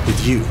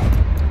with you.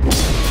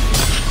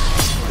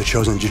 The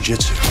chosen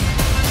jiu-jitsu.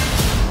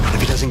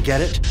 If he doesn't get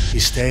it, he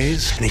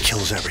stays and he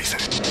kills everything.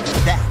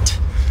 That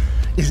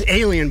is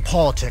Alien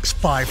Politics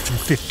 5 through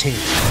 15.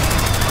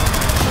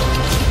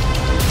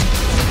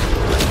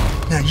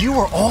 Now you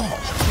are all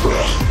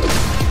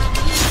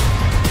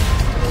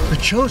the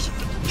chosen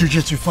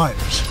jiu-jitsu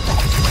fighters.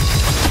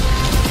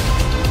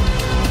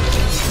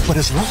 But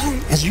as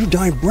long as you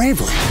die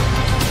bravely,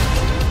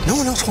 no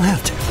one else will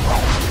have to.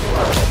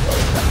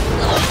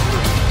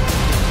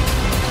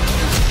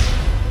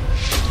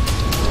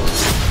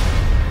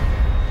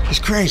 He's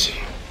crazy,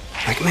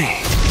 like me.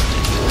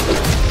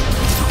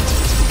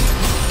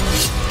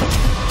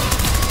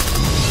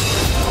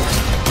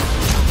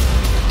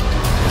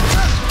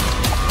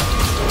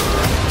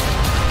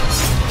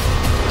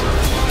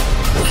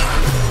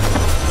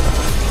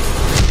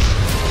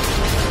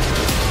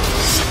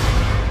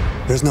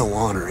 There's no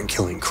honor in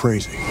killing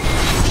crazy.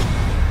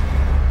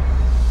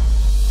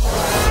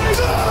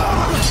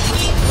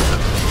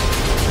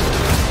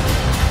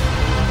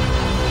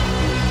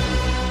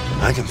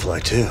 I can fly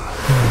too.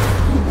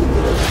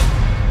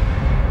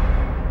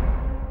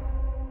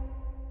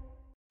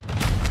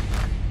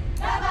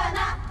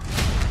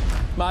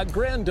 My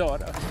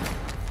granddaughter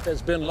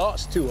has been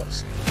lost to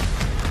us.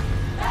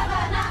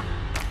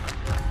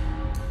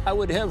 I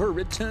would have her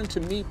return to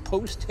me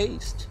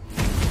post-haste.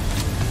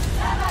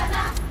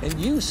 And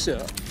you,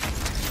 sir,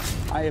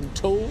 I am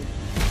told,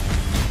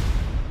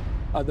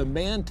 are the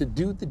man to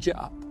do the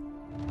job.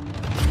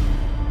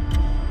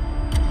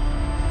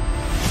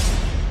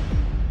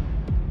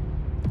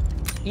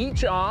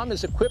 Each arm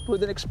is equipped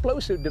with an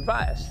explosive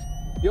device.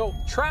 Your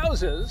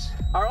trousers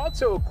are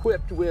also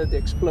equipped with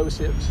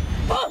explosives.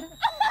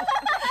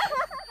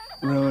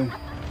 Really?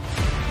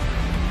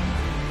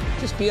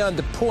 Just beyond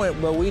the point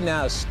where we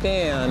now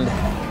stand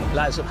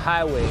lies a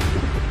highway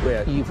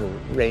where evil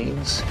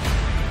reigns.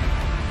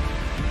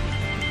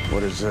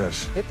 What is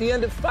this? At the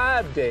end of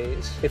 5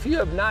 days, if you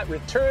have not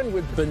returned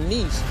with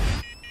Bernice,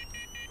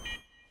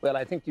 well,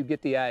 I think you get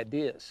the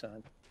idea,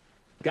 son.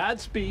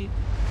 Godspeed.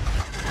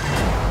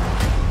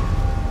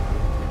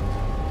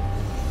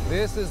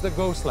 This is the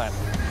Ghost Land,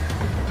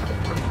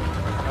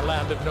 a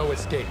land of no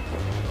escape.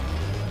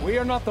 We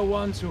are not the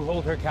ones who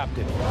hold her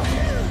captive.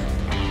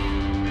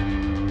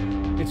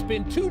 It's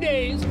been 2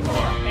 days,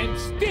 and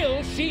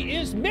still she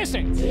is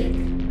missing.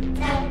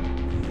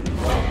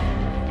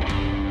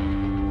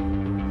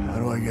 How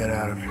do I get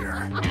out of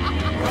here?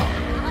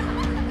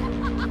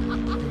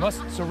 You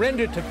must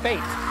surrender to fate.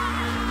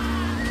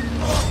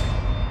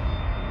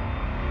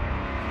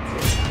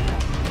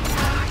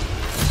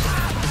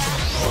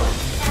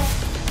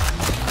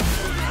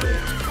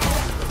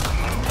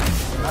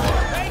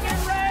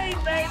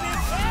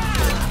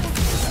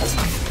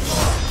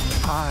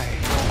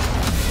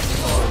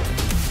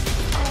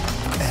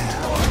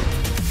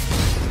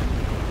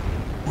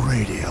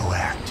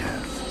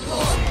 Radioactive.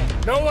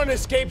 No one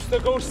escapes the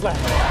Ghost Land.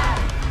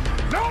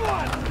 No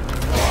one!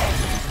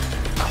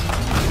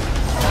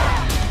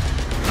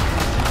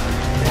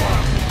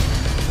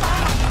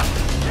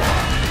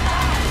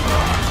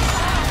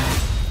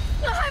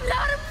 I'm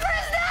not a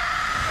prisoner!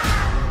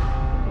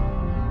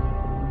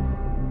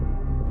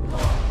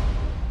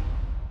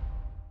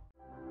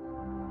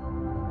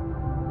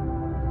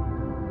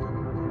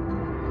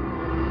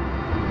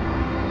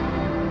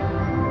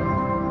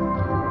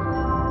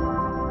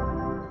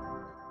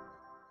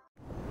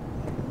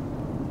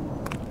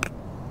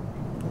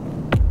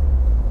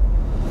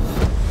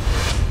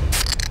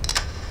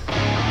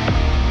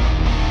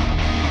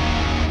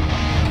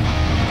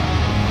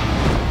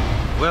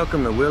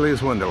 Welcome to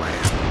Willie's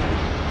Wonderland.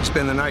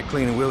 Spend the night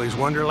cleaning Willie's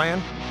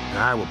Wonderland, and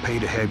I will pay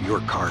to have your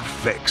car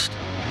fixed.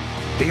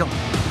 Deal?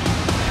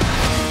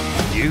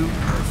 You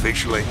are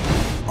officially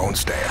on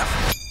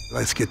staff.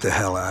 Let's get the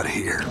hell out of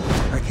here.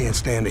 I can't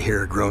stand to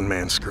hear a grown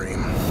man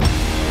scream.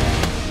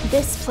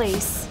 This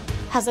place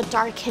has a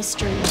dark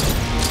history.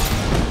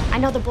 I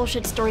know the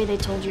bullshit story they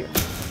told you.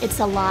 It's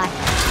a lie.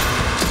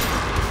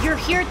 You're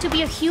here to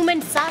be a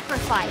human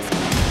sacrifice.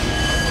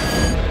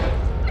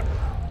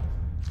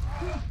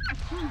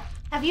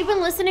 Have you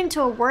been listening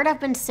to a word I've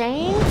been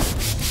saying?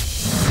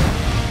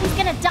 He's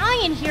gonna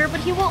die in here, but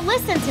he won't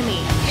listen to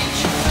me.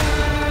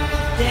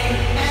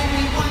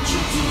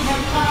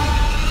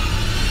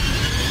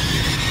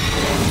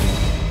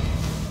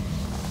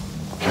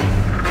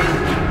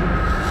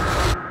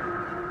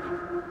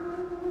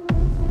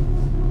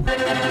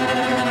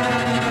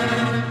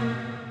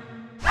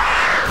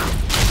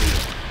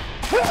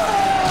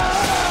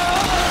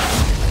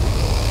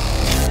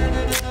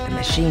 The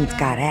machines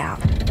got out.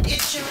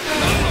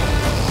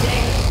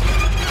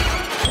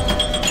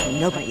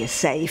 Nobody is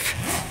safe.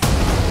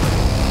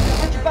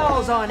 Put your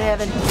balls on,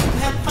 Evan.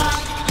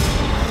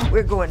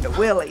 We're going to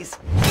Willie's.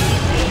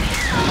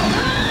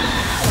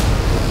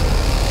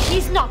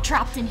 He's not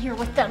trapped in here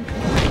with them.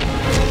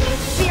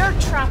 They're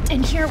trapped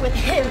in here with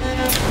him.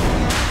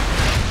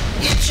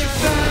 It's your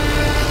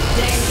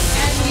birthday,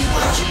 and we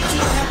want you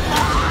to have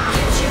fun.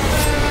 It's your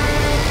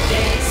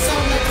birthday, so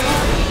let's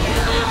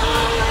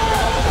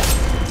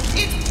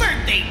party. It's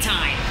birthday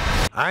time.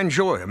 I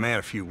enjoy a man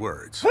of few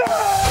words.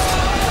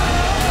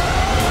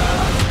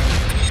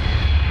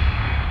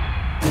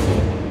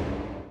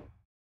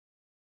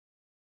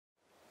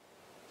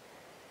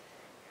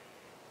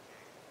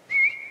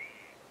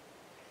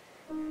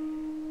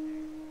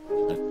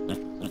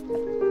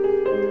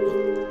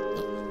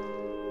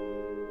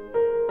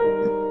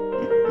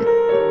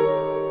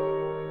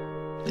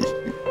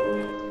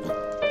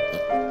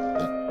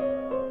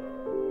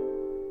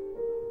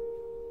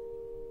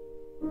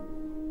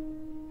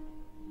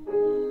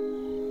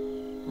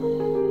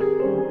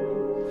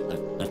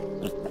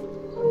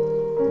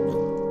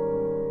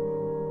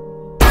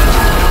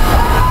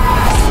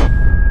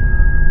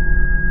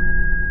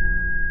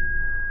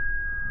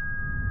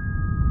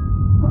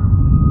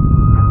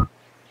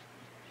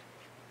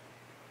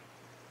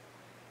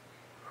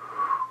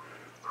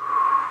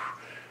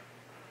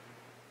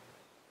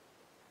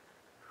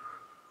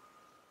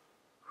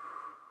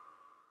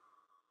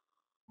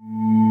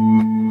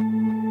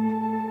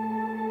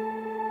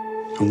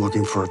 I'm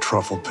looking for a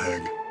truffle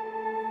pig.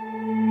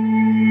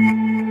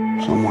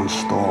 Someone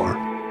stole her.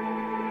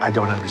 I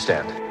don't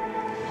understand.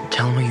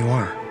 Tell him who you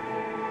are.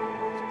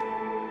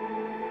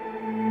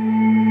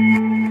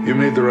 You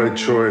made the right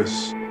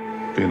choice,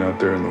 being out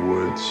there in the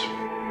woods.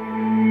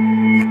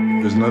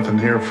 There's nothing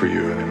here for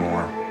you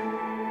anymore.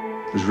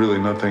 There's really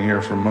nothing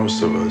here for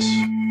most of us.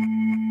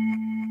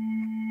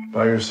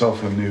 Buy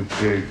yourself a new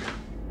pig.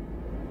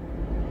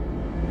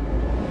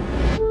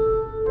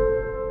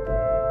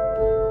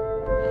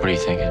 What are you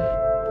thinking?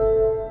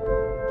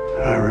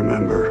 I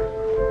remember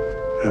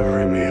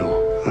every meal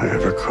I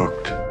ever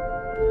cooked.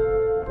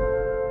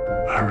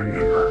 I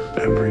remember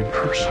every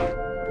person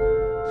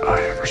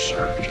I ever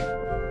served.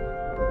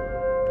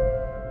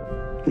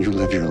 You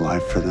live your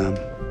life for them,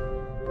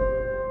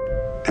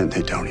 and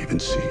they don't even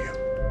see you.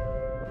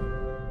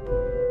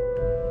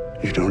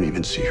 You don't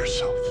even see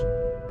yourself.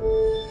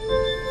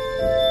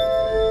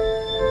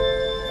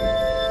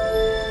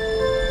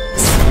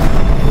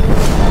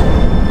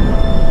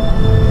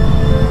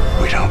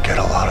 We don't get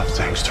a lot of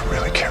things to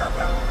really care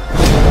about.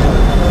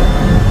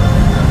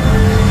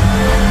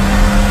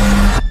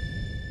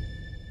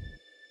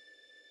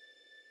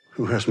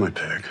 Who has my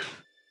pig?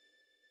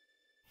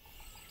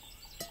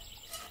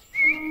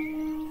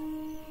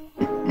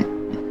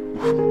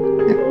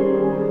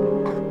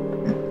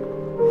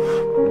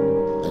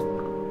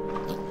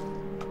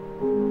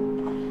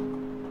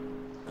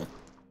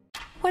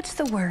 What's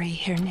the worry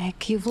here,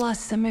 Nick? You've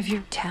lost some of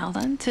your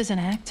talent as an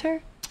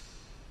actor?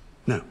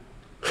 No.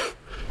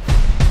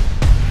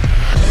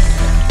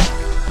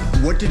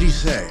 What did he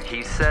say?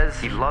 He says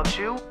he loves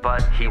you,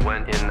 but he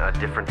went in a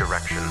different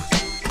direction.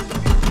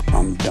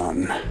 I'm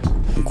done.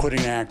 I'm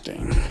quitting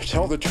acting.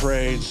 Tell the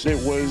trades, it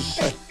was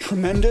a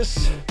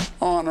tremendous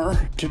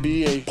honor to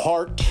be a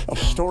part of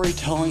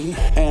storytelling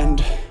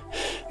and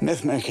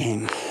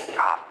myth-making.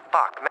 Ah,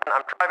 fuck, man,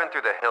 I'm driving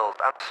through the hills.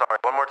 I'm sorry.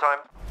 One more time.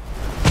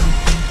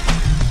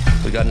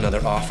 We got another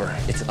offer.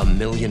 It's $1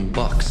 million.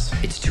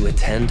 It's to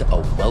attend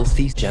a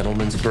wealthy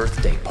gentleman's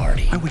birthday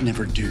party. I would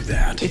never do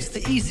that. It's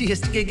the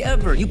easiest gig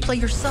ever. You play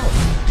yourself.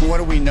 What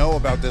do we know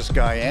about this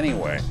guy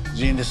anyway? Is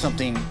he into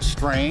something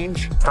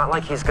strange? It's not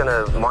like he's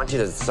gonna want you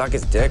to suck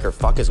his dick or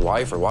fuck his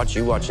wife or watch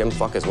you watch him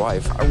fuck his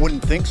wife. I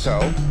wouldn't think so.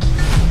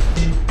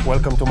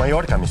 Welcome to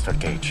Mallorca, Mr.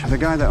 Cage. The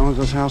guy that owns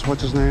this house,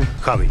 what's his name?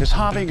 Javi. Is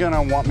Javi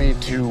gonna want me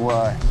to,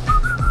 I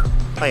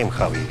am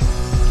Javi.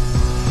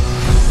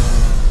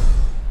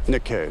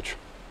 Nick Cage.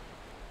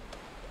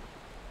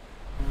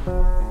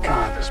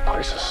 God, this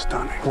place is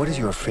stunning. What is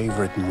your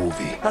favorite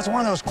movie? That's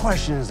one of those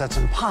questions that's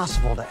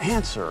impossible to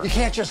answer. You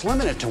can't just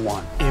limit it to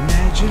one.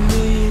 Imagine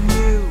me and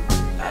you,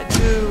 I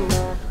do.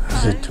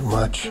 Is it too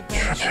much?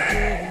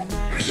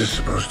 Is this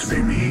supposed to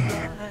be me?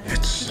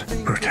 It's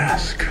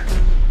grotesque.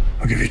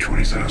 I'll give you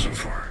 20,000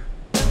 for it.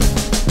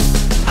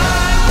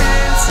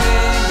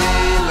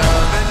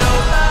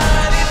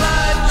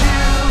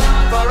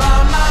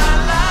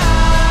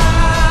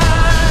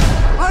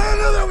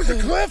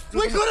 Cliff,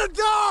 we could have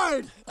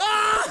died!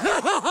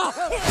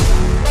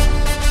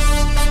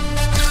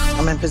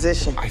 I'm in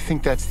position. I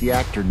think that's the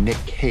actor Nick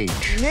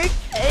Cage. Nick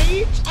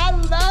Cage, I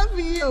love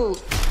you.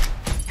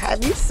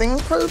 Have you seen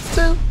Crudes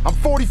 2? I'm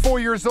 44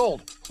 years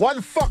old. Why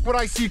the fuck would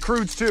I see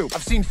Crudes 2?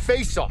 I've seen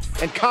Face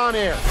Off and Con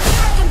Air.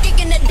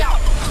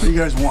 What do you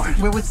guys want?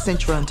 We're with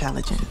Central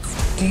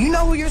Intelligence. Do you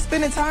know who you're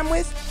spending time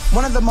with?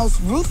 One of the most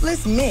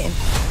ruthless men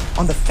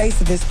on the face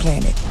of this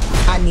planet.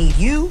 I need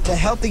you to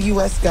help the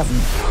U.S.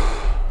 government.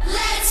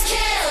 Let's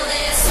kill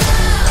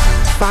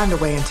this. Find a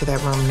way into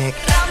that room, Nick.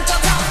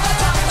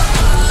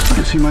 What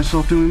is see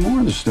myself doing more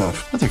of this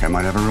stuff. I think I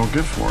might have a real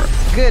gift for it.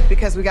 Good,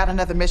 because we got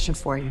another mission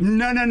for you.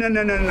 No.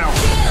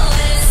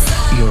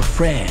 Your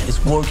friend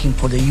is working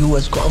for the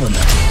U.S.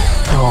 government.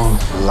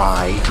 Don't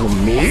lie to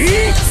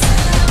me.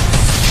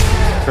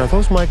 Are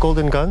those my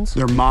golden guns?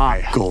 They're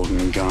my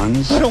golden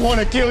guns. I don't want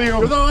to kill you.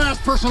 You're the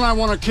last person I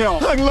want to kill.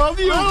 I love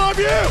you. I love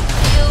you.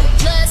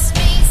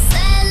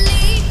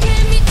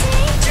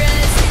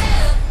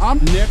 I'm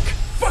Nick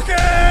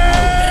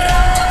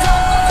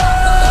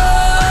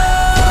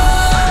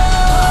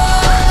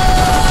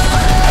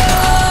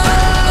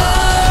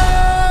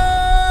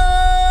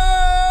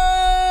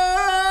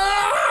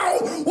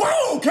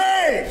Whoa,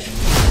 Cage!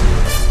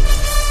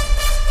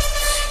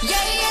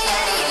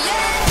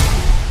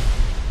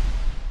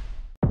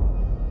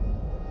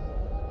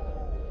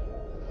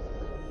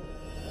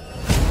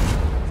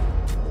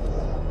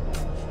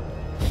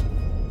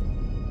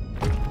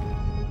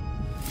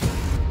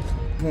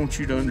 I want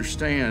you to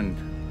understand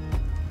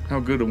how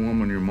good a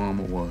woman your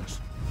mama was.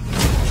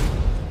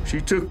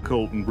 She took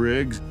Colton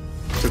Briggs,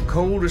 the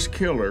coldest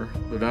killer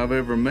that I've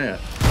ever met,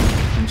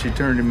 and she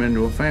turned him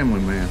into a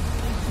family man.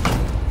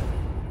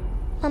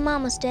 My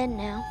mama's dead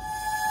now.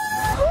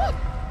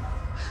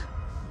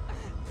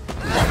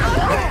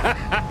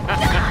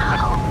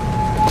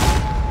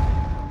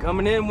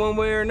 Coming in one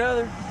way or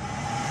another.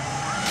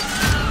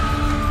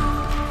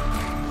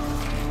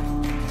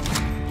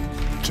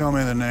 Tell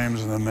me the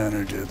names of the men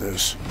who did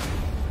this.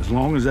 As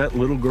long as that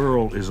little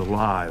girl is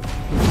alive,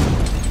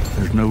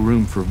 there's no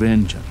room for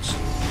vengeance.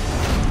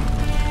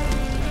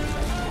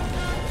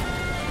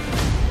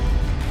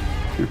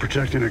 You're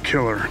protecting a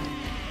killer.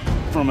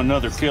 From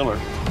another killer.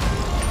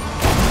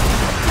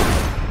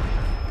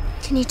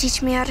 Can you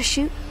teach me how to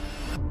shoot?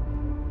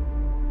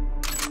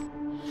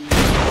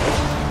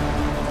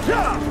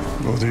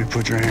 Both of you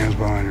put your hands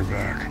behind your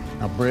back.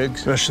 Now,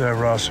 Briggs. Especially that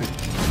Rossi.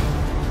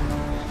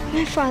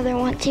 My father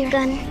wants your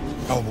gun.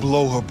 I'll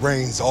blow her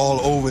brains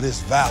all over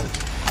this valley.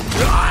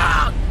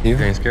 You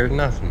ain't scared of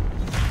nothing.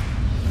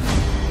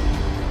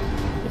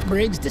 If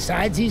Briggs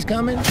decides he's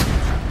coming,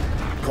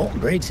 Colton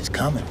Briggs is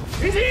coming.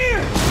 He's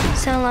here!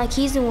 Sound like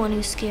he's the one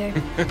who's scared.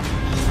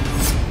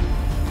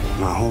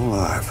 My whole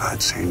life,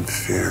 I'd seen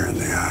fear in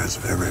the eyes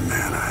of every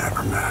man I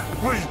ever met.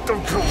 Please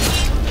don't kill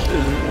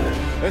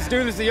me. Let's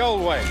do this the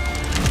old way.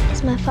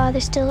 Is my father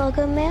still a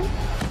good man?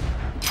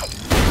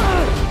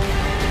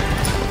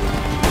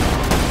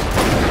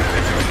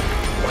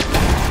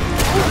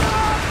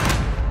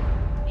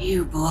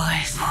 You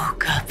boys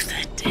woke up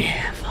the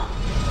devil.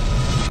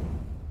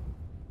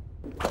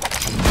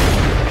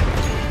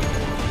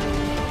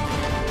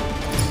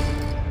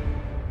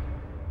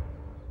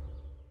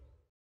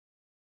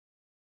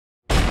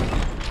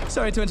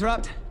 Sorry to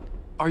interrupt.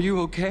 Are you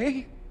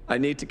okay? I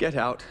need to get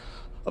out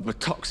of a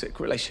toxic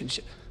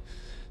relationship.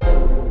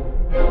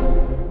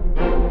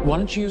 Why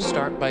don't you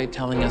start by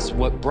telling us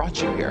what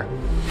brought you here?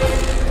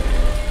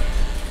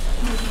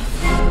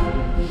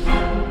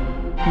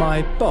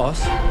 My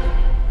boss,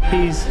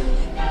 he's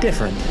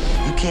different.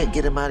 You can't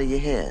get him out of your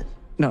head.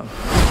 No.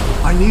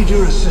 I need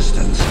your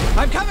assistance.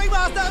 I'm coming,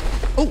 Master!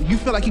 Oh, you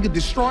feel like he could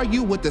destroy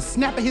you with the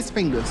snap of his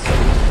fingers.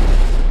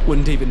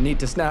 Wouldn't even need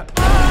to snap.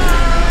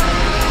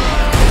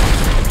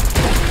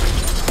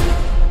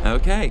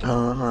 Okay.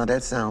 Uh-huh,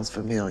 that sounds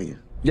familiar.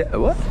 Yeah,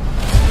 what?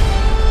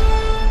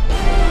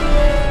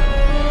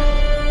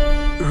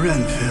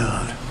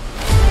 Renfield,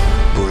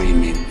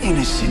 bring in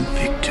innocent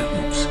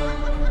victims.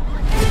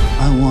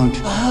 I want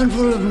a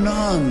handful of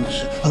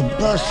nuns, a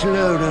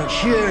busload of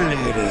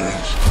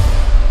cheerleaders.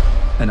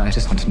 And I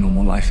just want a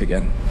normal life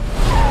again.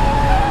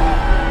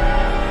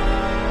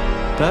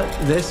 But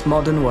this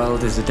modern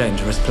world is a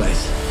dangerous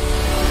place.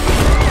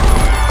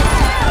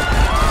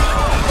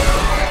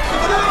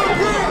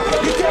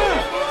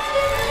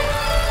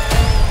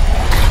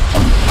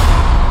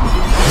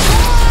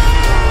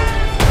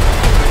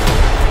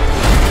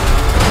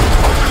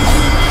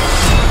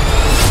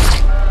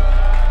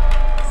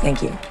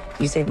 Thank you.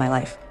 You saved my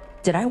life.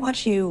 Did I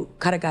watch you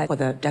cut a guy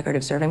with a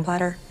decorative serving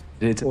platter?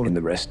 It's all in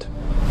the wrist.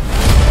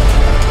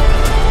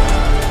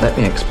 Let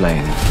me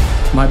explain.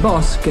 My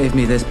boss gave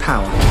me this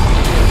power.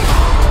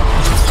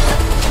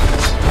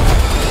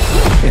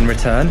 In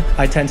return,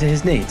 I tend to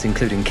his needs,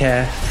 including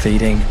care,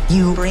 feeding.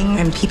 You bring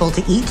in people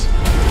to eat?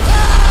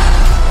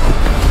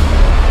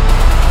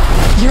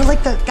 You're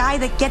like the guy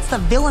that gets the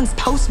villain's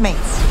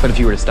Postmates. But if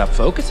you were to stop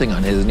focusing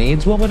on his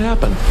needs, what would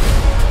happen?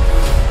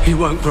 He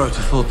won't grow to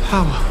full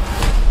power.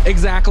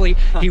 Exactly.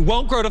 He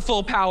won't grow to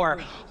full power.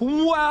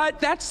 What?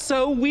 That's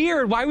so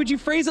weird. Why would you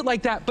phrase it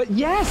like that? But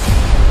yes.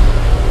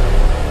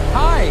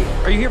 Hi.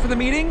 Are you here for the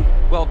meeting?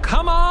 Well,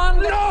 come on.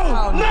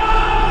 No!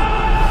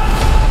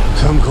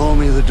 Some call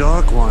me the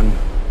Dark One,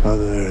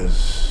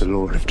 others the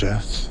Lord of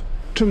Death.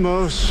 To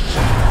most,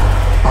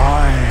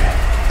 I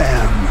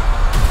am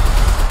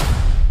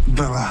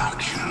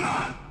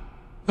Dracula.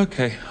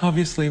 Okay,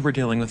 obviously we're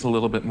dealing with a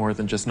little bit more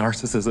than just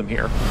narcissism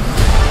here.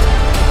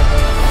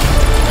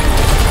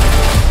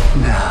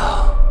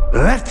 Now,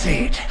 let's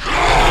eat.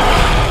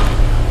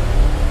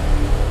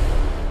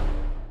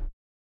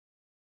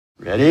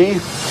 Ready?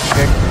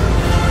 Kick.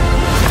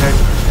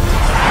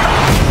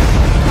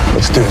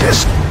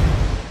 this.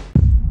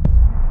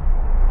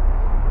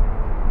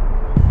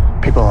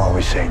 People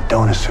always say,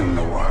 don't assume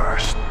the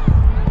worst.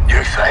 You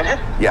excited?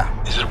 Yeah.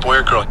 Is it a boy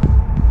or girl?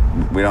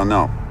 We don't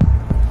know.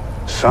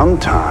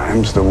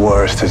 Sometimes the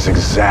worst is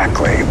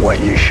exactly what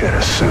you should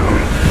assume.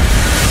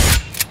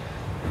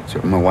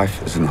 So my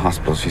wife is in the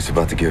hospital. She's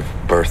about to give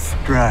birth.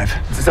 Drive.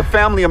 This is a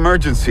family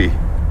emergency.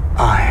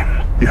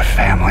 I'm your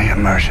family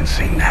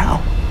emergency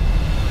now.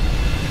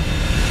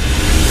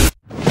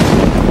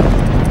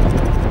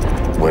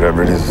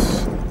 Whatever it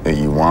is that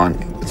you want,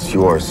 it's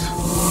yours.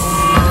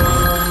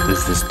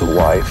 Is this the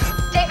wife?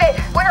 David,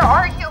 where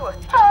are you?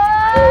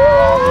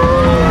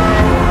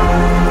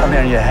 I mean,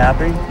 are you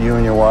happy? You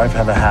and your wife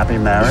have a happy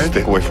marriage?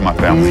 Stick away from my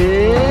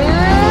family.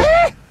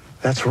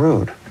 That's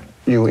rude.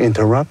 You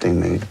interrupting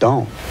me.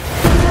 Don't.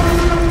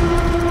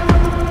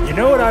 You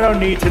know what I don't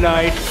need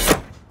tonight?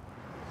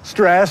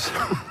 Stress.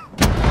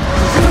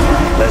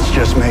 Let's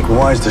just make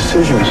wise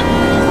decisions.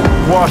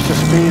 Watch the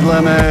speed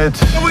limit.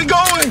 Where are we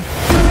going?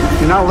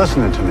 You're not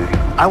listening to me.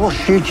 I will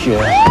shoot you.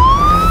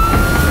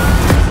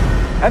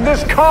 And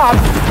this cop.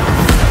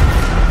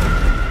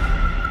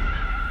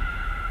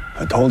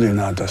 I told you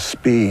not to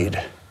speed.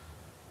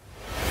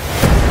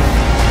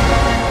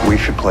 We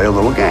should play a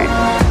little game.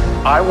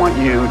 I want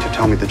you to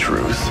tell me the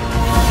truth.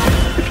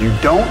 If you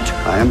don't,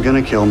 I am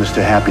gonna kill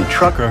Mr. Happy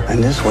Trucker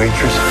and this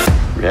waitress.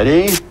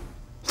 Ready?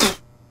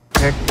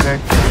 Tick,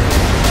 tick.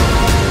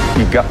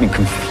 You got me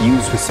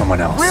confused with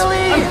someone else. Really?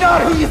 I'm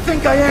not who you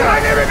think I am. I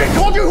never even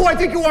told you who I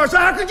think you are, so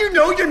how could you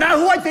know you're not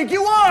who I think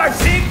you are?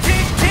 Tick,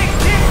 tick, tick,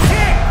 tick,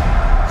 tick!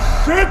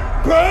 Sit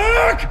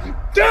back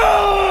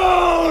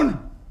down!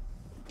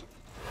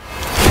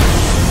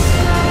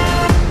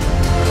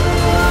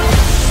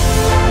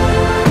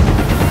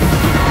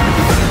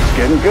 It's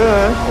getting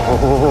good.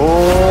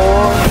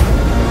 Oh.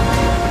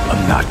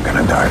 I'm not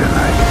gonna die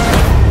tonight.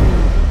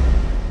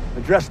 I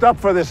dressed up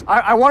for this.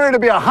 I wanted to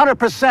be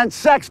 100%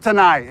 sex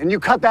tonight, and you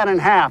cut that in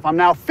half. I'm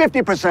now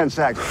 50%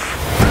 sex.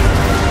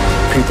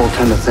 People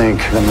tend to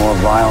think the more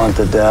violent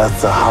the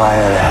death, the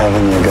higher to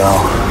heaven you go.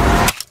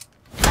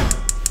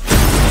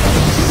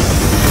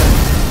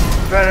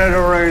 Better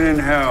to reign in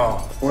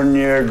hell, wouldn't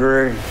you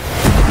agree?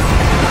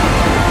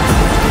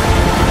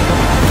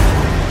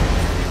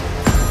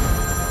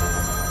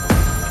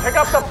 Pick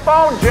up the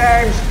phone,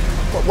 James.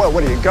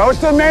 What are you,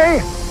 ghosting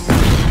me?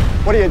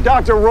 What are you,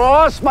 Dr.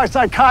 Ross, my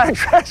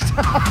psychiatrist?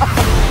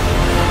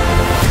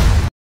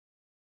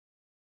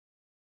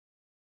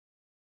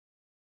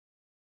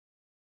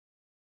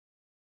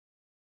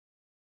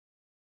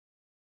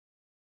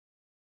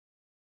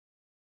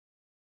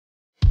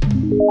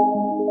 Thank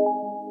you.